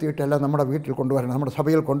ഭയപ്പെടുത്തിയിട്ടല്ല നമ്മുടെ വീട്ടിൽ കൊണ്ടുവരേണ്ട, നമ്മുടെ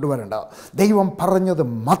സഭയിൽ കൊണ്ടുവരേണ്ട. ദൈവം പറഞ്ഞത്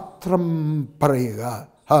മാത്രം പറയുക.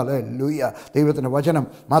 ഹല്ലേലൂയ. ദൈവത്തിൻ്റെ വചനം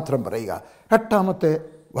മാത്രം പറയുക. 8-ാമത്തെ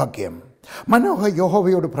വാക്യം. മനോഹ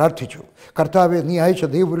യഹോവയോട് പ്രാർത്ഥിച്ചു, കർത്താവെ, നീ അയച്ച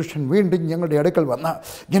ദൈവപുരുഷൻ വീണ്ടും ഞങ്ങളുടെ അടുക്കൽ വന്ന്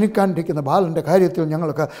ജനിക്കാനിരിക്കുന്ന ബാലൻ്റെ കാര്യത്തിൽ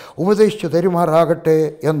ഞങ്ങൾക്ക് ഉപദേശിച്ചു തരുമാറാകട്ടെ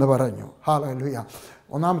എന്ന് പറഞ്ഞു. ഹല്ലേലൂയ.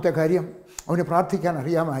 1-ാമത്തെ കാര്യം, അവന് പ്രാർത്ഥിക്കാൻ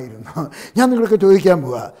അറിയാമായിരുന്നു. ഞാൻ നിങ്ങൾക്ക് ചോദിക്കാൻ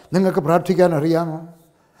പോവുക, നിങ്ങൾക്ക് പ്രാർത്ഥിക്കാൻ അറിയാമോ?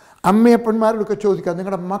 അമ്മയപ്പന്മാരോടൊക്കെ ചോദിക്കാം,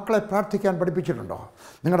 നിങ്ങളുടെ മക്കളെ പ്രാർത്ഥിക്കാൻ പഠിപ്പിച്ചിട്ടുണ്ടോ?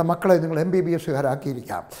 നിങ്ങളുടെ മക്കളെ നിങ്ങൾ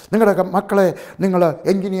MBBSകാരാക്കിയിരിക്കാം, നിങ്ങളുടെ മക്കളെ നിങ്ങൾ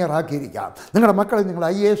എൻജിനീയർ ആക്കിയിരിക്കാം, നിങ്ങളുടെ മക്കളെ നിങ്ങൾ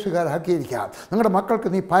IASകാരാക്കിയിരിക്കാം, നിങ്ങളുടെ മക്കൾക്ക്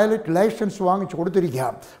നീ പൈലറ്റ് ലൈസൻസ് വാങ്ങിച്ചു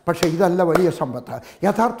കൊടുത്തിരിക്കാം. പക്ഷേ ഇതല്ല വലിയ സമ്പത്ത്.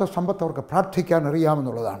 യഥാർത്ഥ സമ്പത്ത് അവർക്ക് പ്രാർത്ഥിക്കാൻ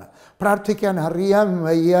അറിയാമെന്നുള്ളതാണ്. പ്രാർത്ഥിക്കാൻ അറിയാൻ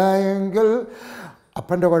വയ്യായെങ്കിൽ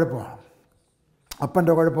അപ്പൻ്റെ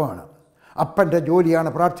കുഴപ്പമാണ്. അപ്പൻ്റെ ജോലിയാണ്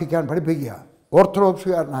പ്രാർത്ഥിക്കാൻ പഠിപ്പിക്കുക.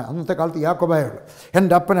 ഓർത്തഡോക്സുകാരനാണ് അന്നത്തെ കാലത്ത് യാക്കോബായുള്ളൂ.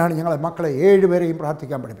 എൻ്റെ അപ്പനാണ് ഞങ്ങളെ മക്കളെ 7 പേരെയും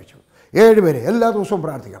പ്രാർത്ഥിക്കാൻ പഠിപ്പിച്ചു. 7 പേരെ എല്ലാ ദിവസവും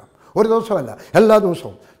പ്രാർത്ഥിക്കണം. ഒരു ദിവസമല്ല, എല്ലാ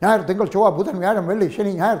ദിവസവും. ഞായർ, തിങ്കൾ, ചൊവ്വ, ബുധൻ, വ്യാഴം, വെള്ളി,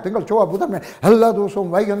 ശനി, ഞായർ, തിങ്കൾ, ചൊവ്വ, ബുധൻ, എല്ലാ ദിവസവും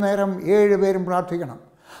വൈകുന്നേരം 7 പേരും പ്രാർത്ഥിക്കണം.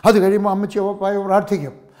 അത് കഴിയുമ്പോൾ അമ്മച്ചിയോ പപ്പായോ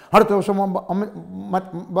പ്രാർത്ഥിക്കും. അടുത്ത ദിവസം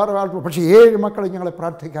വേറെ ആൾ. പക്ഷേ 7 മക്കളെ ഞങ്ങളെ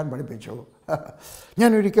പ്രാർത്ഥിക്കാൻ പഠിപ്പിച്ചു.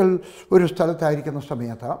 ഞാനൊരിക്കൽ ഒരു സ്ഥലത്തായിരിക്കുന്ന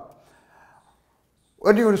സമയത്ത്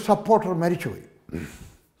എൻ്റെ ഒരു സപ്പോർട്ടർ മരിച്ചുപോയി.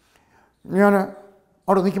 ഞാൻ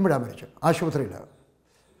അവിടെ നിൽക്കുമ്പോഴാണ് മരിച്ചു, ആശുപത്രിയിൽ.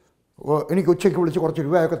 എനിക്ക് ഉച്ചയ്ക്ക് വിളിച്ച് കുറച്ച്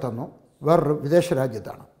രൂപയൊക്കെ തന്നു. വേറൊരു വിദേശ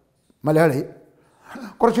രാജ്യത്താണ്, മലയാളി.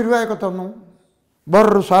 കുറച്ച് രൂപയൊക്കെ തന്നു.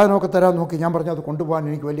 വേറൊരു സാധനമൊക്കെ തരാൻ നോക്കി. ഞാൻ പറഞ്ഞു അത് കൊണ്ടുപോകാൻ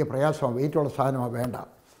എനിക്ക് വലിയ പ്രയാസമാണ്, വെയിറ്റുള്ള സാധനമാണ്, വേണ്ട.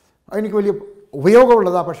 എനിക്ക് വലിയ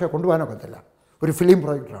ഉപയോഗമുള്ളതാണ്, പക്ഷേ കൊണ്ടുപോകാനൊക്കത്തില്ല. ഒരു ഫിലിം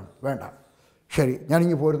പ്രോജക്റ്റാണ്, വേണ്ട. ശരി,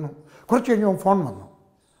 ഞാനിങ്ങ് പോരുന്നു. കുറച്ച് കഴിഞ്ഞ് ഫോൺ വന്നു,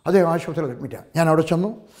 അദ്ദേഹം ആശുപത്രിയിൽ അഡ്മിറ്റാണ്. ഞാൻ അവിടെ ചെന്നു,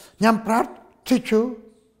 ഞാൻ പ്രാർത്ഥിച്ചു.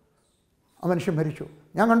 ആ മനുഷ്യൻ മരിച്ചു.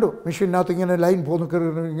 ഞാൻ കണ്ടു മെഷീനകത്ത് ഇങ്ങനെ ലൈൻ പോന്നു,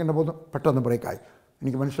 ഇങ്ങനെ പോന്നു. പെട്ടെന്ന് ബ്രേക്കായി.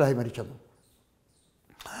 എനിക്ക് മനസ്സിലായി മരിച്ചെന്നു.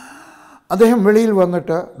 അദ്ദേഹം വെളിയിൽ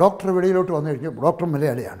വന്നിട്ട്, ഡോക്ടർ വെളിയിലോട്ട് വന്നു കഴിഞ്ഞു. ഡോക്ടർ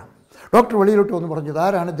മലയാളിയാണ്. ഡോക്ടർ വെളിയിലോട്ട് വന്ന് പറഞ്ഞത്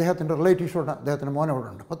ആരാണ്? അദ്ദേഹത്തിൻ്റെ റിലേറ്റീവ്സോട്, അദ്ദേഹത്തിൻ്റെ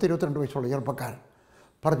മോനോടുണ്ട്, 10-22 വയസ്സുള്ള ചെറുപ്പക്കാരൻ.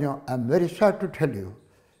 പറഞ്ഞു, I am very sad to tell you,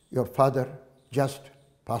 your father just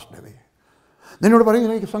passed away. നിന്നോട്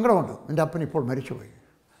പറയുന്നത് എനിക്ക് സങ്കടമുണ്ട്, എൻ്റെ അപ്പൻ ഇപ്പോൾ മരിച്ചുപോയി.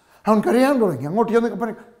 അവൻ കരയാൻ തുടങ്ങി. അങ്ങോട്ട് ചെന്ന്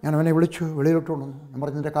പറഞ്ഞു, ഞാൻ അവനെ വിളിച്ചു, വെളിയിലോട്ട് കൊണ്ടുവന്നു. ഞാൻ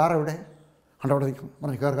പറഞ്ഞു, നിൻ്റെ കാർ എവിടെ? അവിടെ നിൽക്കും.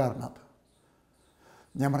 പറഞ്ഞു, കാറിനകത്ത്.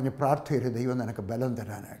 ഞാൻ പറഞ്ഞു, പ്രാർത്ഥിക്കരുത് ദൈവം നിനക്ക് ബലം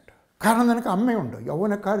തരാനായിട്ട്. കാരണം നിനക്ക് അമ്മയുണ്ട്,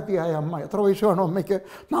 യൗവനക്കാരത്തിയായ അമ്മ. എത്ര വയസ്സ് വേണം അമ്മയ്ക്ക്?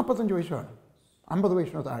 45 വയസ്സ് വേണം, 50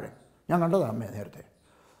 വയസ്സിന് താഴെ. ഞാൻ കണ്ടതാണ് അമ്മയെ നേരത്തെ.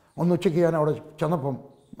 ഒന്ന് ഉച്ചയ്ക്ക് ഞാൻ അവിടെ ചെന്നപ്പം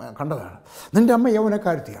കണ്ടതാണ്. നിൻ്റെ അമ്മ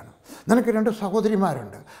യൗവനക്കാരത്തിയാണ്. നിനക്ക് 2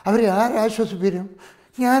 സഹോദരിമാരുണ്ട്. അവരെ ആരെ ആശ്വസിപ്പിക്കും?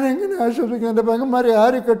 ഞാനെങ്ങനെ ആശ്വസിക്കും? എൻ്റെ പെങ്ങന്മാരെ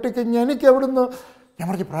ആര് കെട്ടിക്കും? എനിക്ക് എവിടുന്ന്? ഞാൻ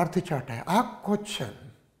പറഞ്ഞ് പ്രാർത്ഥിച്ചാട്ടെ. ആ കൊച്ചൻ,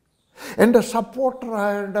 എൻ്റെ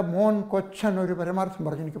സപ്പോർട്ടറായ മോൻ കൊച്ചൻ ഒരു പരമാർത്ഥം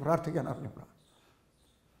പറഞ്ഞ് എനിക്ക് പ്രാർത്ഥിക്കാൻ അറിഞ്ഞപ്പോൾ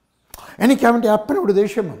എനിക്ക് അവൻ്റെ അപ്പനോട്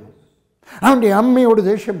ദേഷ്യം വന്നു, അവൻ്റെ അമ്മയോട്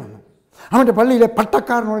ദേഷ്യം വന്നു, അവൻ്റെ പള്ളിയിലെ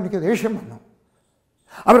പട്ടക്കാരനോട് എനിക്ക് ദേഷ്യം വന്നു.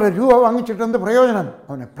 അവരുടെ രൂപ വാങ്ങിച്ചിട്ട് എന്ത് പ്രയോജനം?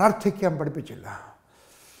 അവനെ പ്രാർത്ഥിക്കാൻ പഠിപ്പിച്ചില്ല.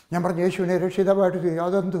 ഞാൻ പറഞ്ഞു, യേശുവിനെ രക്ഷിതാവായിട്ട് സ്വീകരിച്ചു.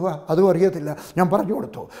 അതെന്തുവാ? അതും അറിയത്തില്ല. ഞാൻ പറഞ്ഞു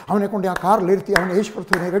കൊടുത്തു. അവനെ കൊണ്ട് ആ കാറിലിരുത്തി അവനെ യേശു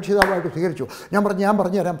ക്രിസ്തുവിനെ രക്ഷിതാവായിട്ട് സ്വീകരിച്ചു. ഞാൻ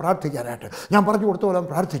പറഞ്ഞു തരാം പ്രാർത്ഥിക്കാനായിട്ട്. ഞാൻ പറഞ്ഞു കൊടുത്തു പോലെ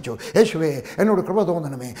പ്രാർത്ഥിച്ചു. യേശുവേ, എന്നോട് കൃപ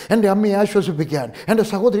തോന്നണമേ, എൻ്റെ അമ്മയെ ആശ്വസിപ്പിക്കാൻ, എൻ്റെ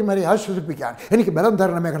സഹോദരിമാരെ ആശ്വസിപ്പിക്കാൻ എനിക്ക് ബലം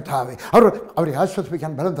തരണമേ കർത്താവേ, അവരെ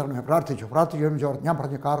ആശ്വസിപ്പിക്കാൻ ബലം തരണമേ. പ്രാർത്ഥിച്ചു കഴിയുമ്പോൾ ഞാൻ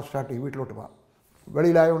പറഞ്ഞു, കാർ സ്റ്റാർട്ട് ചെയ്യും, വീട്ടിലോട്ട് പോകാം.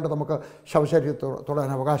 വെളിയിലായതുകൊണ്ട് നമുക്ക് ശവശരീരത്തോട്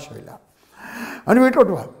തൊടാൻ അവകാശമില്ല. അവന്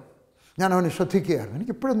വീട്ടിലോട്ട് പോകാം. ഞാൻ അവനെ ശ്രദ്ധിക്കുകയായിരുന്നു.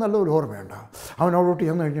 എനിക്കിപ്പോഴും നല്ലൊരു ഓർമ്മയുണ്ട്. അവനോടോട്ട്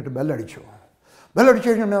ചെന്ന് കഴിഞ്ഞിട്ട് ബെല്ലടിച്ചു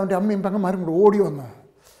കഴിഞ്ഞിട്ട് അവൻ്റെ അമ്മയും പെങ്ങന്മാരും കൂടെ ഓടി വന്നു.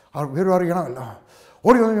 അവർ വിവരം അറിയണമല്ലോ.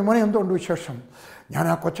 ഓടി വന്നു, മോനെ എന്തുകൊണ്ട് വിശേഷം? ഞാൻ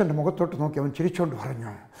ആ കൊച്ചൻ്റെ മുഖത്തോട്ട് നോക്കി. അവൻ ചിരിച്ചുകൊണ്ട്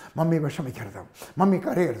പറഞ്ഞു, മമ്മി വിഷമിക്കരുത്, മമ്മി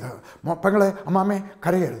കരയരുത്, പെങ്ങളെ അമ്മാമ്മേ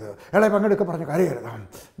കരയരുത്, ഇളയ പെങ്ങളൊക്കെ പറഞ്ഞു കരയരുത്,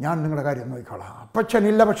 ഞാൻ നിങ്ങളുടെ കാര്യം നോക്കിക്കോളാം.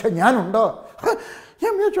 അപ്പച്ചനില്ല, പക്ഷേ ഞാനുണ്ടോ.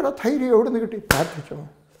 ഞാൻ വിചാരിച്ചോടാ ധൈര്യം എവിടെ നിന്ന് കിട്ടി? പ്രാർത്ഥിച്ചോ.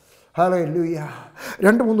 ഹല്ലേലൂയ.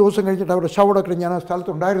 2-3 ദിവസം കഴിഞ്ഞിട്ട് അവരുടെ ശവടൊക്കെ ഞാൻ ആ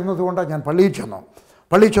സ്ഥലത്തുണ്ടായിരുന്നത് കൊണ്ടാണ് ഞാൻ പള്ളിയിൽ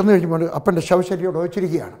ചെന്ന് കഴിഞ്ഞപ്പോൾ അപ്പൻ്റെ ശവശരീരം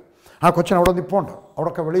വെച്ചിരിക്കുകയാണ്. ആ കൊച്ചൻ അവിടെ നിൽപ്പുണ്ട്.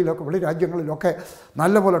 അവിടെയൊക്കെ വെളി രാജ്യങ്ങളിലൊക്കെ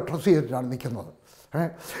നല്ലപോലെ ഡ്രസ്സ് ചെയ്തിട്ടാണ് നിൽക്കുന്നത്.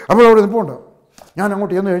 അപ്പോൾ അവിടെ നിൽപ്പുണ്ട്. ഞാൻ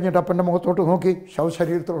അങ്ങോട്ട് ചെന്ന് കഴിഞ്ഞിട്ട് അപ്പൻ്റെ മുഖത്തോട്ട് നോക്കി,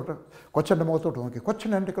 ശവശരീരത്തോട്ട് കൊച്ചൻ്റെ മുഖത്തോട്ട് നോക്കി.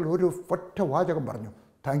 കൊച്ചൻ എൻ്റെ ഒരു ഒറ്റ വാചകം പറഞ്ഞു,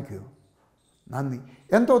 താങ്ക് യു, നന്ദി.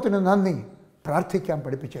 എന്തോത്തിന് നന്ദി? പ്രാർത്ഥിക്കാൻ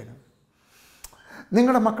പഠിപ്പിച്ചതിന്.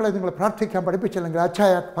 നിങ്ങളുടെ മക്കളെ നിങ്ങൾ പ്രാർത്ഥിക്കാൻ പഠിപ്പിച്ചില്ലെങ്കിൽ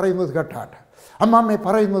അച്ചായ പറയുന്നത് കേട്ടാട്ടെ, അമ്മാമ്മയെ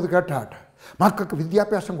പറയുന്നത് കേട്ടാട്ടെ. മക്കൾക്ക്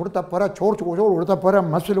വിദ്യാഭ്യാസം കൊടുത്താൽ പോരാ, ചോറ് കൊടുത്താൽ പോരാ,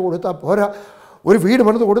 മസിൽ കൊടുത്താൽ പോരാ, ഒരു വീട്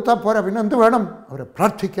പണിത് കൊടുത്താൽ പോരാ, പിന്നെ എന്ത് വേണം? അവരെ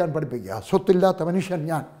പ്രാർത്ഥിക്കാൻ പഠിപ്പിക്കുക. സ്വത്തില്ലാത്ത മനുഷ്യൻ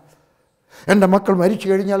ഞാൻ. എൻ്റെ മക്കൾ മരിച്ചു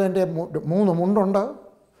കഴിഞ്ഞാൽ എൻ്റെ 3 മുണ്ടുണ്ട്,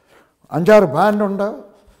 5-6 പാൻറ്റുണ്ട്,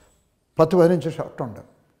 10-15 ഷർട്ടുണ്ട്.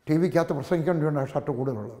 ടി വിക്കകത്ത് പ്രസംഗിക്കേണ്ടി വേണ്ട ഷർട്ട്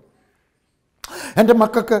കൂടുതലുള്ളത്. എൻ്റെ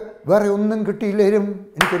മക്കൾക്ക് വേറെ ഒന്നും കിട്ടിയില്ലേലും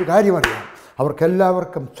എനിക്കൊരു കാര്യം അറിയാം,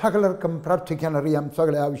 അവർക്കെല്ലാവർക്കും സകലർക്കും പ്രാർത്ഥിക്കാൻ അറിയാം,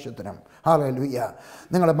 സകല ആവശ്യത്തിനും. ഹല്ലേലൂയ.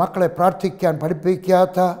 നിങ്ങളെ മക്കളെ പ്രാർത്ഥിക്കാൻ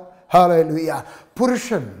പഠിപ്പിക്കാത്ത, ഹല്ലേലൂയ,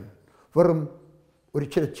 പുരുഷൻ വെറും ഒരു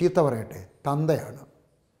ചീത്ത പറയട്ടെ, തന്തയാണ്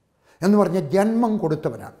എന്ന് പറഞ്ഞ ജന്മം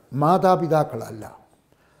കൊടുത്തവനാണ്, മാതാപിതാക്കളല്ല,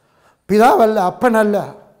 പിതാവല്ല, അപ്പനല്ല.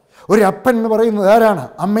 ഒരു അപ്പൻ എന്ന് പറയുന്നത് ആരാണ്?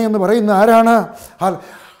 അമ്മയെന്ന് പറയുന്നത് ആരാണ്?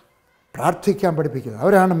 പ്രാർത്ഥിക്കാൻ പഠിപ്പിക്കുന്നത്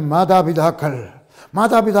അവരാണ് മാതാപിതാക്കൾ.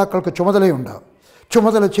 മാതാപിതാക്കൾക്ക് ചുമതലയുണ്ട്.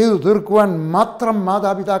 ചുമതല ചെയ്തു തീർക്കുവാൻ മാത്രം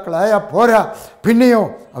മാതാപിതാക്കളായാൽ പോരാ, പിന്നെയോ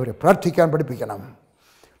അവരെ പ്രാർത്ഥിക്കാൻ പഠിപ്പിക്കണം.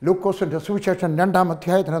 ലൂക്കോസിൻ്റെ സുവിശേഷം 2-ാം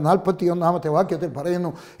അധ്യായത്തിൻ്റെ 41-ാമത്തെ വാക്യത്തിൽ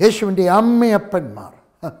പറയുന്നു, യേശുവിൻ്റെ അമ്മയപ്പന്മാർ,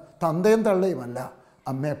 തന്തയും തള്ളയുമല്ല,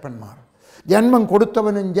 അമ്മയപ്പന്മാർ, ജന്മം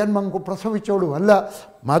കൊടുത്തവനും ജന്മം പ്രസവിച്ചോടുമല്ല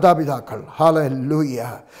മാതാപിതാക്കൾ. Hallelujah,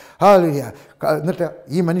 hallelujah. എന്നിട്ട്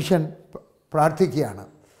ഈ മനുഷ്യൻ പ്രാർത്ഥിക്കുകയാണ്.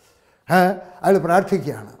 അയാൾ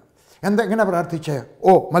പ്രാർത്ഥിക്കുകയാണ്. എങ്ങനെ പ്രാർത്ഥിച്ച്?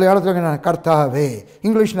 മലയാളത്തിൽ എങ്ങനെയാണ്? കർത്താവേ.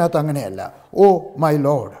 ഇംഗ്ലീഷിനകത്ത് അങ്ങനെയല്ല, ഓ മൈ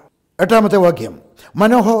ലോഡ്. 8-ാമത്തെ വാക്യം.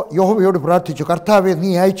 മനോഹ യഹോവയോട് പ്രാർത്ഥിച്ചു, കർത്താവെ, നീ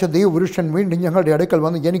അയച്ച ദൈവപുരുഷൻ വീണ്ടും ഞങ്ങളുടെ അടുക്കൽ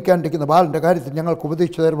വന്ന് ജനിക്കാണ്ടിരിക്കുന്ന ബാലൻ്റെ കാര്യത്തിൽ ഞങ്ങൾക്ക്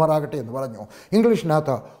ഉപദേശിച്ചു തരുമാറാകട്ടെ എന്ന് പറഞ്ഞു.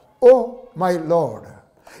 ഇംഗ്ലീഷിനകത്ത് ഓ മൈ ലോഡ്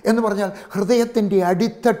എന്ന് പറഞ്ഞാൽ ഹൃദയത്തിൻ്റെ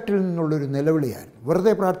അടിത്തട്ടിൽ നിന്നുള്ളൊരു നിലവിളിയായിരുന്നു.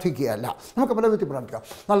 വെറുതെ പ്രാർത്ഥിക്കുകയല്ല. നമുക്ക് പല വിധത്തിൽ പ്രാർത്ഥിക്കാം.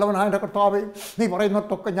 നല്ലവനായ എൻ്റെ കർത്താവേ, നീ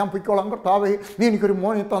പറയുന്നിടത്തൊക്കെ ഞാൻ പൊയ്ക്കോളാം കർത്താവേ, നീ എനിക്കൊരു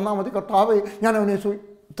മോനെ തന്നാൽ മതി കർത്താവേ, ഞാൻ അവനെ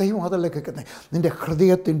ദൈവം അതല്ല കേൾക്കുന്നത്. നിൻ്റെ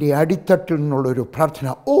ഹൃദയത്തിൻ്റെ അടിത്തട്ടിൽ നിന്നുള്ളൊരു പ്രാർത്ഥന,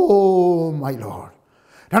 ഓ മൈ ലോഡ്.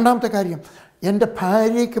 2-ാമത്തെ കാര്യം, എൻ്റെ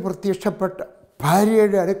ഭാര്യയ്ക്ക് പ്രത്യക്ഷപ്പെട്ട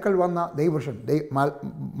ഭാര്യയുടെ അടുക്കൽ വന്ന ദൈവപുരുഷൻ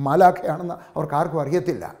മാലാഖയാണെന്ന് അവർക്ക് ആർക്കും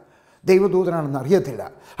അറിയത്തില്ല, ദൈവദൂതനാണെന്ന് അറിയത്തില്ല,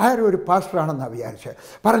 ആരും ഒരു പാസ്റ്ററാണെന്നാണ് വിചാരിച്ച്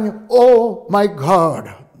പറഞ്ഞു, ഓ മൈ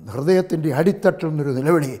ഗോഡ്. ഹൃദയത്തിൻ്റെ അടിത്തട്ടിൽ നിന്നൊരു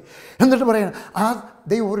നിലവിളി. എന്നിട്ട് പറയണം, ആ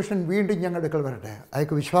ദൈവപുരുഷൻ വീണ്ടും ഞങ്ങളുടെ അടുക്കൽ വരട്ടെ.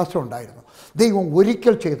 അയാൾക്ക് വിശ്വാസം ഉണ്ടായിരുന്നു. ദൈവം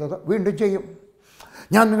ഒരിക്കൽ ചെയ്തത് വീണ്ടും ചെയ്യും.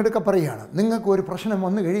 ഞാൻ നിങ്ങളുടെയൊക്കെ പറയുകയാണ്, നിങ്ങൾക്ക് ഒരു പ്രശ്നം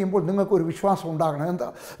വന്നു കഴിയുമ്പോൾ നിങ്ങൾക്കൊരു വിശ്വാസം ഉണ്ടാകണം. എന്താ?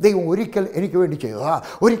 ദൈവം ഒരിക്കൽ എനിക്ക് വേണ്ടി ചെയ്തതാ,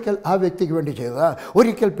 ഒരിക്കൽ ആ വ്യക്തിക്ക് വേണ്ടി ചെയ്തതാ,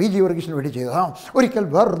 ഒരിക്കൽ PG വർഗീസിന് വേണ്ടി ചെയ്തതാ, ഒരിക്കൽ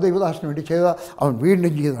വേറൊരു ദൈവദാസന് വേണ്ടി ചെയ്തതാ, അവൻ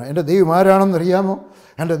വീണ്ടും ചെയ്തതാണ്. എൻ്റെ ദൈവം ആരാണെന്നറിയാമോ?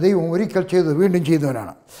 എൻ്റെ ദൈവം ഒരിക്കൽ ചെയ്ത് വീണ്ടും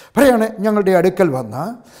ചെയ്തവനാണ്. പറയാണ്, ഞങ്ങളുടെ അടുക്കൽ വന്ന്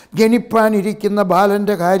ജനിപ്പാനിരിക്കുന്ന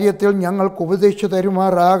ബാലൻ്റെ കാര്യത്തിൽ ഞങ്ങൾക്ക് ഉപദേശിച്ചു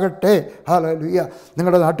തരുമാറാകട്ടെ. ഹല്ലേലൂയ.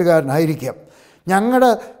 നിങ്ങളുടെ നാട്ടുകാരനായിരിക്കാം.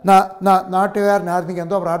 ഞങ്ങളുടെ നാട്ടുകാരനായിരുന്നെങ്കിൽ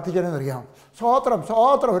എന്തോ പ്രാർത്ഥിച്ചതെന്നറിയാം? സ്വോത്രം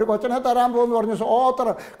ഒരു കൊച്ചനെ തരാൻ പോകുമെന്ന് പറഞ്ഞു.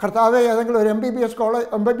 സ്വോത്രം കർത്താവെ, ഏതെങ്കിലും ഒരു MBBS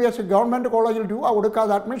ഗവൺമെൻറ് കോളേജിൽ രൂപ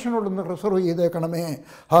കൊടുക്കാതെ അഡ്മിഷനോടൊന്ന് റിസർവ് ചെയ്തേക്കണമേ.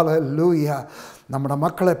 ഹല്ലേലൂയ. നമ്മുടെ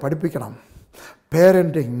മക്കളെ പഠിപ്പിക്കണം.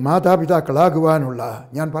 പേരൻറ്റിങ്, മാതാപിതാക്കളാകുവാനുള്ള,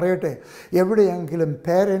 ഞാൻ പറയട്ടെ, എവിടെയെങ്കിലും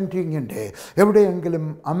പേരൻറ്റിങ്ങിൻ്റെ എവിടെയെങ്കിലും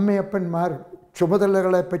അമ്മയപ്പന്മാർ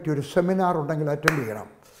ചുമതലകളെപ്പറ്റി ഒരു സെമിനാർ ഉണ്ടെങ്കിൽ അറ്റൻഡ് ചെയ്യണം.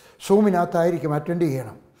 സൂമിനകത്തായിരിക്കും അറ്റൻഡ്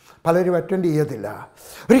ചെയ്യണം. പലരും അറ്റൻഡ് ചെയ്യത്തില്ല.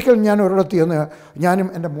 ഒരിക്കൽ ഞാൻ ഒരിടത്ത് ചെന്ന്, ഞാനും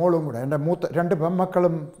എൻ്റെ മോളും കൂടെ, എൻ്റെ മൂത്ത 2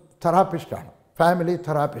 പെൺമക്കളും തെറാപ്പിസ്റ്റാണ്, ഫാമിലി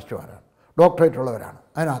തെറാപ്പിസ്റ്റുമാരാണ്, ഡോക്ടറേറ്റ് ഉള്ളവരാണ്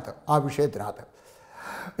അതിനകത്ത്, ആ വിഷയത്തിനകത്ത്.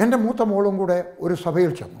 എൻ്റെ മൂത്ത മോളും കൂടെ ഒരു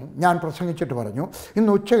സഭയിൽ ചെന്നു. ഞാൻ പ്രസംഗിച്ചിട്ട് പറഞ്ഞു, ഇന്ന്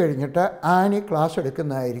ഉച്ച കഴിഞ്ഞിട്ട് ആനി ക്ലാസ്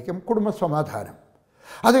എടുക്കുന്നതായിരിക്കും കുടുംബസമാധാനം.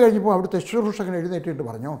 അത് കഴിഞ്ഞപ്പോൾ അവിടുത്തെ ശുശ്രൂഷകൻ എഴുന്നേറ്റിട്ട്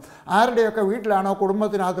പറഞ്ഞു, ആരുടെയൊക്കെ വീട്ടിലാണോ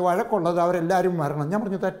കുടുംബത്തിനകത്ത് വഴക്കുള്ളത് അവരെല്ലാവരും വരണം. ഞാൻ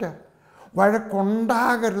പറഞ്ഞു, തെറ്റ്.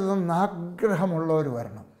 വഴക്കുണ്ടാകരുതെന്ന് ആഗ്രഹമുള്ളവർ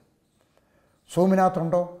വരണം.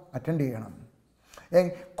 സൂമിനകത്തുണ്ടോ? അറ്റൻഡ് ചെയ്യണം.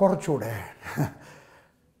 കുറച്ചുകൂടെ,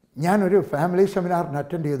 ഞാനൊരു ഫാമിലി സെമിനാറിന്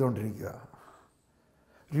അറ്റൻഡ് ചെയ്തുകൊണ്ടിരിക്കുക.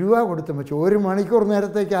 രൂപ കൊടുത്തു വെച്ചു. 1 മണിക്കൂർ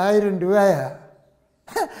നേരത്തേക്ക് 1000 രൂപയാ.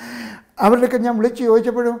 അവരുടെയൊക്കെ ഞാൻ വിളിച്ച്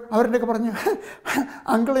ചോദിച്ചപ്പോഴും അവരുടെയൊക്കെ പറഞ്ഞു,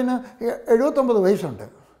 അങ്കിളിന് 79 വയസ്സുണ്ട്,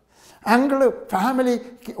 അങ്കിള് ഫാമിലി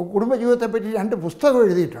കുടുംബജീവിതത്തെപ്പറ്റി 2 പുസ്തകം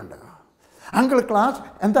എഴുതിയിട്ടുണ്ട്, അങ്കിൾ ക്ലാസ്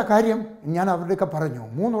എന്താ കാര്യം? ഞാൻ അവരുടെയൊക്കെ പറഞ്ഞു,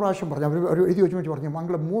 3 പ്രാവശ്യം പറഞ്ഞു. അവർ എഴുതി വെച്ച് പറഞ്ഞു,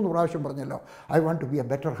 അങ്കിൾ 3 പ്രാവശ്യം പറഞ്ഞല്ലോ, I want to B A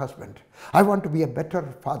better husband, I want to B A better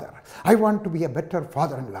father, I want to B A better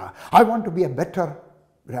father in law, I want to B A better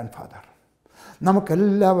grand father.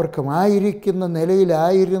 നമുക്കെല്ലാവർക്കും ആയിരിക്കുന്ന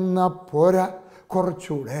നിലയിലായിരുന്ന പോരാ,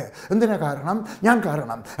 കുറച്ചുകൂടെ. എന്തിനാ കാരണം?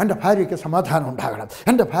 കാരണം എൻ്റെ ഭാര്യയ്ക്ക് സമാധാനം ഉണ്ടാകണം,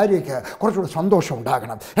 എൻ്റെ ഭാര്യയ്ക്ക് കുറച്ചുകൂടെ സന്തോഷം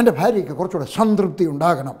ഉണ്ടാകണം, എൻ്റെ ഭാര്യയ്ക്ക് കുറച്ചുകൂടെ സംതൃപ്തി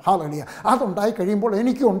ഉണ്ടാകണം. ഹല്ലേലൂയ. അതുണ്ടായി കഴിയുമ്പോൾ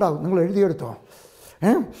എനിക്കും ഉണ്ടാകും. നിങ്ങൾ എഴുതിയെടുത്തോ.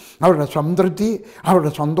 അവരുടെ സംതൃപ്തി,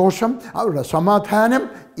 അവരുടെ സന്തോഷം, അവരുടെ സമാധാനം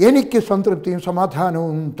എനിക്ക് സംതൃപ്തിയും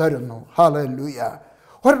സമാധാനവും തരുന്നു. ഹല്ലേലൂയ.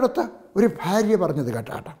 ഒരിടത്ത് ഒരു ഭാര്യ പറഞ്ഞത്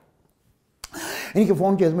കേട്ടാട്ടെ. എനിക്ക്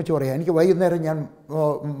ഫോൺ ചെയ്ത് വെച്ച് പറയാം, എനിക്ക് വൈകുന്നേരം ഞാൻ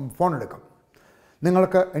ഫോൺ എടുക്കാം,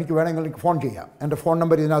 നിങ്ങൾക്ക് എനിക്ക് വേണമെങ്കിൽ എനിക്ക് ഫോൺ ചെയ്യാം. എൻ്റെ ഫോൺ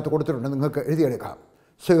നമ്പർ ഇതിനകത്ത് കൊടുത്തിട്ടുണ്ട്, നിങ്ങൾക്ക് എഴുതിയെടുക്കാം.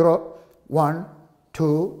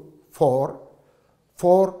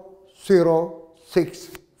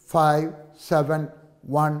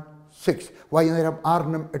 01244065716. വൈകുന്നേരം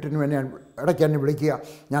 6-നും 8-നും എന്നെ ഇടയ്ക്ക് എന്നെ വിളിക്കുക,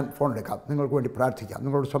 ഞാൻ ഫോൺ എടുക്കാം, നിങ്ങൾക്ക് വേണ്ടി പ്രാർത്ഥിക്കാം,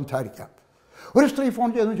 നിങ്ങളോട് സംസാരിക്കാം. ഒരു സ്ത്രീ ഫോൺ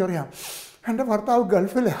ചെയ്തെന്ന് പറയാം, എൻ്റെ ഭർത്താവ്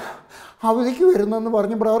ഗൾഫിൽ അവധിക്ക് വരുന്നെന്ന്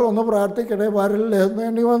പറഞ്ഞ് ബ്രദർ ഒന്ന് പ്രാർത്ഥിക്കണേ, വരല്ലേ എന്ന്.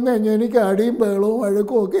 വേണ്ടി വന്നു കഴിഞ്ഞാൽ എനിക്ക് അടിയും ബഹളവും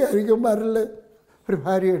വഴക്കും ഒക്കെ ആയിരിക്കും വരല്ലേ. ഒരു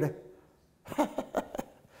ഭാര്യയുടെ,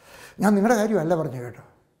 ഞാൻ നിങ്ങളുടെ കാര്യമല്ല പറഞ്ഞു കേട്ടോ,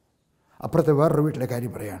 അപ്പുറത്തെ വേറൊരു വീട്ടിലെ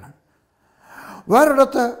കാര്യം പറയാണ്.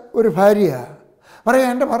 വേറൊരിടത്ത് ഒരു ഭാര്യ പറയാം,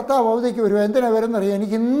 എൻ്റെ ഭർത്താവ് അവധിക്ക് വരുമോ, എന്തിനാണ് വരുന്നറിയാം,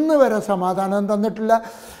 എനിക്ക് ഇന്ന് വരെ സമാധാനം തന്നിട്ടില്ല,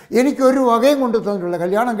 എനിക്കൊരു വകയും കൊണ്ട് തന്നിട്ടില്ല.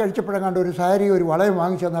 കല്യാണം കഴിച്ചപ്പോഴെങ്ങാണ്ട് ഒരു സാരി ഒരു വളയം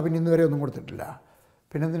വാങ്ങിച്ചു തന്നാൽ പിന്നെ ഇന്ന് വരെ ഒന്നും കൊടുത്തിട്ടില്ല.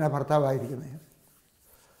 പിന്നെ എന്തിനാണ് ഭർത്താവായിരിക്കുന്നത്?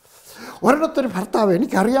 ഒരിടത്തൊരു ഭർത്താവ്,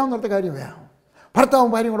 എനിക്കറിയാവുന്നിടത്ത് കാര്യമേ, ഭർത്താവും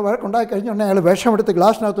ഭാര്യയും കൂടെ വഴക്കുണ്ടായി കഴിഞ്ഞുണ്ടെങ്കിൽ അയാൾ വിഷമെടുത്ത്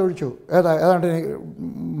ഗ്ലാസ്സിനകത്ത് ഒഴിച്ചു. ഏതാണ്ട്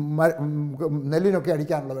നെല്ലിനൊക്കെ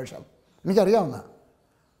അടിക്കാനുള്ള വിഷം, എനിക്കറിയാവുന്ന.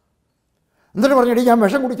 എന്നിട്ട് പറഞ്ഞു, ഞാൻ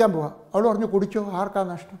വിഷം കുടിക്കാൻ പോവാം. അവൾ പറഞ്ഞു, കുടിച്ചോ, ആർക്കാ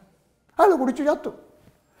നഷ്ടം? അയാൾ കുടിച്ചു ചത്തു.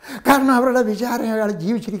 കാരണം അവരുടെ വിചാരം അയാൾ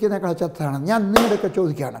ജീവിച്ചിരിക്കുന്നേക്കാൾ ചത്താണ്. ഞാൻ നിങ്ങളുടെയൊക്കെ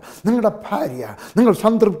ചോദിക്കുകയാണ്, നിങ്ങളുടെ ഭാര്യ നിങ്ങൾ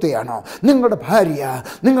സംതൃപ്തിയാണോ? നിങ്ങളുടെ ഭാര്യ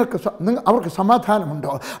അവർക്ക്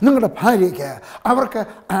സമാധാനമുണ്ടോ? നിങ്ങളുടെ ഭാര്യയ്ക്ക് അവർക്ക്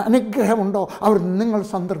അനുഗ്രഹമുണ്ടോ? നിങ്ങൾ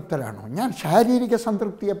സംതൃപ്തരാണോ? ഞാൻ ശാരീരിക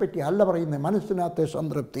സംതൃപ്തിയെപ്പറ്റി അല്ല പറയുന്നത്, മനസ്സിനകത്തെ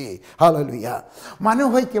സംതൃപ്തി. ഹല്ലേലൂയ.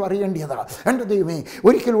 മനോഹയ്ക്ക് അറിയേണ്ടതാ, എൻ്റെ ദൈവമേ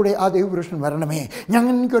ഒരിക്കലൂടെ ആ ദൈവപുരുഷൻ വരണമേ,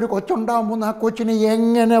 ഞങ്ങൾക്കൊരു കൊച്ചുണ്ടാകുമ്പോൾ ആ കൊച്ചിനെ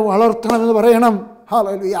എങ്ങനെ വളർത്തണമെന്ന് പറയണം.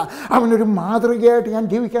 ഹല്ലേലൂയ. അവനൊരു മാതൃകയായിട്ട് ഞാൻ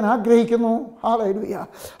ജീവിക്കാൻ ആഗ്രഹിക്കുന്നു. ഹല്ലേലൂയ.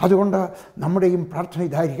 അതുകൊണ്ട് നമ്മുടെയും പ്രാർത്ഥന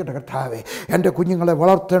ഇതായിരിക്കട്ടെ, കർത്താവേ എൻ്റെ കുഞ്ഞുങ്ങളെ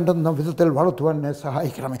വളർത്തേണ്ടുന്ന വിധത്തിൽ വളർത്തുവാൻ എന്നെ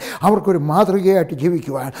സഹായിക്കണമേ. അവർക്കൊരു മാതൃകയായിട്ട്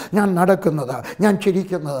ജീവിക്കുവാൻ, ഞാൻ നടക്കുന്നത്, ഞാൻ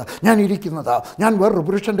ചിരിക്കുന്നത്, ഞാൻ ഇരിക്കുന്നത്, ഞാൻ വേറൊരു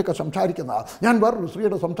പുരുഷൻ്റെ ഒക്കെ സംസാരിക്കുന്നത്, ഞാൻ വേറൊരു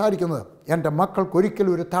സ്ത്രീയുടെ സംസാരിക്കുന്നത് എൻ്റെ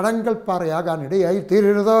മക്കൾക്കൊരിക്കലും ഒരു തടങ്കൽ പാറയാകാൻ ഇടയായി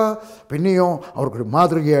തീരരുത്. പിന്നെയോ അവർക്കൊരു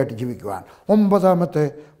മാതൃകയായിട്ട് ജീവിക്കുവാൻ. 9ാമത്തെ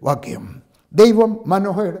വാക്യം. ദൈവം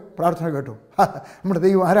മനോഹയുടെ പ്രാർത്ഥന കേട്ടു. നമ്മുടെ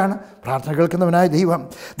ദൈവം ആരാണ്? പ്രാർത്ഥന കേൾക്കുന്നവനായ ദൈവം.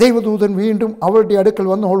 ദൈവദൂതൻ വീണ്ടും അവളുടെ അടുക്കൽ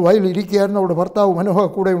വന്നവൾ വയലിരിക്കുകയായിരുന്നു. അവളുടെ ഭർത്താവ് മനോഹ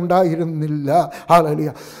കൂടെ ഉണ്ടായിരുന്നില്ല.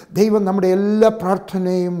 ഹല്ലേലൂയ. ദൈവം നമ്മുടെ എല്ലാ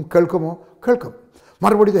പ്രാർത്ഥനയും കേൾക്കുമോ? കേൾക്കും.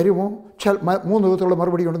 മറുപടി തരുമോ? 3 വിധത്തിലുള്ള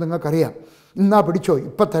മറുപടി കൊണ്ട് നിങ്ങൾക്കറിയാം. ഇന്നാ പിടിച്ചോ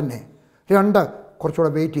ഇപ്പം തന്നെ. 2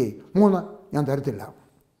 കുറച്ചുകൂടെ വെയിറ്റ് ചെയ്യും. 3 ഞാൻ തരത്തില്ല.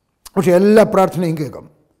 പക്ഷെ എല്ലാ പ്രാർത്ഥനയും കേൾക്കും.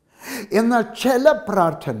 എന്നാൽ ചില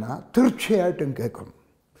പ്രാർത്ഥന തീർച്ചയായിട്ടും കേൾക്കും.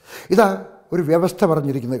 ഇതാ ഒരു വ്യവസ്ഥ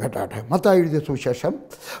പറഞ്ഞിരിക്കുന്നത് കേട്ടാട്ടെ. മത്തായി എഴുതിയ സുവിശേഷം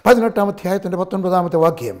 18-ാം അധ്യായത്തിൻ്റെ 19-ാമത്തെ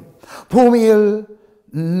വാക്യം. ഭൂമിയിൽ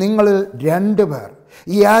നിങ്ങൾ 2 പേർ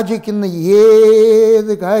യാചിക്കുന്ന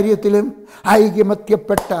ഏത് കാര്യത്തിലും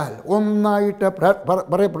ഐകമത്യപ്പെട്ടാൽ, ഒന്നായിട്ട്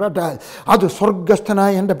പറയപ്പെട്ടാൽ, അത്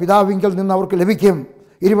സ്വർഗസ്ഥനായ എൻ്റെ പിതാവിങ്കിൽ നിന്ന് അവർക്ക് ലഭിക്കും.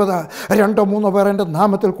 20 2 3 പേർ എൻ്റെ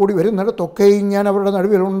നാമത്തിൽ കൂടി വരുന്നിടത്തൊക്കെയും ഞാൻ അവരുടെ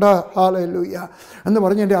നടുവിലുണ്ട്. ഹല്ലേലൂയ എന്ന്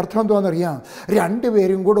പറഞ്ഞതിൻ്റെ അർത്ഥം എന്താണെന്നറിയാം? 2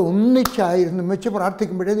 പേരും കൂടെ ഒന്നിച്ചായിരുന്നു വെച്ച്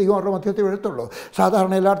പ്രാർത്ഥിക്കുമ്പോഴേ ദൈവം അവരുടെ മധ്യത്തിൽ വരത്തുള്ളൂ.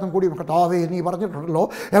 സാധാരണ എല്ലായിടത്തും കൂടി കർത്താവേ നീ പറഞ്ഞിട്ടുണ്ടല്ലോ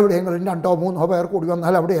എവിടെയെങ്കിലും 2 3 പേർ കൂടി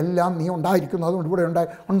വന്നാൽ അവിടെ എല്ലാം നീ ഉണ്ടായിരിക്കുന്നു, അതുകൊണ്ട് ഇവിടെ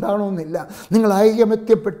ഉണ്ടാകണമെന്നില്ല. നിങ്ങൾ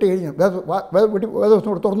ഐകമത്യപ്പെട്ട് കഴിഞ്ഞ്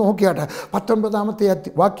വേദവസ്തുവിടെ തുറന്ന് നോക്കിയാട്ടെ.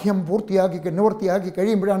 19-ാമത്തെ വാക്യം നിവൃത്തിയാക്കി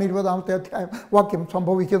കഴിയുമ്പോഴാണ് 20-ാമത്തെ അധ്യായം വാക്യം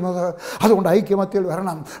സംഭവിക്കുന്നത്. അതുകൊണ്ട് ഐക്യമത്യത്തിൽ വരണം.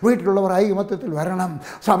 വീട്ടിലുള്ളവർ ഐകമത്യത്തിൽ വരണം.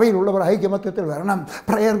 സഭയിലുള്ളവർ ഐകമത്യത്തിൽ വരണം.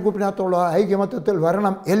 പ്രയർ ഗ്രൂപ്പിനകത്തുള്ള ഐകമത്യത്തിൽ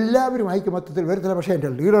വരണം. എല്ലാവരും ഐകമത്യത്തിൽ വരത്തില്ല, പക്ഷേ എൻ്റെ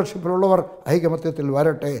ലീഡർഷിപ്പിലുള്ളവർ ഐകമത്യത്തിൽ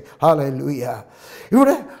വരട്ടെ. ഹല്ലേലൂയ.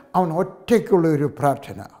 ഇവിടെ അവൻ ഒറ്റയ്ക്കുള്ള ഒരു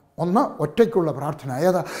പ്രാർത്ഥന. 1 ഒറ്റയ്ക്കുള്ള പ്രാർത്ഥന.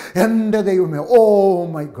 ഏതാ? എൻ്റെ ദൈവമേ, ഓ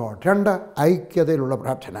മൈ ഗോഡ്. 2 ഐക്യതയിലുള്ള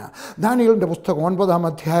പ്രാർത്ഥന. ദാനിയേലിൻ്റെ പുസ്തകം 9-ാം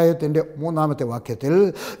അധ്യായത്തിൻ്റെ 3-ാമത്തെ വാക്യത്തിൽ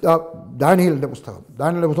ദാനിയേലിൻ്റെ പുസ്തകം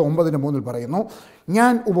 9:3 പറയുന്നു,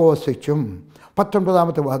 ഞാൻ ഉപവസിച്ചും.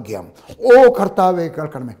 19-ാമത്തെ വാക്യം, ഓ കർത്താവെ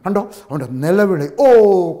കേൾക്കണമേ. കണ്ടോ അവൻ്റെ നിലവിളി, ഓ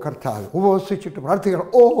കർത്താവ്. ഉപവസിച്ചിട്ട് പ്രാർത്ഥിക്കണം,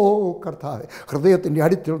 ഓ കർത്താവ്. ഹൃദയത്തിൻ്റെ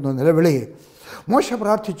അടിത്തിൽ നിന്ന് നിലവിളി. മോശ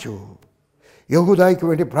പ്രാർത്ഥിച്ചു, യഹൂദായ്ക്ക്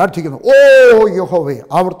വേണ്ടി പ്രാർത്ഥിക്കുന്നു, ഓ യഹോവേ.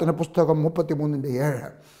 ആവർത്തന പുസ്തകം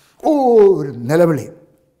 33:7. ഓ ഒരു നിലവിളി.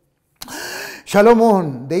 ശലോമോൻ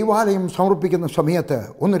ദൈവാലയം സമർപ്പിക്കുന്ന സമയത്ത്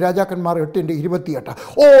 1 രാജാക്കന്മാർ 8:28,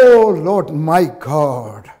 ഓ ലോർഡ് മൈ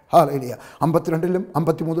ഗോഡ്. ഹല്ലേലൂയ. 52-ലും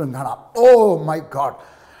 53-ലും കാണാം, ഓ മൈ ഗോഡ്.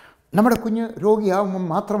 നമ്മുടെ കുഞ്ഞ് രോഗിയാകുമ്പം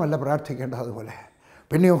മാത്രമല്ല പ്രാർത്ഥിക്കേണ്ടത്, അതുപോലെ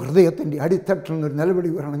പിന്നെയോ ഹൃദയത്തിൻ്റെ അടിത്തട്ടിൽ നിന്നൊരു നിലവിളി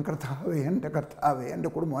വരണം, കർത്താവേ എൻ്റെ കർത്താവേ എൻ്റെ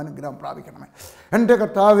കുടുംബം അനുഗ്രഹം പ്രാപിക്കണമേ. എൻ്റെ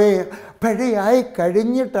കർത്താവേ. പിഴയായി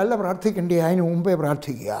കഴിഞ്ഞിട്ടല്ല പ്രാർത്ഥിക്കേണ്ടേ, അതിന് മുമ്പേ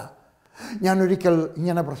പ്രാർത്ഥിക്കുക. ഞാനൊരിക്കൽ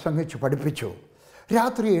ഇങ്ങനെ പ്രസംഗിച്ചു പഠിപ്പിച്ചു,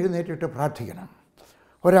 രാത്രി എഴുന്നേറ്റിട്ട് പ്രാർത്ഥിക്കണം.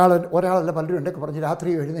 ഒരാളല്ല പലരും ഉണ്ടൊക്കെ പറഞ്ഞ് രാത്രി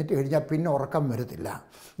എഴുന്നേറ്റ് കഴിഞ്ഞാൽ പിന്നെ ഉറക്കം വരത്തില്ല.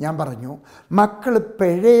 ഞാൻ പറഞ്ഞു, മക്കൾ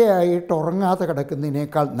പിഴയായിട്ട് ഉറങ്ങാതെ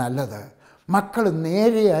കിടക്കുന്നതിനേക്കാൾ നല്ലത് മക്കൾ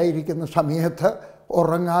നേരെയായിരിക്കുന്ന സമയത്ത്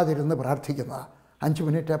ഉറങ്ങാതിരുന്ന് പ്രാർത്ഥിക്കുന്നതാണ്. 5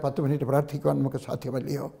 മിനിറ്റ് 10 മിനിറ്റ് പ്രാർത്ഥിക്കുവാൻ നമുക്ക്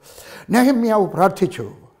സാധ്യമല്ലയോ? നെഹമ്യാവ് പ്രാർത്ഥിച്ചു.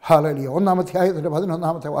 ഹല്ലേലൂയ. 1-ാം അധ്യായത്തിൻ്റെ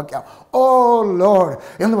 11-ാമത്തെ വാക്യം, ഓ ലോർഡ്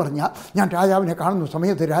എന്ന് പറഞ്ഞാൽ, ഞാൻ രാജാവിനെ കാണുന്ന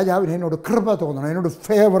സമയത്ത് രാജാവിന് എന്നോട് കൃപ തോന്നണം, എന്നോട്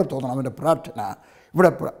ഫേവർ തോന്നണം. അവൻ്റെ പ്രാർത്ഥന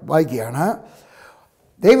ഇവിടെ വായിക്കുകയാണ്.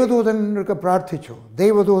 ദൈവദൂതനൊക്കെ പ്രാർത്ഥിച്ചു.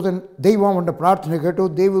 ദൈവം അവൻ്റെ പ്രാർത്ഥന കേട്ടു.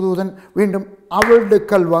 ദൈവദൂതൻ വീണ്ടും അവളുടെ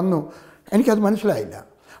അടുക്കൽ വന്നു. എനിക്കത് മനസ്സിലായില്ല.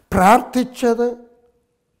 പ്രാർത്ഥിച്ചത്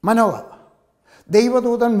മനോവ,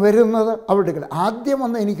 ദൈവദൂതൻ വരുന്നത് അവളുടെ അടുക്കൽ. ആദ്യം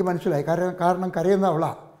വന്ന് എനിക്ക് മനസ്സിലായി, കാരണം കരയുന്ന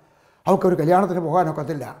അവളാണ്. അവൾക്കൊരു കല്യാണത്തിന്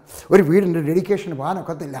പോകാനൊക്കത്തില്ല, ഒരു വീടിൻ്റെ ഡെഡിക്കേഷന്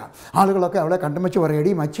പോകാനൊക്കത്തില്ല. ആളുകളൊക്കെ അവളെ കണ്ടുമച്ച് പറയും,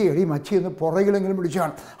 എടി മച്ചി എന്ന് പുറകിലെങ്കിലും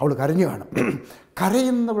വിളിച്ചാണ്. അവൾ കരഞ്ഞു കാണും.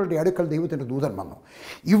 കരയുന്നവളുടെ അടുക്കൽ ദൈവത്തിൻ്റെ ദൂതൻ വന്നു.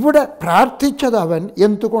 ഇവിടെ പ്രാർത്ഥിച്ചത് അവൻ,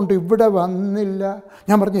 എന്തുകൊണ്ട് ഇവിടെ വന്നില്ല?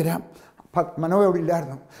 ഞാൻ പറഞ്ഞുതരാം. മനോഹ അവിടെ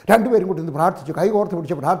ഇല്ലായിരുന്നു. 2 പേരും കൂടി ഇന്ന് പ്രാർത്ഥിച്ചു, കൈകോർത്ത്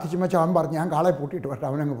പിടിച്ച് പ്രാർത്ഥിച്ചു വെച്ചാൽ അവൻ പറഞ്ഞു, ഞാൻ കാളെ പൂട്ടിയിട്ട് വരട്ടെ.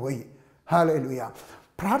 അവനങ്ങ് പോയി. ഹല്ലേലൂയ.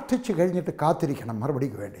 പ്രാർത്ഥിച്ച് കഴിഞ്ഞിട്ട് കാത്തിരിക്കണം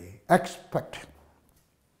മറുപടിക്ക് വേണ്ടി. എക്സ്പെക്റ്റ്.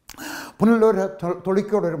 പുനലൂർ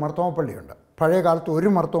തൊളിക്കോട് ഒരു മർത്തോമപ്പള്ളിയുണ്ട്. പഴയ കാലത്ത് ഒരു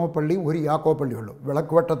മർത്തോമപ്പള്ളിയും ഒരു യാക്കോപ്പള്ളിയുള്ളൂ.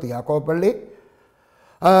 വിളക്കുവട്ടത്ത് യാക്കോപ്പള്ളി,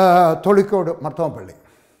 തൊളിക്കോട് മർത്തോമപ്പള്ളി.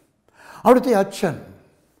 അവിടുത്തെ അച്ഛൻ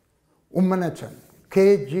ഉമ്മനച്ചൻ,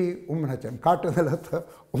 KG ഉമ്മനച്ചൻ, കാട്ടുനിലത്ത്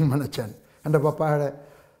ഉമ്മനച്ചൻ എൻ്റെ പപ്പായുടെ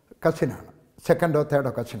കസിനാണ്, സെക്കൻഡോ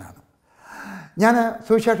തേർഡോ കസിനാണ്. ഞാൻ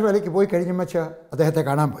സുവിശേഷ വേലയ്ക്ക് പോയി കഴിഞ്ഞും വെച്ച് അദ്ദേഹത്തെ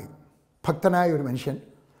കാണാൻ പോയി. ഭക്തനായ ഒരു മനുഷ്യൻ,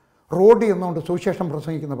 റോഡിൽ നിന്നുകൊണ്ട് സുവിശേഷം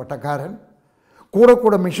പ്രസംഗിക്കുന്ന പട്ടക്കാരൻ,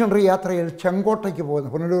 കൂടെ മിഷണറി യാത്രയിൽ ചെങ്കോട്ടയ്ക്ക് പോകുന്ന,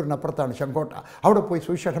 പുനലൂരിനപ്പുറത്താണ് ചെങ്കോട്ട, അവിടെ പോയി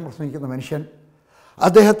സുവിശേഷം പ്രസംഗിക്കുന്ന മനുഷ്യൻ.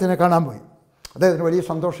 അദ്ദേഹത്തിനെ കാണാൻ പോയി. അദ്ദേഹത്തിന് വലിയ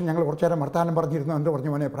സന്തോഷം. ഞങ്ങൾ കുറച്ചു നേരം വർത്താനം പറഞ്ഞിരുന്നു. എന്ത്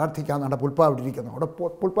പറഞ്ഞു, മോനെ പ്രാർത്ഥിക്കാമെന്നാണ് പുൽപ്പാ അവിടെ ഇരിക്കുന്നു. അവിടെ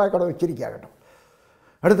പുൽപ്പായ കട വെച്ചിരിക്കുക കേട്ടോ,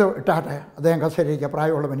 അടുത്ത് ഇട്ടാട്ടെ. അദ്ദേഹം കസേരയ്ക്ക്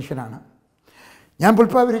പ്രായമുള്ള മനുഷ്യനാണ്. ഞാൻ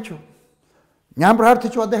പുൽപ്പാ വിരിച്ചു, ഞാൻ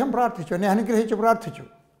പ്രാർത്ഥിച്ചു, അദ്ദേഹം പ്രാർത്ഥിച്ചു, എന്നെ അനുഗ്രഹിച്ച് പ്രാർത്ഥിച്ചു.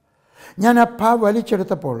 ഞാൻ ആ പാ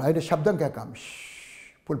വലിച്ചെടുത്തപ്പോൾ അതിൻ്റെ ശബ്ദം കേൾക്കാം,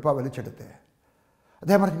 പുൽപ്പാ വലിച്ചെടുത്ത്.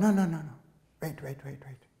 അദ്ദേഹം പറഞ്ഞു, no no no no,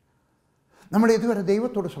 wait. നമ്മൾ ഇതുവരെ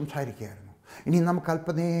ദൈവത്തോട് സംസാരിക്കുകയായിരുന്നു, ഇനി നമുക്ക്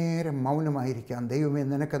അല്പനേരം മൗനമായിരിക്കാം. ദൈവമേ,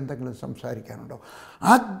 നിനക്ക് എന്തെങ്കിലും സംസാരിക്കാനുണ്ടോ?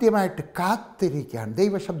 ആദ്യമായിട്ട് കാത്തിരിക്കാൻ,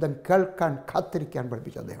 ദൈവശബ്ദം കേൾക്കാൻ കാത്തിരിക്കാൻ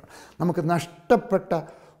പഠിപ്പിച്ച അദ്ദേഹം. നമുക്ക് നഷ്ടപ്പെട്ട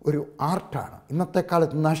ഒരു ആർട്ടാണ് ഇന്നത്തെ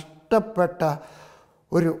കാലത്ത്, നഷ്ടപ്പെട്ട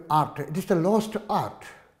ഒരു art. It is A lost art.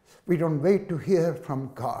 We don't wait to here from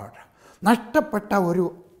God. നഷ്ടപ്പെട്ട ഒരു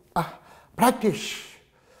പ്രാക്ടീസ്.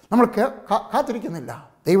 നമ്മൾ കാത്തിരിക്കുന്നില്ല,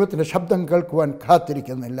 ദൈവത്തിൻ്റെ ശബ്ദം കേൾക്കുവാൻ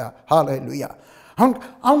കാത്തിരിക്കുന്നില്ല. ഹല്ലേലൂയ. അവൻ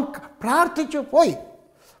പ്രാർത്ഥിച്ചു പോയി.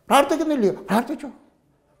 പ്രാർത്ഥിക്കുന്നില്ലയോ? പ്രാർത്ഥിച്ചു.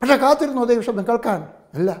 പക്ഷേ കാത്തിരുന്നോ ദൈവശബ്ദം കേൾക്കാൻ?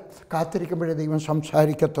 ഇല്ല. കാത്തിരിക്കുമ്പോഴേ ദൈവം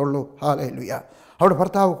സംസാരിക്കത്തുള്ളൂ. ഹല്ലേലൂയ. അവിടെ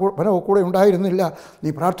ഭർത്താവ് കൂടെ ഉണ്ടായിരുന്നില്ല. നീ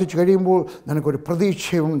പ്രാർത്ഥിച്ചു കഴിയുമ്പോൾ നിനക്കൊരു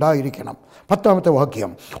പ്രതീക്ഷയുണ്ടായിരിക്കണം. 10ാമത്തെ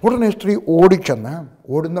വാക്യം. ഉടനെ സ്ത്രീ ഓടിച്ചെന്ന്,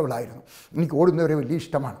 ഓടുന്നവളായിരുന്നു. എനിക്ക് ഓടുന്നവരെ വലിയ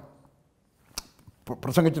ഇഷ്ടമാണ്.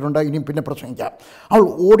 പ്രസംഗിച്ചിട്ടുണ്ട്, ഇനിയും പിന്നെ പ്രസംഗിക്കാം. അവൾ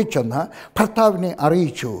ഓടിച്ചെന്ന് ഭർത്താവിനെ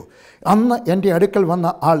അറിയിച്ചു. അന്ന് എൻ്റെ അടുക്കൽ വന്ന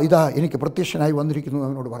ആൾ ഇതാ എനിക്ക് പ്രത്യക്ഷനായി വന്നിരിക്കുന്നു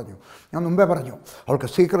അവനോട് പറഞ്ഞു. ഞാൻ മുമ്പേ പറഞ്ഞു, അവൾക്ക്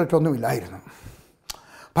സീക്രറ്റ് ഒന്നുമില്ലായിരുന്നു.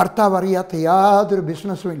 ഭർത്താവ് അറിയാത്ത യാതൊരു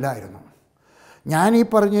ബിസിനസ്സും ഇല്ലായിരുന്നു. ഞാനീ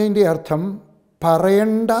പറഞ്ഞതിൻ്റെ അർത്ഥം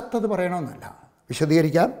പറയേണ്ടാത്തത് പറയണമെന്നല്ല.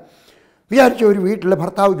 വിശദീകരിക്കാം. വിചാരിച്ച ഒരു വീട്ടിലെ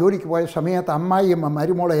ഭർത്താവ് ജോലിക്ക് പോയ സമയത്ത് അമ്മായിയമ്മ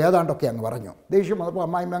മരുമോളെ ഏതാണ്ടൊക്കെ അങ്ങ് പറഞ്ഞു. ദേഷ്യം വന്നപ്പോൾ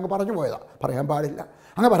അമ്മായിമ്മ അങ്ങ് പറഞ്ഞു പോയതാണ്, പറയാൻ പാടില്ല.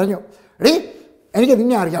 അങ്ങ് പറഞ്ഞു, എടീ എനിക്ക്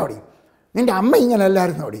നിന്നെ അറിയാവടി, നിൻ്റെ അമ്മ ഇങ്ങനെ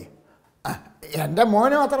അല്ലായിരുന്നു ഓടി. എൻ്റെ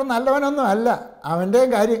മോനും അത്ര നല്ലവനൊന്നും അല്ല, അവൻ്റെയും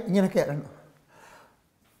കാര്യം ഇങ്ങനെയൊക്കെയായിരുന്നു.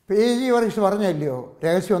 PG വർഗീസ് പറഞ്ഞല്ലയോ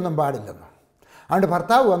രഹസ്യമൊന്നും പാടില്ലെന്ന്. അതുകൊണ്ട്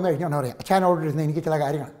ഭർത്താവ് വന്നു കഴിഞ്ഞാൽ പറയാം, അച്ഛനോടിരുന്ന് എനിക്ക് ചില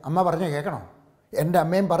കാര്യങ്ങൾ അമ്മ പറഞ്ഞ് കേൾക്കണോ, എൻ്റെ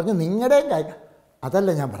അമ്മയും പറഞ്ഞ് നിങ്ങളുടെയും കാര്യം. അതല്ല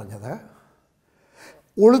ഞാൻ പറഞ്ഞത്.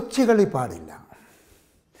 ഒളിച്ചുകളി പാടില്ല.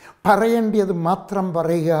 പറയേണ്ടത് മാത്രം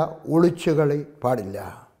പറയുക, ഒളിച്ചുകളി പാടില്ല.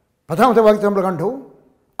 10ാമത്തെ വാക്യം നമ്മൾ കണ്ടു.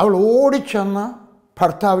 അവൾ ഓടിച്ചെന്ന്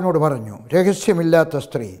ഭർത്താവിനോട് പറഞ്ഞു. രഹസ്യമില്ലാത്ത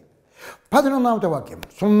സ്ത്രീ. 11ാമത്തെ വാക്യം,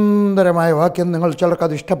 സുന്ദരമായ വാക്യം. നിങ്ങൾ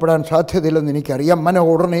ചിലർക്കത് ഇഷ്ടപ്പെടാൻ സാധ്യതയില്ലെന്ന് എനിക്കറിയാം.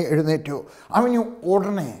 ഉടനെ എഴുന്നേറ്റു. അവന്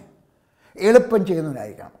ഉടനെ എളുപ്പം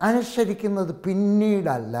ചെയ്യുന്നതിനായിരിക്കണം. അനുസരിക്കുന്നത്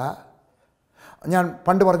പിന്നീടല്ല. ഞാൻ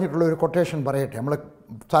പണ്ട് പറഞ്ഞിട്ടുള്ള ഒരു കൊട്ടേഷൻ പറയട്ടെ. നമ്മൾ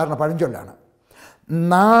സാധാരണ പഴഞ്ചൊല്ലാണ്,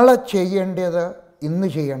 നാളെ ചെയ്യേണ്ടത് ഇന്ന്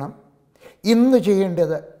ചെയ്യണം, ഇന്ന്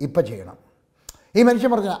ചെയ്യേണ്ടത് ഇപ്പം ചെയ്യണം. ഈ മനുഷ്യൻ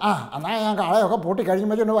പറഞ്ഞാൽ എന്നാൽ ഞാൻ കാളയൊക്കെ പൂട്ടി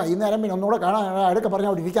കഴിയുമ്പോൾ വൈകുന്നേരം പിന്നെ ഒന്നുകൂടെ കാണാൻ അടുക്ക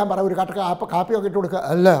പറഞ്ഞാൽ അവിടെ ഇരിക്കാൻ പറ, ഒരു കാപ്പിയൊക്കെ ഇട്ട് കൊടുക്കുക.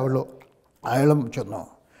 അല്ല ഉള്ളൂ. അയാളും ചെന്നു,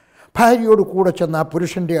 ഭാര്യയോട് കൂടെ ചെന്ന് ആ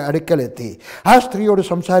പുരുഷൻ്റെ അടുക്കലെത്തി. ആ സ്ത്രീയോട്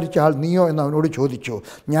സംസാരിച്ച ആൾ നീയോ എന്ന് അവനോട് ചോദിച്ചു.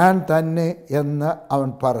 ഞാൻ തന്നെ എന്ന് അവൻ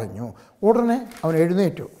പറഞ്ഞു. ഉടനെ അവൻ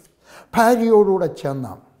എഴുന്നേറ്റു, ഭാര്യയോടുകൂടെ ചെന്ന.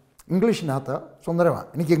 ഇംഗ്ലീഷിനകത്ത് സുന്ദരമാണ്.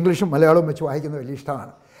 എനിക്ക് ഇംഗ്ലീഷും മലയാളവും വെച്ച് വായിക്കുന്നത് വലിയ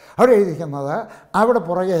ഇഷ്ടമാണ്. അവിടെ എഴുതിയിരിക്കുന്നത് അവിടെ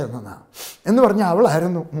പുറകെ എന്നതാണ്. എന്ന് പറഞ്ഞാൽ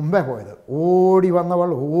അവളായിരുന്നു മുമ്പേ പോയത്. ഓടി വന്നവൾ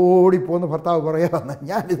ഓടിപ്പോന്ന് ഭർത്താവ് പുറകെ വന്ന്.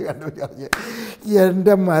 ഞാനിത് കണ്ടു വിചാരിച്ചു,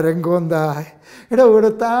 എൻ്റെ മരം കൊന്താ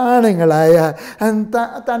ഇടവിടുത്താണുങ്ങളായ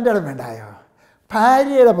തൻ്റെ ഇടം വേണ്ടായോ?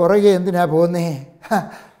 ഭാര്യയുടെ പുറകെ എന്തിനാ പോകുന്നേ?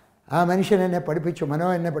 ആ മനുഷ്യൻ എന്നെ പഠിപ്പിച്ചു, മനോ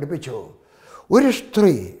എന്നെ പഠിപ്പിച്ചു. ഒരു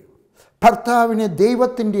സ്ത്രീ ഭർത്താവിനെ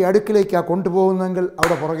ദൈവത്തിൻ്റെ അടുക്കിലേക്കാണ് കൊണ്ടുപോകുന്നെങ്കിൽ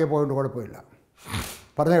അവിടെ പുറകെ പോയിട്ട് കുഴപ്പമില്ല.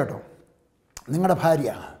 പറഞ്ഞു കേട്ടോ. നിങ്ങളുടെ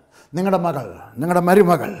ഭാര്യ, നിങ്ങളുടെ മകൾ, നിങ്ങളുടെ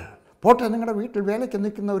മരുമകൾ പോട്ടെ, നിങ്ങളുടെ വീട്ടിൽ വേലയ്ക്ക്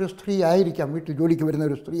നിൽക്കുന്ന ഒരു സ്ത്രീ ആയിരിക്കാം, വീട്ടിൽ ജോലിക്ക് വരുന്ന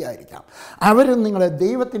ഒരു സ്ത്രീ ആയിരിക്കാം. അവരും നിങ്ങളെ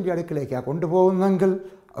ദൈവത്തിൻ്റെ അടുക്കിലേക്കാണ് കൊണ്ടുപോകുന്നെങ്കിൽ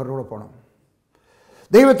അവരോട് പോകണം.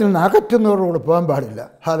 ദൈവത്തിൽ നിന്ന് അകറ്റുന്നവരോട് പോകാൻ പാടില്ല.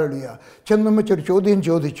 ഹല്ലേലൂയ. ചെന്നും വെച്ചൊരു ചോദ്യം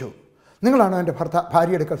ചോദിച്ചു, നിങ്ങളാണോ എൻ്റെ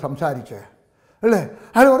ഭാര്യ അടുക്കൽ സംസാരിച്ചത്? അല്ലേ?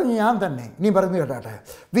 അയാൾ പറഞ്ഞു, ഞാൻ തന്നെ. ഇനി പറഞ്ഞു കേട്ടാട്ടെ,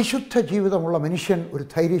 വിശുദ്ധ ജീവിതമുള്ള മനുഷ്യൻ ഒരു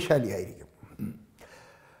ധൈര്യശാലിയായിരിക്കും.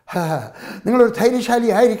 നിങ്ങളൊരു ധൈര്യശാലി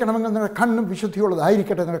ആയിരിക്കണമെങ്കിൽ നിങ്ങളുടെ കണ്ണും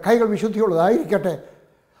വിശുദ്ധിയുള്ളതായിരിക്കട്ടെ, നിങ്ങളുടെ കൈകൾ വിശുദ്ധിയുള്ളതായിരിക്കട്ടെ.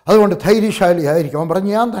 അതുകൊണ്ട് ധൈര്യശാലി ആയിരിക്കും. അവൻ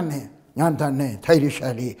പറഞ്ഞു, ഞാൻ തന്നെ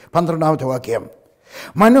ധൈര്യശാലി. 12ാമത്തെ വാക്യം.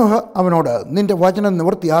 മനോഹ അവനോട്, നിൻ്റെ വചനം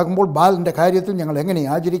നിവൃത്തിയാകുമ്പോൾ ബാലൻ്റെ കാര്യത്തിൽ ഞങ്ങൾ എങ്ങനെ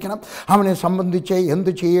ആചരിക്കണം, അവനെ സംബന്ധിച്ച്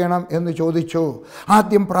എന്ത് ചെയ്യണം എന്ന് ചോദിച്ചു.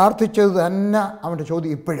 ആദ്യം പ്രാർത്ഥിച്ചത് തന്നെ അവൻ്റെ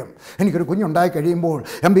ചോദ്യം ഇപ്പോഴും. എനിക്കൊരു കുഞ്ഞുണ്ടായി കഴിയുമ്പോൾ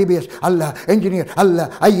MBBS അല്ല, എൻജിനീയർ അല്ല,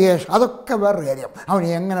 IAS, അതൊക്കെ വേറൊരു കാര്യം. അവനെ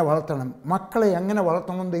എങ്ങനെ വളർത്തണം, മക്കളെ എങ്ങനെ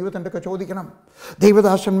വളർത്തണം ദൈവത്തിൻ്റെ ഒക്കെ ചോദിക്കണം.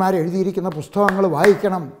 ദൈവദാസന്മാർ എഴുതിയിരിക്കുന്ന പുസ്തകങ്ങൾ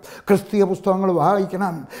വായിക്കണം, ക്രിസ്തീയ പുസ്തകങ്ങൾ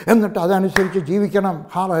വായിക്കണം, എന്നിട്ട് അതനുസരിച്ച് ജീവിക്കണം.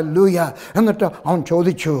 ഹല്ലേലൂയ. എന്നിട്ട് അവൻ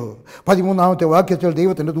ചോദിച്ചു 13-ാമത്തെ വാക്യത്തിൽ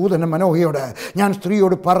ദൈവത്തിൻ്റെ ദൂതൻ മനോഹയോട്, ഞാൻ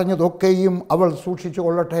സ്ത്രീയോട് പറഞ്ഞതൊക്കെയും അവൾ സൂക്ഷിച്ചു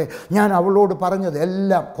കൊള്ളട്ടെ. ഞാൻ അവളോട്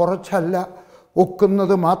പറഞ്ഞതെല്ലാം, കുറച്ചല്ല,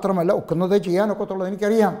 ഒക്കുന്നത് മാത്രമല്ല, ഒക്കുന്നതേ ചെയ്യാനൊക്കത്തുള്ളത്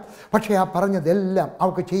എനിക്കറിയാം, പക്ഷേ ആ പറഞ്ഞതെല്ലാം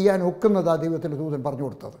അവൾക്ക് ചെയ്യാൻ ഒക്കുന്നതാണ് ദൈവത്തിൻ്റെ ദൂതൻ പറഞ്ഞു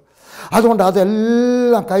കൊടുത്തത്. അതുകൊണ്ട്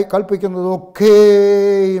അതെല്ലാം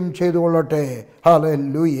കൽപ്പിക്കുന്നതൊക്കെയും ചെയ്തു കൊള്ളട്ടെ.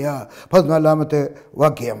 ഹല്ലേലൂയ. 14-ാമത്തെ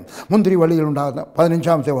വാക്യം, മുന്തിരി വള്ളിയിലുണ്ടാകുന്ന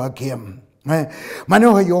 15-ാമത്തെ വാക്യം.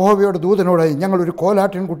 മനോഹ യഹോവയുടെ ദൂതനോട്, ഞങ്ങളൊരു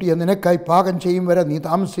കോലാട്ടിൻകുട്ടിയെ നിനക്കായി പാകം ചെയ്യും വരെ നീ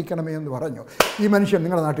താമസിക്കണമേ എന്ന് പറഞ്ഞു. ഈ മനുഷ്യൻ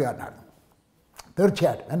നിങ്ങളുടെ നാട്ടുകാരനാണ്,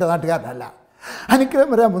 തീർച്ചയായിട്ടും എൻ്റെ നാട്ടുകാരനല്ല. അനുഗ്രഹം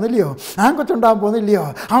വരാൻ പോകുന്നില്ലയോ, ആൺകൊച്ചുണ്ടാകാൻ പോകുന്നില്ലയോ,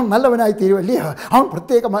 അവൻ നല്ലവനായി തീരുവല്ലയോ, അവൻ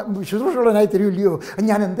പ്രത്യേക ശുശ്രൂഷകളനായി തീരുവില്ലയോ,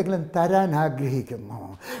 ഞാൻ എന്തെങ്കിലും തരാൻ ആഗ്രഹിക്കുന്നു.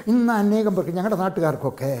 ഇന്ന് അനേകം പേർക്ക്, ഞങ്ങളുടെ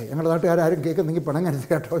നാട്ടുകാരാരും കേൾക്കുന്നെങ്കിൽ പിണങ്ങരുത്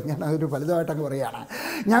കേട്ടോ, ഞാൻ അതൊരു ഫലിതമായിട്ടങ്ങ് പറയുകയാണ്.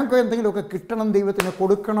 ഞങ്ങൾക്ക് എന്തെങ്കിലുമൊക്കെ കിട്ടണം, ദൈവത്തിന്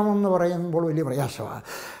കൊടുക്കണമെന്ന് പറയുമ്പോൾ വലിയ പ്രയാസമാണ്.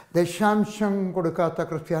 ദശാംശം കൊടുക്കാത്ത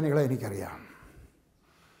ക്രിസ്ത്യാനികളെ എനിക്കറിയാം,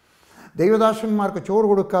 ദൈവദാസന്മാർക്ക് ചോറ്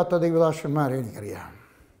കൊടുക്കാത്ത ദൈവദാസന്മാരെ എനിക്കറിയാം,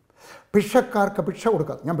 ഭിക്ഷക്കാർക്ക് ഭിക്ഷ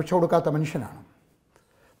കൊടുക്കാത്ത, ഞാൻ ഭിക്ഷ കൊടുക്കാത്ത മനുഷ്യനാണ്,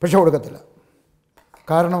 ഭിക്ഷ കൊടുക്കത്തില്ല.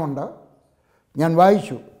 കാരണമുണ്ട്. ഞാൻ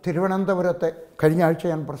വായിച്ചു തിരുവനന്തപുരത്തെ, കഴിഞ്ഞ ആഴ്ച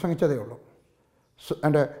ഞാൻ പ്രസംഗിച്ചതേ ഉള്ളൂ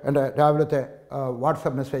എൻ്റെ രാവിലത്തെ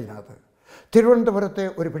വാട്സപ്പ് മെസ്സേജിനകത്ത്. തിരുവനന്തപുരത്തെ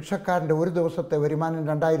ഒരു ഭിക്ഷക്കാരൻ്റെ ഒരു ദിവസത്തെ വരുമാനം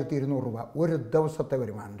 2200 രൂപ. ഒരു ദിവസത്തെ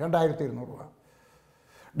വരുമാനം 2200 രൂപ.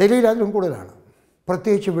 ഡൽഹിയിൽ അതിലും കൂടുതലാണ്,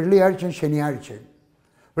 പ്രത്യേകിച്ച് വെള്ളിയാഴ്ചയും ശനിയാഴ്ചയും.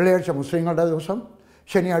 വെള്ളിയാഴ്ച മുസ്ലിങ്ങളുടെ ദിവസം,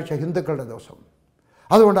 ശനിയാഴ്ച ഹിന്ദുക്കളുടെ ദിവസം.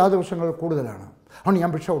 അതുകൊണ്ട് ആ ദിവസങ്ങൾ കൂടുതലാണ്. അതുകൊണ്ട്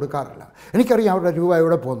ഞാൻ ഭിക്ഷ കൊടുക്കാറില്ല. എനിക്കറിയാം അവരുടെ രൂപ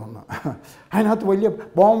എവിടെ പോകുന്നു. അതിനകത്ത് വലിയ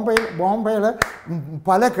ബോംബെയിൽ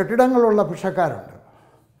പല കെട്ടിടങ്ങളുള്ള ഭിക്ഷക്കാരുണ്ട്.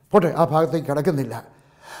 പോട്ടെ, ആ ഭാഗത്തേക്ക് കിടക്കുന്നില്ല.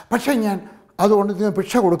 പക്ഷേ ഞാൻ അതുകൊണ്ട് ഞാൻ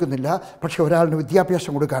ഭിക്ഷ കൊടുക്കുന്നില്ല. പക്ഷേ ഒരാളിന്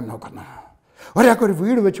വിദ്യാഭ്യാസം കൊടുക്കാൻ നോക്കുന്നു, ഒരാൾക്കൊരു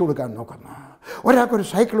വീട് വെച്ച് കൊടുക്കാൻ നോക്കുന്നു, ഒരാൾക്കൊരു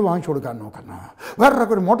സൈക്കിൾ വാങ്ങിച്ചു കൊടുക്കാൻ നോക്കുന്നു,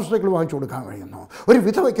 വേറൊരാൾക്കൊരു മോട്ടോർ സൈക്കിൾ വാങ്ങിച്ചു കൊടുക്കാൻ കഴിയുന്നു, ഒരു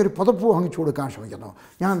വിധവയ്ക്കൊരു പുതപ്പ് വാങ്ങിച്ചു കൊടുക്കാൻ ശ്രമിക്കുന്നു.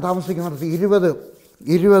 ഞാൻ താമസിക്കുന്നിടത്ത്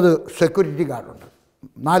 20 സെക്യൂരിറ്റി ഗാർഡുണ്ട്.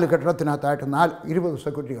 4 കെട്ടിടത്തിനകത്തായിട്ട് 20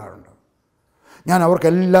 സെക്യൂരിറ്റി ഗാർഡുണ്ട്. ഞാൻ അവർക്ക്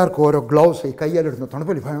എല്ലാവർക്കും ഓരോ ഗ്ലൗസ്, ഈ കയ്യിലിടുന്ന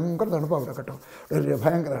തണുപ്പിൽ ഭയങ്കര തണുപ്പ് അവിടെ കേട്ടോ,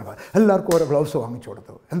 ഭയങ്കര തണുപ്പ്. എല്ലാവർക്കും ഓരോ ഗ്ലൗസ് വാങ്ങിച്ചു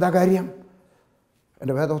കൊടുത്തു. എന്താ കാര്യം?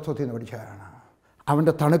 എൻ്റെ വേദോത്സവത്തിൽ നിന്ന് പഠിച്ചതാണ്.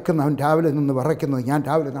 അവൻ്റെ തണുക്കുന്ന, അവൻ രാവിലെ നിന്ന് വിറയ്ക്കുന്നത് ഞാൻ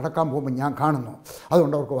രാവിലെ നടക്കാൻ പോകുമ്പോൾ ഞാൻ കാണുന്നു.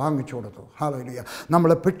 അതുകൊണ്ട് അവർക്ക് വാങ്ങിച്ചു കൊടുത്തു. ഹല്ലേലൂയ. നമ്മൾ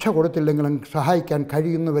ഭിക്ഷ കൊടുത്തില്ലെങ്കിലും സഹായിക്കാൻ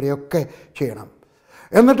കഴിയുന്നവരെയൊക്കെ ചെയ്യണം.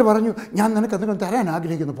 എന്നിട്ട് പറഞ്ഞു, ഞാൻ നിനക്ക് എന്തെങ്കിലും തരാൻ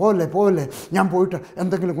ആഗ്രഹിക്കുന്നു, പോലെ ഞാൻ പോയിട്ട്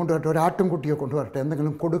എന്തെങ്കിലും കൊണ്ടുവരട്ടെ, ഒരു ആട്ടിൻകുട്ടിയെ കൊണ്ടുവരട്ടെ,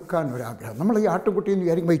 എന്തെങ്കിലും കൊടുക്കാൻ ഒരാഗ്രഹം. നമ്മൾ ഈ ആട്ടിൻകുട്ടി എന്ന്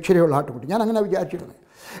വിചാരിക്കുമ്പോൾ ഇച്ചിരിയുള്ള ആട്ടിൻകുട്ടി, ഞാൻ അങ്ങനെ വിചാരിച്ചിരുന്നത്.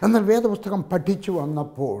 എന്നാൽ വേദപുസ്തകം പഠിച്ചു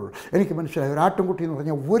വന്നപ്പോൾ എനിക്ക് മനസ്സിലായി, ഒരു ആട്ടിൻകുട്ടി എന്ന്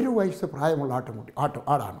പറഞ്ഞാൽ 1 വയസ്സ് പ്രായമുള്ള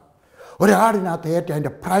ആടാണ്. ഒരാടിനകത്ത് ഏറ്റവും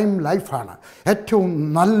അതിൻ്റെ പ്രൈം ലൈഫാണ്. ഏറ്റവും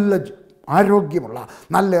നല്ല ആരോഗ്യമുള്ള,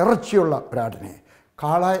 നല്ല ഇറച്ചിയുള്ള ഒരാടിനെ.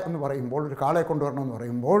 കാള എന്ന് പറയുമ്പോൾ, ഒരു കാളയെ കൊണ്ടുവരണമെന്ന്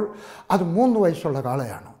പറയുമ്പോൾ അത് 3 വയസ്സുള്ള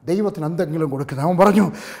കാളയാണ്. ദൈവത്തിന് എന്തെങ്കിലും കൊടുക്കുന്നത്. അവൻ പറഞ്ഞു,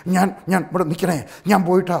 ഞാൻ ഇവിടെ നിൽക്കണേ, ഞാൻ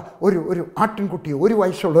പോയിട്ട് ഒരു ആട്ടിൻകുട്ടിയെ, 1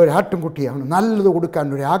 വയസ്സുള്ള ഒരു ആട്ടിൻകുട്ടിയെ, അവന് നല്ലത് കൊടുക്കാൻ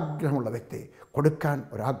ഒരു ആഗ്രഹമുള്ള വ്യക്തി, കൊടുക്കാൻ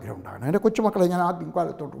ഒരാഗ്രഹം ഉണ്ടാകണം. എൻ്റെ കൊച്ചുമക്കളെ ഞാൻ ആദ്യം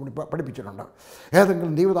കാലത്തോട്ട് കൂടി പഠിപ്പിച്ചിട്ടുണ്ട്.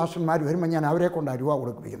 ഏതെങ്കിലും ദൈവദാസന്മാർ വരുമ്പോൾ ഞാൻ അവരെ കൊണ്ട് രൂപ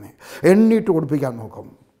കൊടുപ്പിക്കുന്നത്, എണ്ണിയിട്ട് കൊടുപ്പിക്കാൻ നോക്കും.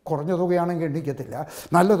 കുറഞ്ഞ തുകയാണെങ്കിൽ എണ്ണിക്കത്തില്ല,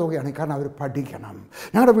 നല്ല തുകയാണെങ്കിൽ, കാരണം അവർ പഠിക്കണം.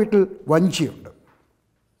 ഞങ്ങളുടെ വീട്ടിൽ വഞ്ചിയുണ്ട്,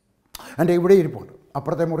 എൻ്റെ ഇവിടെ ഇരിപ്പുണ്ട്.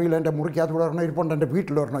 അപ്പുറത്തെ മുറിയിൽ എൻ്റെ മുറിക്കകത്ത് ഇവിടെ ഒരെണ്ണം ഇരിപ്പുണ്ട്, എൻ്റെ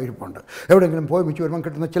വീട്ടിലൊരെണ്ണം ഇരിപ്പുണ്ട്. എവിടെയെങ്കിലും പോയി മിച്ച് വരുമ്പം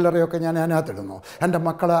കിട്ടുന്ന ചില്ലറയൊക്കെ ഞാൻ അതിനകത്തിടുന്നു. എൻ്റെ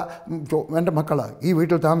മക്കൾ ഈ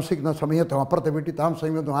വീട്ടിൽ താമസിക്കുന്ന സമയത്തും അപ്പുറത്തെ വീട്ടിൽ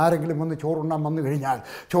താമസിക്കുമ്പോഴും ആരെങ്കിലും വന്ന് ചോറുണ്ണാൻ വന്നു കഴിഞ്ഞാൽ,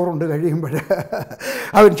 ചോറുണ്ട് കഴിയുമ്പോൾ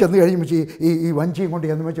അവർ ചെന്ന് കഴിയുമ്പോൾ ഈ വഞ്ചിയും കൊണ്ട്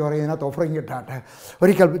എന്ന് വെച്ച് പറയും, ഇതിനകത്ത് ഓഫറിങ് കിട്ടാട്ടെ.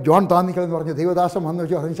 ഒരിക്കൽ ജോൺ താന്നിക്കൽ എന്ന് പറഞ്ഞ് ദൈവദാസം വന്ന്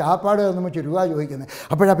വെച്ച് പറഞ്ഞ് ചാപ്പാട് എന്ന് വെച്ച് രൂപ ചോദിക്കുന്നത്.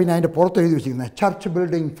 അപ്പോഴാണ് പിന്നെ അതിൻ്റെ പുറത്ത് എഴുതി വെച്ചിരിക്കുന്നത്, church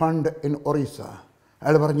building fund in Orissa.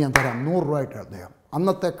 അയാൾ പറഞ്ഞ് ഞാൻ തരാം, 100 രൂപ ആയിട്ട് അദ്ദേഹം,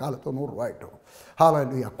 അന്നത്തെ കാലത്ത് 100 രൂപ ആയിട്ട്.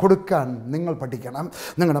 ഹല്ലേലൂയ. കൊടുക്കാൻ നിങ്ങൾ പഠിക്കണം,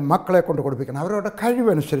 നിങ്ങളുടെ മക്കളെ കൊണ്ട് കൊടുപ്പിക്കണം. അവരുടെ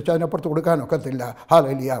കഴിവനുസരിച്ച്, അതിനപ്പുറത്ത് കൊടുക്കാനൊക്കത്തില്ല.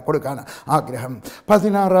 ഹല്ലേലൂയ. കൊടുക്കാൻ ആഗ്രഹം.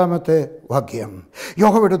 16-ാമത്തെ വാക്യം,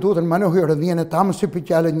 യഹോവയുടെ ദൂതൻ മനോഹയോട്, നീ എന്നെ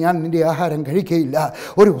താമസിപ്പിച്ചാലും ഞാൻ നിൻ്റെ ആഹാരം കഴിക്കുകയില്ല.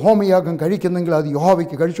 ഒരു ഹോമയാഗം കഴിക്കുന്നെങ്കിൽ അത്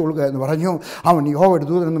യഹോവയ്ക്ക് കഴിച്ചുകൊള്ളുക എന്ന് പറഞ്ഞു. അവൻ യഹോവയുടെ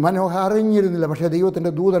ദൂതനെന്ന് മനോഹ അറിഞ്ഞിരുന്നില്ല. പക്ഷേ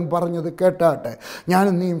ദൈവത്തിൻ്റെ ദൂതൻ പറഞ്ഞത് കേട്ടാട്ടെ.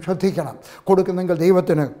 ഞാനും നീയും ശ്രദ്ധിക്കണം. കൊടുക്കുന്നെങ്കിൽ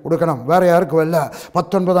ദൈവത്തിന് കൊടുക്കണം, വേറെ ആർക്കുമല്ല.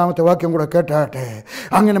 19-ാമത്തെ വാക്യം കൂടെ കേട്ടാട്ടെ.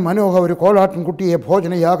 അങ്ങനെ മനോഹ ഒരു കോലാട്ടിൻകുട്ടിയെ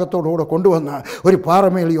ഭോജനയാഗത്തോടുകൂടെ കൊണ്ടുവന്ന് ഒരു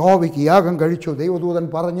പാറമേൽ യഹോവയ്ക്ക് യാഗം കഴിച്ചു. ദൈവദൂതൻ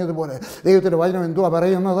പറഞ്ഞതുപോലെ ദൈവത്തിൻ്റെ വചനം എന്തുവാ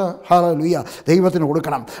പറയുന്നത്? ഹല്ലേലൂയ, ദൈവത്തിന്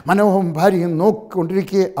കൊടുക്കണം. മനോഹവും ഭാര്യയും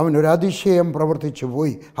നോക്കിക്കൊണ്ടിരിക്കെ അവൻ ഒരു അതിശയം പ്രവർത്തിച്ചു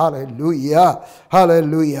പോയി. Hallelujah,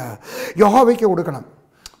 hallelujah. യഹോവയ്ക്ക് കൊടുക്കണം,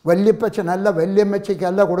 വല്യപ്പച്ചനല്ല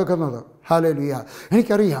വല്യമ്മച്ചയ്ക്കല്ല കൊടുക്കുന്നത്. ഹല്ലേലൂയ.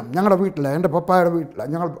 എനിക്കറിയാം, ഞങ്ങളുടെ വീട്ടിൽ, എൻ്റെ പപ്പായുടെ വീട്ടിൽ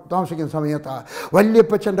ഞങ്ങൾ താമസിക്കുന്ന സമയത്ത്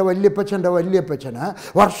വല്യപ്പച്ചന്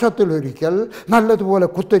വർഷത്തിലൊരിക്കൽ നല്ലതുപോലെ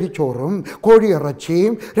കുത്തരിച്ചോറും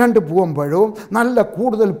കോഴിയിറച്ചിയും 2 പൂവമ്പഴവും നല്ല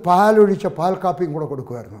കൂടുതൽ പാലൊഴിച്ച പാൽക്കാപ്പിയും കൂടെ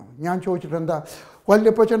കൊടുക്കുമായിരുന്നു. ഞാൻ ചോദിച്ചിട്ട്, എന്താ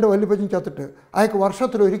വല്യപ്പച്ചൻ ചത്തിട്ട് അയാൾക്ക്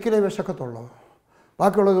വർഷത്തിലൊരിക്കലേ വിശക്കത്തുള്ളൂ,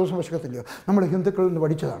 ബാക്കിയുള്ള ദിവസം വിശക്കത്തില്ലയോ? നമ്മൾ ഹിന്ദുക്കളിൽ നിന്ന്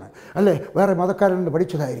പഠിച്ചതാണ് അല്ലേ, വേറെ മതക്കാരിൽ നിന്ന്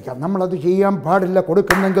പഠിച്ചതായിരിക്കാം. നമ്മളത് ചെയ്യാൻ പാടില്ല.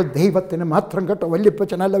 കൊടുക്കുന്നെങ്കിൽ ദൈവത്തിന് മാത്രം കേട്ടോ.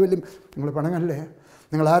 വല്യപ്പച്ചനല്ല നിങ്ങൾ പണങ്ങല്ലേ?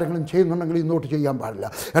 നിങ്ങൾ ആരെങ്കിലും ചെയ്യുന്നുണ്ടെങ്കിൽ ഇന്നോട്ട് ചെയ്യാൻ പാടില്ല.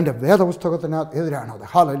 എൻ്റെ വേദപുസ്തകത്തിന് എതിരാണത്.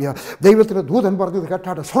 ഹല്ലേലൂയ. ദൈവത്തിൻ്റെ ദൂതൻ പറഞ്ഞത്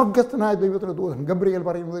കേട്ടാട്ടെ, സ്വർഗത്തിനായ ദൈവത്തിൻ്റെ ദൂതൻ ഗബ്രിയേൽ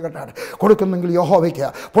പറയുന്നത് കേട്ടാട്ടെ. കൊടുക്കുന്നെങ്കിൽ യഹോവയ്ക്ക്,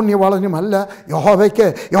 പുണ്യവാളനുമല്ല,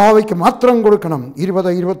 യഹോവയ്ക്ക് മാത്രം കൊടുക്കണം.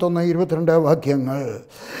 20, 21, 22 വാക്യങ്ങൾ.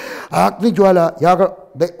 അഗ്നിജ്വാല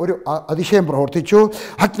ഒരു അതിശയം പ്രവർത്തിച്ചു.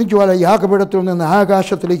 അഗ്നിജ്വാല യാഗപീഠത്തിൽ നിന്ന്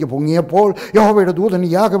ആകാശത്തിലേക്ക് പൊങ്ങിയപ്പോൾ യഹോവയുടെ ദൂതൻ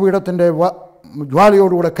യാഗപീഠത്തിൻ്റെ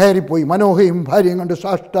ജ്വാലയോടുകൂടെ കയറിപ്പോയി. മനോഹയും ഭാര്യയും കണ്ട്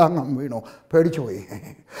സാഷ്ടാംഗം വീണു, പേടിച്ചുപോയി.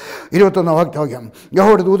 21 വാക്യം.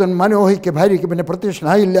 യഹോവയുടെ ദൂതൻ മനോഹയ്ക്ക് ഭാര്യയ്ക്ക് പിന്നെ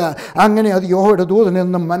പ്രത്യക്ഷനായില്ല. അങ്ങനെ അത് യഹോവയുടെ ദൂതൻ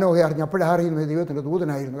എന്നും മനോഹ അറിഞ്ഞു. അപ്പോഴേ അറിയുന്നത് ദൈവത്തിൻ്റെ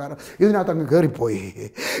ദൂതനായിരുന്നു, കാരണം ഇതിനകത്ത് അങ്ങ് കയറിപ്പോയി.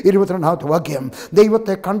 22 വാക്യം.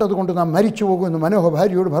 ദൈവത്തെ കണ്ടതുകൊണ്ട് നാം മരിച്ചു പോകുമെന്ന് മനോഹ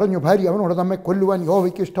ഭാര്യയോട് പറഞ്ഞു. ഭാര്യ അവനോട്, നമ്മെ കൊല്ലുവാൻ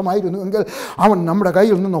യഹോവയ്ക്ക് ഇഷ്ടമായിരുന്നുവെങ്കിൽ അവൻ നമ്മുടെ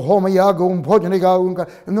കയ്യിൽ നിന്ന് ഹോമയാഗവും ഭോജനയാഗവും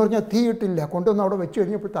എന്ന് പറഞ്ഞാൽ തീയിട്ടില്ല, കൊണ്ടുവന്ന് അവിടെ വെച്ച്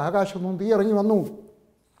കഴിഞ്ഞപ്പോഴത്തെ ആകാശം നിന്ന് തീ ഇറങ്ങി വന്നു.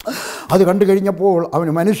 അത് കണ്ടു കഴിഞ്ഞപ്പോൾ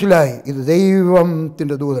അവന് മനസ്സിലായി ഇത്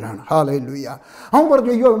ദൈവത്തിൻ്റെ ദൂതനാണ്. ഹല്ലേലൂയ. അവൻ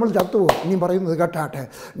പറഞ്ഞു, അയ്യോ നമ്മൾ ചത്തുപോകും. ഇനി പറയുന്നത് കേട്ടാട്ടെ,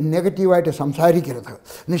 നെഗറ്റീവായിട്ട് സംസാരിക്കരുത്,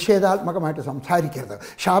 നിഷേധാത്മകമായിട്ട് സംസാരിക്കരുത്,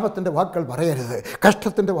 ശാപത്തിൻ്റെ വാക്കുകൾ പറയരുത്,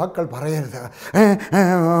 കഷ്ടത്തിൻ്റെ വാക്കുകൾ പറയരുത്,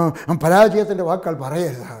 പരാജയത്തിൻ്റെ വാക്കുകൾ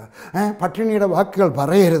പറയരുത്, പട്ടിണിയുടെ വാക്കുകൾ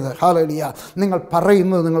പറയരുത്. ഹല്ലേലൂയ. നിങ്ങൾ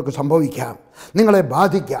പറയുന്നത് നിങ്ങൾക്ക് സംഭവിക്കാം, നിങ്ങളെ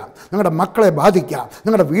ബാധിക്കാം, നിങ്ങളുടെ മക്കളെ ബാധിക്കാം,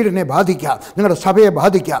 നിങ്ങളുടെ വീടിനെ ബാധിക്കാം, നിങ്ങളുടെ സഭയെ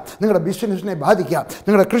ബാധിക്കാം, നിങ്ങളുടെ ബിസിനസ്സിനെ ബാധിക്കാം,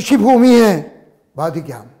 നിങ്ങളുടെ കൃഷിഭൂമിയെ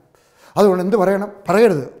ബാധിക്കാം. അതുകൊണ്ട് എന്ത്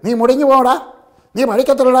പറയരുത്. നീ മുടങ്ങി പോടാ, നീ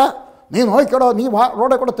പഠിക്കത്തില്ലടാ, നീ നോക്കിക്കോടോ, നീ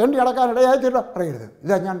റോഡെ കൂടെ തെണ്ടി അടക്കാൻ ഇടയായിട്ടില്ല, പറയരുത്.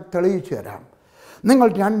 ഇതാ ഞാൻ തെളിയിച്ചു തരാം. നിങ്ങൾ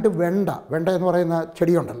 2 വെണ്ട എന്ന് പറയുന്ന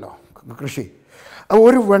ചെടിയുണ്ടല്ലോ, കൃഷി,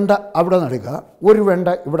 ഒരു വെണ്ട അവിടെ നടുക, ഒരു വെണ്ട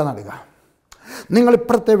ഇവിടെ നടുക. നിങ്ങൾ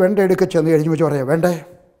ഇപ്പുറത്തെ വെണ്ട എടുക്കുക ചെന്ന് കഴിഞ്ഞ് വെച്ച് പറയാം, വേണ്ടേ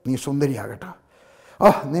നീ സുന്ദരിയാകട്ടെ,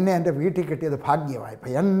 നിന്നെ എൻ്റെ വീട്ടിൽ കിട്ടിയത് ഭാഗ്യമായി,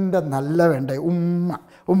 ഇപ്പം എൻ്റെ നല്ല വേണ്ട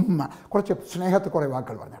ഉമ്മ കുറച്ച് സ്നേഹത്തിൽ കുറേ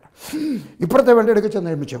വാക്കുകൾ പറഞ്ഞാട്ടെ. ഇപ്പുറത്തെ വേണ്ട എടുക്കുക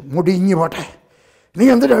ചെന്ന് കഴിച്ചു, മുടിഞ്ഞു പോട്ടെ, നീ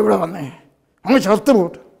എന്തിനാ ഇവിടെ വന്നേ, അങ്ങ് ചത്തു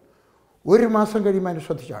പോട്ടെ. 1 മാസം കഴിയുമ്പോൾ അതിന്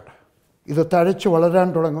ശ്രദ്ധിച്ചാട്ടെ, ഇത് തഴച്ച് വളരാൻ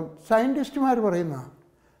തുടങ്ങും. സയൻറ്റിസ്റ്റുമാർ പറയുന്ന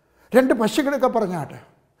 2 പശുക്കളൊക്കെ പറഞ്ഞാട്ടെ,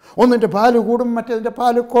 ഒന്നിൻ്റെ പാല് കൂടും, മറ്റേതിൻ്റെ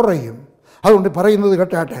പാല് കുറയും. അതുകൊണ്ട് പറയുന്നത്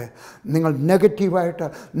കേട്ടാട്ടെ, നിങ്ങൾ നെഗറ്റീവായിട്ട്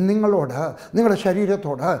നിങ്ങളോട്, നിങ്ങളുടെ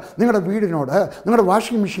ശരീരത്തോട്, നിങ്ങളുടെ വീടിനോട്, നിങ്ങളുടെ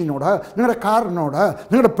വാഷിംഗ് മെഷീനോട്, നിങ്ങളുടെ കാറിനോട്,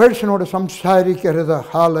 നിങ്ങളുടെ പേഴ്സിനോട് സംസാരിക്കരുത്.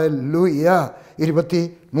 ഹല്ലേലൂയ.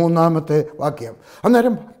 23 വാക്യം.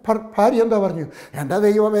 അന്നേരം ഭാര്യ എന്താ പറഞ്ഞു, എൻ്റെ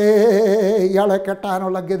ദൈവമേ, ഇയാളെ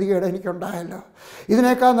കെട്ടാനുള്ള ഗതികേട് എനിക്കുണ്ടായല്ലോ,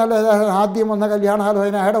 ഇതിനേക്കാൾ നല്ലത് ആദ്യം വന്ന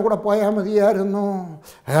കല്യാണാലോചന അയാളുടെ കൂടെ പോയാൽ മതിയായിരുന്നു.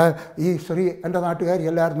 ഈ സ്ത്രീ എൻ്റെ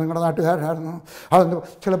നാട്ടുകാരിയല്ലായിരുന്നു, നിങ്ങളുടെ നാട്ടുകാരനായിരുന്നു. അതെന്ന്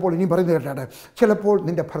ചിലപ്പോൾ ഇനി പറയുന്നത് കേട്ടാട്ടെ, ചിലപ്പോൾ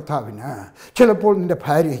നിൻ്റെ ഭർത്താവിന്, ചിലപ്പോൾ നിൻ്റെ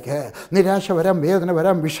ഭാര്യയ്ക്ക് നിരാശ വരാം, വേദന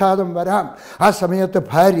വരാം, വിഷാദം വരാം. ആ സമയത്ത്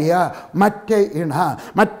ഭാര്യ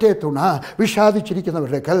മറ്റേ തുണ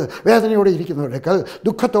വിഷാദിച്ചിരിക്കുന്നവരേക്കാൾ, വേദനയോടെ ഇരിക്കുന്നവരേക്കാൾ,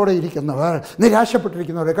 ദുഃഖത്തോടെ ഇരിക്കുന്നവർ,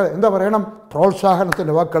 നിരാശപ്പെട്ടിരിക്കുന്നവരേക്കാൾ എന്താ പറയണം?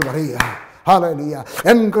 പ്രോത്സാഹനത്തിൻ്റെ വാക്കുകൾ പറയുക. ഹല്ലേലൂയ.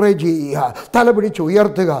 എൻകറേജ് ചെയ്യുക, തല പിടിച്ച്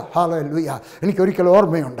ഉയർത്തുക. ഹല്ലേലൂയ. എനിക്കൊരിക്കൽ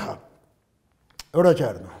ഓർമ്മയുണ്ട്, എവിടെ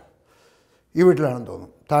വെച്ചായിരുന്നു, ഈ വീട്ടിലാണെന്ന്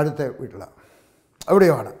തോന്നുന്നു, താഴത്തെ വീട്ടിലാണ്,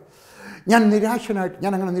 എവിടെയാണ്. ഞാൻ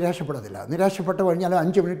അങ്ങനെ നിരാശപ്പെടത്തില്ല. നിരാശപ്പെട്ട് കഴിഞ്ഞാൽ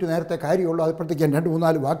 5 മിനിറ്റ് നേരത്തെ കാര്യമുള്ളൂ, അതിപ്പോഴത്തേക്ക്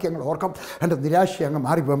 2-3-4 വാക്യങ്ങൾ ഓർക്കും, എൻ്റെ നിരാശ അങ്ങ്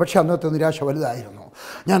മാറിപ്പോകും. പക്ഷേ അന്നത്തെ നിരാശ വലുതായിരുന്നു.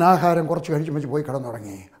 ഞാൻ ആഹാരം കുറച്ച് കഴിച്ച് വെച്ച് പോയി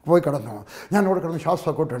കിടന്നു. ഞാൻ അവിടെ കിടന്ന്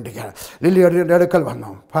ശ്വാസമൊക്കെ ഇട്ടുകൊണ്ടിരിക്കുകയാണ്. ലില്ലിയുടെ അടുക്കൽ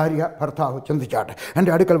വന്നു, ഭർത്താവ് ചിന്തിച്ചാട്ടെ, എൻ്റെ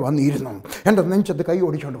അടുക്കൽ വന്നിരുന്നു, എൻ്റെ നെഞ്ചത്ത് കൈ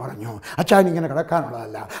ഓടിച്ചുകൊണ്ട് പറഞ്ഞു, അച്ചായൻ ഇങ്ങനെ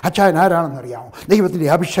കിടക്കാനുള്ളതല്ല, അച്ചായൻ ആരാണെന്നറിയാമോ? ദൈവത്തിൻ്റെ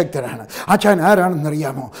അഭിഷക്തനാണ്. അച്ചായൻ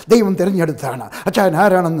ആരാണെന്നറിയാമോ? ദൈവം തിരഞ്ഞെടുത്താണ്. അച്ചായൻ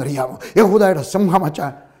ആരാണെന്നറിയാമോ? യഹൂദയുടെ സിംഹം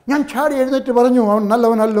അച്ചായൻ. ഞാൻ ചാടി എഴുന്നേറ്റ് പറഞ്ഞു, അവൻ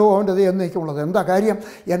നല്ലവനല്ലോ, അവൻ്റെ ദൈവം എന്നേക്കുമുള്ളത്. എന്താ കാര്യം?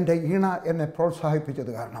 എൻ്റെ ഇണ എന്നെ പ്രോത്സാഹിപ്പിച്ചത്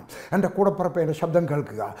കാരണം. എൻ്റെ കൂടപ്പുറപ്പ് എൻ്റെ ശബ്ദം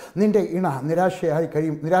കേൾക്കുക. നിൻ്റെ ഇണ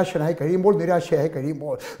നിരാശനായി കഴിയുമ്പോൾ,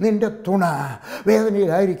 നിൻ്റെ തുണ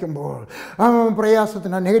വേദനയിലായിരിക്കുമ്പോൾ,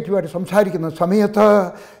 പ്രയാസത്തിന് നെഗറ്റീവായിട്ട് സംസാരിക്കുന്ന സമയത്ത്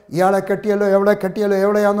ഇയാളെ കെട്ടിയല്ലോ, എവിടെ കെട്ടിയല്ലോ,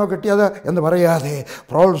 എവിടെയാണോ കെട്ടിയത് എന്ന് പറയാതെ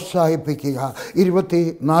പ്രോത്സാഹിപ്പിക്കുക.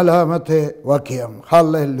 24-ാമത്തെ വാക്യം.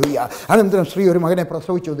 ഹല്ലേലൂയ. അനന്തരം സ്ത്രീ ഒരു മകനെ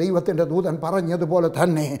പ്രസവിച്ചു. ദൈവത്തിൻ്റെ ദൂതൻ പറഞ്ഞതുപോലെ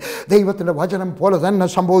തന്നെ, ദൈവത്തിൻ്റെ വചനം പോലെ തന്നെ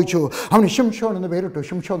സംഭവിച്ചു. അവന് ശിംശോൻ എന്ന് പേരിട്ടു.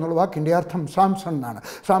 ശിംശോൻ എന്നുള്ള വാക്കിൻ്റെ അർത്ഥം സാംസൺ എന്നാണ്.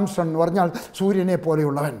 സാംസൺ എന്ന് പറഞ്ഞാൽ സൂര്യനെ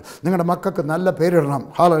പോലെയുള്ളവൻ. നിങ്ങളുടെ മക്കൾക്ക് നല്ല പേരിടണം.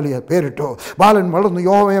 ഹല്ലേലൂയ. പേരിട്ടു. ബാലൻ വളർന്നു.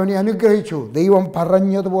 യഹോവ അവനെ അനുഗ്രഹിച്ചു. ദൈവം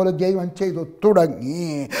പറഞ്ഞതുപോലെ ദൈവം ചെയ്തു തുടങ്ങി.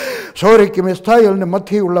 സോരയ്ക്കും ഇസ്രായേലിനും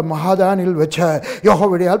മധ്യയുള്ള മഹാദാനിൽ വെച്ച്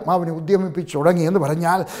യഹോവയുടെ ആത്മാവിനെ ഉദ്യമിപ്പിച്ചു തുടങ്ങി എന്ന്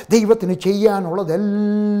പറഞ്ഞാൽ ദൈവത്തിന്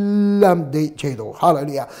ചെയ്യാനുള്ളതെല്ലാം ചെയ്തു.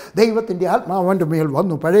 ഹല്ലേലൂയ. ദൈവത്തിൻ്റെ ആത്മാവ് അവൻ്റെ മേൽ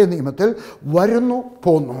വന്നു. പഴയ നിയമത്തിൽ വരുന്നു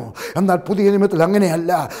പോന്നു. എന്നാൽ പുതിയ നിയമത്തിൽ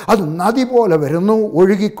അങ്ങനെയല്ല. അത് നദി പോലെ വരുന്നു,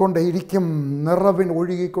 ഒഴുകിക്കൊണ്ടേയിരിക്കും, നിറവിന്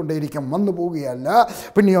ഒഴുകിക്കൊണ്ടേയിരിക്കും, വന്നു പോവുകയല്ല.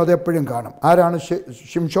 പിന്നെയോ അതെപ്പോഴും കാണും. ആരാണ്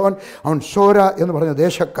ശിംശോൻ? അവൻ സോര എന്ന് പറഞ്ഞ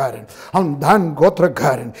ദേശക്കാരൻ. അവൻ ദാൻ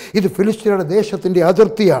ഗോത്രക്കാരൻ. ഇത് ഫിലിസ്ത്യരുടെ ദേശത്തിൻ്റെ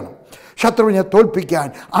അതിർത്തിയാണ്. ശത്രുവിനെ തോൽപ്പിക്കാൻ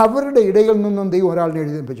അവരുടെ ഇടയിൽ നിന്നും ദൈവം ഒരാളിനെ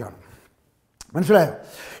എഴുന്നേൽപ്പിച്ചാണ്. മനസ്സിലായോ?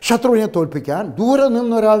 ശത്രുവിനെ തോൽപ്പിക്കാൻ ദൂരെ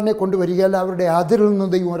നിന്നൊരാളിനെ കൊണ്ടുവരികയല്ല, അവരുടെ അതിരിൽ നിന്ന്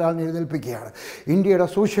ദൈവം ഒരാളിനെ എഴുന്നേൽപ്പിക്കുകയാണ്. ഇന്ത്യയുടെ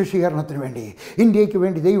സുശേഷീകരണത്തിന് വേണ്ടി, ഇന്ത്യക്ക്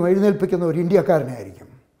വേണ്ടി ദൈവം എഴുന്നേൽപ്പിക്കുന്ന ഒരു ഇന്ത്യക്കാരനെ ആയിരിക്കും,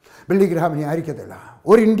 ബില്ലിഗ്രാമിനെ ആയിരിക്കത്തില്ല.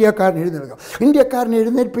 ഒരു ഇന്ത്യക്കാരനെ എഴുന്നേൽക്കും. ഇന്ത്യക്കാരനെ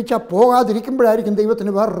എഴുന്നേൽപ്പിച്ചാൽ പോകാതിരിക്കുമ്പോഴായിരിക്കും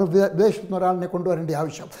ദൈവത്തിന് വേറൊരു ദേശത്തു നിന്ന് ഒരാളിനെ കൊണ്ടുവരേണ്ട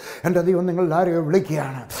ആവശ്യം. എൻ്റെ ദൈവം നിങ്ങൾ ആരെയോ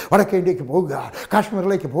വിളിക്കുകയാണ്. വടക്കേ ഇന്ത്യക്ക് പോകുക,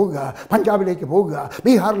 കാശ്മീരിലേക്ക് പോകുക, പഞ്ചാബിലേക്ക് പോകുക,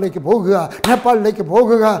 ബീഹാറിലേക്ക് പോകുക, നേപ്പാളിലേക്ക്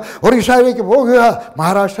പോകുക, ഒറീസയിലേക്ക് പോകുക,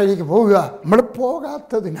 മഹാരാഷ്ട്രയിലേക്ക് പോകുക.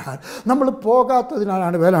 നമ്മൾ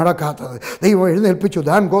പോകാത്തതിനാലാണ് വേല നടക്കാത്തത്. ദൈവം എഴുന്നേൽപ്പിച്ചു.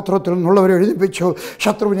 ദാൻ ഗോത്രത്തിൽ നിന്നുള്ളവരെ എഴുന്നേൽപ്പിച്ചു.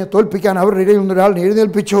 ശത്രുവിനെ തോൽപ്പിക്കാൻ അവരുടെ ഇടയിൽ നിന്ന് ഒരാളിനെ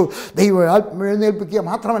എഴുന്നേൽപ്പിച്ചു. ദൈവം എഴുന്നേൽപ്പിക്കുക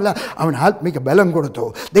മാത്രമല്ല, അവൻ ആത്മിക ബലം കൊടുത്തു.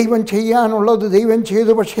 ദൈവം ചെയ്യാനുള്ളത് ദൈവം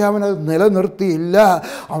ചെയ്തു. പക്ഷേ അവനത് നിലനിർത്തിയില്ല.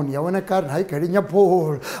 അവൻ യൗവനക്കാരനായി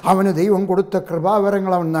കഴിഞ്ഞപ്പോൾ അവന് ദൈവം കൊടുത്ത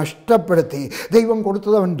കൃപാവരങ്ങൾ അവൻ നഷ്ടപ്പെടുത്തി. ദൈവം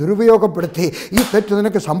കൊടുത്തത് അവൻ ദുരുപയോഗപ്പെടുത്തി. ഈ തെറ്റ്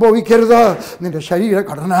നിനക്ക് സംഭവിക്കരുത്. നിൻ്റെ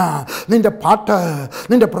ശരീരഘടന, നിൻ്റെ പാട്ട്,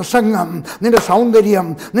 നിൻ്റെ പ്രസംഗം, നിൻ്റെ സൗന്ദര്യം,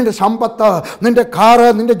 നിൻ്റെ സമ്പത്ത്, നിൻ്റെ കാറ്,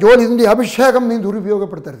 നിൻ്റെ ജോലി, നിൻ്റെ അഭിഷേകം നീ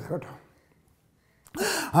ദുരുപയോഗപ്പെടുത്തരുത് കേട്ടോ.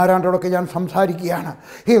 ആരാണ്ടോടൊക്കെ ഞാൻ സംസാരിക്കുകയാണ്.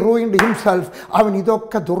 He ruined himself. അവൻ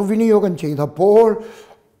ഇതൊക്കെ ദുർവിനിയോഗം ചെയ്തപ്പോൾ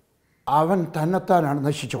അവൻ തന്നെത്താനാണ്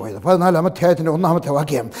നശിച്ചു പോയത്. 14-ാം അധ്യായത്തിൻ്റെ 1-ാമത്തെ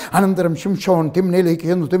വാക്യം. അനന്തരം ശിംശോൻ തിമ്നയിലേക്ക്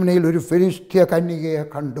ചെന്നു. തിമ്നയിൽ ഒരു ഫെലിസ്ത്യ കന്യകയെ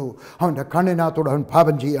കണ്ടു. അവൻ്റെ കണ്ണിനകത്തോട് അവൻ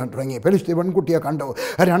പാപം ചെയ്യാൻ തുടങ്ങി. ഫെലിസ്ത്യ പെൺകുട്ടിയെ കണ്ടു.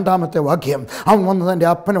 2-ാമത്തെ വാക്യം. അവൻ വന്ന് തൻ്റെ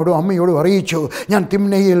അപ്പനോടും അമ്മയോടും അറിയിച്ചു, ഞാൻ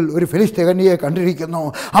തിമ്നയിൽ ഒരു ഫെലിസ്ത്യ കന്യകയെ കണ്ടിരിക്കുന്നു,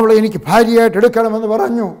 അവളെ എനിക്ക് ഭാര്യയായിട്ട് എടുക്കണമെന്ന്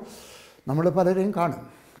പറഞ്ഞു. നമ്മൾ പലരെയും കാണും.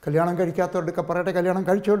 കല്യാണം കഴിക്കാത്തവരുടെയൊക്കെ പറയട്ടെ, കല്യാണം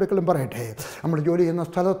കഴിച്ചവരുടെക്കലും പറയട്ടെ. നമ്മൾ ജോലി ചെയ്യുന്ന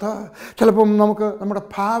സ്ഥലത്ത് ചിലപ്പം നമുക്ക് നമ്മുടെ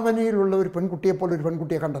ഭാവനയിലുള്ള ഒരു പെൺകുട്ടിയെപ്പോലെ ഒരു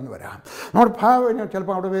പെൺകുട്ടിയെ കണ്ടെന്ന് വരാം. നമ്മുടെ ഭാവന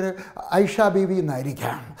ചിലപ്പോൾ അവിടെ പേര് ഐഷ ബീവി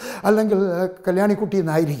എന്നായിരിക്കാം, അല്ലെങ്കിൽ കല്യാണിക്കുട്ടി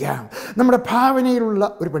എന്നായിരിക്കാം. നമ്മുടെ ഭാവനയിലുള്ള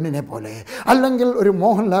ഒരു പെണ്ണിനെ പോലെ, അല്ലെങ്കിൽ ഒരു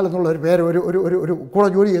മോഹൻലാൽ എന്നുള്ള ഒരു പേര് ഒരു ഒരു ഒരു കൂടെ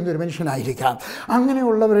ജോലി ചെയ്യുന്ന ഒരു മനുഷ്യനായിരിക്കാം.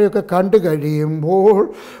 അങ്ങനെയുള്ളവരെയൊക്കെ കണ്ടു കഴിയുമ്പോൾ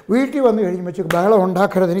വീട്ടിൽ വന്നു കഴിയുമ്പോൾ ബഹളം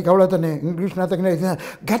ഉണ്ടാക്കരുത്. എനിക്ക് അവളെ തന്നെ ഇംഗ്ലീഷിനകത്ത് എങ്ങനെ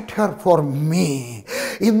ഗെറ്റ് ഹെർ ഫോർ മീ.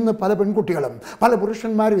 ഇന്ന് പല പെൺകുട്ടികളും പല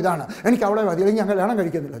പുരുഷന്മാരും ഇതാണ്, എനിക്ക് അവളെ മതി, അല്ലെങ്കിൽ ഞാൻ കല്യാണം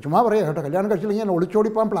കഴിക്കുന്നില്ല. ചുമ്മാ പറയാം കേട്ടോ, കല്യാണം കഴിച്ചില്ലെങ്കിൽ ഞാൻ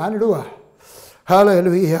ഒളിച്ചോടിപ്പാൻ പ്ലാൻ ഇടുക.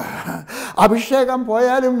 ഹല്ലേലൂയ. അഭിഷേകം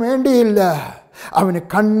പോയാലും വേണ്ടിയില്ല, അവന്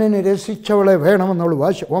കണ്ണിന് രസിച്ചവളെ വേണമെന്നുള്ള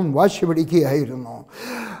വാശി പിടിക്കുകയായിരുന്നു.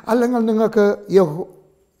 അല്ലെങ്കിൽ നിങ്ങൾക്ക്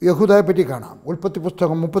യഹൂദയെ പറ്റി കാണാം. ഉൽപ്പത്തി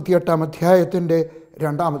പുസ്തകം 38-ാം അധ്യായത്തിൻ്റെ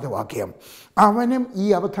 2-ാമത്തെ വാക്യം. അവനും ഈ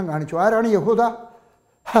അബദ്ധം കാണിച്ചു. ആരാണ് യഹൂദ?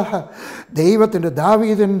 ദൈവത്തിൻ്റെ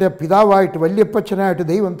ദാവീദിൻ്റെ പിതാവായിട്ട് വല്യപ്പച്ചനായിട്ട്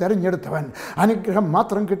ദൈവം തിരഞ്ഞെടുത്തവൻ, അനുഗ്രഹം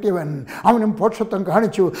മാത്രം കിട്ടിയവൻ. അവനും പോഷത്വം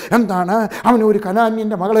കാണിച്ചു. എന്താണ്? അവന് ഒരു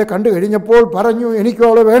കനാന്യൻ്റെ മകളെ കണ്ടു കഴിഞ്ഞപ്പോൾ പറഞ്ഞു, എനിക്കും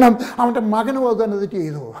അവളെ വേണം. അവൻ്റെ മകനും അത് തന്നെ തെറ്റ്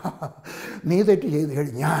ചെയ്തു. നീ തെറ്റ് ചെയ്ത്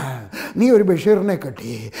കഴിഞ്ഞാൽ നീ ഒരു ബഷീറിനെ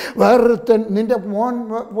കെട്ടി, വേറൊരുത്തൻ നിൻ്റെ മോൻ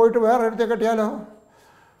പോയിട്ട് വേറെ ഒരുത്തെ കെട്ടിയാലോ?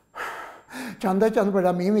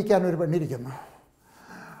 ചന്തപ്പോഴാ മീൻ വയ്ക്കാൻ ഒരു പെണ്ണിരിക്കുന്നു,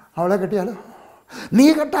 അവളെ കെട്ടിയാലോ? നീ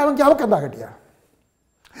കെട്ടാമെങ്കിൽ അവൾക്കെന്താ കെട്ടിയ?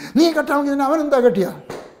 നീ കെട്ടാമെങ്കിൽ അവനെന്താ കെട്ടിയ?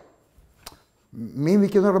 മീൻ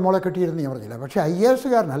വിൽക്കുന്നവരുടെ മോളെ കെട്ടിയിരുന്ന് ഞാൻ പറഞ്ഞില്ല. പക്ഷേ IAS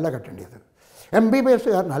കാരനല്ല കെട്ടേണ്ടത്, MBBS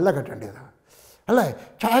കാരനല്ല കെട്ടേണ്ടത്, അല്ലേ?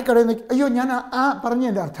 ചായക്കടയിൽ നിന്ന് അയ്യോ ഞാൻ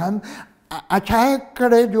പറഞ്ഞതിൻ്റെ അർത്ഥം ആ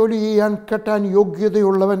ചായക്കടയിൽ ജോലി ചെയ്യാൻ കെട്ടാൻ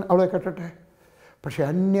യോഗ്യതയുള്ളവൻ അവളെ കെട്ടട്ടെ. പക്ഷേ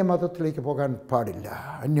അന്യമതത്തിലേക്ക് പോകാൻ പാടില്ല,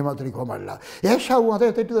 അന്യമതത്തിലേക്ക് പോകാൻ പാടില്ല. ഏശാവും അതേ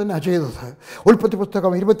തെറ്റ് തന്നെയാണ് ചെയ്തത്. ഉൽപ്പത്തി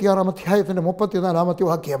പുസ്തകം 26-ാം അധ്യായത്തിൻ്റെ 34-ാമത്തെ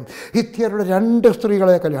വാക്യം. ഹിത്യരുടെ 2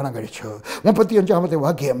 സ്ത്രീകളെ കല്യാണം കഴിച്ചു. 35-ാമത്തെ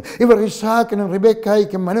വാക്യം. ഇവർ ഇസ്ഹാക്കിനും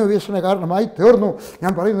റിബേക്കായ്ക്കും മനോവ്യസന കാരണമായി തീർന്നു.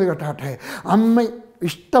 ഞാൻ പറയുന്നത് കേട്ടാട്ടെ, അമ്മ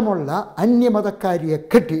ഇഷ്ടമുള്ള അന്യമതക്കാരിയെ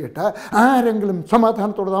കെട്ടിയിട്ട് ആരെങ്കിലും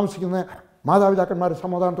സമാധാനത്തോടെ താമസിക്കുന്ന മാതാപിതാക്കന്മാർ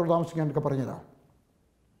സമാധാനത്തോടെ താമസിക്കാനൊക്കെ പറഞ്ഞതാണ്.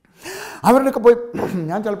 അവരുടെയൊക്കെ പോയി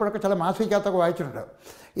ഞാൻ ചിലപ്പോഴൊക്കെ ചില മാസികക്കകത്തൊക്കെ വായിച്ചിട്ടുണ്ട്.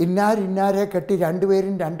 ഇന്നാരെ കെട്ടി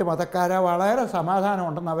രണ്ടുപേരും രണ്ട് മതക്കാരെ വളരെ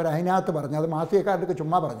സമാധാനമുണ്ടെന്ന് അവർ അതിനകത്ത് പറഞ്ഞു. അത് മാസികക്കാരുടെയൊക്കെ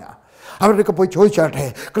ചുമ്മാ പറഞ്ഞാൽ. അവരുടെയൊക്കെ പോയി ചോദിച്ചാട്ടെ,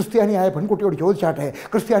 ക്രിസ്ത്യാനിയായ പെൺകുട്ടിയോട് ചോദിച്ചാട്ടെ,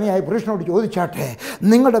 ക്രിസ്ത്യാനിയായ പുരുഷനോട് ചോദിച്ചാട്ടെ,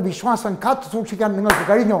 നിങ്ങളുടെ വിശ്വാസം കാത്തു സൂക്ഷിക്കാൻ നിങ്ങൾക്ക്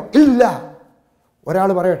കഴിഞ്ഞോ? ഇല്ല. ഒരാൾ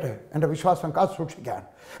പറയട്ടെ, എൻ്റെ വിശ്വാസം കാത്തു സൂക്ഷിക്കാൻ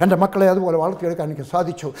എൻ്റെ മക്കളെ അതുപോലെ വളർത്തിയെടുക്കാൻ എനിക്ക്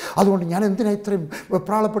സാധിച്ചു. അതുകൊണ്ട് ഞാൻ എന്തിനാ ഇത്രയും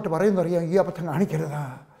വെപ്രാളപ്പെട്ട് പറയുന്നറിയാം, ഈ അബദ്ധം കാണിക്കരുത്.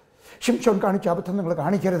 ശിംശോൻ കാണിച്ച അബദ്ധം നിങ്ങൾ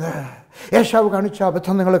കാണിക്കരുത്. ഏശാവ് കാണിച്ച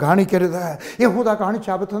അബദ്ധം നിങ്ങൾ കാണിക്കരുത്. യഹൂദ കാണിച്ച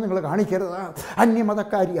അബദ്ധം നിങ്ങൾ കാണിക്കരുത്.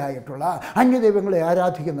 അന്യമതക്കാരിയായിട്ടുള്ള, അന്യദൈവങ്ങളെ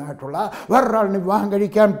ആരാധിക്കുന്നതായിട്ടുള്ള വേറൊരാളിന് വിവാഹം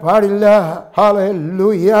കഴിക്കാൻ പാടില്ല.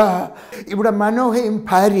 ഹല്ലേലൂയ. ഇവിടെ മനോഹയും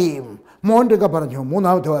ഭാര്യയും മോൻ്റെ പറഞ്ഞു.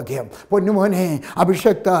 3-ാമത്തെ വാക്യം, പൊന്നുമോനെ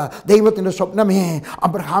അഭിഷക്ത, ദൈവത്തിൻ്റെ സ്വപ്നമേ,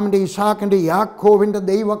 അബ്രഹാമിൻ്റെ, ഇസാക്കിൻ്റെ, യാക്കോവിൻ്റെ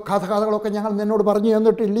ദൈവ കഥകളൊക്കെ ഞങ്ങൾ നിന്നോട് പറഞ്ഞു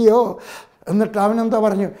തന്നിട്ടില്ലയോ? എന്നിട്ട് അവനെന്താ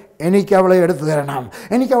പറഞ്ഞു? എനിക്ക് അവളെ എടുത്തു തരണം,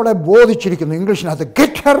 എനിക്ക് അവളെ ബോധിച്ചിരിക്കുന്നു. ഇംഗ്ലീഷിനകത്ത്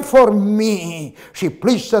get her for me, she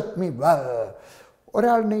പ്ലീസത്ത് me well.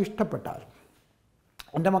 ഒരാളിനെ ഇഷ്ടപ്പെട്ടാൽ,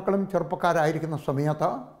 എൻ്റെ മക്കളും ചെറുപ്പക്കാരായിരിക്കുന്ന സമയത്ത്,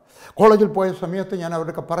 കോളേജിൽ പോയ സമയത്ത് ഞാൻ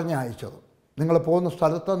അവരൊക്കെ പറഞ്ഞയച്ചത്, നിങ്ങൾ പോകുന്ന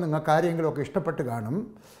സ്ഥലത്ത് നിങ്ങൾക്ക് ആരെങ്കിലുമൊക്കെ ഇഷ്ടപ്പെട്ട് കാണും,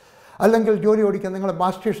 അല്ലെങ്കിൽ ജോലി ഓടിക്കാൻ നിങ്ങൾ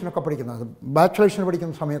മാസ്റ്റേഴ്സിനൊക്കെ പഠിക്കുന്നത്, ബാച്ചിലേഴ്സിന്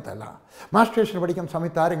പഠിക്കുന്ന സമയത്തല്ല, മാസ്റ്റേഴ്സിന് പഠിക്കുന്ന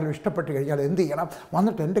സമയത്ത് ആരെങ്കിലും ഇഷ്ടപ്പെട്ട് കഴിഞ്ഞാൽ എന്ത് ചെയ്യണം?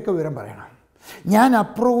 വന്നിട്ട് എൻ്റെയൊക്കെ വിവരം പറയണം. ഞാൻ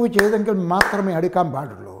അപ്രൂവ് ചെയ്തെങ്കിൽ മാത്രമേ അടുക്കാൻ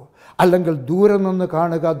പാടുള്ളൂ. അല്ലെങ്കിൽ ദൂരെ നിന്ന്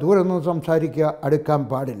കാണുക, ദൂരെ നിന്ന് സംസാരിക്കുക, അടുക്കാൻ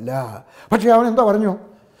പാടില്ല. പക്ഷേ അവൻ എന്താ പറഞ്ഞു?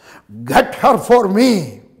 Get Har for me.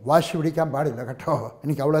 വാശി പിടിക്കാൻ പാടില്ല കേട്ടോ,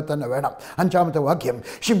 എനിക്ക് അവളെ തന്നെ വേണം. 5-ാമത്തെ വാക്യം,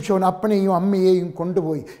 ശിംശോൻ അപ്പനെയും അമ്മയെയും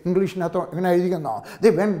കൊണ്ടുപോയി. ഇംഗ്ലീഷിനകത്ത് ഇങ്ങനെ എഴുതിക്കുന്നോ,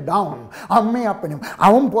 ദി വെന്റ് ഡൗൺ. അമ്മയും അപ്പനും,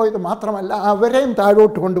 അവൻ പോയത് മാത്രമല്ല അവരെയും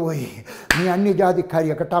താഴോട്ട് കൊണ്ടുപോയി. നീ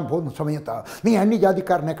അന്യജാതിക്കാരിയെ കെട്ടാൻ പോകുന്ന സമയത്ത്, നീ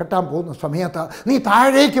അന്യജാതിക്കാരനെ കെട്ടാൻ പോകുന്ന സമയത്ത് നീ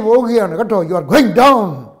താഴേക്ക് പോവുകയാണ് കേട്ടോ. You are going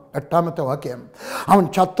down. 8-ാമത്തെ വാക്യം, അവൻ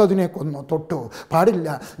ചത്തതിനെ കൊന്നു, തൊട്ടു. പാടില്ല.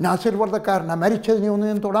 നാസിർ വ്രതക്കാരനാ, മരിച്ചതിനെ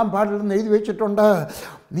ഒന്നും തൊടാൻ പാടില്ലെന്ന് എഴുതി വെച്ചിട്ടുണ്ട്.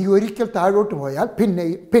 നീ ഒരിക്കൽ താഴോട്ട് പോയാൽ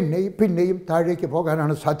പിന്നെയും താഴേക്ക്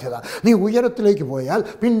പോകാനാണ് സാധ്യത. നീ ഉയരത്തിലേക്ക് പോയാൽ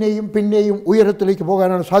പിന്നെയും ഉയരത്തിലേക്ക്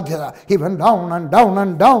പോകാനാണ് സാധ്യത. ഇവൻ down and down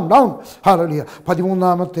and down down. Hallelujah.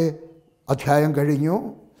 13-ാമത്തെ അധ്യായം കഴിഞ്ഞു.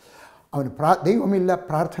 അവന് ദൈവമില്ല,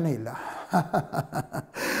 പ്രാർത്ഥനയില്ല,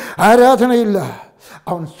 ആരാധനയില്ല.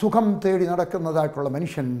 അവൻ സുഖം തേടി നടക്കുന്നതായിട്ടുള്ള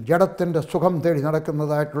മനുഷ്യൻ, ജഡത്തിൻ്റെ സുഖം തേടി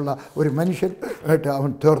നടക്കുന്നതായിട്ടുള്ള ഒരു മനുഷ്യൻ ആയിട്ട്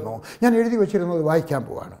അവൻ തീർന്നു. ഞാൻ എഴുതി വച്ചിരുന്നത് വായിക്കാൻ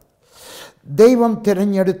പോവാണ്. ദൈവം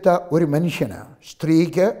തിരഞ്ഞെടുത്ത ഒരു മനുഷ്യന്,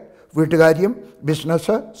 സ്ത്രീക്ക് വീട്ടുകാര്യം,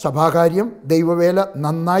 ബിസിനസ്, സഭാകാര്യം, ദൈവവേല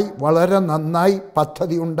നന്നായി, വളരെ നന്നായി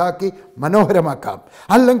പദ്ധതി ഉണ്ടാക്കി മനോഹരമാക്കാം,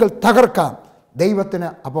 അല്ലെങ്കിൽ തകർക്കാം, ദൈവത്തിന്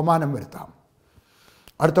അപമാനം വരുത്താം.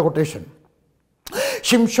 അടുത്ത കൊട്ടേഷൻ,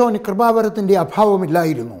 ശിംശോന് കൃപാവരത്തിൻ്റെ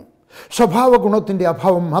അഭാവമില്ലായിരുന്നു, സ്വഭാവ ഗുണത്തിൻ്റെ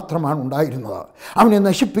അഭാവം മാത്രമാണ് ഉണ്ടായിരുന്നത്. അവനെ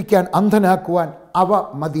നശിപ്പിക്കാൻ, അന്ധനാക്കുവാൻ അവ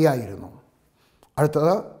മതിയായിരുന്നു.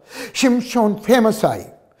 അടുത്തത്, ശിംശോൻ ഫേമസായി,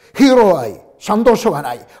 ഹീറോ ആയി,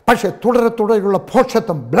 സന്തോഷവാനായി. പക്ഷേ തുടരെയുള്ള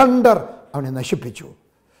ഭോഷത്വം, ബ്ലണ്ടർ അവനെ നശിപ്പിച്ചു.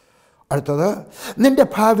 അടുത്തത്, നിൻ്റെ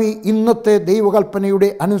ഭാവി ഇന്നത്തെ ദൈവകൽപ്പനയുടെ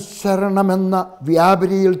അനുസരണമെന്ന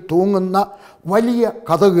വ്യാപരിയിൽ തൂങ്ങുന്ന വലിയ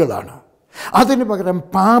കഥകളാണ്. അതിനു പകരം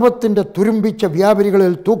പാപത്തിൻ്റെ തുരുമ്പിച്ച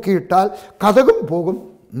വ്യാപരികളിൽ തൂക്കിയിട്ടാൽ കഥകും പോകും,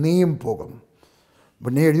 നീയും പോകും.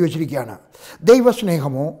 പിന്നെ എഴുതി വച്ചിരിക്കുകയാണ്,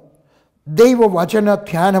 ദൈവസ്നേഹമോ ദൈവവചന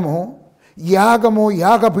ധ്യാനമോ യാഗമോ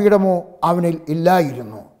യാഗപീഠമോ അവനിൽ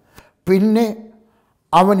ഇല്ലായിരുന്നു. പിന്നെ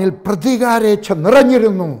അവനിൽ പ്രതികാരേച്ഛ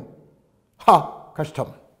നിറഞ്ഞിരുന്നു. കഷ്ടം.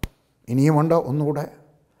 ഇനിയുമുണ്ട് ഒന്നുകൂടെ.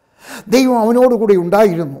 ദൈവം അവനോടുകൂടി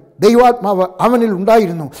ഉണ്ടായിരുന്നു, ദൈവാത്മാവ് അവനിൽ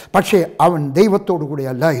ഉണ്ടായിരുന്നു. പക്ഷേ അവൻ ദൈവത്തോടു കൂടി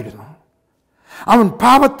അല്ലായിരുന്നു. അവൻ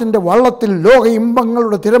പാപത്തിൻ്റെ വള്ളത്തിൽ ലോക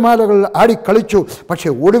ഇമ്പങ്ങളുടെ തിരമാലകൾ ആടിക്കളിച്ചു. പക്ഷേ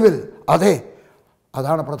ഒടുവിൽ, അതെ,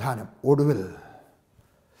 അതാണ് പ്രധാനം, ഒടുവിൽ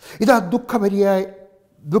ഇതാ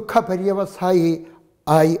ദുഃഖപര്യവസായി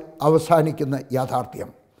ആയി അവസാനിക്കുന്ന യാഥാർത്ഥ്യം.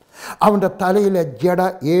 അവൻ്റെ തലയിലെ ജട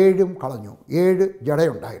 7 കളഞ്ഞു. 7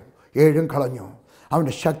 ജടയുണ്ടായിരുന്നു, 7 കളഞ്ഞു.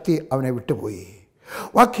 അവൻ്റെ ശക്തി അവനെ വിട്ടുപോയി.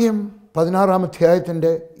 വാക്യം 16-ാം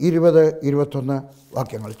അധ്യായത്തിൻ്റെ 20-21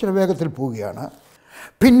 വാക്യങ്ങൾ. ചില വേഗത്തിൽ പോവുകയാണ്.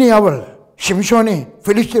 പിന്നെ അവൾ, ശിംശോനെ,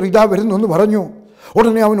 ഫിലിസ്ത്യർ ഇതാ വരുന്നു എന്ന് പറഞ്ഞു.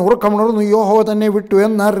 ഉടനെ അവൻ ഉറക്കമുണർന്നു, യോഹോവ തന്നെ വിട്ടു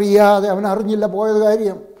എന്നറിയാതെ. അവൻ അറിഞ്ഞില്ല പോയത്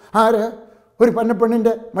കാര്യം. ആര്? ഒരു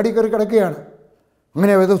പന്നപ്പെണ്ണിൻ്റെ മടി കയറി കിടക്കുകയാണ്.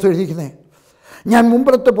 അങ്ങനെ വേദോസ് എഴുതിയിരിക്കുന്നത്. ഞാൻ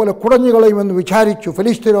മുമ്പത്തെ പോലെ കുടഞ്ഞു കളയുമെന്ന് വിചാരിച്ചു.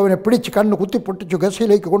 ഫിലിസ്ത്യർ അവനെ പിടിച്ച് കണ്ണ് കുത്തിപ്പൊട്ടിച്ചു,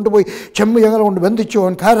 ഗസയിലേക്ക് കൊണ്ടുപോയി ചെമ്പ് ചങ്ങല കൊണ്ട് ബന്ധിച്ചു.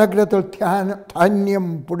 അവൻ കാരാഗ്രഹത്തിൽ ധാന്യം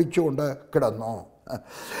പൊടിച്ചുകൊണ്ട് കിടന്നു.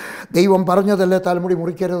 ദൈവം പറഞ്ഞതല്ലേ തലമുടി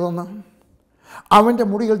മുറിക്കരുതെന്ന്. അവൻ്റെ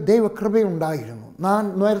മുടിയിൽ ദൈവകൃപയുണ്ടായിരുന്നു. ഞാൻ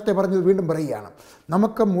നേരത്തെ പറഞ്ഞത് വീണ്ടും പറയുകയാണ്,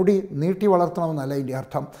 നമുക്ക് മുടി നീട്ടി വളർത്തണമെന്നല്ല ഇതിൻ്റെ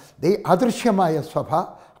അർത്ഥം. അദൃശ്യമായ സഭ,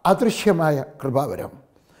 അദൃശ്യമായ കൃപാവരം.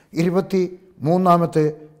 23-ാമത്തെ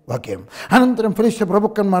വാക്യം. അനന്തരം ഫെലിസ്ത്യ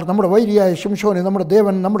പ്രഭുക്കന്മാർ നമ്മുടെ വൈരിയായ ശിംശോനെ നമ്മുടെ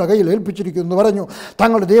ദേവൻ നമ്മുടെ കയ്യിൽ ഏൽപ്പിച്ചിരിക്കുന്നു എന്ന് പറഞ്ഞു.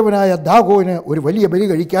 തങ്ങളുടെ ദേവനായ ദാഗോന് ഒരു വലിയ ബലി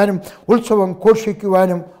കഴിക്കാനും ഉത്സവം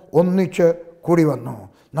ഘോഷിക്കുവാനും ഒന്നിച്ച് കൂടി വന്നു.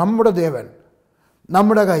 നമ്മുടെ ദേവൻ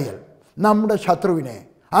നമ്മുടെ കയ്യിൽ നമ്മുടെ ശത്രുവിനെ,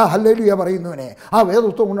 ആ ഹല്ലേലൂയ പറയുന്നവനെ, ആ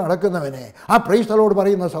വേദപുസ്തകം കൊണ്ട് നടക്കുന്നവനെ, ആ പ്രൈസ് ദി ലോർഡ്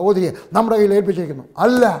പറയുന്ന സഹോദരിയെ നമ്മുടെ കയ്യിൽ ഏൽപ്പിച്ചിരിക്കുന്നു.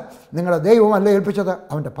 അല്ല, നിങ്ങളുടെ ദൈവമല്ല ഏൽപ്പിച്ചത്,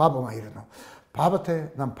 അവൻ്റെ പാപമായിരുന്നു. പാപത്തെ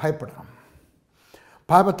നാം ഭയപ്പെടണം.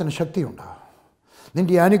 പാപത്തിന് ശക്തിയുണ്ട്.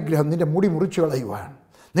 നിൻ്റെ അനുഗ്രഹം നിൻ്റെ മുടി മുറിച്ച് കളയുവാൻ,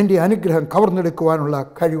 നിൻ്റെ അനുഗ്രഹം കവർന്നെടുക്കുവാനുള്ള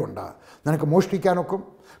കഴിവുണ്ട്. നിനക്ക് മോഷ്ടിക്കാനൊക്കും,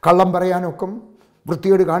 കള്ളം പറയാനൊക്കും,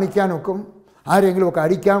 വൃത്തികേട് കാണിക്കാനൊക്കും, ആരെങ്കിലുമൊക്കെ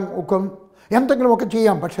അടിക്കാൻ ഒക്കും, എന്തെങ്കിലുമൊക്കെ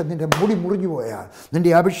ചെയ്യാം. പക്ഷേ നിൻ്റെ മുടി മുറിഞ്ഞു പോയാൽ, നിൻ്റെ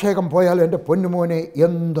അഭിഷേകം പോയാൽ എൻ്റെ പൊന്നുമോനെ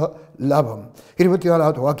എന്ത് ലാഭം.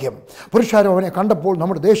 24-ാമത്തെ വാക്യം. പുരുഷാരം അവനെ കണ്ടപ്പോൾ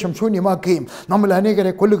നമ്മുടെ ദേശം ശൂന്യമാക്കുകയും നമ്മൾ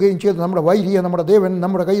അനേകരെ കൊല്ലുകയും ചെയ്ത് നമ്മുടെ വൈരിയെ നമ്മുടെ ദേവൻ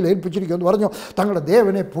നമ്മുടെ കയ്യിൽ ഏൽപ്പിച്ചിരിക്കുമെന്ന് പറഞ്ഞു. തങ്ങളുടെ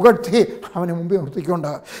ദേവനെ പുകഴ്ത്തി അവനെ മുമ്പിൽ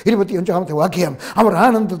നിർത്തിക്കൊണ്ട് 25-ാമത്തെ വാക്യം. അവർ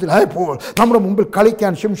ആനന്ദത്തിലായപ്പോൾ നമ്മുടെ മുമ്പിൽ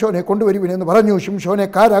കളിക്കാൻ ശിംശോനെ കൊണ്ടുവരുവിനെന്ന് പറഞ്ഞു. ശിംശോനെ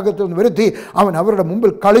കാരാഗത്തിൽ നിന്ന് വരുത്തി അവൻ അവരുടെ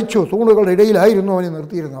മുമ്പിൽ കളിച്ചു. തൂണുകളുടെ ഇടയിലായിരുന്നു അവനെ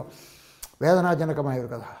നിർത്തിയിരുന്നു. വേദനാജനകമായ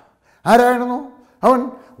ഒരു കഥ. ആരായിരുന്നു അവൻ?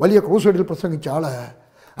 വലിയ ക്രൂസൈഡിൽ പ്രസംഗിച്ച ആള്.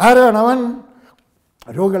 ആരാണ് അവൻ?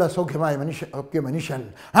 രോഗികളെ സൗഖ്യമായ മനുഷ്യൻ.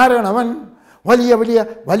 ആരാണ് അവൻ? വലിയ വലിയ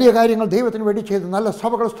വലിയ കാര്യങ്ങൾ ദൈവത്തിന് വേണ്ടി ചെയ്ത് നല്ല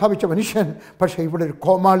സഭകൾ സ്ഥാപിച്ച മനുഷ്യൻ. പക്ഷേ ഇവിടെ ഒരു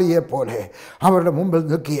കോമാളിയെ പോലെ അവരുടെ മുമ്പിൽ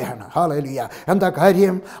നിൽക്കുകയാണ്. ഹല്ലേലൂയ. എന്താ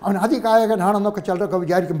കാര്യം? അവൻ അതികായകനാണെന്നൊക്കെ ചിലരൊക്കെ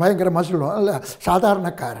വിചാരിക്കും. ഭയങ്കര മസിലോ അല്ല,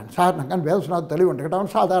 സാധാരണക്കാരൻ. വേദസ്വനാഥ് തെളിവുണ്ട് കേട്ടോ, അവൻ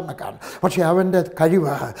സാധാരണക്കാരൻ. പക്ഷേ അവൻ്റെ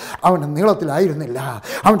കഴിവ് അവൻ്റെ നീളത്തിലായിരുന്നില്ല,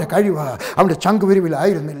 അവൻ്റെ കഴിവ് അവൻ്റെ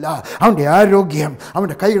ചങ്കുവിരിവിലായിരുന്നില്ല, അവൻ്റെ ആരോഗ്യം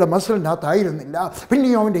അവൻ്റെ കൈയുടെ മസിലിനകത്തായിരുന്നില്ല.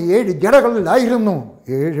 പിന്നെയും അവൻ്റെ 7 ജടകളിലായിരുന്നു.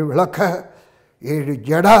 7 വിളക്ക്, 7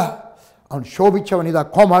 ജട. അവൻ ശോഭിച്ചവൻ ഇതാ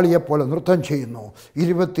കോമാളിയെപ്പോലെ നൃത്തം ചെയ്യുന്നു.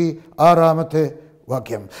 26-ാമത്തെ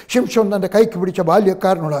വാക്യം. ശിംശോൻ തൻ്റെ കൈക്ക് പിടിച്ച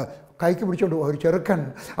ബാല്യക്കാരനോട്, കൈക്ക് പിടിച്ചുകൊണ്ട് പോകുക, ഒരു ചെറുക്കൻ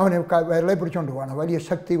അവനെ വിരളെ പിടിച്ചുകൊണ്ട് പോകണം, വലിയ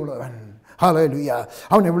ശക്തിയുള്ളവൻ. ഹല്ലേലൂയ.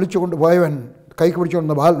 അവനെ വിളിച്ചുകൊണ്ട് പോയവൻ കൈക്ക്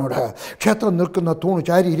പിടിച്ചുകൊണ്ട ബാലനോട്, ക്ഷേത്രം നിൽക്കുന്ന തൂണ്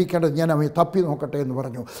ചാരി ഇരിക്കേണ്ടത് ഞാൻ അവനെ തപ്പി നോക്കട്ടെ എന്ന്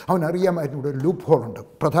പറഞ്ഞു. അവൻ അറിയാമായിരുന്നു ഇവിടെ ഒരു ലൂപ്പ് ഹോളുണ്ട്.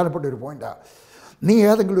 പ്രധാനപ്പെട്ട ഒരു പോയിൻ്റാണ്. നീ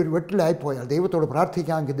ഏതെങ്കിലും ഒരു വെട്ടിലായിപ്പോയാൽ ദൈവത്തോട്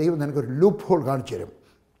പ്രാർത്ഥിക്കാമെങ്കിൽ ദൈവം നിനക്കൊരു ലൂപ്പ് ഹോൾ കാണിച്ചു തരും.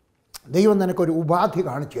 ദൈവം നിനക്കൊരു ഉപാധി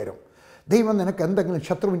കാണിച്ചു തരും. ദൈവം നിനക്ക് എന്തെങ്കിലും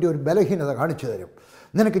ശത്രുവിൻ്റെ ഒരു ബലഹീനത കാണിച്ചു തരും.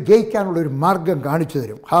 നിനക്ക് ജയിക്കാനുള്ളൊരു മാർഗം കാണിച്ചു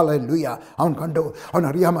തരും. ഹല്ലേലൂയ. അവൻ കണ്ടു. അവൻ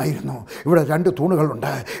അറിയാമായിരുന്നു ഇവിടെ 2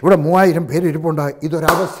 തൂണുകളുണ്ട്, ഇവിടെ 3000 പേര് ഇരിപ്പുണ്ട്.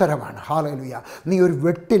 ഇതൊരവസരമാണ്. ഹല്ലേലൂയ. നീ ഒരു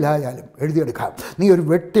വെട്ടിലായാലും എഴുതിയെടുക്കാം. നീ ഒരു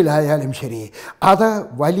വെട്ടിലായാലും ശരി, അത്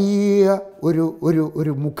വലിയ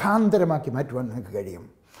ഒരു മുഖാന്തരമാക്കി മാറ്റുവാൻ നിനക്ക് കഴിയും.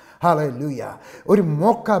 हालेलुया। और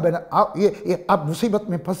मौका बना आप मुसीबत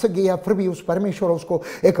में फंस गया फिर भी उस परमेश्वर उसको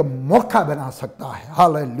एक मौका बना सकता है।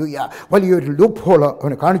 हालेलुया। വലിയൊരു ലൂപ്പ് ഹോൾ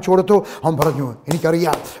അവനെ കാണിച്ചു കൊടുത്തു. അവൻ പറഞ്ഞു,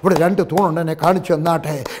 എനിക്കറിയാം ഇവിടെ 2 തൂണുണ്ട്, എന്നെ കാണിച്ചു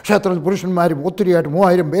തന്നാട്ടെ. ക്ഷേത്രത്തിൽ പുരുഷന്മാരും ഒത്തിരിയായിട്ട്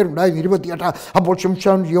 3000 പേരുണ്ടായിരുന്നു. 28. അപ്പോൾ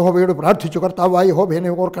ശിംശോൻ യഹോവയോട് പ്രാർത്ഥിച്ചു, കർത്താവായ യഹോവേ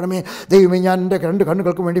എന്നെ ഓർക്കണമേ. ദൈവമേ, ഞാൻ എൻ്റെ 2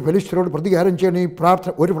 കണ്ണുകൾക്ക് വേണ്ടി ഫെലിസ്ത്യരോട് പ്രതികാരം ചെയ്യണം. ഈ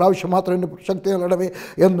പ്രാർത്ഥന ഒരു പ്രാവശ്യം മാത്രം എൻ്റെ ശക്തി നൽകണമേ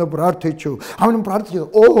എന്ന് പ്രാർത്ഥിച്ചു. അവനും പ്രാർത്ഥിച്ചത്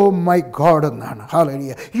ഓ മൈ ഗോഡ് എന്നാണ്.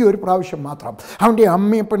 ഹല്ലേലൂയ. ഈ ഒരു പ്രാവശ്യം മാത്രം. അവൻ്റെ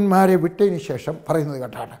അമ്മയപ്പന്മാരെ വിട്ടതിന് ശേഷം പറയുന്നത്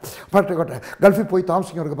കേട്ടാണ്. കേട്ടെ, ഗൾഫിൽ പോയി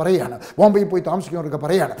താമസിക്കുന്നവർക്ക് പറയുകയാണ്, ബോംബെയിൽ പോയി താമസിക്കുന്നവർക്ക്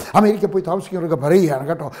പറയുകയാണ്, അമേരിക്കയിൽ പോയി താമസിക്കുന്നവർക്ക് പറയുകയാണ്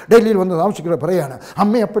കേട്ടോ, ഡൽഹിയിൽ വന്ന് താമസിക്കുന്നവർ പറയുകയാണ്.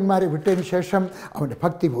 അമ്മയപ്പന്മാരെ വിട്ടതിന് ശേഷം അവൻ്റെ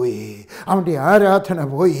ഭക്തി പോയി, അവൻ്റെ ആരാധന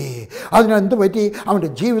പോയി. അതിനെന്ത് പറ്റി? അവൻ്റെ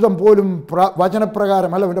ജീവിതം പോലും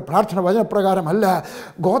വചനപ്രകാരമല്ല, അവൻ്റെ പ്രാർത്ഥന വചനപ്രകാരമല്ല,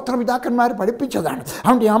 ഗോത്രപിതാക്കന്മാർ പഠിപ്പിച്ചതാണ്.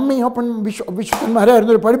 അവൻ്റെ അമ്മയും അപ്പൻ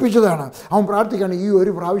വിശുദ്ധന്മാരായിരുന്നു പഠിപ്പിച്ചതാണ്. അവൻ പ്രാർത്ഥിക്കുകയാണ്, ഈ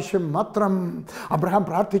ഒരു പ്രാവശ്യം മാത്രം. അബ്രഹാം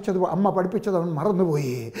പ്രാർത്ഥിച്ചത്, അമ്മ പഠിപ്പിച്ചത് അവൻ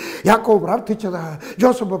മറന്നുപോയി. യാക്കോബ് പ്രാർത്ഥിച്ചത്,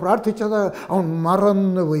 ജോസഫ് പ്രാർത്ഥിച്ചത് അവൻ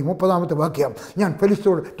മറന്നുപോയി. 30-ാമത്തെ വാക്യം. ഞാൻ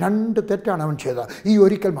ഫെലിസ്ത്യരോട് 2 തെറ്റാണ് അവൻ ചെയ്തത്. ഈ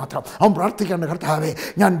ഒരിക്കൽ മാത്രം അവൻ പ്രാർത്ഥിക്കേണ്ട, കർത്താവേ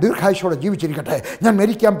ഞാൻ ദീർഘായുസ്സോടെ ജീവിച്ചിരിക്കട്ടെ, ഞാൻ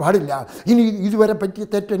മരിക്കാൻ പാടില്ല, ഇനി ഇതുവരെ പറ്റിയ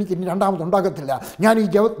തെറ്റ് എനിക്ക് ഇനി 2ാമത് ഉണ്ടാകത്തില്ല, ഞാൻ ഈ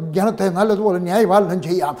ജനത്തെ നല്ലതുപോലെ ന്യായപാലനം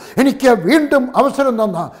ചെയ്യാം, എനിക്ക് വീണ്ടും അവസരം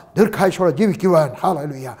തന്ന ദീർഘായുസ്സോടെ ജീവിക്കുവാൻ.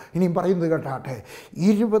 ഹല്ലേലൂയ. ഇനിയും പറയുന്നത് കേട്ടാട്ടെ,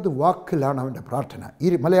 20 വാക്കിലാണ് അവൻ്റെ പ്രാർത്ഥന.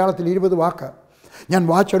 മലയാളത്തിൽ 20 വാക്ക്. ഞാൻ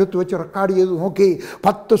വാച്ചെടുത്ത് വെച്ച് റെക്കോർഡ് ചെയ്ത് നോക്കി.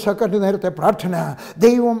 10 സെക്കൻഡ് നേരത്തെ പ്രാർത്ഥന.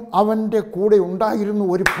 ദൈവം അവൻ്റെ കൂടെ ഉണ്ടായിരുന്നു.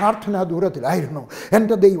 ഒരു പ്രാർത്ഥനാ ദൂരത്തിലായിരുന്നു.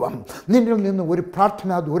 എൻ്റെ ദൈവം നിന്നിൽ നിന്ന് ഒരു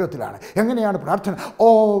പ്രാർത്ഥനാ ദൂരത്തിലാണ്. എങ്ങനെയാണ് പ്രാർത്ഥന? Oh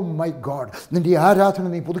my God. നിൻ്റെ ആരാധന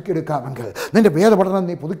നീ പുതുക്കിയെടുക്കാമെങ്കിൽ, നിൻ്റെ വേദപഠനം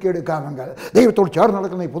നീ പുതുക്കിയെടുക്കാമെങ്കിൽ, ദൈവത്തോട് ചേർന്ന്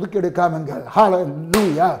നടക്കുന്ന നീ പുതുക്കിയെടുക്കാമെങ്കിൽ,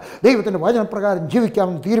 ഹല്ലേലൂയ, ദൈവത്തിൻ്റെ വചനപ്രകാരം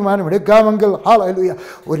ജീവിക്കാമെന്ന് തീരുമാനമെടുക്കാമെങ്കിൽ, ഹല്ലേലൂയ,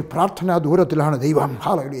 ഒരു പ്രാർത്ഥനാ ദൂരത്തിലാണ് ദൈവം.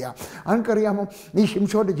 ഹല്ലേലൂയ. അനക്കറിയാമോ, ഈ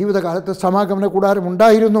ശിംശോൻ്റെ ജീവിതകാലത്ത് സമാഗമന കൂടാരം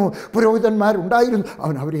ഉണ്ടായിരുന്നു, പുരോഹിതന്മാരുണ്ടായിരുന്നു.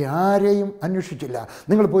 അവൻ അവരെ ആരെയും അന്വേഷിച്ചില്ല.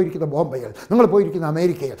 നിങ്ങൾ പോയിരിക്കുന്ന ബോംബെയിൽ, നിങ്ങൾ പോയിരിക്കുന്ന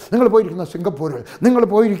അമേരിക്കയിൽ, നിങ്ങൾ പോയിരിക്കുന്ന സിംഗപ്പൂരിൽ, നിങ്ങൾ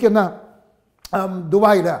പോയിരിക്കുന്ന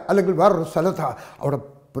ദുബായിൽ അല്ലെങ്കിൽ വേറൊരു സ്ഥലത്ത്, അവിടെ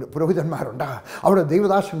പുരോഹിതന്മാരുണ്ട്, അവിടെ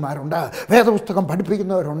ദൈവദാസന്മാരുണ്ട്, വേദപുസ്തകം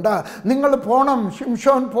പഠിപ്പിക്കുന്നവരുണ്ട്. നിങ്ങൾ പോകണം.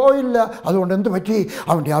 ശിംശോൻ പോയില്ല. അതുകൊണ്ട് എന്ത് പറ്റി?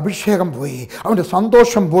 അവൻ്റെ അഭിഷേകം പോയി, അവൻ്റെ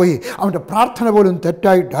സന്തോഷം പോയി, അവൻ്റെ പ്രാർത്ഥന പോലും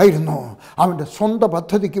തെറ്റായിട്ടായിരുന്നു. അവൻ്റെ സ്വന്തം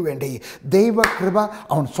പദ്ധതിക്ക് വേണ്ടി ദൈവകൃപ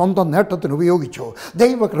അവൻ സ്വന്തം നേട്ടത്തിന് ഉപയോഗിച്ചു.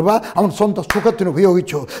 ദൈവകൃപ അവൻ സ്വന്തം സുഖത്തിന്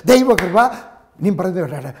ഉപയോഗിച്ചു. ദൈവകൃപ നീ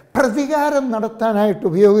പറയുന്നത് കേട്ടെ പ്രതികാരം നടത്താനായിട്ട്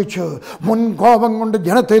ഉപയോഗിച്ചു. മുൻകോപം കൊണ്ട്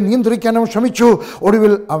ജനത്തെ നിയന്ത്രിക്കാൻ അവൻ ശ്രമിച്ചു.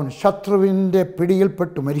 ഒടുവിൽ അവൻ ശത്രുവിൻ്റെ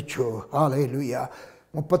പിടിയിൽപ്പെട്ട് മരിച്ചു. ഹല്ലേലൂയ.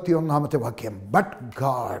 31-ാമത്തെ വാക്യം. ബട്ട്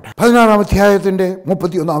ഗാഡ്, 16-ാം അധ്യായത്തിൻ്റെ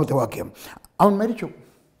 31-ാമത്തെ വാക്യം. അവൻ മരിച്ചു.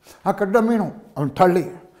 ആ കെട്ടിടം വീണു. അവൻ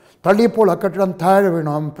തള്ളിയപ്പോൾ ആ കെട്ടിടം താഴെ വീണു.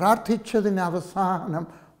 അവൻ പ്രാർത്ഥിച്ചതിന് അവസാനം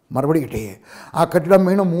മറുപടി കിട്ടി. ആ കെട്ടിടം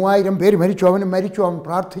വീണു. 3000 പേര് മരിച്ചു. അവനും മരിച്ചു. അവൻ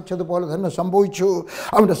പ്രാർത്ഥിച്ചതുപോലെ തന്നെ സംഭവിച്ചു.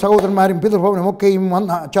 അവൻ്റെ സഹോദരന്മാരും പിതൃഭവനും ഒക്കെയും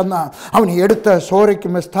ചെന്ന് അവനെ എടുത്ത്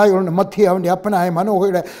സോരയ്ക്കും എസ്തായോളിനും മധ്യേ അവൻ്റെ അപ്പനായ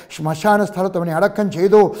മനോഹയുടെ ശ്മശാന സ്ഥലത്ത് അവനെ അടക്കം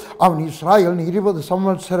ചെയ്തു. അവൻ ഇസ്രായേലിന് 20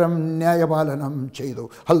 സംവത്സരം ന്യായപാലനം ചെയ്തു.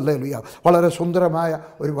 ഹല്ലേലൂയ. വളരെ സുന്ദരമായ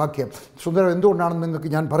ഒരു വാക്യം. സുന്ദരം എന്തുകൊണ്ടാണെന്ന്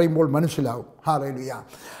നിങ്ങൾക്ക് ഞാൻ പറയുമ്പോൾ മനസ്സിലാവും. ഹല്ലേലൂയ.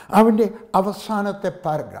 അവൻ്റെ അവസാനത്തെ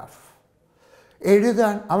പാരഗ്രാഫ്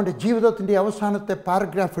എഴുതാൻ, അവൻ്റെ ജീവിതത്തിൻ്റെ അവസാനത്തെ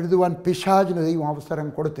പാരഗ്രാഫ് എഴുതുവാൻ പിശാചിന് ദൈവം അവസരം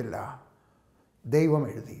കൊടുത്തില്ല. ദൈവം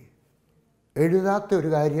എഴുതാത്ത ഒരു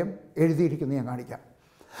കാര്യം എഴുതിയിരിക്കുന്നത് ഞാൻ കാണിക്കാം.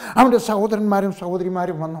 അവൻ്റെ സഹോദരന്മാരും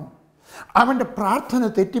സഹോദരിമാരും വന്നു. അവൻ്റെ പ്രാർത്ഥന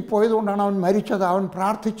തെറ്റിപ്പോയതുകൊണ്ടാണ് അവൻ മരിച്ചത്. അവൻ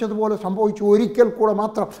പ്രാർത്ഥിച്ചതുപോലെ സംഭവിച്ചു. ഒരിക്കൽ കൂടെ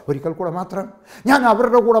മാത്രം ഞാൻ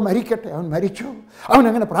അവരുടെ കൂടെ മരിക്കട്ടെ. അവൻ മരിച്ചു.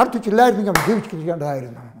 അവനങ്ങനെ പ്രാർത്ഥിച്ചില്ലായിരുന്നെങ്കിൽ അവൻ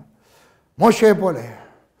ജീവിച്ചിരിക്കേണ്ടതായിരുന്നു. മോശയെ പോലെ,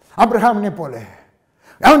 അബ്രഹാമിനെ പോലെ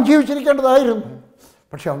അവൻ ജീവിച്ചിരിക്കേണ്ടതായിരുന്നു.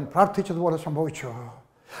 പക്ഷെ അവൻ പ്രാർത്ഥിച്ചതുപോലെ സംഭവിച്ചു.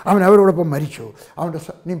 അവൻ അവരോടൊപ്പം മരിച്ചു.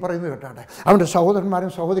 നീ പറയുന്നത് കേട്ടാട്ടെ, അവൻ്റെ സഹോദരന്മാരും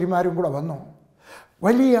സഹോദരിമാരും കൂടെ വന്നു.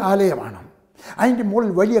 വലിയ ആലയമാണ്. അതിൻ്റെ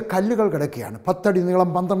മുകളിൽ വലിയ കല്ലുകൾ കിടക്കുകയാണ്. 10 അടി നീളം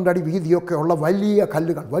 12 അടി വീതിയൊക്കെ ഉള്ള വലിയ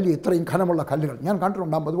കല്ലുകൾ, ഇത്രയും ഘനമുള്ള കല്ലുകൾ ഞാൻ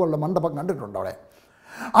കണ്ടിട്ടുണ്ടാകും. അതുപോലുള്ള മണ്ഡപം കണ്ടിട്ടുണ്ട് അവിടെ.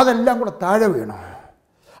 അതെല്ലാം കൂടെ താഴെ വീണു.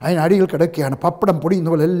 അതിനടിയിൽ കിടക്കുകയാണ്. പപ്പടം പൊടിയുന്ന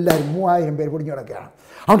പോലെ എല്ലാവരും 3000 പേര് പൊടിഞ്ഞ് കിടക്കുകയാണ്.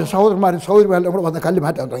 അവൻ്റെ സഹോദരന്മാരും സഹോദരിമാരെല്ലാം കൂടെ വന്ന് കല്ല്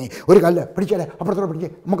മാറ്റാൻ തുടങ്ങി. ഒരു കല്ല് പിടിച്ചാലേ അപ്പുറത്തോടെ പിടിച്ചേ,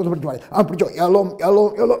 നമുക്കൊന്ന് പിടിച്ചു മാറി. പിടിച്ചോ, എല്ലോ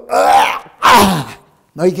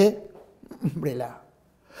നോക്കിക്കേ, ഇവിടെയില്ല.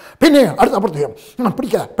 പിന്നെ അപ്പുറത്ത്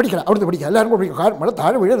പിടിക്കാം അവിടുത്തെ പിടിക്കാം, എല്ലാവരും കൂടെ പിടിക്കാം. മഴ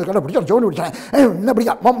താഴെ വീഴരുത്, കണ്ട പിടിച്ചോ, ചോദിച്ചു പിടിച്ചാൽ എന്നാ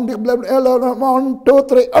പിടിക്കാം. 1 2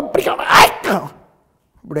 3 പിടിക്കാം.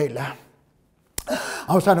 ഇവിടെയില്ല.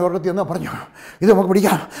 അവസാനം ഒരിടത്ത് എന്നാ പറഞ്ഞു, ഇത് നമുക്ക്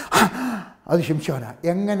പിടിക്കാം. അത് ശിംശോന.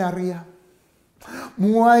 എങ്ങനെ അറിയാം?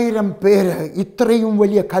 3000 പേര് ഇത്രയും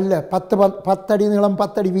വലിയ കല്ല്, 10 അടി നീളം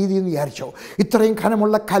 10 അടി വീതി എന്ന് വിചാരിച്ചോ, ഇത്രയും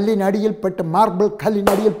ഘനമുള്ള കല്ലിനടിയിൽപ്പെട്ട്, മാർബിൾ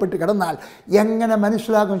കല്ലിനടിയിൽപ്പെട്ട് കിടന്നാൽ എങ്ങനെ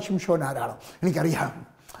മനസ്സിലാകും ശിംശോൻ ആരാണ്? എനിക്കറിയാം.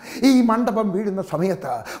 ഈ മണ്ഡപം വീഴുന്ന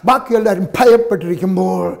സമയത്ത് ബാക്കി എല്ലാവരും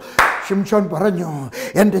ഭയപ്പെട്ടിരിക്കുമ്പോൾ ശിംശോൻ പറഞ്ഞു,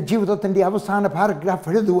 എൻ്റെ ജീവിതത്തിൻ്റെ അവസാന പാരഗ്രാഫ്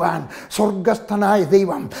എഴുതുവാൻ സ്വർഗസ്ഥനായ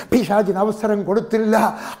ദൈവം പിശാചിന് അവസരം കൊടുത്തില്ല.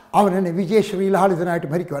 അവൻ എന്നെ വിജയശ്രീലാളിതനായിട്ട്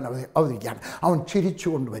മരിക്കുവാൻ അവതരിക്കുകയാണ്. അവൻ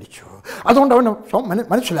ചിരിച്ചുകൊണ്ട് മരിച്ചു. അതുകൊണ്ട് അവന്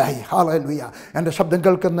മനസ്സിലായി. ഹല്ലേലൂയ. എൻ്റെ ശബ്ദം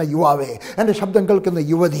കേൾക്കുന്ന യുവാവേ, എൻ്റെ ശബ്ദം കേൾക്കുന്ന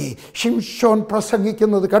യുവതി, ശിംശോൻ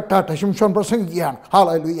പ്രസംഗിക്കുന്നത് കേട്ടാട്ടെ. ശിംശോൻ പ്രസംഗിക്കുകയാണ്.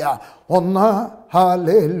 ഹല്ലേലൂയ.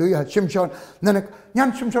 ഹല്ലേലൂയ. ശിംശോൻ, ഞാൻ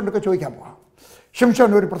ശിംശോനൊക്കെ ചോദിക്കാൻ പോവാം.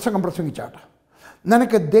 ശിംശോൻ ഒരു പ്രസംഗം പ്രസംഗിച്ചാട്ടെ.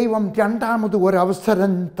 നിനക്ക് ദൈവം രണ്ടാമത്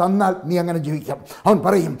ഒരവസരം തന്നാൽ നീ അങ്ങനെ ജീവിക്കാം. അവൻ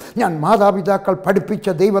പറയും, ഞാൻ മാതാപിതാക്കൾ പഠിപ്പിച്ച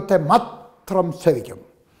ദൈവത്തെ മാത്രം സേവിക്കും.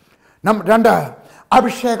 2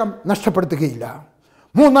 അഭിഷേകം നഷ്ടപ്പെടുത്തുകയില്ല.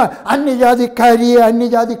 3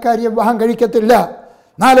 അന്യജാതിക്കാരിയെ വിവാഹം കഴിക്കത്തില്ല.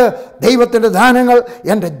 4 ദൈവത്തിൻ്റെ ദാനങ്ങൾ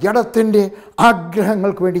എൻ്റെ ജഡത്തിൻ്റെ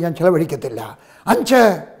ആഗ്രഹങ്ങൾക്ക് വേണ്ടി ഞാൻ ചെലവഴിക്കത്തില്ല. 5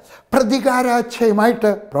 പ്രതികാരാച്ഛയമായിട്ട്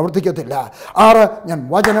പ്രവർത്തിക്കത്തില്ല. 6 ഞാൻ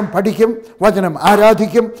വചനം പഠിക്കും, വചനം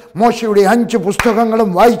ആരാധിക്കും, മോശയുടെ 5 പുസ്തകങ്ങളും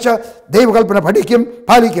വായിച്ച് ദൈവകൽപ്പന പഠിക്കും,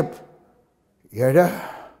 പാലിക്കും. 7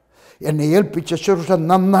 എന്നെ ഏൽപ്പിച്ച ശുശ്രൂഷ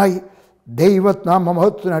നന്നായി ദൈവനാമ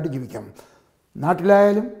മഹത്വത്തിനായിട്ട് ജീവിക്കും.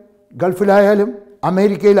 നാട്ടിലായാലും ഗൾഫിലായാലും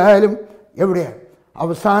അമേരിക്കയിലായാലും എവിടെയാണ്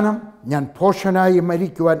അവസാനം ഞാൻ ഭോഷനായി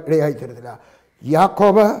മരിക്കുവാൻ ഇടയായി തരുന്നില്ല.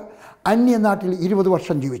 യാക്കോബ് അന്യനാട്ടിൽ 20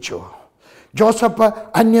 വർഷം ജീവിച്ചു. ജോസഫ്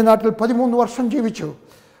അന്യനാട്ടിൽ 13 വർഷം ജീവിച്ചു.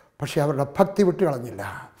 പക്ഷേ അവരുടെ ഭക്തി വിട്ട് കളഞ്ഞില്ല.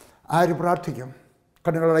 ആര് പ്രാർത്ഥിക്കും?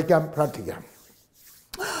 കണ്ണുകളടയ്ക്കാം, പ്രാർത്ഥിക്കാം.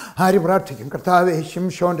 ആര് പ്രാർത്ഥിക്കും? കർത്താവേ,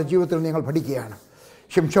 ശിംശോൻ്റെ ജീവിതത്തിൽ നിങ്ങൾ പഠിക്കുകയാണ്.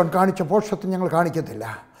 ശിംശോൻ കാണിച്ച പോഷത്വം ഞങ്ങൾ കാണിക്കത്തില്ല.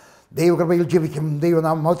 ദൈവകൃപയിൽ ജീവിക്കും,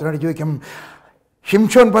 ദൈവനാമത്തിനായിട്ട് ജീവിക്കും.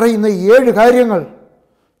 ശിംശോൻ പറയുന്ന 7 കാര്യങ്ങൾ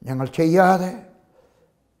ഞങ്ങൾ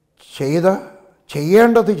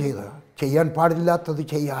ചെയ്യേണ്ടത് ചെയ്ത്, ചെയ്യാൻ പാടില്ലാത്തത്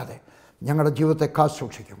ചെയ്യാതെ ഞങ്ങളുടെ ജീവിതത്തെ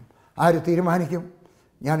കാത്തുസൂക്ഷിക്കും. ആര് തീരുമാനിക്കും?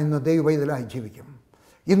 ഞാൻ ഇന്ന് ദൈവവൈതലായി ജീവിക്കും.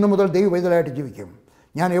 ഇന്നു മുതൽ ദൈവവൈതലായിട്ട് ജീവിക്കും.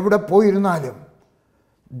 ഞാൻ എവിടെ പോയിരുന്നാലും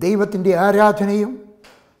ദൈവത്തിൻ്റെ ആരാധനയും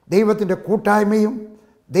ദൈവത്തിൻ്റെ കൂട്ടായ്മയും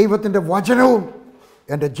ദൈവത്തിൻ്റെ വചനവും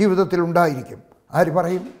എൻ്റെ ജീവിതത്തിൽ ഉണ്ടായിരിക്കും. ആര്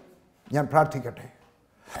പറയും? ഞാൻ പ്രാർത്ഥിക്കട്ടെ.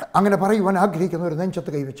 അങ്ങനെ പറയുവാൻ ആഗ്രഹിക്കുന്ന ഒരു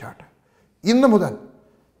നെഞ്ചത്ത് കൈവച്ചാട്ട് ഇന്നു മുതൽ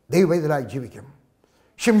ദൈവവേദനായി ജീവിക്കും.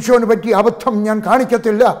 ശിംശോന് പറ്റിയ അബദ്ധം ഞാൻ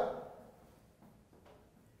കാണിക്കത്തില്ല.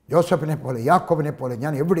 യോസഫിനെ പോലെ, യാക്കോബിനെ പോലെ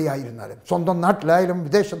ഞാൻ എവിടെയായിരുന്നാലും, സ്വന്തം നാട്ടിലായാലും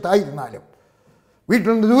വിദേശത്തായിരുന്നാലും വീട്ടിൽ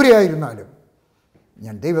നിന്ന് ദൂരെയായിരുന്നാലും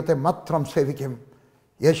ഞാൻ ദൈവത്തെ മാത്രം സേവിക്കും.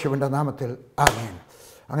 യേശുവിൻ്റെ നാമത്തിൽ ആമേൻ.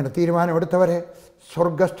 അങ്ങനെ തീരുമാനമെടുത്തവരെ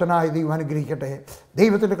സ്വർഗസ്ഥനായ ദൈവം അനുഗ്രഹിക്കട്ടെ.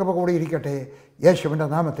 ദൈവത്തിൻ്റെ കൃപ കൂടി ഇരിക്കട്ടെ. യേശുവിൻ്റെ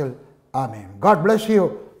നാമത്തിൽ ആമേൻ. God bless you.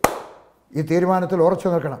 ഈ തീരുമാനത്തിൽ ഉറച്ചു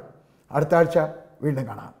നിൽക്കണം. അടുത്ത ആഴ്ച വീണ്ടും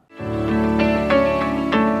കാണാം.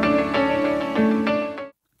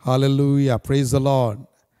 ഹല്ലേലൂയ. Praise the Lord.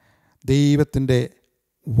 ദൈവത്തിൻ്റെ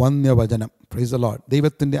വന്യവചനം. Praise the Lord.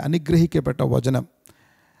 ദൈവത്തിൻ്റെ അനുഗ്രഹിക്കപ്പെട്ട വചനം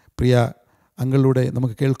പ്രിയ അങ്ങളിലൂടെ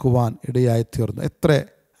നമുക്ക് കേൾക്കുവാൻ ഇടയായി തീർന്നു. എത്ര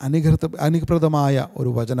അനുഗ്രഹപ്രദമായ ഒരു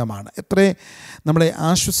വചനമാണ്. എത്ര നമ്മളെ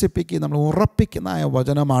ആശ്വസിപ്പിക്കുക, നമ്മളെ ഉറപ്പിക്കുന്ന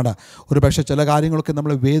വചനമാണ്. ഒരു പക്ഷേ ചില കാര്യങ്ങളൊക്കെ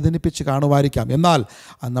നമ്മളെ വേദനിപ്പിച്ച് കാണുമായിരിക്കാം, എന്നാൽ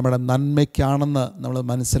അത് നമ്മുടെ നന്മയ്ക്കാണെന്ന് നമ്മൾ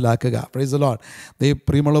മനസ്സിലാക്കുക. Praise the Lord.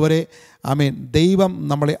 പ്രിയമുള്ളവരെ, ആമേൻ. ദൈവം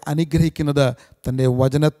നമ്മളെ അനുഗ്രഹിക്കുന്നത് തൻ്റെ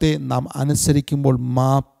വചനത്തെ നാം അനുസരിക്കുമ്പോൾ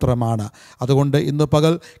മാത്രമാണ്. അതുകൊണ്ട് ഇന്ന്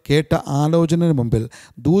പകൽ കേട്ട ആലോചനന് മുമ്പിൽ,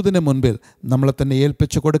 ദൂതിന് മുൻപിൽ നമ്മളെ തന്നെ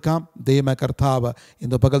ഏൽപ്പിച്ചു കൊടുക്കാം. ദൈവ കർത്താവ്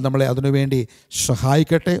ഇന്ന് പകൽ നമ്മളെ അതിനുവേണ്ടി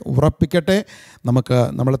സഹായിക്കട്ടെ, ഉറപ്പിക്കട്ടെ. നമുക്ക്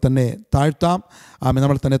നമ്മളെ തന്നെ താഴ്ത്താം. ആമേൻ.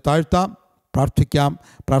 നമ്മളെ തന്നെ താഴ്ത്താം, പ്രാർത്ഥിക്കാം.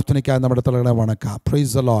 പ്രാർത്ഥനയ്ക്കായി നമ്മുടെ തലകളെ വണക്കാം.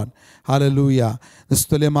 Praise the Lord. ഹല്ലേലൂയ.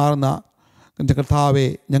 നിസ്തുല്യമാർന്ന കർത്താവേ,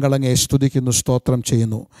 ഞങ്ങളങ്ങേ സ്തുതിക്കുന്നു, സ്തോത്രം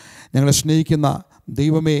ചെയ്യുന്നു. ഞങ്ങളെ സ്നേഹിക്കുന്ന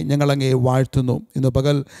ദൈവമേ, ഞങ്ങളങ്ങേ വാഴ്ത്തുന്നു. ഇന്ന്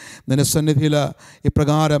പകൽ നിന്റെ സന്നിധിയിൽ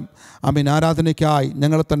ഇപ്രകാരം ആമേൻ ആരാധനയ്ക്കായി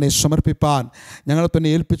ഞങ്ങളെ തന്നെ സമർപ്പിപ്പാൻ, ഞങ്ങളെ തന്നെ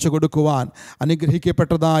ഏൽപ്പിച്ചു കൊടുക്കുവാൻ,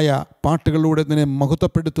 അനുഗ്രഹിക്കപ്പെട്ടതായ പാട്ടുകളിലൂടെ നിന്നെ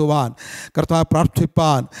മഹത്വപ്പെടുത്തുവാൻ, കർത്താവ്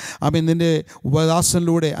പ്രാർത്ഥിപ്പാൻ, ആമേൻ നിൻ്റെ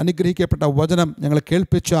ഉപദാസനിലൂടെ അനുഗ്രഹിക്കപ്പെട്ട വചനം ഞങ്ങളെ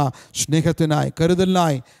കേൾപ്പിച്ച സ്നേഹത്തിനായി,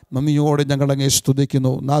 കരുതലിനായി നന്ദിയോടെ ഞങ്ങളങ്ങേ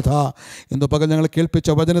സ്തുതിക്കുന്നു. നാഥ, ഇന്ന് പകൽ ഞങ്ങൾ കേൾപ്പിച്ച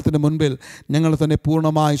വചനത്തിന് മുൻപിൽ ഞങ്ങൾ തന്നെ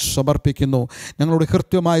പൂർണ്ണമായി സമർപ്പിക്കുന്നു. ഞങ്ങളോട്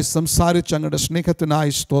കൃത്യമായി സംസാരിച്ച് അങ്ങയുടെ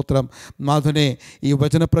സ്നേഹത്തിനായി സ്തോത്രം. നാഥനെ, ഈ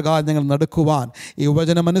വചനപ്രകാരം ഞങ്ങൾ നടക്കുവാൻ, ഈ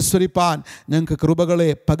വചനമനുസരിപ്പാൻ ഞങ്ങൾക്ക് കൃപകളെ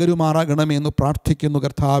പകരുമാറാകണമേ എന്ന് പ്രാർത്ഥിക്കുന്നു.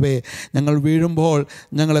 കർത്താവേ, ഞങ്ങൾ വീഴുമ്പോൾ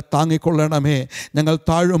ഞങ്ങളെ താങ്ങിക്കൊള്ളണമേ. ഞങ്ങൾ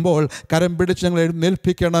താഴുമ്പോൾ കരം പിടിച്ച് ഞങ്ങളെ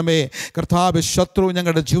എഴുന്നേൽപ്പിക്കണമേ. കർത്താവ്, ശത്രു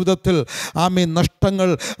ഞങ്ങളുടെ ജീവിതത്തിൽ ആമേൻ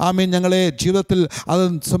നഷ്ടങ്ങൾ, ആമേൻ ഞങ്ങളെ ജീവിതത്തിൽ അത്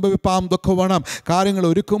സംഭവിപ്പാൻ തൊക്കവണ്ണം കാര്യങ്ങൾ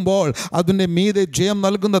ഒരുക്കുമ്പോൾ അതിൻ്റെ മീതെ ജയം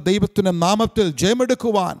നൽകുന്ന ദൈവത്തിൻ്റെ നാമത്തിൽ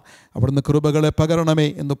ജയമെടുക്കുവാൻ അവിടുന്ന് കൃപകളെ പകരണമേ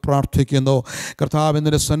എന്ന് പ്രാർത്ഥിക്കുന്നു. കർത്താവ്,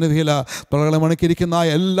 നിൻ്റെ സന്നിധിയിൽ തലകളെ മണക്കിയിരിക്കുന്ന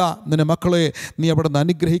എല്ലാ നിൻ്റെ മക്കളെ നീ അവിടുന്ന്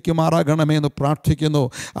അനുഗ്രഹിക്കുമാറാകണമേ എന്ന് പ്രാർത്ഥിക്കുന്നു.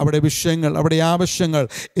 അവിടെ വിഷയങ്ങൾ, അവിടെ ആവശ്യങ്ങൾ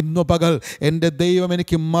ഇന്നു പകൽ എൻ്റെ ദൈവം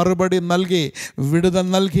എനിക്ക് മറുപടി നൽകി, വിടുതൽ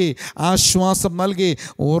നൽകി, ആശ്വാസം നൽകി,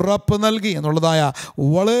 ഉറപ്പ് നൽകി എന്നുള്ളതായ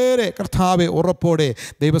വളരെ കർത്താവെ ഉറപ്പോടെ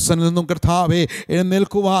ദൈവസന്നിധിയിൽ നിന്നും കർത്താവെ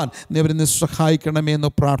എഴുന്നേൽക്കുവാൻ നീ അവരെ സഹായിക്കണമേ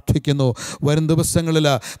എന്ന് പ്രാർത്ഥിക്കുന്നു. വരും ദിവസങ്ങളിൽ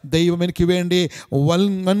ദൈവം എനിക്ക് വേണ്ടി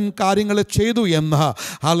വൻ കാര്യങ്ങൾ ചെയ്തു എന്ന്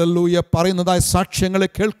ഹല്ലേലൂയ പറയുന്നതായ സാക്ഷ്യങ്ങളെ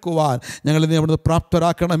കേൾക്കുവാൻ ഞങ്ങളെ നീ അവിടുന്ന്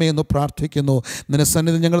പ്രാപ്തരാക്കണമേ എന്ന് പ്രാർത്ഥിക്കുന്നു. നിന്റെ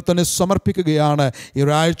സന്നിധി ഞങ്ങൾ തന്നെ സമർപ്പിക്കുകയാണ്. ഈ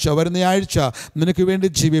ഒരാഴ്ച, വരുന്ന ആഴ്ച നിനക്ക് വേണ്ടി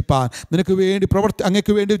ജീവിപ്പാൻ, നിനക്ക് വേണ്ടി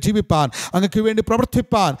അങ്ങക്ക് വേണ്ടി ജീവിപ്പാൻ, അങ്ങക്ക് വേണ്ടി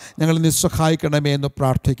പ്രവർത്തിപ്പാൻ ഞങ്ങൾ നീ സഹായിക്കണമേ എന്ന്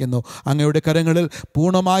പ്രാർത്ഥിക്കുന്നു. അങ്ങയുടെ കരങ്ങളിൽ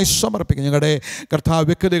പൂർണ്ണമായി സമർപ്പിക്കും. ഞങ്ങളുടെ കർത്താവ്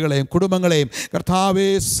വ്യക്തികളെയും കുടുംബങ്ങളെയും, കർത്താവേ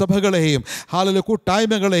സഭകളെയും, ഹല്ലേലൂയ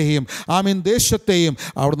കൂട്ടായ്മകളെയും, ആമീൻ ദേശത്തെയും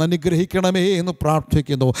അവിടുന്ന് അനുഗ്രഹിക്കണമേ എന്ന്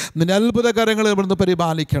പ്രാർത്ഥിക്കുന്നു. നിന്റെ അത്ഭുത കരങ്ങളെ ഇവിടുന്ന്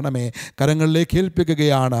പരിപാലിക്കണമേ. കരങ്ങളിലേക്ക്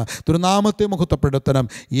ഏൽപ്പിക്കുകയാണ്. തിരുനാമത്തെ മഹത്വപ്പെടുത്തണം.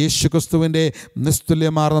 യേശുക്രിസ്തുവിൻ്റെ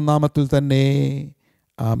നിസ്തുല്യമാർന്ന നാമത്തിൽ തന്നെ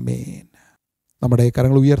ആമേൻ. നമ്മുടെ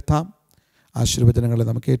കരങ്ങൾ ഉയർത്താം. ആശീർവചനങ്ങളെ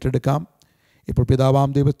നമുക്ക് ഏറ്റെടുക്കാം. ഇപ്പോൾ പിതാവാം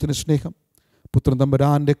ദൈവത്തിൻ്റെ സ്നേഹം, പുത്രൻ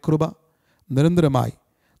തമ്പുരാൻ്റെ കൃപ നിരന്തരമായി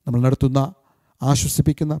നമ്മൾ നടത്തുന്ന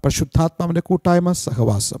ആശ്വസിപ്പിക്കുന്ന പരിശുദ്ധാത്മാവിൻ്റെ കൂട്ടായ്മ,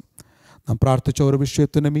 സഹവാസം നാം പ്രാർത്ഥിച്ച ഒരു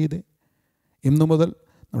വിഷയത്തിന് മീതെ ഇന്നു മുതൽ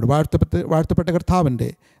നമ്മുടെ വാഴ്ത്തപ്പെട്ട കർത്താവിൻ്റെ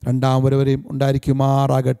രണ്ടാം വരവരെയും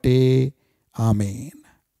ഉണ്ടായിരിക്കുമാറാകട്ടെ. ആമേൻ.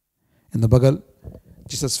 ഇന്ന് പകൽ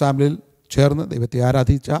ജീസസ് ഫാമിലിയിൽ ചേർന്ന് ദൈവത്തെ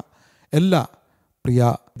ആരാധിച്ച എല്ലാ പ്രിയ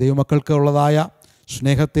ദൈവമക്കൾക്ക് ഉള്ളതായ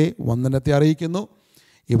സ്നേഹത്തെ, വന്ദനത്തെ അറിയിക്കുന്നു.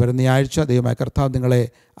 ഈ വരുന്ന ആഴ്ച ദൈവമായ കർത്താവ് നിങ്ങളെ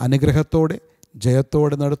അനുഗ്രഹത്തോടെ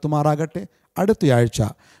ജയത്തോടെ നടത്തുമാറാകട്ടെ. അടുത്തയാഴ്ച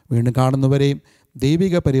വീണ്ടും കാണുന്നവരെയും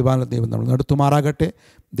ദൈവിക പരിപാലന ദൈവം നമ്മൾ നടത്തുമാറാകട്ടെ.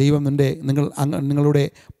 ദൈവം നിങ്ങളുടെ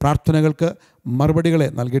പ്രാർത്ഥനകൾക്ക് മറുപടികളെ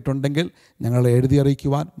നൽകിയിട്ടുണ്ടെങ്കിൽ ഞങ്ങളെ എഴുതി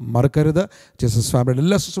അറിയിക്കുവാൻ മറക്കരുത്. ജീസസ് ഫാമിലിയുടെ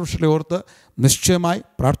എല്ലാ ശുശ്രൂഷകളെ ഓർത്ത് നിശ്ചയമായി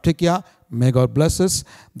പ്രാർത്ഥിക്കുക. May God blesses.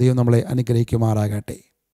 ദൈവം നമ്മളെ അനുഗ്രഹിക്കുമാറാകട്ടെ.